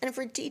kids and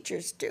for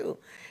teachers, too.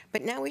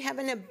 But now we have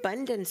an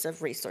abundance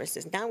of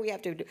resources. Now we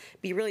have to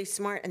be really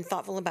smart and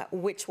thoughtful about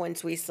which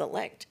ones we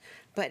select.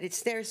 But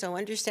it's there, so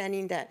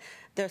understanding that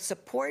the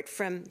support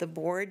from the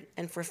board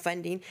and for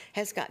funding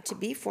has got to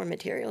be for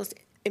materials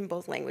in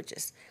both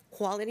languages.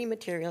 Quality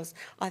materials,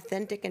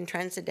 authentic and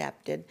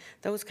trans-adapted,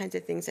 those kinds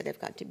of things that have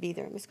got to be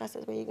there. Ms.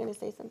 Casas, were you going to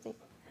say something?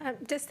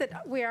 Just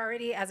that we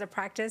already, as a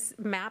practice,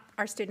 map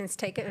our students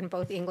take it in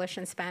both English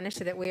and Spanish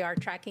so that we are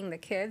tracking the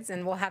kids,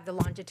 and we'll have the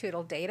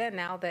longitudinal data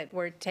now that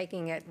we're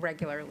taking it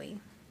regularly.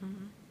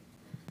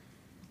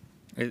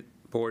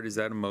 Board, is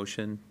that a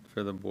motion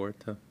for the board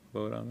to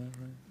vote on that,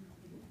 right?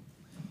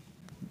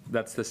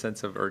 That's the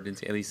sense of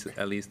urgency, at least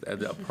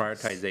the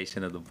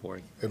prioritization of the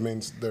board. It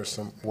means there's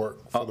some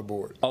work for the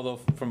board. Although,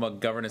 from a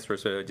governance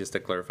perspective, just to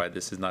clarify,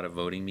 this is not a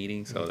voting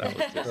meeting, so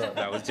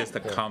that was just a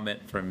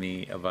comment from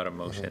me about a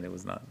motion. It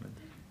was not.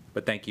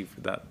 But thank you for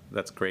that.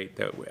 That's great,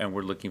 and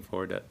we're looking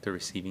forward to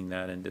receiving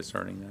that and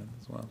discerning that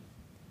as well.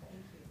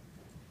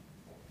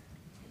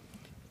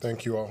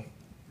 Thank you all.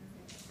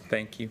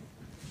 Thank you.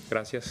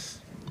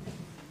 Gracias.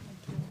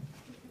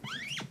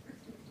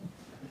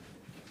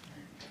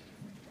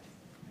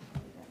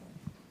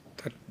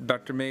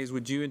 Dr. Mays,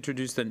 would you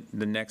introduce the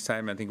next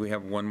item? I think we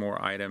have one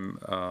more item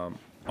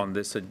on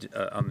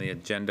the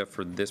agenda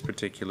for this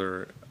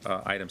particular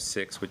item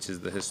 6, which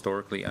is the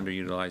historically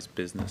underutilized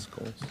business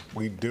goals.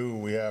 We do.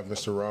 We have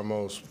Mr.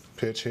 Ramos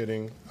pitch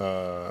hitting.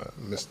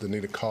 Ms.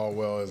 Danita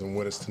Caldwell isn't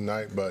with us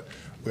tonight, but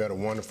we had a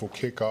wonderful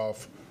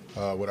kickoff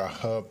with our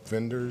hub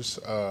vendors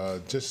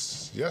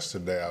just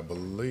yesterday, I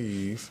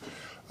believe,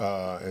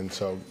 and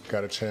so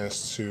got a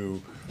chance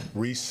to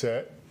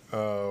reset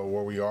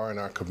where we are in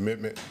our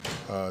commitment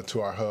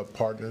to our hub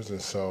partners,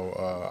 and so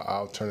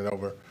I'll turn it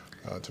over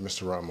to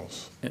Mr.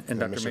 Ramos. And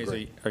Dr.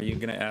 Mays, are you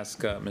going to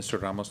ask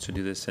Mr. Ramos to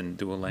do this in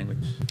dual language?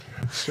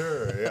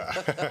 Sure, yeah.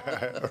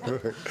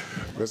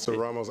 Mr.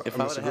 Ramos. If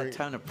I would have had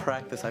time to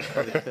practice, I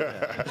probably could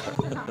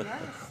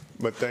have.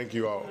 But thank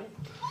you all.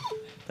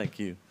 Thank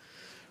you.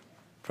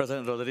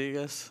 President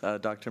Rodriguez,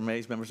 Dr.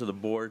 Mays, members of the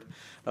board,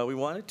 we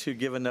wanted to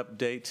give an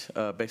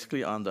update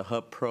basically on the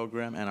HUB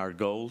program and our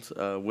goals.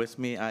 With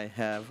me, I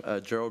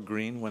have Gerald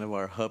Green, one of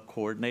our HUB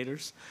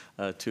coordinators,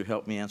 to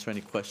help me answer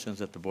any questions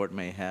that the board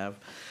may have.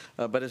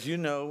 But as you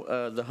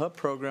know, the HUB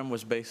program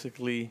was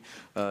basically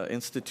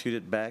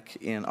instituted back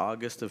in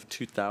August of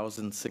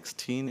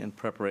 2016 in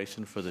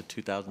preparation for the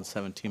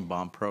 2017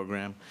 bond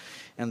program.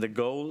 And the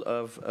goal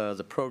of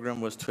the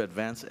program was to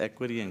advance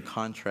equity in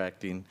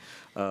contracting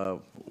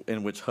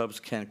in which hubs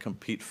can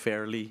compete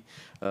fairly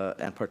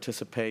and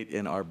participate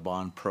in our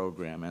bond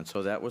program. And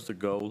so that was the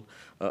goal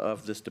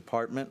of this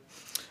department.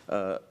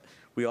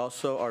 We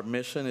also, our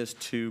mission is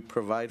to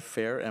provide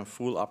fair and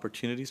full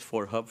opportunities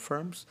for hub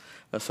firms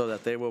so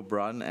that they will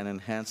broaden and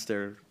enhance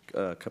their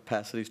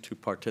capacities to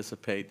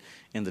participate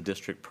in the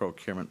district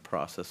procurement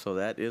process. So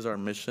that is our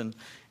mission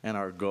and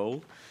our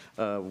goal.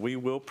 We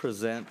will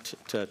present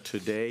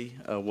today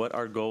what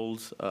our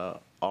goals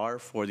are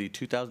for the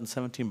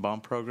 2017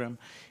 bond program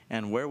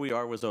and where we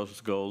are with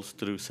those goals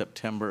through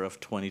September of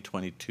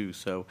 2022.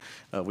 So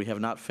we have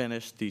not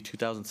finished the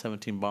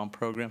 2017 bond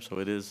program, so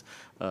it is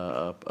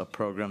a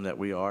program that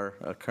we are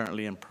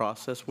currently in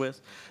process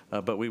with,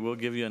 but we will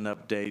give you an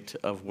update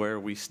of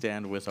where we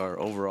stand with our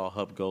overall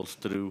hub goals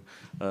through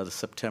the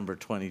September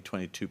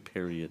 2022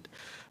 period.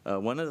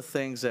 One of the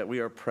things that we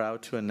are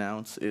proud to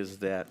announce is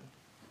that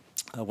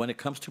when it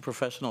comes to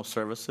professional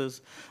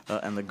services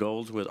and the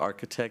goals with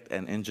architect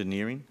and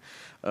engineering,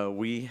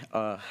 we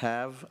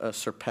have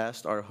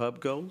surpassed our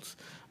hub goals.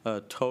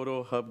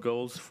 Total hub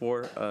goals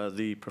for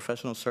the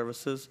professional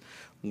services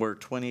were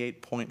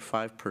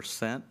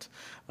 28.5%.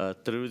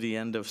 Through the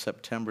end of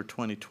September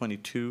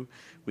 2022,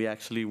 we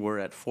actually were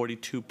at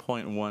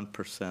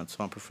 42.1%.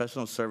 So on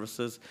professional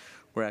services,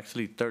 we're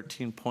actually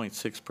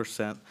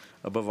 13.6%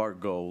 above our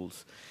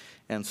goals.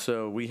 And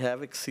so we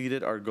have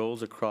exceeded our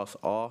goals across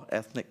all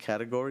ethnic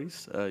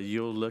categories.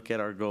 You'll look at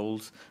our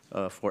goals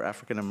for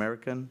African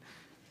American,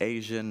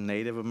 Asian,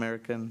 Native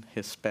American,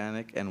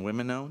 Hispanic, and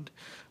women-owned.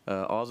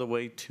 All the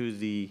way to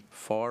the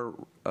far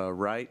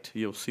right,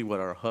 you'll see what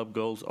our hub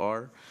goals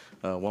are,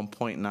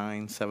 1.9,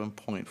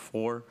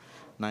 7.4,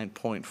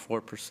 9.4%,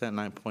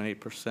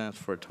 9.8%,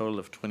 for a total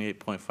of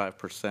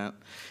 28.5%,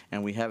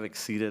 and we have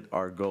exceeded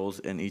our goals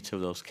in each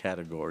of those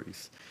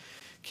categories.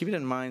 Keeping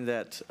in mind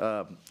that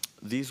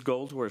these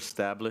goals were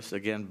established,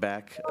 again,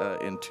 back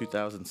in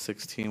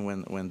 2016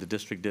 when the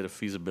district did a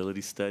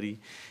feasibility study,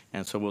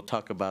 and so we'll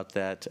talk about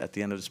that at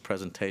the end of this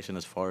presentation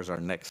as far as our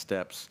next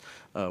steps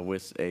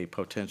with a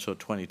potential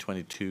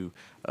 2022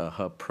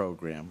 hub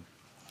program.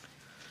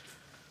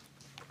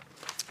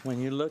 When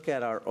you look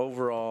at our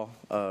overall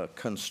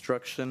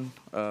construction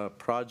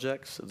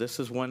projects, this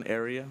is one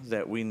area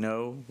that we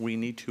know we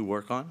need to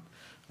work on.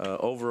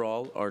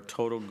 Overall, our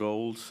total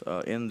goals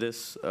in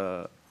this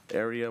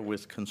area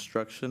with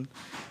construction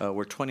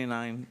were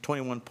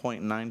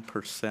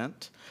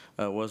 21.9%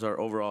 was our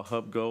overall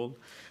hub goal.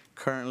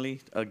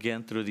 Currently,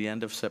 again, through the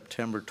end of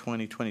September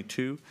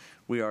 2022,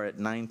 we are at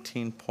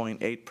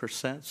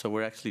 19.8%, so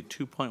we're actually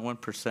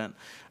 2.1%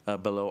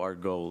 below our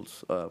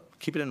goals.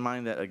 Keeping in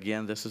mind that,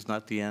 again, this is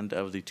not the end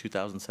of the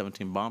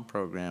 2017 bond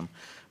program,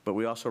 but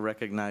we also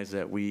recognize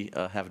that we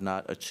have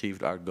not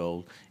achieved our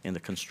goal in the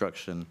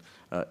construction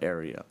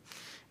area.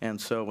 And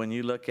so when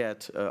you look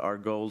at our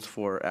goals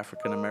for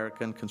African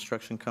American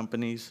construction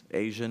companies,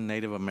 Asian,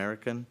 Native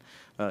American,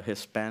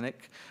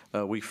 Hispanic,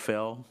 we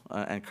fell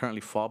and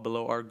currently fall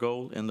below our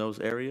goal in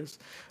those areas.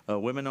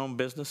 Women-owned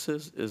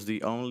businesses is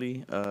the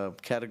only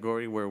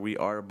category where we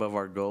are above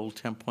our goal.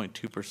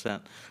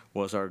 10.2%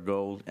 was our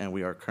goal, and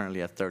we are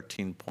currently at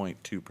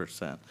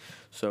 13.2%.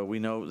 So we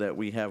know that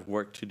we have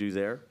work to do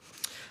there.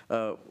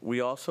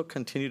 We also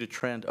continue to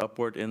trend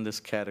upward in this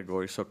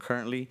category. So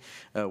currently,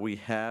 we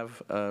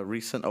have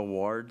recent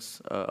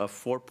awards of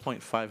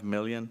 $4.5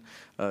 million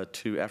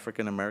to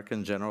African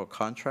American general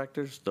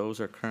contractors. Those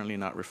are currently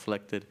not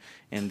reflected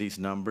in these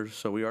numbers.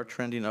 So we are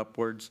trending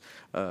upwards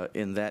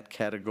in that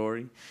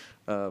category.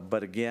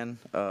 But again,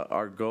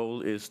 our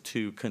goal is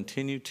to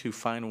continue to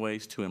find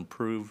ways to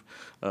improve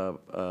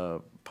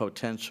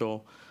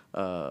potential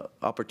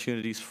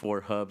opportunities for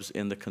hubs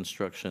in the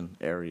construction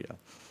area.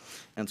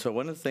 And so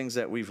one of the things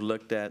that we've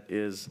looked at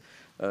is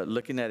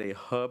looking at a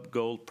hub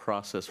goal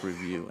process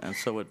review. And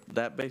so what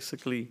that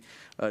basically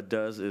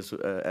does is,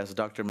 as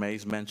Dr.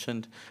 Mays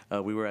mentioned,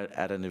 we were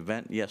at an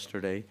event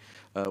yesterday,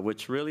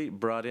 which really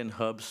brought in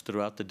hubs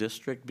throughout the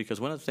district, because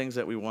one of the things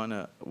that we want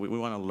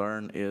to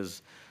learn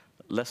is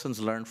lessons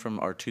learned from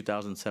our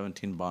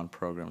 2017 bond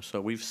program. So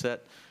we've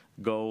set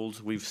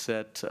goals, we've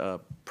set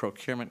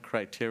procurement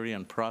criteria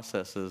and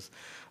processes,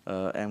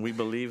 and we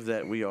believe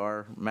that we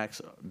are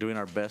doing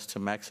our best to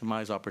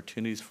maximize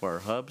opportunities for our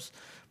hubs.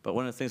 But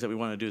one of the things that we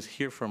want to do is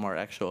hear from our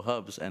actual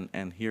hubs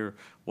and hear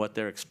what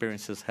their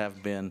experiences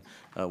have been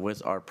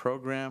with our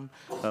program,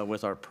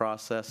 with our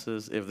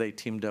processes, if they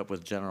teamed up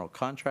with general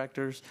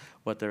contractors,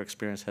 what their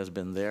experience has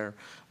been there.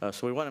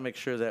 So we want to make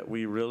sure that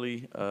we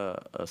really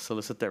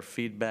solicit their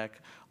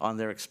feedback on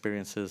their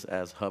experiences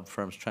as hub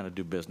firms trying to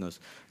do business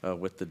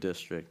with the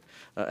district.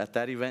 At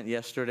that event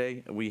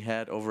yesterday, we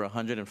had over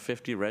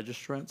 150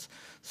 registrants,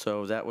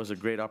 so that was a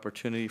great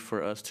opportunity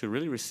for us to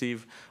really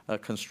receive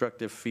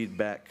constructive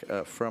feedback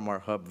from our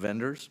hub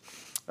vendors.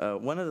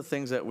 One of the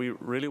things that we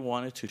really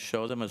wanted to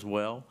show them as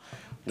well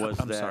was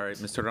I'm sorry,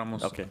 Mr.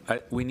 Ramos. Okay.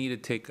 We need to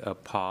take a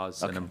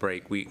pause and a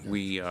break.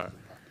 We are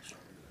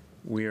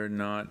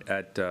not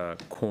at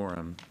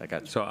quorum. I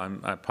got you. So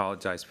I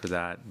apologize for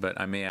that, but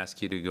I may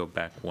ask you to go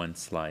back one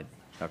slide.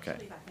 Okay.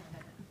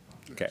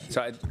 Okay.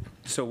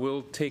 So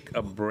we'll take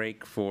a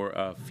break for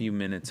a few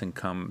minutes and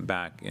come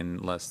back in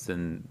less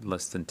than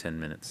 10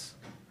 minutes,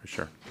 for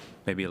sure.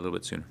 Maybe a little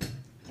bit sooner.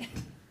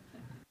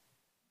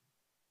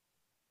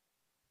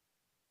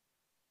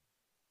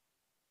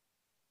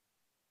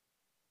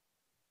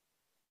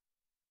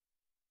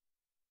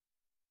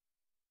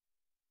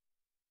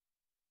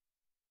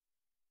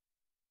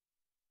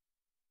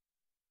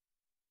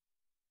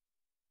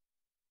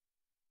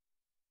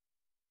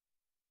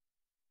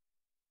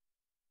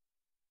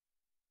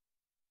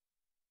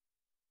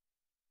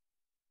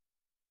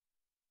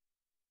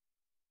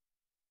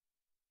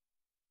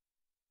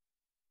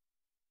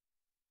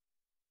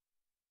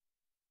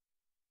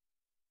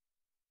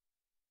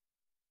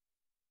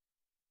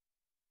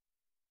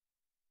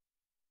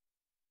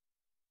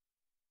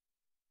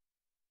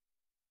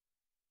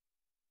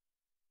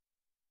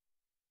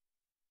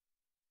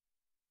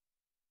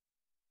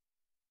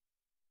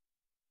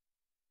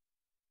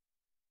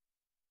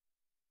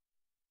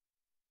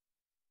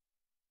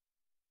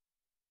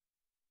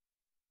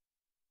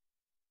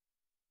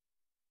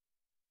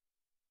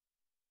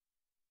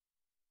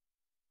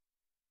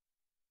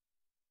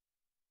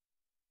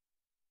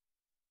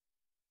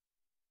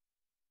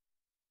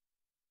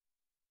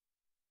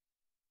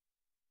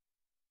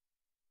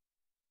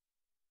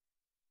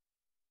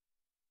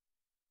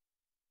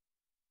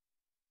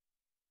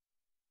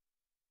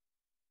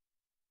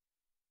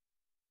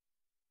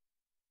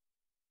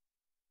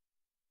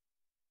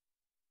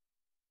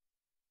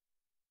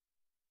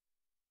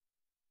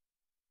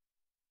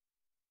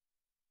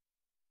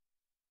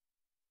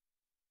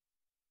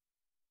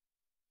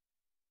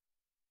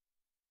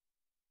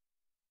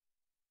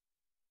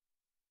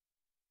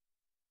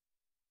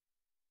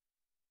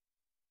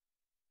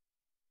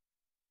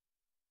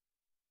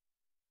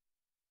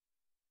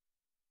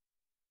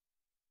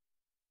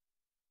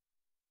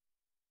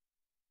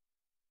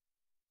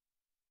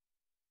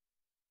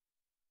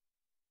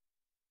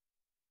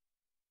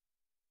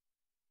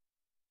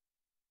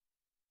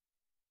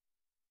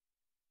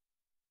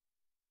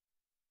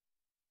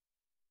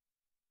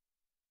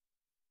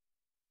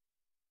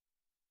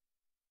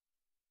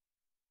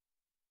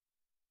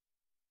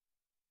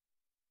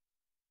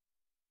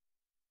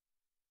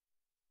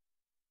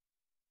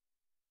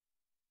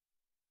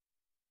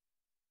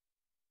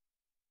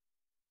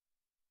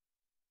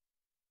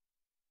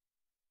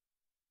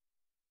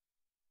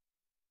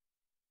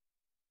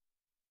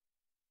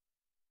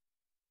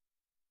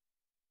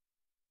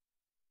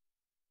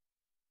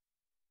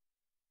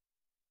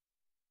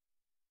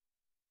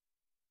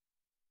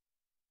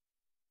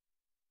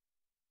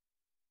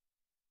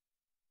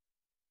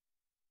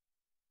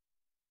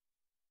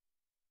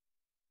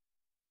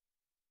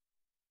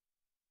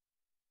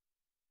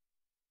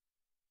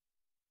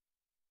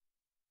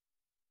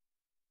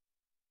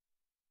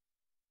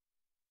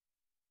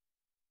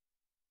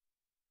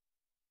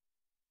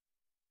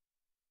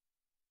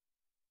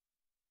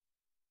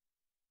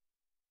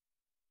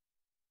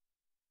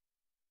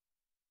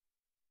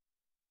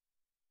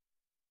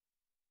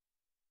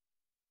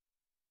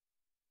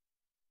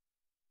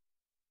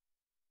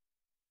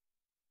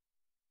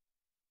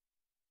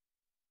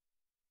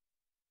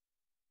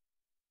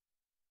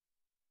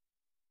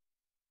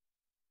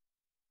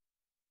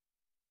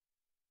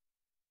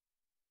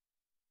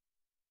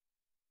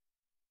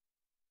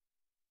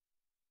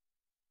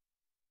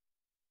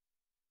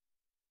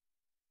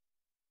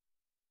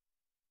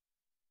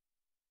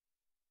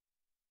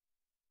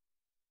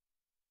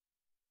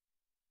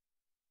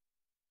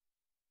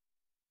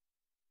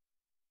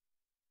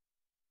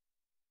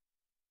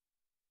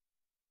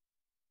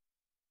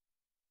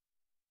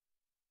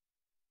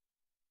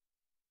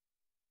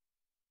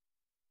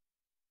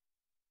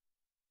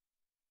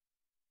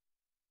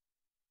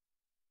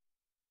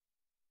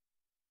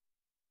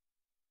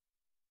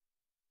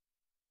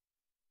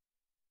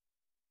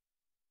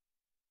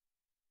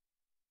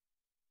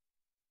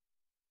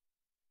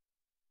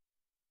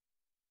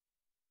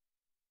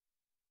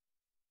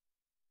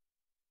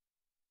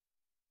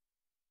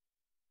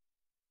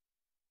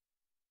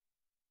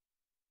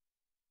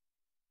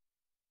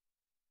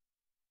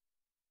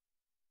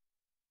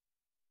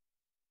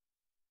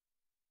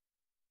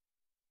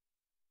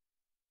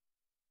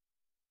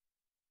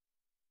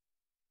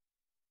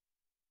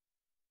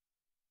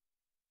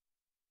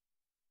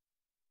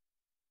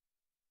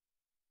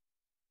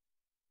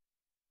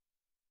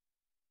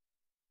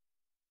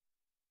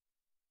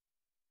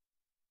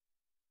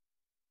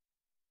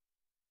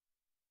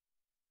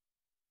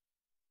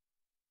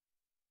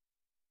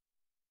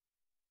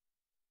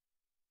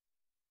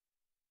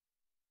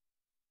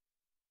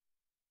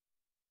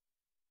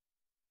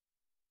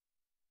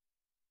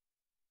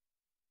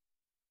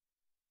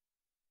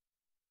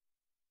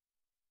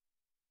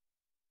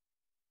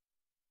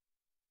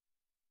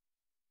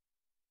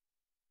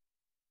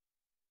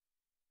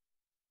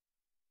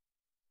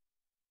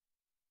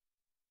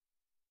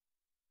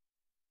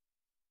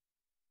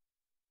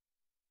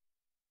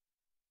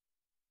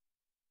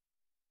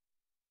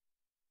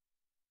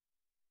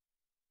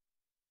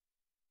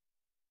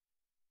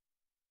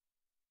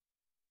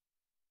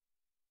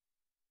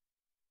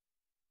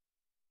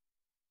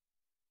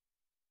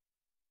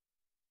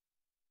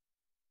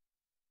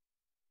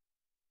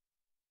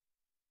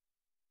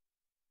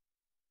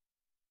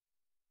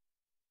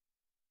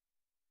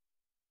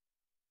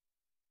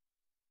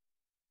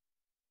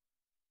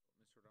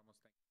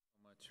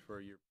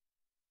 for your.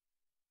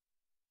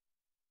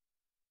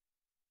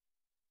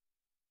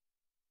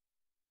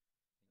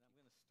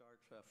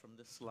 Start from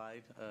this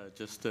slide,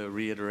 just to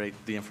reiterate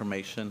the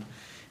information.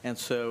 And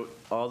so,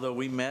 although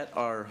we met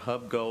our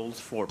hub goals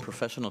for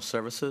professional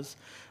services,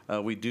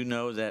 we do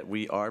know that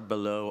we are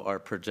below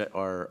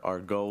our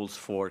goals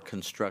for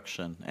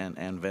construction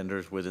and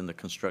vendors within the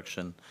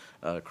construction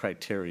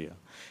criteria.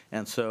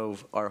 And so,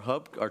 our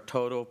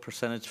total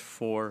percentage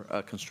for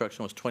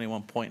construction was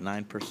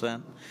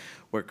 21.9%.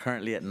 We're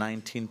currently at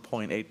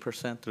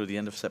 19.8% through the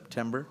end of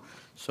September.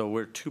 So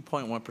we're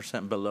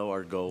 2.1% below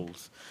our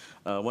goals.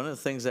 One of the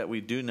things that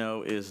we do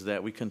know is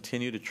that we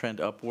continue to trend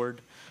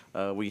upward.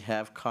 We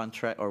will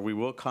contract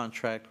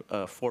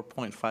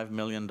 $4.5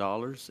 million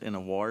in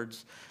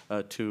awards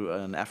to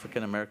an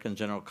African American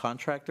general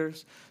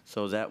contractors.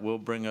 So that will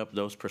bring up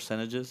those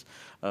percentages.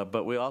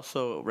 But we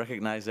also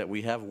recognize that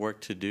we have work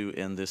to do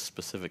in this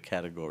specific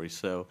category.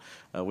 So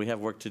we have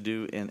work to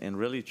do in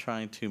really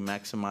trying to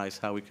maximize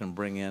how we can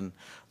bring in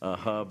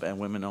hub and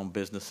women-owned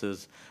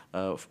businesses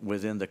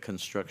within the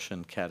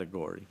construction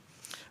category.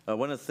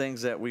 One of the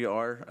things that we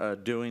are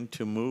doing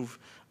to move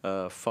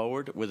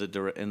forward with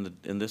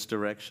in this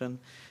direction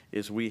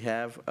is we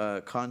have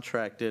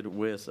contracted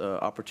with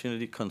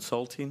Opportunity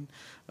Consulting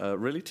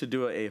really to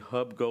do a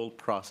hub goal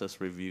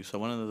process review. So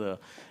one of the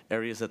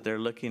areas that they're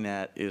looking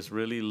at is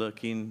really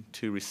looking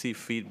to receive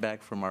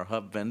feedback from our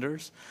hub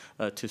vendors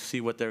to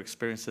see what their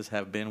experiences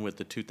have been with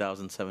the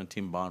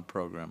 2017 bond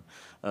program.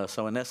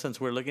 So in essence,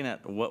 we're looking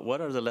at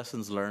what are the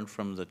lessons learned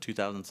from the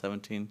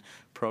 2017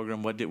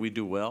 program? What did we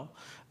do well?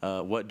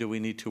 What do we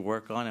need to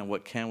work on? And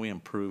what can we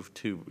improve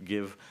to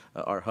give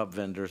our hub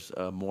vendors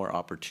more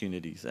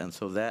opportunities? And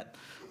so that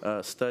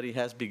study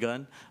has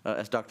begun.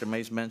 As Dr.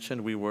 Mays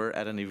mentioned, we were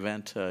at an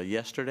event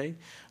yesterday.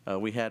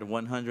 We had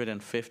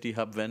 150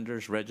 hub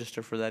vendors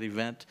register for that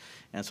event,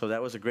 and so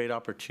that was a great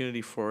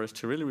opportunity for us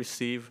to really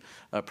receive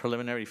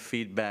preliminary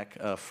feedback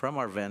from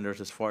our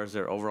vendors as far as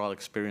their overall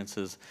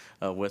experiences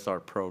with our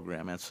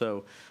program. And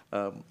so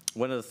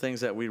one of the things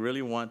that we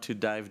really want to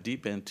dive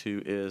deep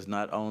into is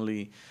not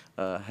only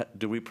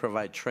do we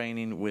provide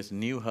training with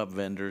new hub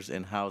vendors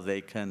in how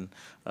they can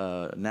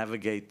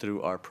navigate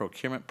through our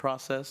procurement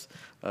process.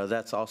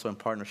 That's also in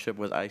partnership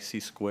with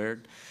IC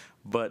Squared.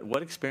 But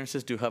what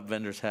experiences do hub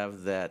vendors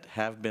have that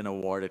have been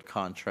awarded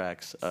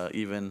contracts,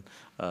 even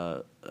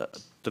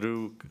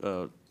through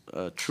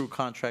true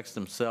contracts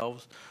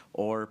themselves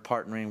or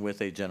partnering with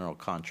a general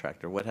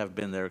contractor? What have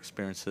been their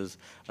experiences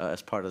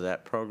as part of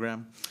that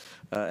program?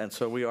 And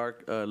so we are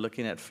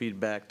looking at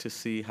feedback to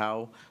see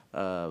how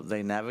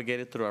they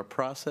navigated through our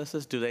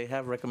processes. Do they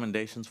have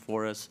recommendations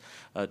for us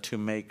to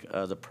make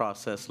the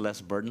process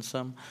less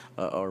burdensome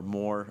or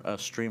more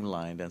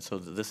streamlined? And so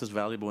this is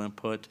valuable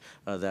input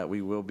that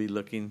we will be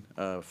looking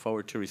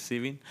forward to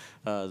receiving.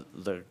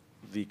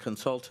 The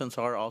consultants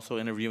are also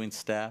interviewing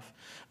staff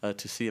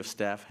to see if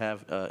staff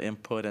have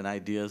input and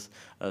ideas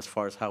as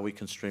far as how we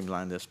can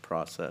streamline this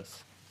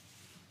process.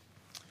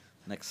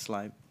 Next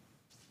slide.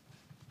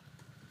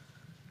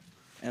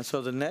 And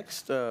so the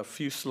next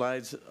few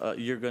slides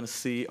you're going to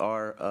see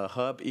are a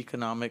hub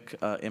economic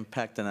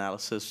impact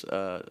analysis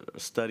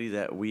study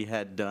that we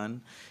had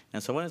done.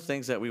 And so one of the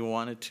things that we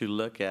wanted to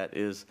look at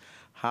is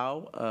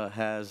how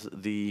has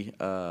the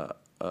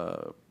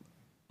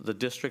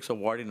district's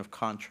awarding of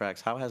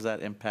contracts, how has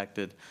that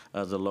impacted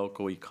the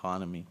local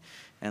economy?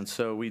 And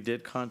so we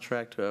did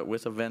contract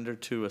with a vendor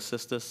to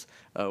assist us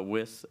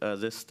with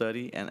this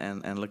study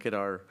and look at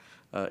our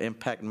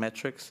impact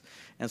metrics.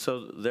 And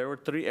so there were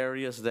three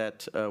areas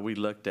that we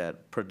looked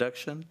at.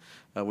 Production,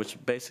 which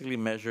basically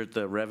measured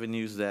the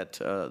revenues that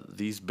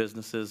these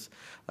businesses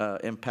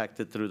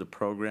impacted through the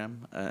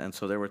program. And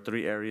so there were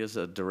three areas: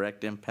 a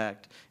direct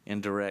impact,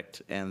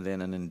 indirect, and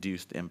then an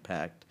induced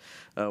impact.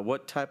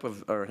 What type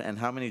of, and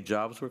how many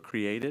jobs were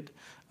created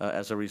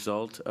as a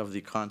result of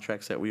the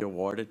contracts that we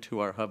awarded to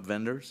our hub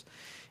vendors?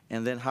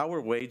 And then how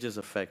were wages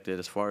affected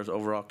as far as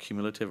overall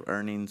cumulative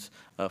earnings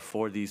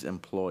for these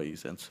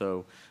employees? And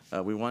so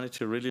we wanted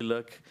to really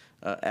look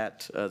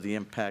at the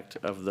impact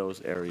of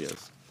those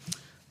areas.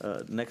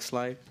 Next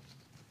slide.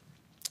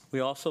 We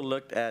also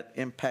looked at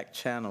impact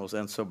channels.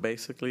 And so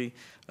basically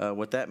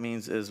what that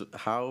means is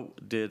how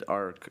did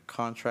our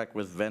contract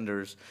with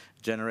vendors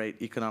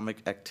generate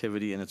economic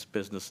activity in its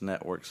business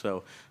network?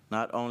 So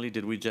not only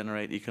did we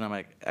generate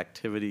economic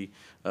activity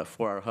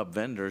for our hub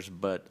vendors,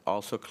 but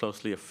also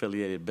closely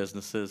affiliated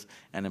businesses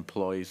and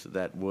employees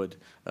that would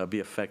be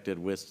affected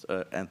with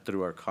and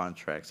through our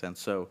contracts. And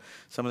so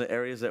some of the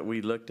areas that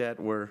we looked at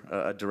were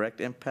a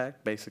direct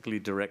impact, basically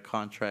direct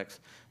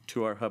contracts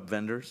to our hub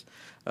vendors.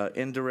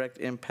 Indirect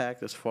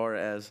impact as far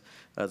as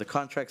the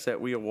contracts that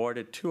we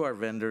awarded to our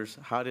vendors,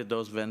 how did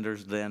those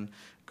vendors then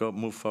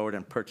move forward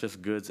and purchase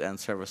goods and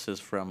services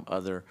from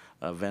other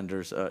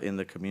vendors in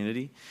the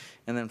community.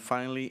 And then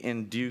finally,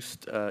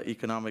 induced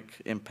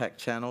economic impact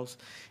channels.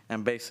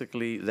 And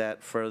basically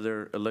that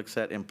further looks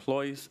at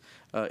employees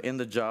in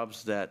the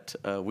jobs that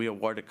we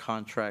awarded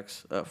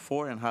contracts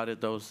for, and how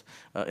did those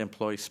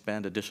employees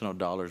spend additional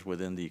dollars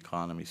within the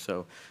economy.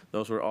 So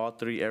those were all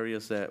three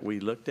areas that we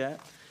looked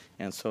at.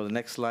 And so the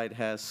next slide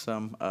has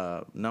some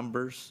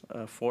numbers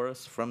for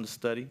us from the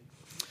study.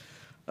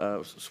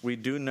 So we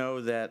do know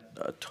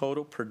that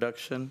total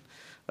production,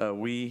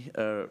 we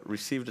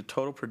received a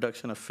total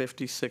production of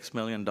 $56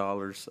 million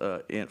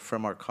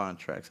from our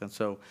contracts. And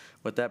so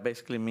what that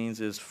basically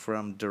means is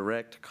from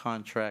direct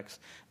contracts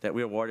that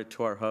we awarded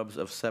to our hubs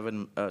of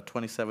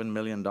 $27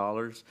 million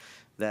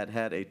that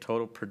had a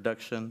total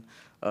production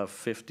of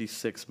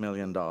 $56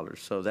 million.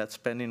 So that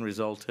spending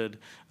resulted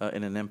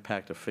in an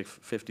impact of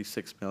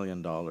 $56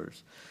 million.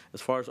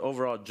 As far as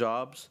overall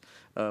jobs,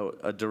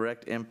 a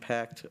direct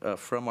impact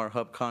from our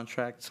hub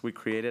contracts, we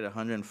created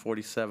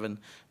 147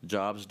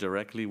 jobs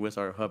directly with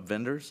our hub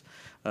vendors.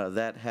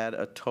 That had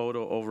a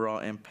total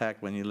overall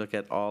impact when you look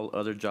at all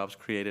other jobs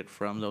created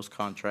from those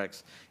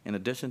contracts, in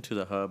addition to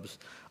the hubs,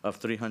 of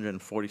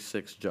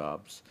 346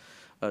 jobs.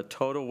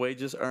 Total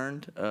wages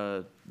earned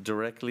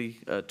directly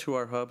to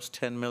our hubs,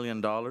 $10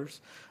 million.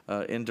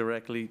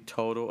 Indirectly,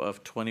 total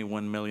of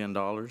 $21 million.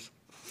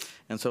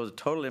 And so the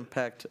total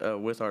impact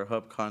with our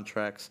hub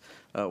contracts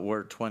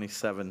were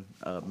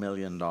 $27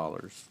 million.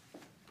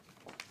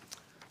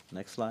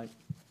 Next slide.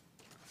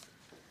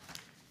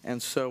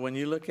 And so when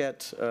you look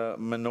at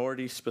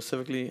minority,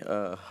 specifically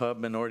hub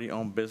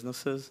minority-owned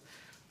businesses,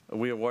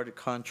 we awarded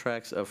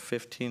contracts of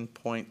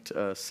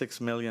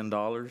 $15.6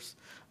 million.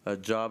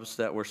 Jobs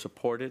that were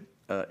supported,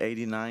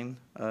 89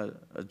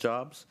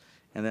 jobs.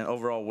 And then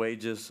overall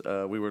wages,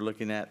 we were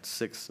looking at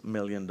 $6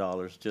 million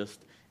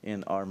just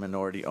in our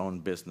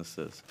minority-owned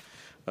businesses.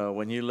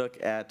 When you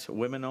look at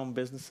women-owned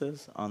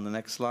businesses, on the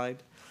next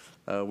slide,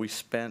 we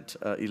spent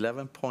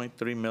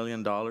 $11.3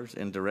 million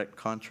in direct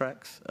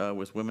contracts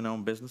with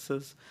women-owned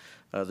businesses.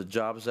 The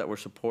jobs that were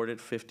supported,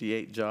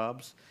 58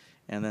 jobs.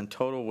 And then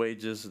total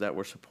wages that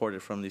were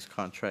supported from these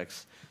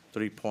contracts,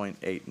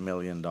 $3.8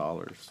 million.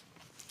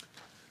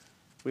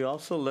 We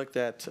also looked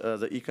at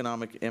the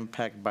economic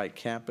impact by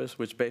campus,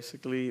 which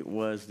basically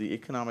was the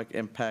economic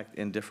impact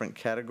in different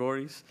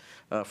categories,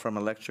 from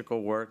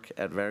electrical work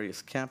at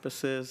various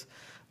campuses,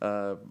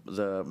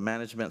 the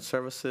management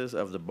services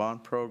of the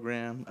bond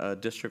program,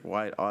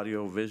 district-wide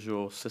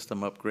audio-visual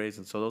system upgrades.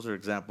 And so those are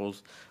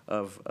examples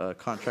of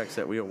contracts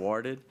that we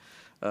awarded.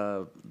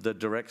 The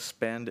direct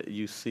spend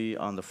you see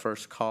on the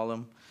first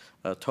column,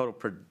 total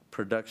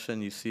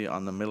production you see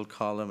on the middle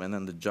column, and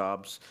then the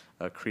jobs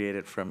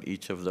created from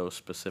each of those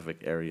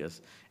specific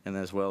areas, and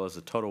as well as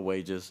the total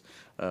wages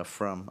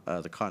from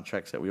the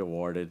contracts that we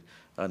awarded,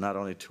 not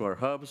only to our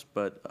hubs,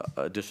 but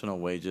additional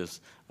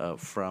wages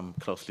from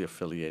closely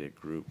affiliated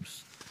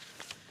groups.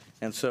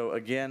 And so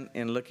again,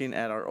 in looking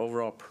at our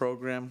overall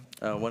program,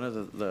 one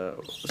of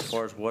as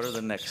far as what are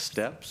the next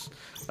steps,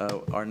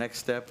 our next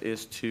step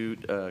is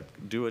to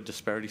do a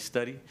disparity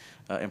study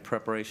in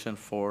preparation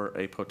for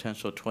a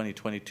potential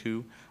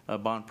 2022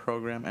 bond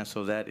program, and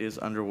so that is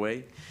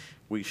underway.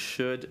 We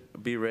should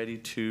be ready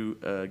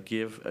to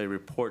give a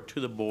report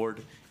to the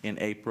board in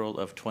April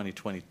of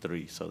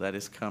 2023, so that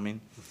is coming.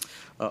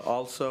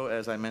 Also,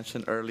 as I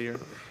mentioned earlier,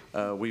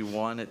 we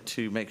wanted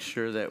to make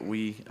sure that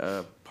we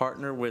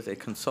partner with a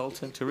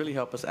consultant to really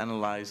help us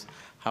analyze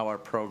how our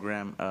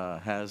program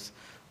has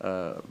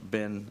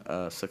been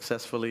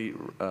successfully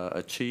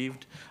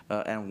achieved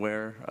and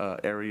where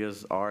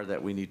areas are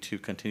that we need to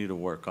continue to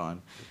work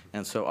on.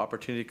 And so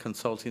Opportunity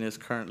Consulting is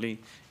currently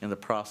in the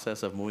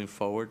process of moving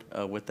forward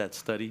with that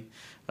study.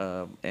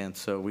 And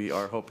so we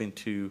are hoping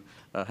to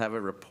have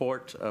a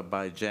report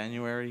by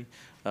January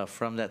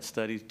from that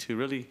study to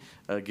really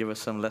give us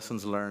some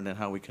lessons learned and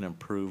how we can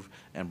improve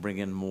and bring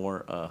in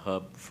more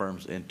hub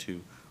firms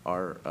into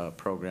our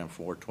program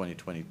for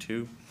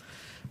 2022.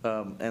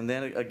 And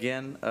then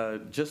again,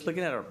 just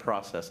looking at our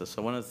processes.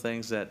 So one of the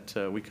things that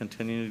we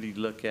continually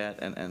look at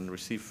and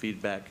receive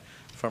feedback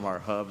from our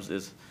hubs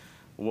is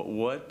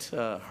what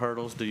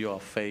hurdles do you all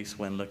face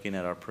when looking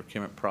at our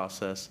procurement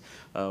process?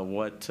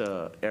 What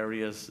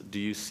areas do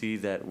you see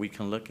that we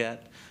can look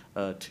at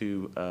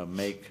to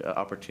make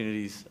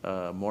opportunities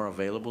more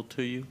available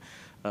to you?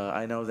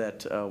 I know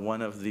that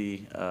one of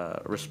the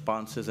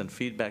responses and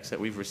feedbacks that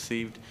we've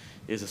received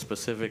is a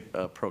specific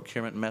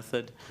procurement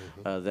method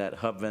that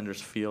hub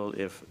vendors feel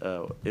if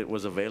it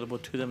was available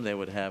to them, they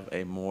would have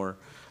a more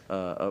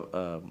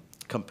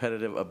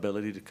competitive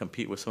ability to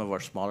compete with some of our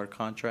smaller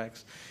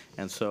contracts.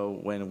 And so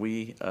when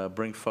we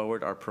bring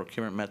forward our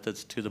procurement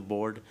methods to the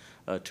board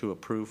to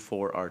approve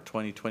for our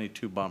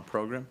 2022 bond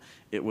program,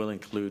 it will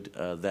include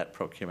that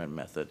procurement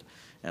method.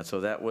 And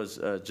so that was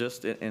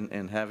just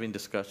in having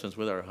discussions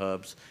with our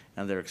hubs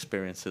and their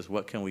experiences,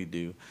 what can we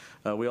do?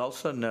 We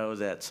also know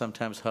that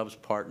sometimes hubs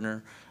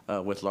partner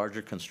with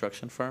larger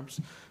construction firms.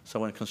 So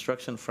when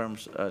construction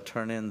firms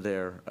turn in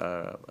their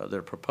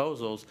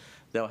proposals,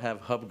 they'll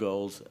have hub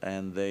goals,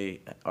 and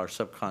they are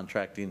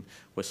subcontracting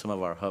with some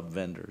of our hub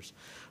vendors.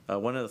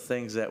 One of the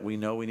things that we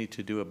know we need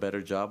to do a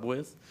better job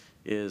with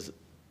is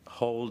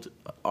hold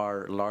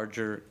our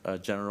larger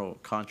general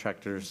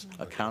contractors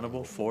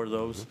accountable for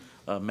those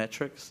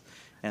metrics.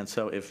 And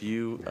so if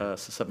you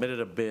submitted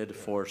a bid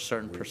for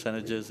certain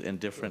percentages in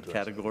different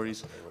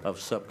categories of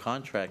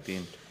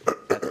subcontracting,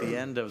 at the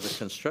end of the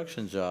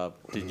construction job,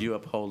 did you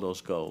uphold those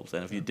goals?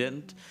 And if you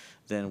didn't,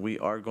 then we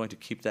are going to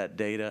keep that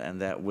data,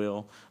 and that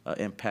will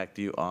impact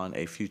you on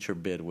a future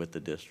bid with the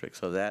district.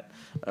 So that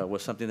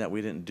was something that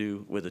we didn't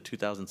do with the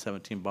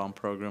 2017 bond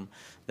program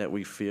that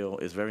we feel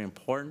is very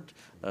important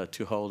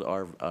to hold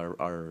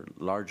our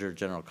larger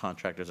general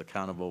contractors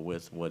accountable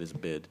with what is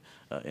bid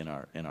in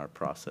our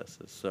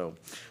processes. So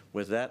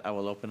with that, I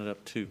will open it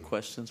up to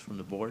questions from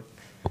the board.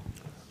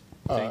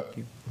 Thank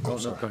you. I'm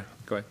sorry.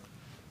 Go ahead.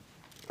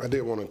 I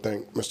did want to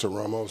thank Mr.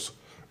 Ramos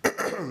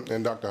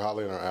and Dr.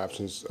 Holly in our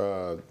absence.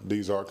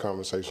 These are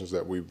conversations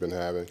that we've been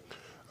having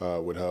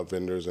with hub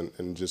vendors,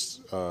 and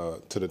just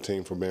to the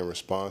team for being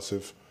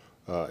responsive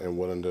and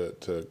willing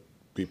to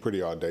be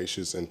pretty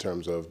audacious in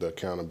terms of the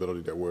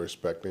accountability that we're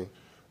expecting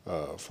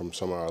from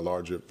some of our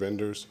larger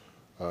vendors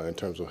in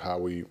terms of how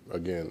we,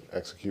 again,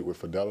 execute with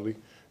fidelity.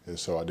 And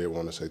so I did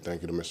want to say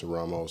thank you to Mr.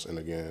 Ramos, and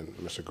again,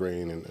 Mr.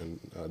 Green and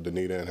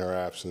Danita in her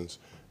absence,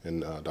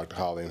 and Dr.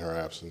 Holly in her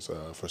absence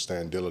for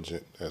staying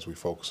diligent as we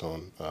focus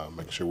on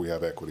making sure we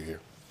have equity here.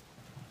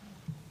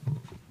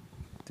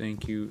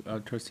 Thank you.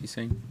 Trustee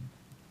Singh?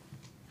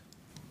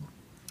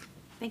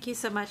 Thank you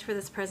so much for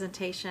this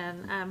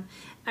presentation.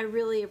 I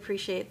really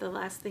appreciate the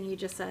last thing you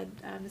just said,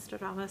 Mr.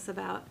 Ramos,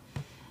 about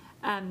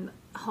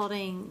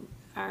holding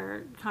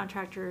our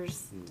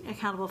contractors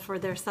accountable for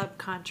their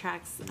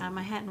subcontracts.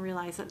 I hadn't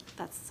realized that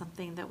that's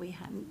something that we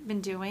hadn't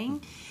been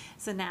doing.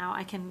 So now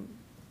I can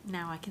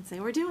say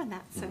we're doing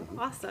that. So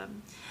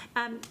awesome.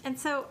 And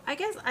so I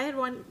guess I had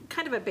one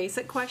kind of a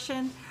basic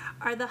question.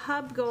 Are the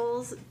hub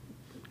goals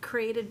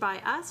created by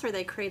us, or are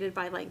they created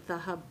by like the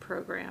hub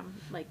program,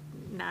 like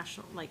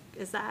national, like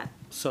is that?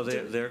 So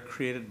they're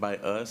created by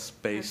us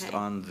based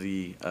on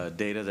the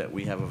data that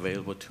we have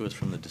available to us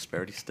from the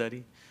disparity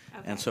study.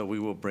 Okay. And so we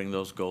will bring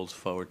those goals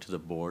forward to the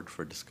board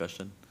for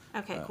discussion.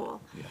 Okay,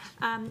 cool.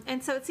 Yes.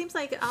 And so it seems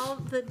like all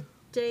the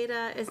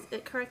data, is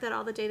it correct that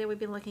all the data we've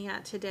been looking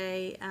at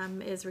today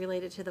is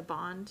related to the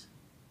bond?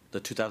 The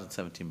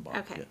 2017 bond,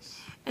 okay.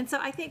 Yes. And so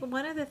I think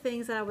one of the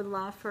things that I would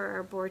love for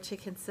our board to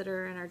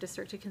consider and our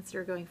district to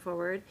consider going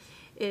forward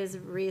is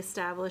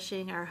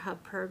reestablishing our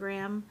hub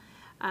program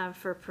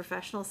for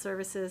professional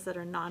services that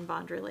are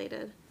non-bond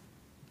related.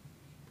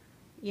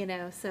 You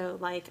know, so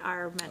like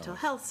our mental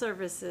health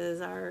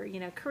services, our,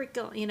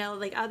 curriculum,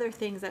 like other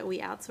things that we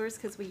outsource,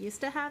 because we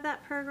used to have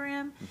that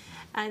program.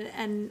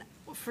 And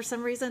for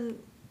some reason,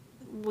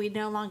 we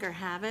no longer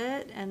have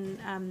it.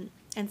 And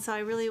so I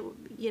really,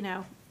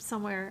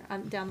 somewhere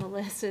down the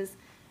list is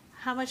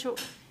how much,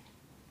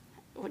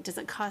 what does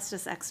it cost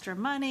us extra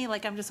money?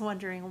 Like, I'm just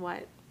wondering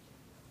why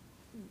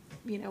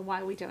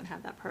we don't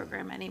have that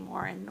program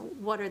anymore, and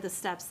what are the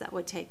steps that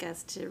would take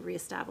us to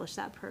reestablish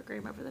that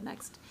program over the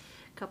next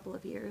couple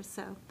of years.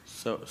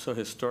 So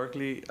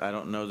historically, I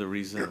don't know the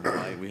reason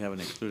why we haven't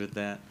included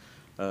that.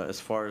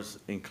 As far as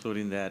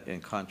including that in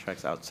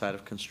contracts outside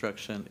of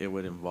construction, it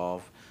would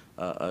involve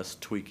us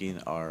tweaking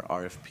our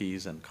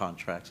RFPs and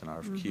contracts and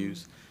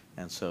RFQs,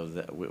 and so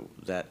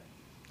that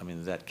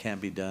can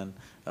be done,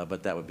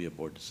 but that would be a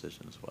board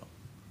decision as well.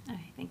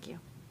 Okay, thank you.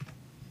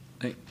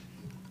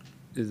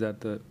 Is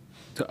that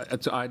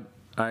so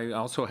I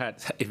also had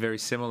a very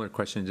similar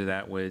question to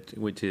that,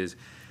 which is,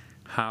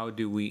 how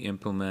do we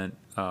implement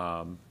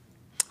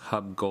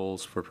hub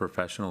goals for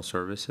professional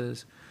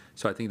services?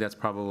 So I think that's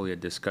probably a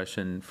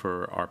discussion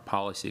for our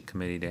policy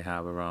committee to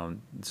have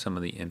around some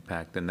of the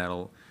impact, and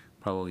that'll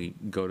probably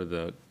go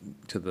to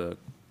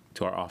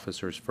our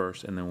officers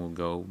first, and then we'll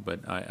go.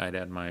 But I'd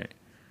add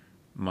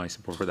my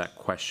support for that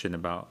question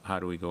about how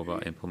do we go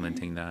about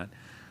implementing that,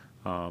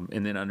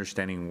 and then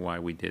understanding why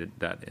we did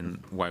that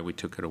and why we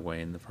took it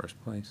away in the first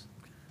place.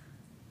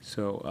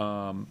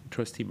 So,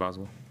 Trustee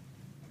Boswell.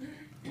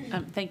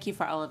 Thank you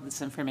for all of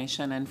this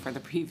information and for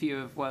the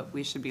preview of what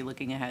we should be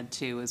looking ahead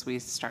to as we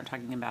start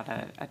talking about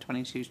a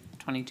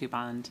 22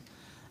 bond,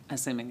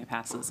 assuming it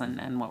passes,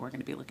 and what we're going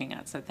to be looking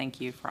at. So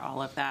thank you for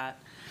all of that.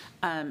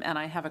 And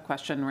I have a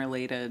question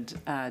related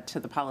to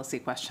the policy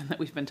question that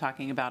we've been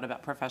talking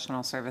about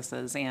professional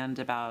services and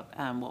about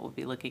what we'll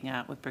be looking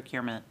at with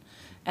procurement.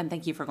 And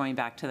thank you for going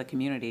back to the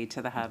community,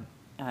 to the hub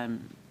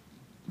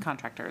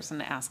contractors,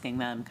 and asking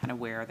them kind of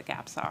where the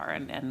gaps are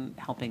and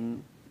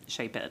helping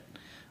shape it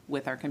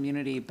with our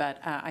community. But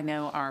I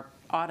know our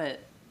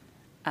auditors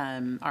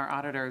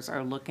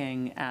are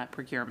looking at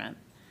procurement.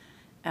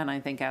 And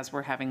I think as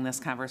we're having this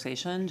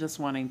conversation, just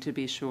wanting to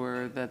be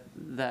sure that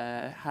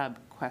the hub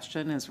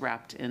question is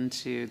wrapped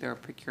into their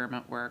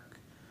procurement work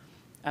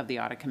of the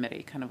audit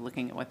committee, kind of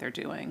looking at what they're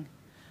doing.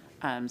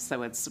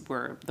 So it's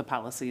where the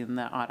policy and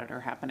the audit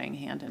are happening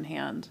hand in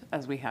hand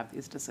as we have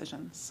these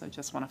decisions. So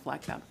just want to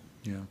flag that.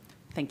 Yeah.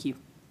 Thank you.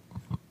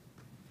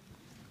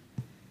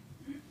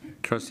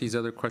 Trustees,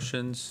 other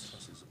questions?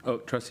 Oh,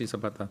 Trustee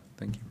Zapata,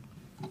 thank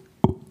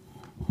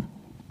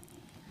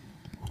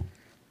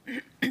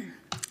you.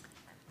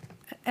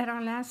 At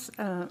our last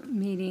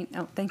meeting,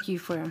 thank you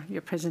for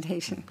your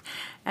presentation.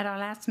 At our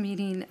last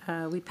meeting,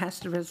 we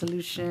passed a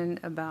resolution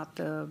about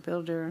the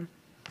builder,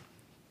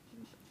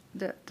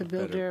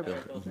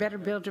 Better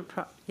Builder,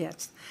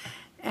 yes.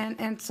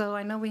 And so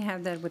I know we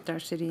have that with our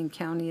city and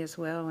county as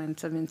well, and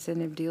some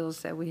incentive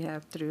deals that we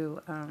have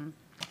through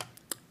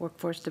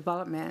workforce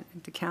development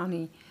at the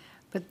county.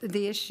 But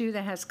the issue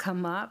that has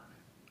come up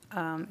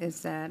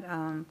is that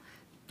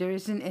there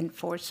isn't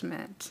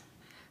enforcement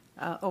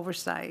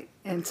oversight.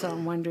 And so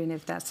I'm wondering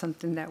if that's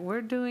something that we're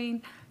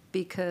doing,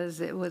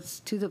 because it was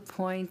to the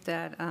point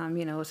that,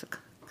 it's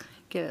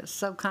get a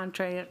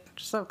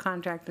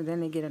subcontractor,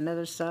 then they get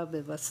another sub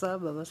of a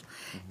sub of us.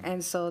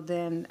 And so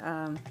then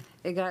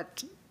it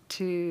got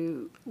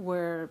to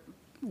where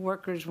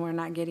workers were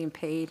not getting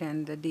paid,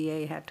 and the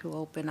DA had to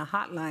open a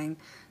hotline.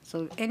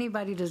 So if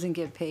anybody doesn't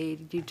get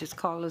paid, you just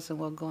call us and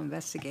we'll go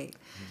investigate,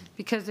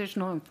 because there's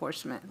no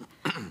enforcement.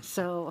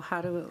 So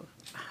how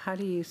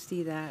do you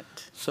see that?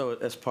 So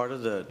as part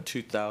of the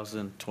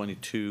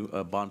 2022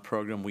 bond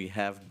program, we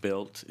have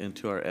built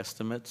into our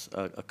estimates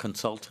a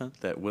consultant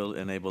that will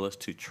enable us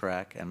to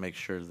track and make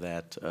sure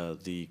that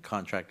the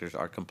contractors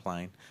are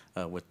complying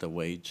with the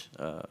wage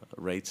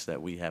rates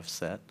that we have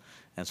set.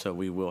 And so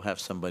we will have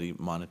somebody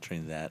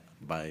monitoring that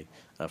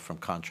from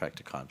contract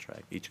to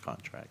contract, each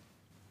contract.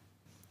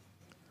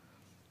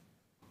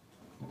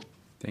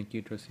 Thank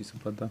you, Trustee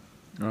Zapata.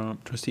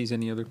 Trustees,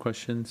 any other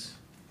questions?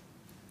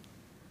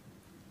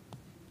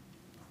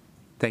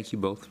 Thank you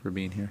both for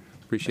being here.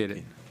 Appreciate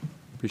it.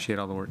 Appreciate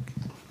all the work.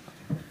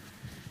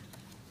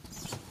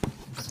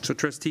 So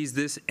trustees,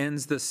 this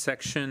ends the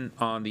section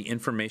on the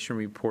information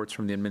reports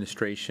from the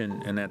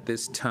administration, and at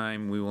this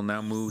time, we will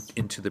now move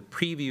into the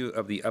preview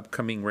of the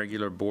upcoming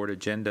regular board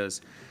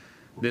agendas.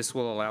 This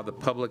will allow the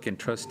public and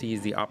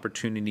trustees the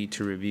opportunity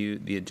to review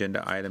the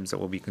agenda items that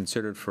will be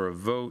considered for a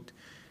vote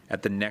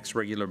at the next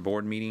regular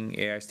board meeting.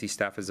 AISD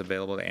staff is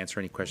available to answer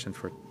any questions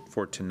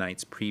for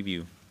tonight's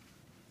preview.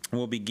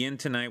 We'll begin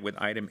tonight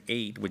with item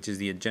 8, which is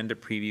the agenda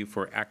preview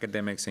for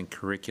academics and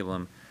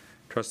curriculum.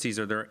 Trustees,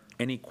 are there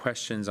any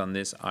questions on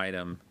this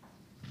item?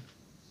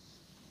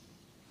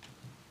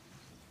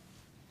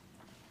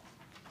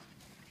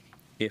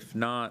 If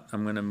not,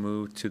 I'm going to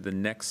move to the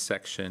next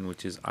section,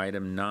 which is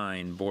item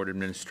 9, board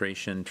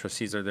administration.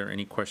 Trustees, are there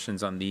any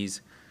questions on these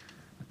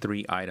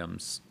 3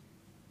 items?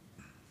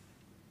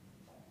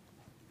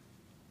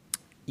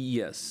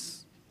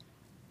 Yes.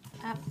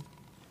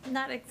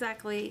 Not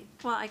exactly.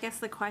 Well, I guess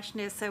the question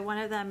is, so one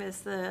of them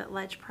is the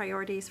ledge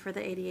priorities for the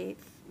 88th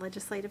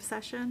legislative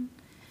session.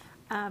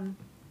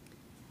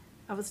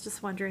 I was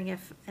just wondering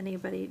if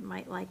anybody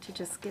might like to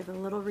just give a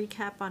little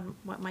recap on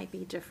what might be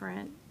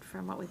different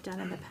from what we've done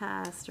in the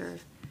past, or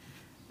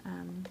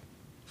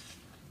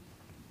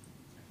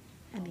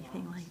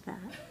anything like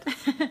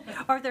that.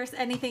 Or if there's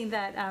anything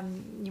that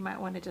you might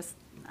want to just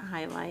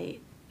highlight,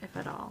 if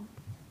at all.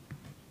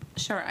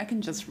 Sure, I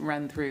can just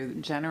run through.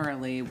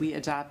 Generally, we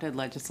adopted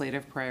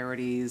legislative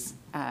priorities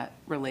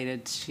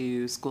related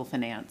to school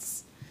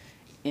finance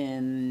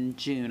in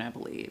June, I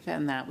believe,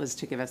 and that was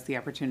to give us the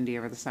opportunity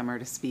over the summer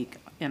to speak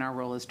in our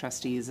role as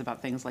trustees about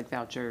things like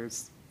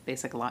vouchers,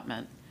 basic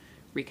allotment,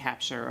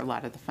 recapture, a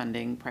lot of the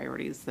funding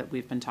priorities that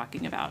we've been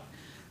talking about.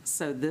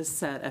 So this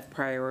set of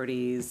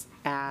priorities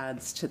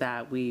adds to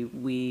that.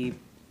 We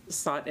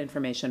sought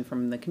information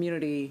from the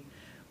community.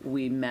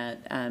 We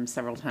met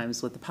several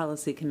times with the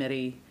policy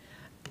committee,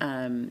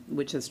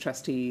 which is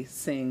Trustee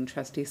Singh,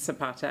 Trustee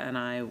Zapata, and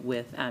I,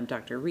 with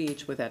Dr.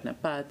 Reach, with Edna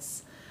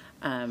Butts,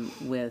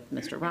 with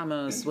Mr.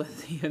 Ramos,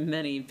 with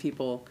many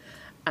people,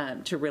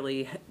 to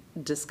really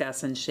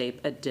discuss and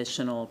shape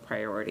additional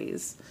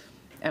priorities.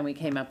 And we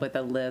came up with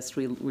a list.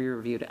 We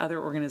reviewed other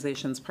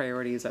organizations'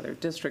 priorities, other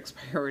districts'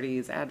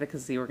 priorities,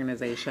 advocacy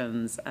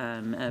organizations,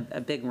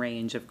 a big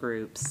range of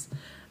groups,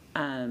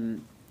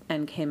 and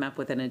came up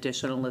with an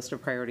additional list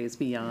of priorities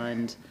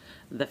beyond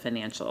the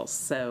financials.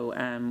 So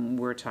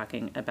we're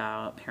talking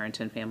about parent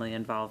and family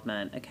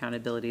involvement,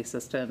 accountability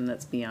system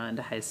that's beyond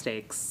high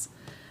stakes,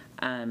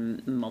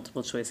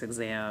 multiple choice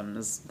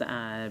exams,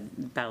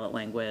 ballot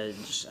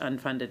language,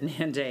 unfunded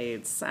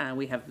mandates.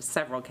 We have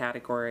several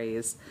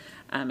categories: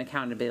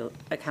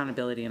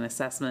 accountability and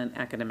assessment,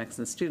 academics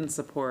and student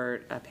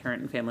support, a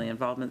parent and family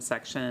involvement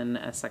section,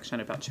 a section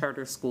about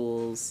charter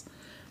schools,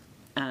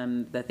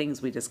 the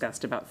things we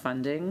discussed about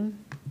funding,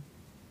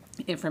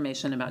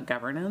 information about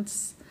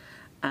governance,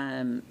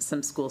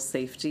 some school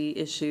safety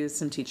issues,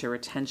 some teacher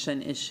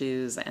retention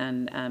issues,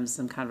 and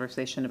some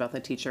conversation about the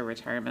teacher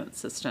retirement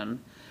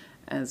system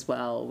as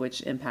well,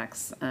 which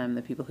impacts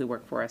the people who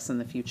work for us in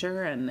the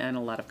future, and a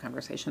lot of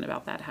conversation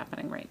about that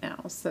happening right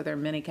now. So there are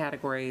many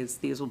categories.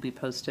 These will be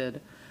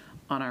posted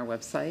on our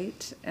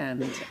website,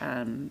 and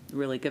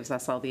really gives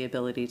us all the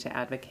ability to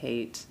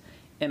advocate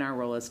in our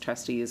role as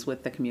trustees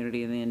with the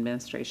community and the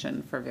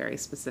administration for very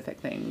specific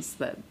things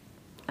that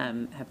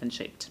have been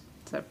shaped.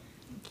 So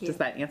does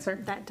that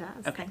answer? That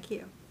does. Okay. Thank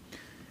you.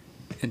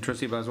 And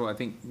Trustee Boswell, I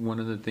think one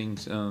of the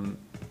things,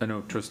 I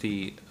know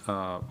Trustee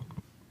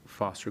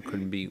Foster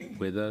couldn't be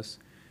with us.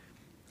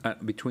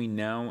 Between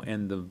now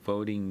and the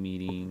voting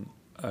meeting,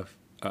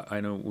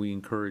 I know we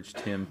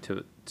encouraged him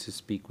to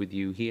speak with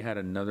you. He had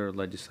another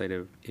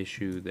legislative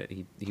issue that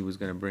he was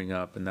going to bring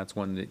up, and that's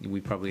one that we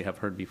probably have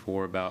heard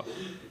before about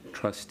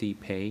trustee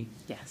pay.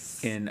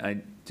 Yes. And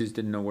I just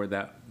didn't know where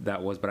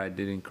that was, but I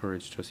did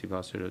encourage Trustee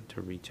Foster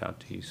to reach out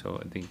to you. So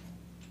I think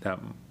that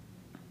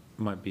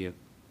might be a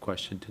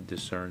question to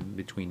discern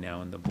between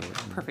now and the board.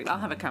 Perfect. I'll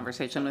have a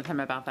conversation with him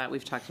about that.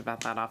 We've talked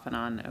about that off and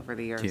on over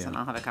the years, Yeah. and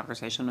I'll have a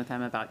conversation with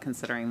him about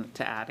considering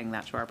to adding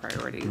that to our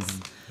priorities.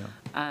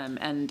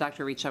 And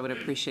Dr. Reach, I would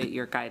appreciate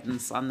your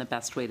guidance on the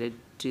best way to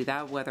do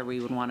that, whether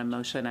we would want a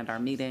motion at our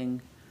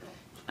meeting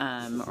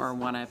or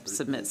want to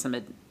submit some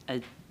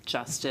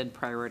adjusted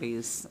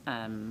priorities,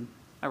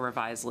 a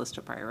revised list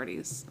of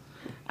priorities.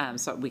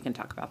 So we can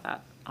talk about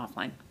that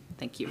offline.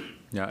 Thank you.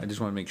 Yeah, I just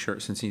want to make sure,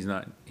 since he's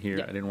not here,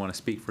 Yeah. I didn't want to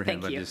speak for him,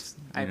 Thank but you. just,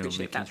 I appreciate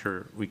making that.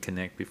 sure we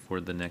connect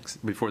before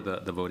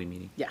the voting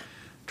meeting. Yeah.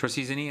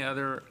 Trustees, any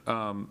other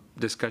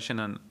discussion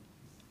on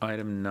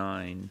item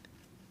 9?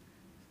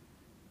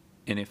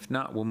 And if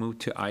not, we'll move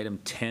to item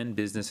 10,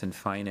 business and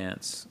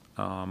finance.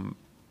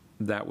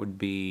 That would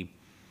be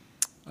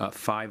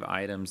 5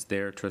 items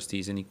there.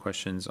 Trustees, any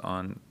questions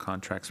on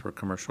contracts for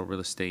commercial real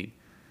estate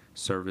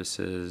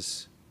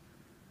services,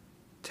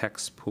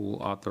 tax pool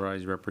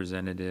authorized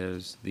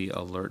representatives, the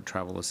alert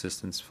travel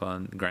assistance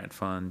fund, grant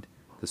fund,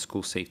 the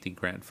school safety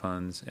grant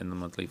funds, and the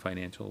monthly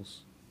financials?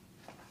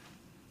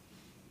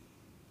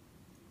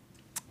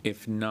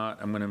 If not,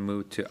 I'm going to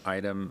move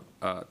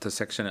to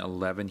section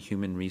 11,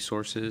 human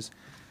resources.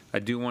 I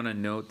do want to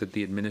note that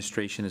the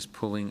administration is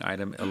pulling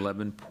item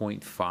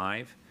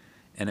 11.5,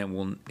 and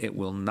it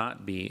will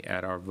not be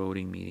at our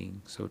voting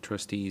meeting. So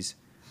trustees,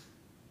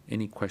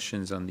 any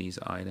questions on these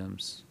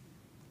items?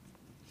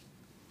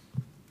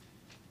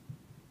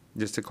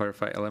 Just to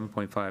clarify,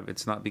 11.5,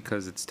 it's not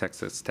because it's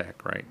Texas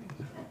Tech, right?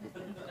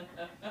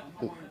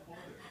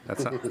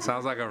 That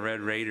sounds like a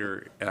Red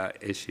Raider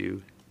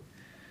issue.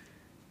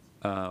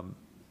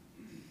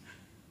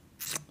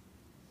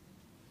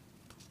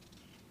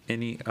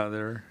 Any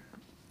other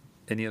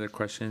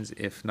questions?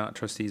 If not,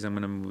 trustees, I'm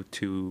going to move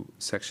to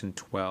section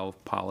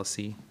 12,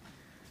 policy.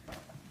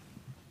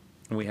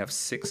 And we have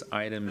 6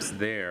 items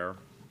there.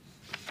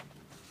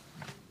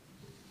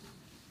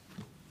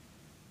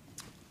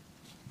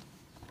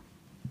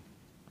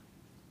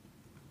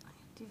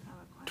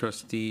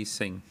 Trustee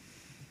Singh.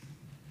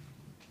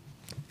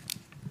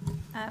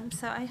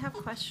 So I have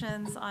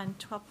questions on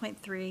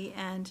 12.3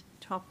 and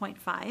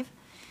 12.5.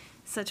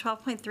 So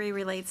 12.3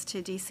 relates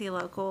to DC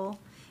local.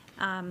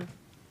 And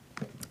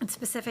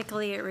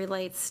specifically, it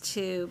relates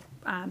to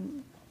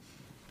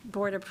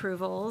board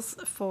approvals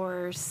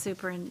for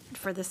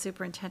the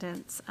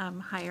superintendent's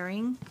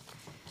hiring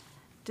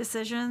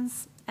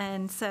decisions.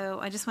 And so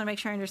I just want to make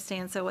sure I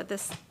understand. So what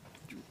this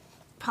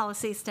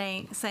policy is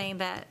saying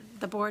that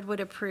the board would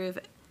approve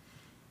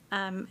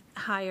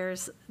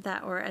hires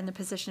that were in the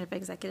position of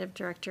executive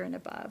director and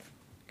above,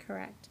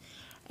 correct?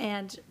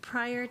 And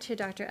prior to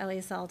Dr.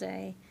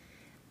 Elizalde,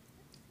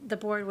 the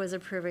board was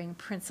approving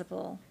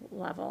principal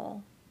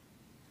level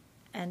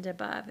and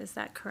above, is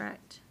that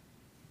correct?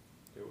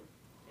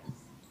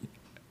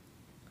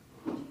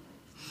 I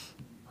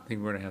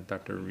think we're going to have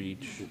Dr.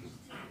 Reach.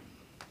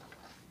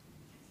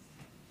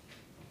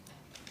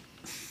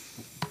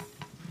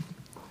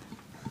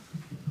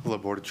 Hello,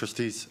 Board of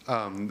Trustees.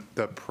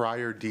 The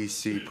prior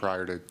DC,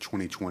 prior to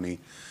 2020,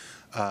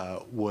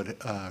 would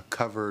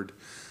covered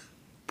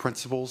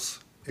principals,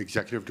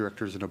 executive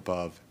directors, and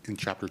above in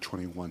Chapter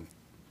 21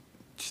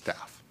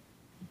 staff.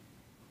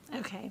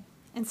 Okay,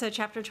 and so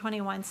Chapter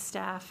 21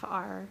 staff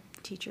are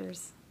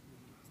teachers?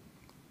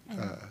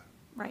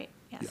 Right,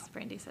 yes, yeah.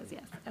 Brandy says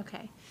yes,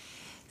 okay.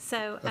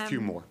 So. A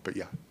few more, but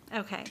yeah.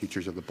 Okay.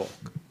 Teachers are the bulk.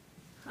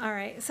 All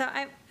right, so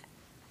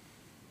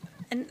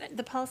and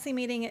the policy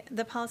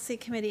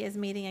committee is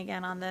meeting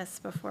again on this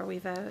before we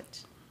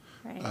vote,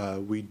 right?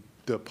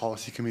 The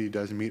policy committee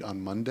does meet on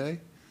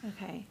Monday.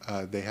 Okay,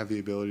 They have the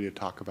ability to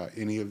talk about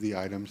any of the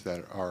items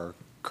that are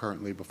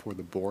currently before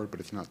the board, but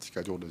it's not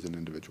scheduled as an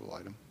individual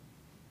item.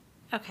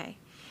 okay.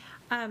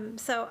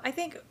 So I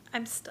think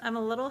I'm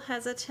a little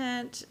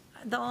hesitant.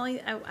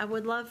 I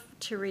would love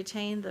to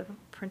retain the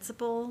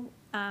principal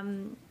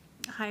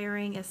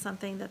hiring as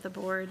something that the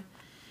board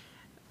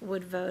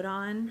would vote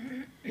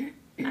on.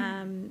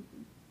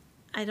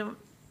 I don't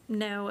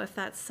know if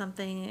that's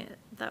something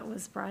that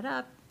was brought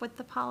up with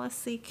the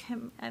policy.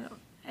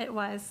 It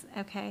was,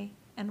 okay.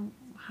 And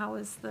how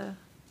was the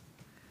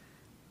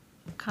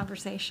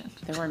conversation?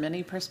 There were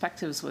many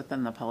perspectives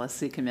within the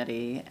policy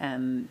committee,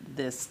 and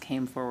this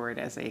came forward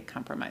as a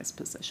compromise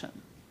position.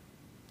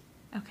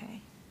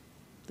 Okay.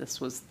 This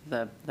was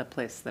the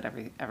place that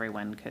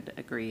everyone could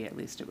agree, at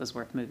least it was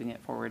worth moving it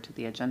forward to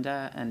the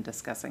agenda and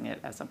discussing it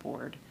as a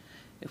board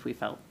if we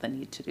felt the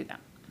need to do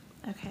that.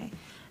 Okay.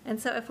 And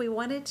so if we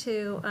wanted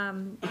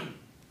to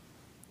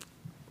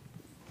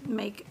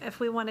if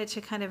we wanted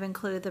to kind of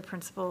include the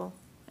principal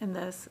in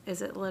this?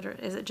 Is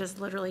it just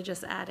literally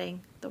just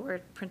adding the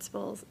word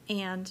principals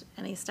and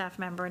any staff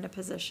member in a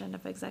position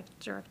of executive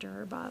director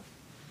or above?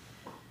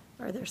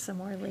 Or there's some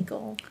more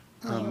legal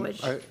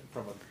language?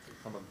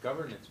 From a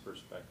governance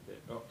perspective,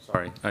 oh,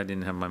 sorry, I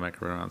didn't have my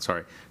microphone on,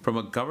 sorry. From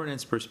a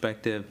governance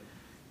perspective,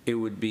 it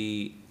would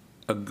be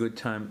a good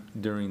time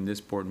during this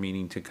board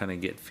meeting to kind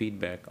of get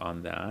feedback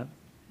on that.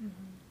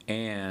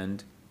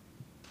 And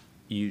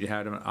you'd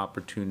had an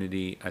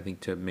opportunity, I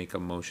think, to make a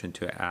motion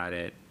to add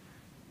it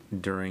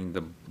during the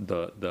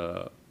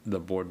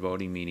board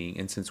voting meeting.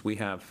 And since we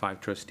have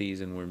 5 trustees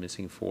and we're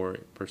missing 4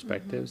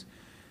 perspectives,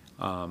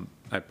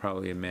 I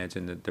probably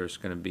imagine that there's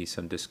going to be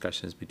some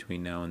discussions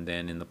between now and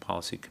then in the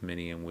policy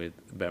committee and with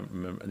the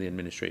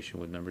administration,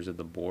 with members of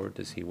the board,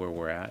 to see where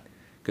we're at.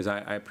 Because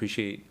I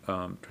appreciate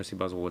Trustee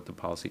Boswell, what the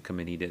policy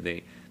committee did.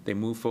 They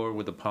moved forward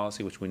with the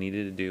policy, which we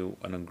needed to do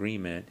an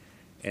agreement,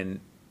 and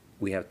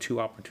we have 2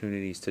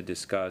 opportunities to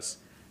discuss.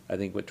 I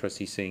think what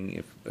Trustee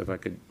Singh, if I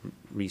could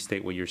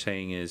restate what you're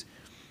saying, is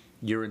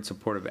you're in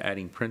support of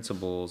adding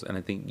principals, and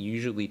I think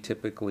usually,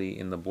 typically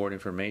in the board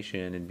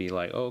information, it'd be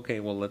like, oh, okay,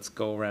 well, let's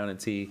go around and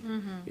see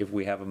if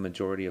we have a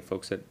majority of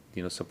folks that,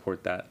 you know,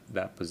 support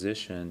that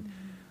position.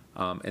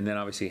 And then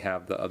obviously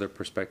have the other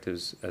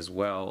perspectives as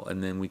well,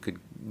 and then we could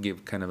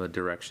give kind of a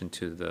direction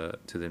to the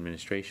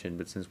administration.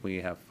 But since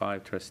we have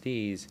 5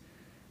 trustees,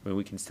 I mean,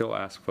 we can still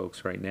ask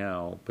folks right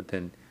now, but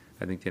then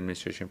I think the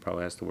administration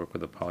probably has to work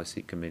with the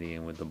policy committee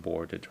and with the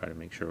board to try to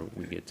make sure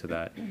we get to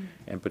that,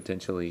 and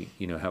potentially,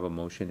 you know, have a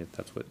motion if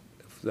that's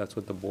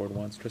what the board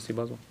wants. Trustee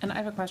Boswell? And I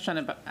have a question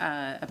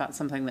about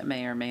something that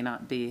may or may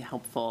not be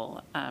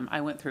helpful.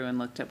 I went through and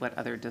looked at what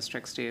other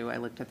districts do. I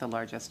looked at the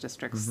largest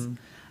districts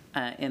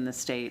in the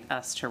state,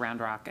 us to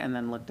Round Rock, and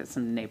then looked at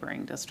some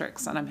neighboring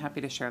districts. And I'm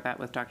happy to share that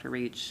with Dr.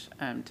 Reach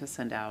to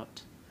send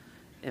out,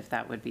 if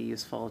that would be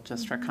useful,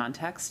 just for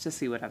context, to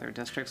see what other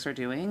districts are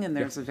doing. And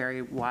there's a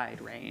very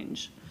wide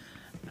range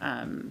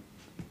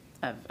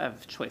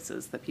of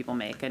choices that people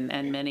make,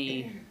 and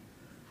many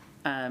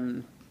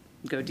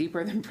go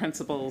deeper than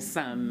principals.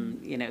 Some,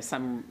 you know,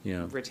 some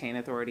retain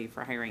authority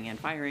for hiring and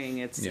firing.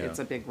 It's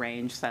a big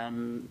range.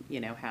 Some, you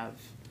know, have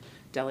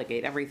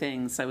delegate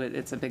everything. So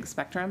it's a big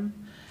spectrum,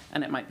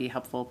 and it might be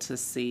helpful to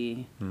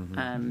see.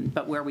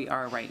 But where we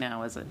are right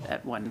now is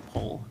at one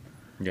pole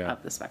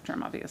of the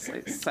spectrum,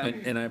 obviously. So,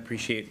 and I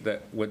appreciate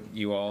that what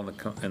you all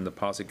in the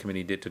policy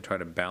committee did to try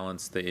to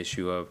balance the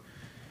issue of,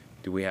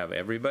 do we have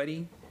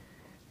everybody,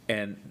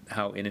 and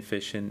how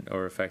inefficient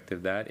or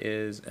effective that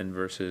is, and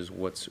versus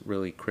what's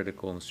really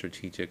critical and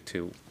strategic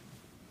to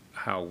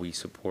how we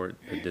support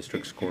the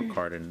district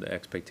scorecard and the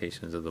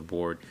expectations of the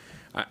board.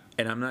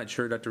 And I'm not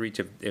sure, Dr. Reach,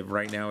 if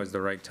right now is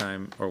the right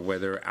time, or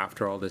whether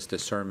after all this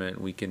discernment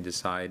we can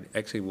decide.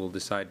 Actually, we'll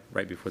decide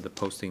right before the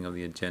posting of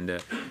the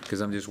agenda, because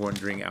I'm just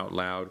wondering out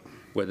loud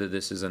whether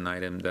this is an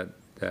item that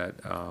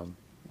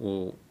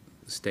will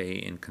stay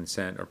in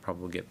consent or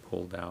probably get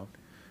pulled out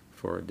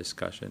for a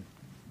discussion.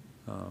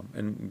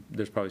 And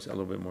there's probably a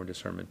little bit more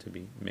discernment to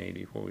be made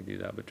before we do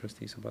that. But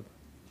trustees, about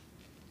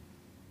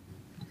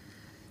that?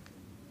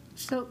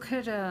 So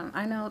could,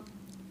 I know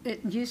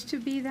it used to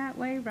be that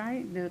way,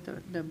 right?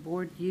 The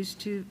board used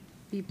to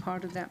be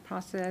part of that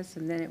process,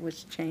 and then it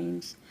was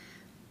changed.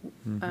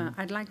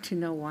 I'd like to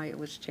know why it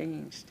was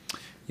changed.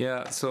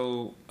 Yeah,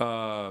 so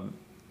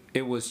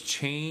it was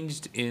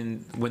changed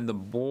when the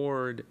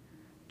board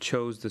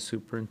chose the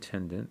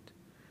superintendent.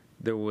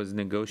 There was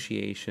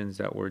negotiations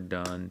that were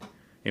done,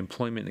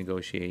 employment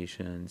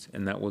negotiations,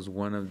 and that was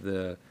one of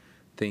the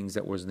things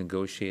that was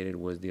negotiated,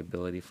 was the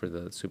ability for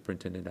the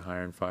superintendent to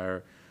hire and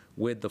fire,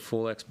 with the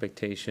full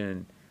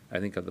expectation, I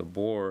think, of the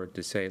board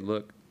to say,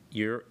 look,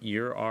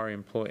 you're our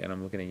employee, and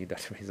I'm looking at you,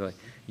 Dr. Mays, like,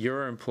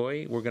 you're our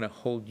employee, we're gonna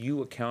hold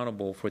you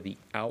accountable for the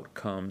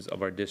outcomes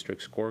of our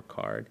district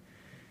scorecard.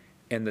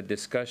 And the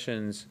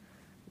discussions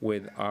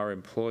with our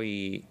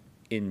employee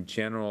in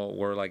general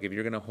were like, if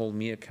you're gonna hold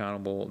me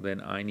accountable,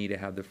 then I need to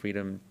have the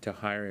freedom to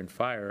hire and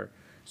fire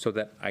so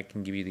that I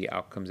can give you the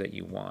outcomes that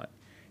you want.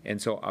 And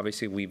so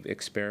obviously we've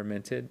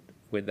experimented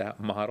with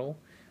that model,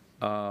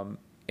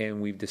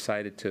 and we've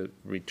decided to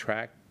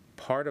retract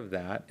part of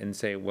that and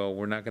say, well,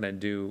 we're not gonna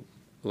do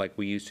like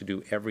we used to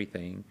do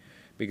everything,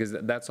 because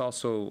that's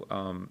also,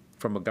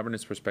 from a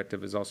governance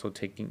perspective, is also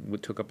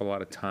took up a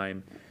lot of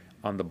time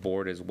on the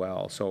board as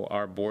well. So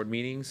our board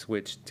meetings,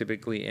 which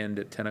typically end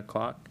at 10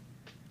 o'clock,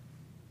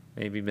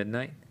 maybe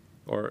midnight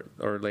or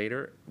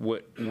later,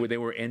 they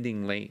were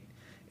ending late.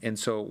 And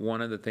so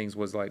one of the things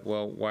was like,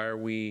 well, why are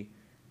we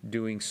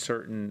doing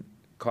certain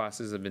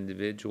classes of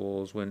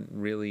individuals when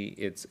really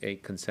it's a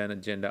consent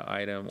agenda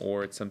item,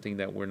 or it's something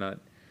that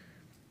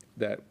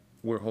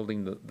we're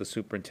holding the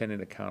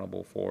superintendent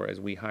accountable for, as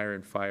we hire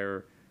and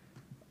fire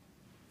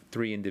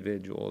 3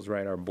 individuals,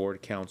 right? Our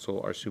board counsel,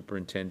 our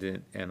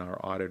superintendent, and our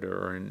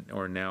auditor,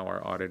 or now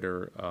our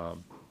auditor,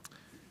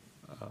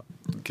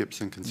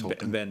 Gibson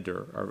Consulting.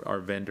 Vendor, our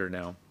vendor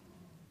now.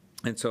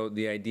 And so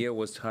the idea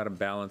was how to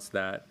balance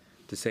that,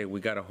 to say we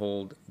got to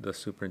hold the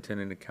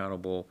superintendent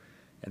accountable,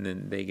 and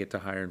then they get to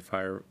hire and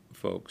fire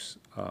folks.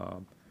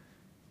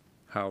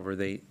 however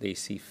they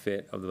see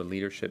fit of the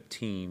leadership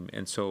team.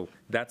 And so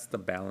that's the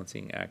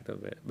balancing act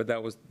of it. But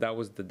that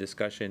was the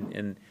discussion.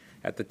 And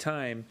at the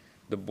time,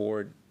 the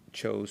board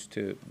chose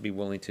to be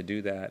willing to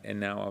do that. And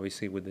now,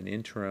 obviously, with an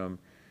interim,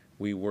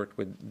 we worked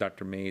with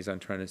Dr. Mays on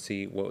trying to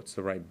see what's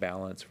the right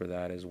balance for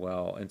that as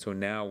well. And so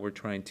now we're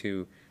trying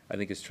to, I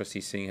think as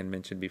Trustee Singh had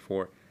mentioned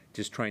before,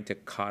 just trying to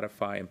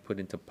codify and put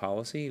into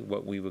policy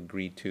what we've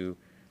agreed to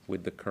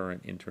with the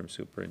current interim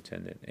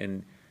superintendent.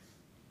 And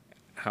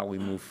how we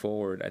move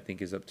forward, I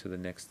think, is up to the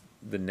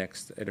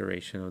next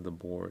iteration of the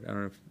board. I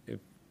don't know if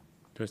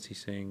Trustee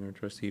Singh or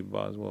Trustee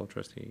Boswell,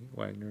 Trustee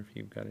Wagner, if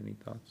you've got any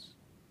thoughts.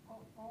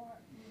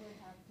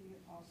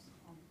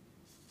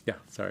 Yeah,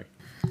 sorry.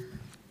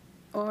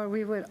 Or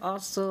we would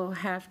also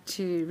have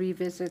to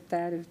revisit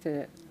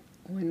that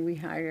when we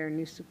hire a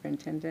new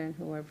superintendent,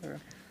 whoever.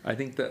 I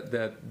think that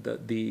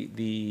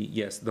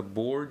yes, the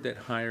board that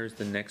hires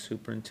the next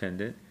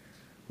superintendent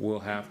will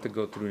have to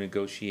go through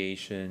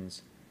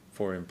negotiations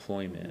for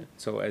employment.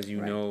 So as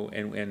you know,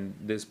 and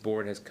this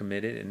board has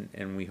committed,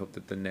 and we hope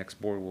that the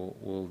next board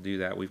will do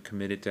that. We've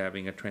committed to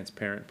having a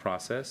transparent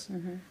process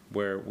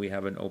where we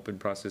have an open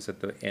process at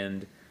the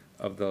end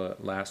of the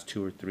last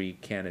 2 or 3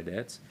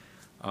 candidates.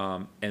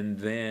 And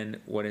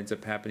then what ends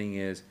up happening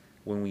is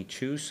when we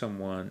choose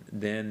someone,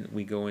 then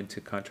we go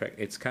into contract.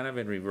 It's kind of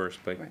in reverse,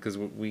 but because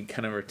we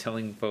kind of are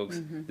telling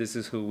folks this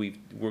is who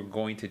we're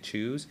going to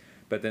choose.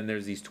 But then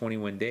there's these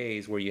 21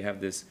 days where you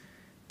have this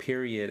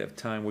period of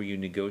time where you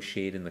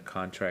negotiate in the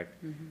contract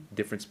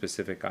different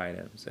specific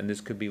items. And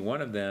this could be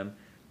one of them,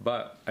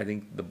 but I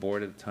think the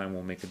board at the time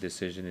will make a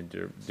decision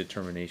and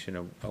determination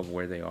of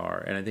where they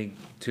are. And I think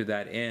to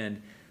that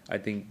end, I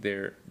think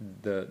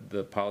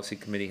the policy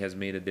committee has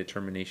made a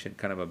determination,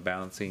 kind of a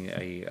balancing,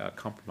 a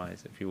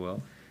compromise, if you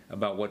will,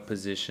 about what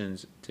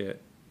positions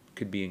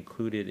could be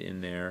included in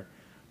there.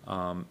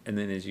 And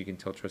then, as you can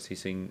tell, Trustee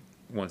Singh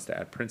wants to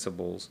add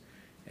principals.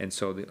 And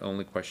so the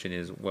only question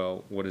is,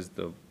 well, what does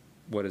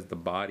the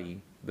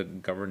body, the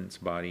governance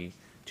body,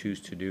 choose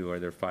to do? Are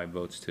there 5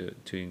 votes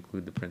to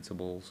include the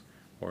principals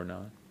or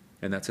not?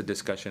 And that's a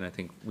discussion I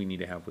think we need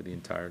to have with the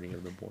entirety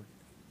of the board.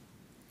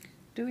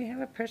 Do we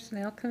have a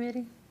personnel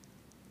committee?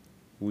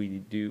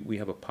 We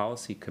have a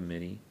policy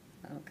committee.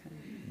 Okay.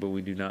 But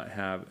we do not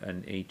have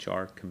an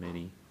HR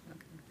committee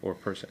or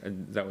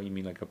person. Is that what you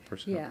mean, like a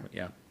personnel?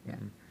 Yeah. Yeah.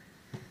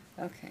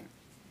 Yeah. Okay.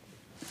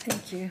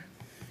 Thank you.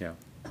 Yeah.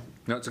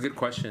 No, it's a good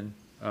question.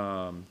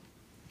 And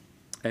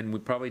we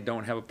probably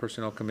don't have a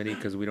personnel committee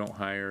because we don't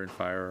hire and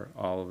fire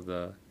all of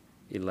the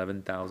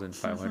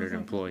 11,500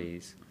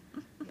 employees.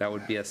 That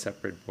would be a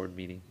separate board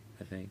meeting,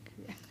 I think,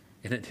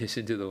 in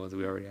addition to the ones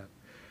we already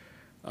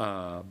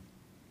have.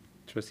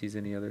 Trustees,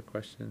 any other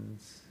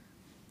questions?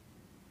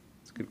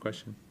 It's a good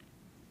question.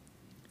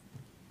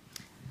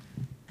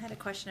 I had a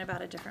question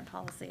about a different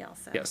policy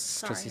also. Yes,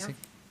 Sorry, Trustee I have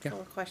Singh.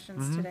 full of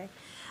questions today.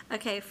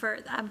 Okay, for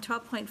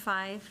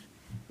 12.5,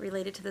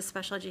 related to the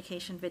special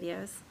education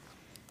videos.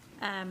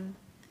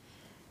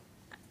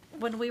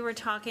 When we were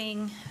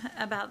talking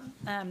about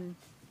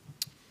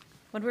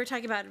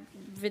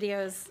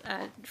videos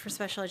for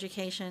special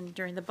education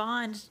during the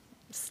bond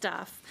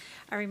stuff,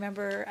 I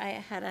remember I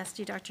had asked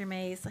you, Dr.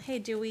 Mays, hey,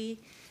 do we,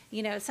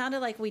 it sounded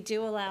like we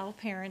do allow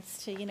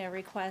parents to,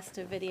 request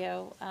a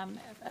video of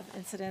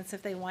incidents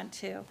if they want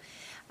to.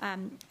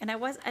 And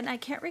I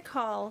can't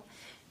recall,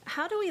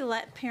 how do we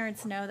let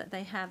parents know that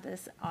they have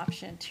this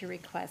option to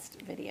request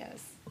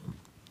videos?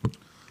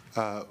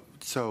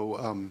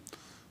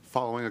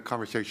 Following a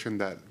conversation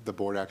that the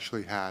board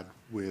actually had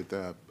with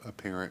a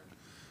parent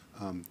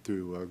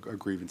through a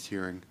grievance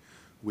hearing,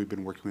 we've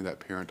been working with that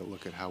parent to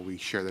look at how we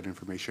share that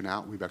information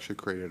out. We've actually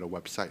created a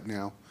website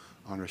now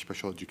on our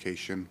special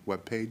education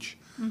webpage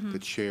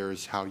that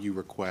shares how you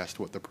request,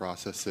 what the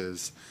process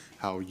is,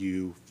 how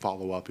you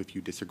follow up if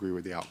you disagree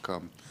with the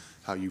outcome,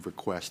 how you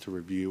request to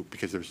review,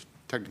 because there's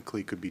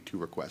technically could be 2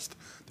 requests.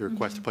 The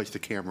request to place the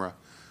camera,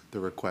 the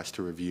request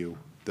to review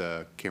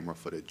the camera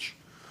footage.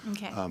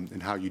 Okay.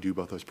 And how you do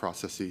both those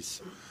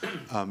processes.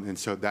 And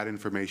so that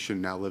information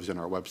now lives on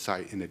our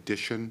website in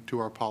addition to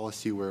our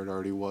policy where it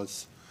already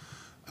was.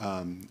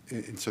 And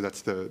so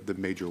that's the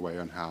major way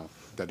on how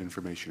that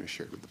information is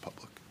shared with the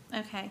public.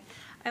 Okay.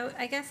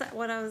 I guess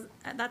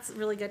that's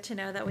really good to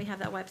know that we have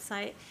that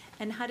website.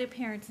 And how do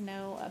parents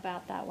know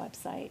about that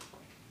website?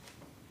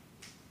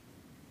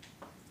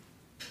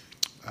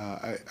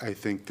 I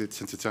think that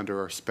since it's under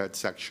our SPED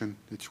section,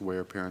 it's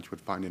where parents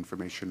would find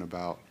information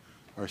about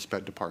our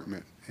SPED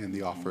department and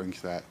the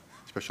offerings that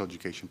special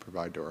education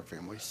provide to our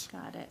families.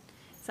 Got it.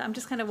 So I'm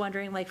just kind of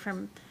wondering,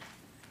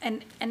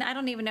 and I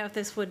don't even know if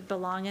this would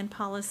belong in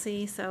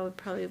policy, so I'd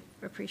probably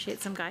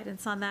appreciate some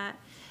guidance on that.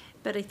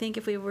 But I think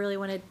if we really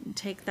want to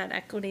take that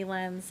equity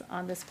lens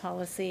on this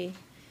policy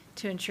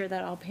to ensure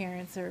that all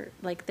parents are,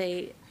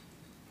 they,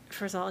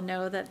 first of all,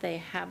 know that they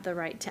have the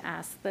right to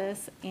ask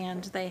this,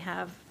 and they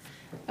have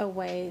a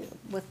way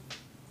with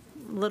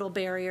little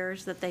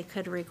barriers that they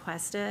could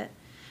request it.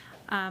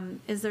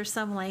 Is there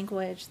some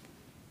language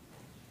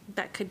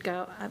that could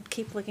go, I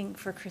keep looking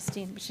for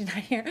Christine, but she's not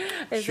here.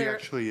 She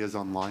actually is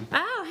online.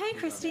 Oh, hey,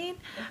 Christine.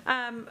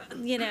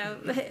 You know,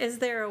 is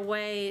there a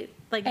way,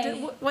 like,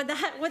 would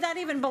that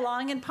even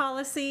belong in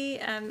policy?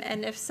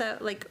 And if so,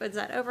 like, is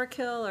that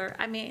overkill? Or,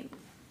 I mean,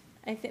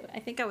 I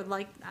think I would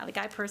like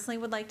I personally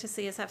would like to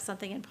see us have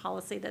something in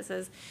policy that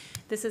says,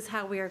 this is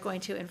how we are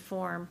going to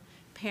inform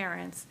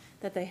parents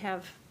that they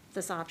have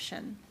this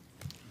option.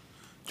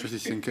 Trustee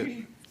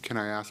Sinkett, can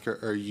I ask,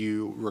 are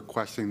you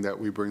requesting that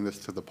we bring this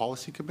to the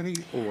policy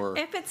committee, or?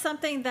 If it's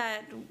something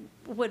that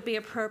would be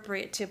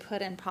appropriate to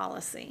put in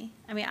policy.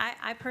 I mean,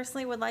 I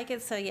personally would like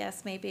it, so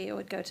yes, maybe it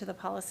would go to the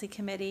policy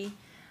committee.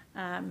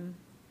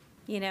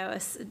 You know,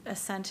 a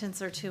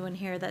sentence or two in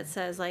here that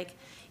says, like,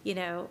 you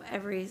know,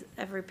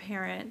 every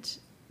parent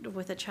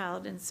with a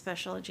child in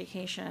special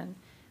education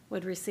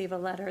would receive a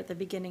letter at the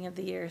beginning of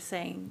the year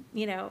saying,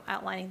 you know,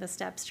 outlining the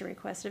steps to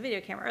request a video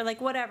camera, or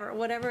like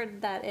whatever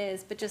that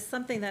is, but just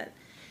something that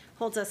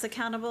holds us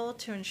accountable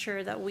to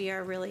ensure that we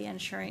are really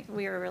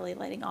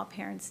letting all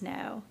parents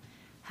know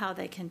how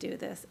they can do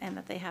this and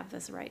that they have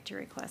this right to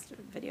request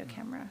video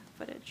camera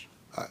footage.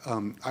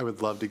 I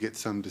would love to get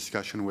some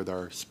discussion with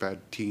our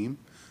SPED team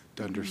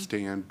to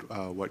understand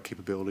what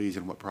capabilities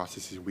and what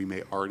processes we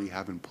may already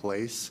have in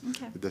place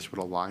that this would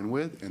align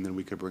with, and then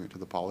we could bring it to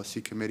the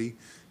policy committee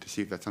to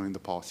see if that's something the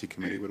policy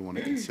committee would want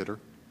to consider.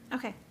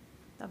 Okay,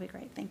 that'll be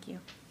great. Thank you.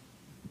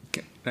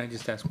 Can I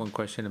just ask one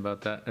question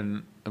about that?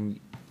 And I'm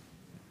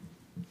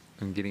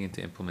getting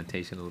into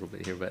implementation a little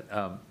bit here, but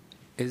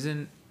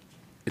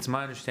it's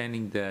my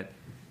understanding that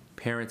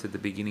parents at the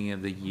beginning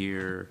of the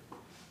year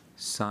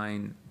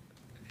sign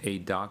a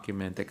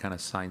document that kind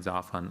of signs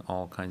off on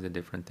all kinds of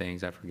different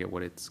things. I forget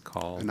what it's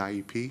called. An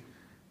IEP?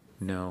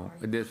 No,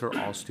 it is for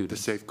all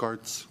students. The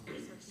safeguards?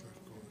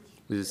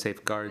 Is it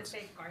safeguards? The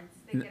safeguards,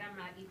 they get them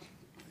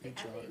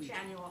at each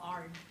annual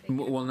ARD.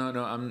 Well,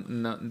 no,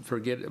 I'm not,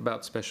 forget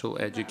about special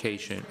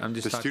education. I'm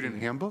just The talking.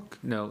 student handbook?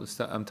 No,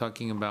 I'm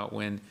talking about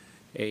when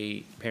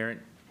a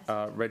parent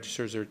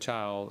registers their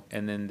child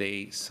and then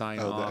they sign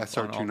off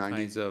on all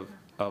kinds of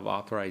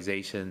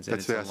authorizations.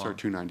 That's the SR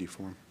 290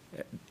 form.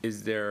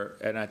 Is there,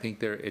 and I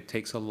think it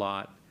takes a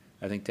lot,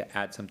 I think, to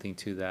add something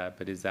to that,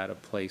 but is that a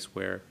place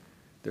where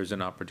there's an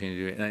opportunity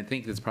to do it? And I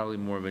think that's probably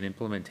more of an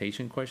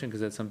implementation question,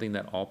 because that's something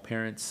that all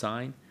parents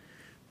sign.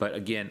 But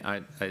again,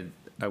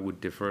 I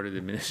would defer to the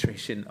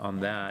administration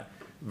on that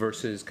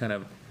versus kind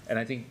of, and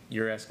I think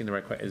you're asking the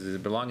right question, does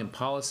it belong in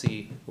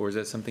policy, or is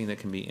that something that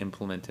can be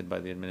implemented by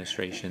the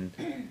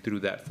administration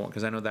through that form?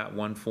 Because I know that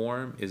one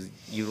form is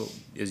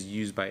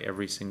used by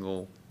every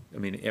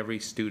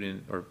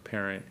student or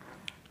parent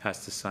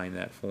has to sign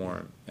that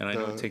form. And I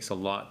know it takes a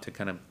lot to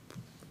kind of,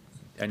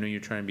 I know you're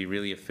trying to be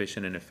really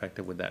efficient and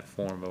effective with that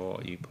form of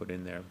what you put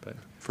in there, but.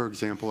 For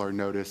example, our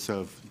notice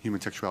of human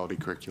sexuality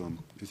curriculum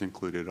is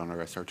included on our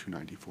SR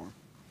 290 form.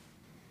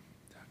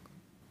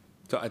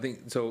 So I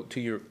think,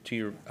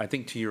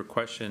 to your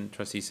question,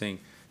 Trustee Singh,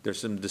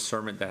 there's some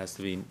discernment that has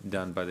to be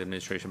done by the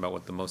administration about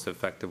what the most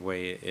effective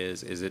way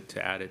is. Is it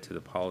to add it to the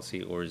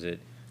policy, or is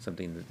it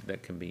something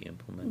that can be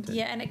implemented?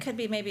 Yeah, and it could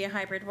be maybe a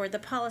hybrid where the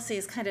policy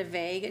is kind of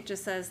vague. It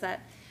just says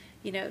that,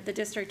 you know, the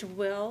district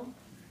will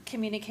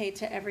communicate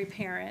to every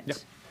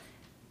parent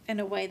in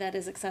a way that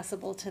is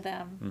accessible to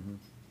them,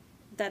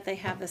 that they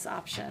have this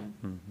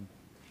option.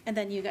 And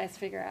then you guys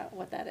figure out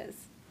what that is.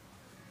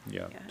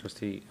 Yeah.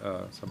 Trustee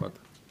Sabat.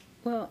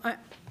 Well,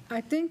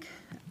 I think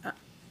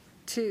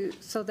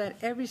so that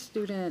every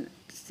student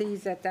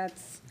sees that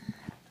that's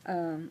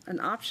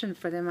an option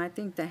for them, I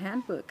think the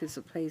handbook is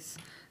a place,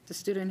 the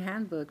student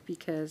handbook,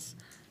 because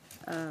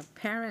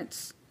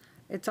parents,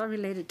 it's all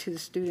related to the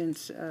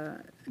students'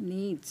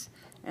 needs,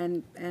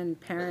 and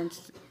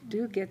parents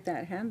do get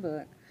that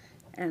handbook,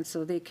 and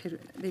so they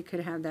could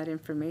have that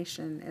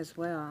information as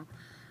well.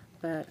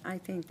 But I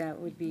think that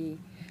would be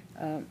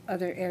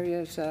other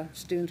areas,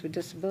 students with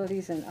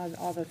disabilities and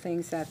all the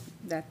things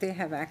that they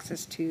have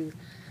access to,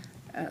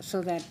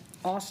 so that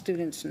all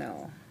students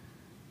know.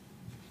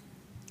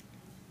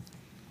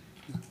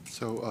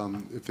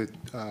 So if it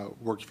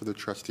works for the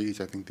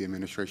trustees, I think the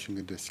administration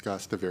can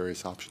discuss the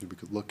various options we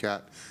could look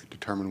at,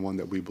 determine one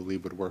that we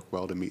believe would work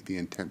well to meet the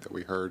intent that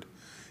we heard,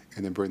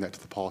 and then bring that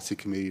to the policy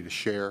committee to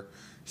share,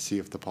 see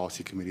if the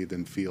policy committee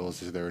then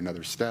feels, is there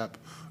another step,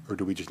 or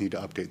do we just need to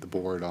update the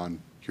board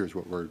on, here's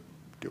what we're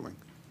doing.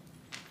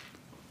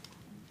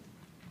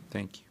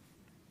 Thank you.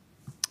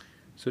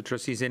 So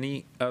trustees,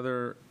 any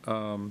other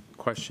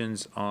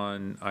questions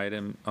on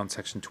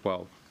section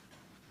 12?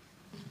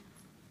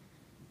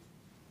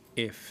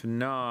 If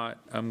not,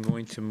 I'm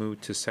going to move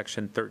to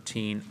section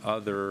 13,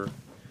 other.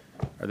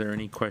 Are there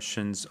any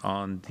questions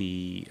on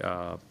the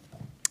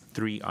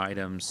 3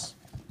 items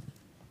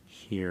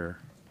here?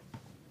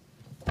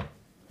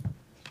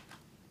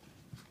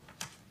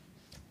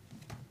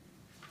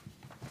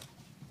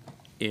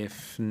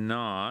 If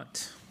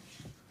not,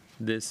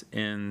 this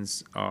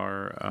ends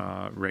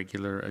our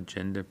regular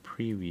agenda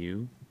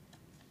preview.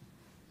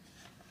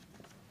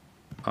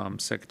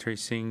 Secretary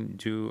Singh,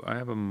 do I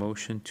have a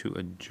motion to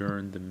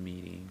adjourn the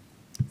meeting?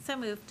 So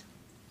moved.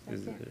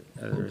 Is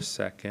there a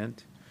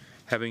second?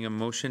 Having a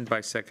motion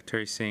by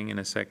Secretary Singh and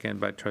a second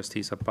by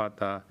Trustee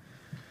Zapata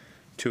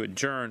to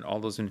adjourn, all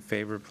those in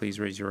favor, please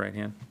raise your right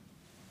hand.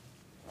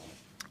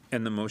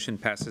 And the motion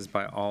passes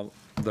by all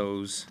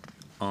those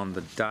on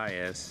the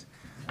dais.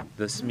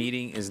 This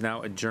meeting is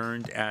now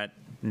adjourned at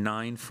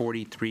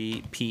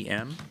 9:43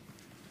 p.m.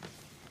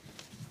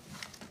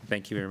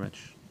 Thank you very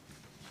much.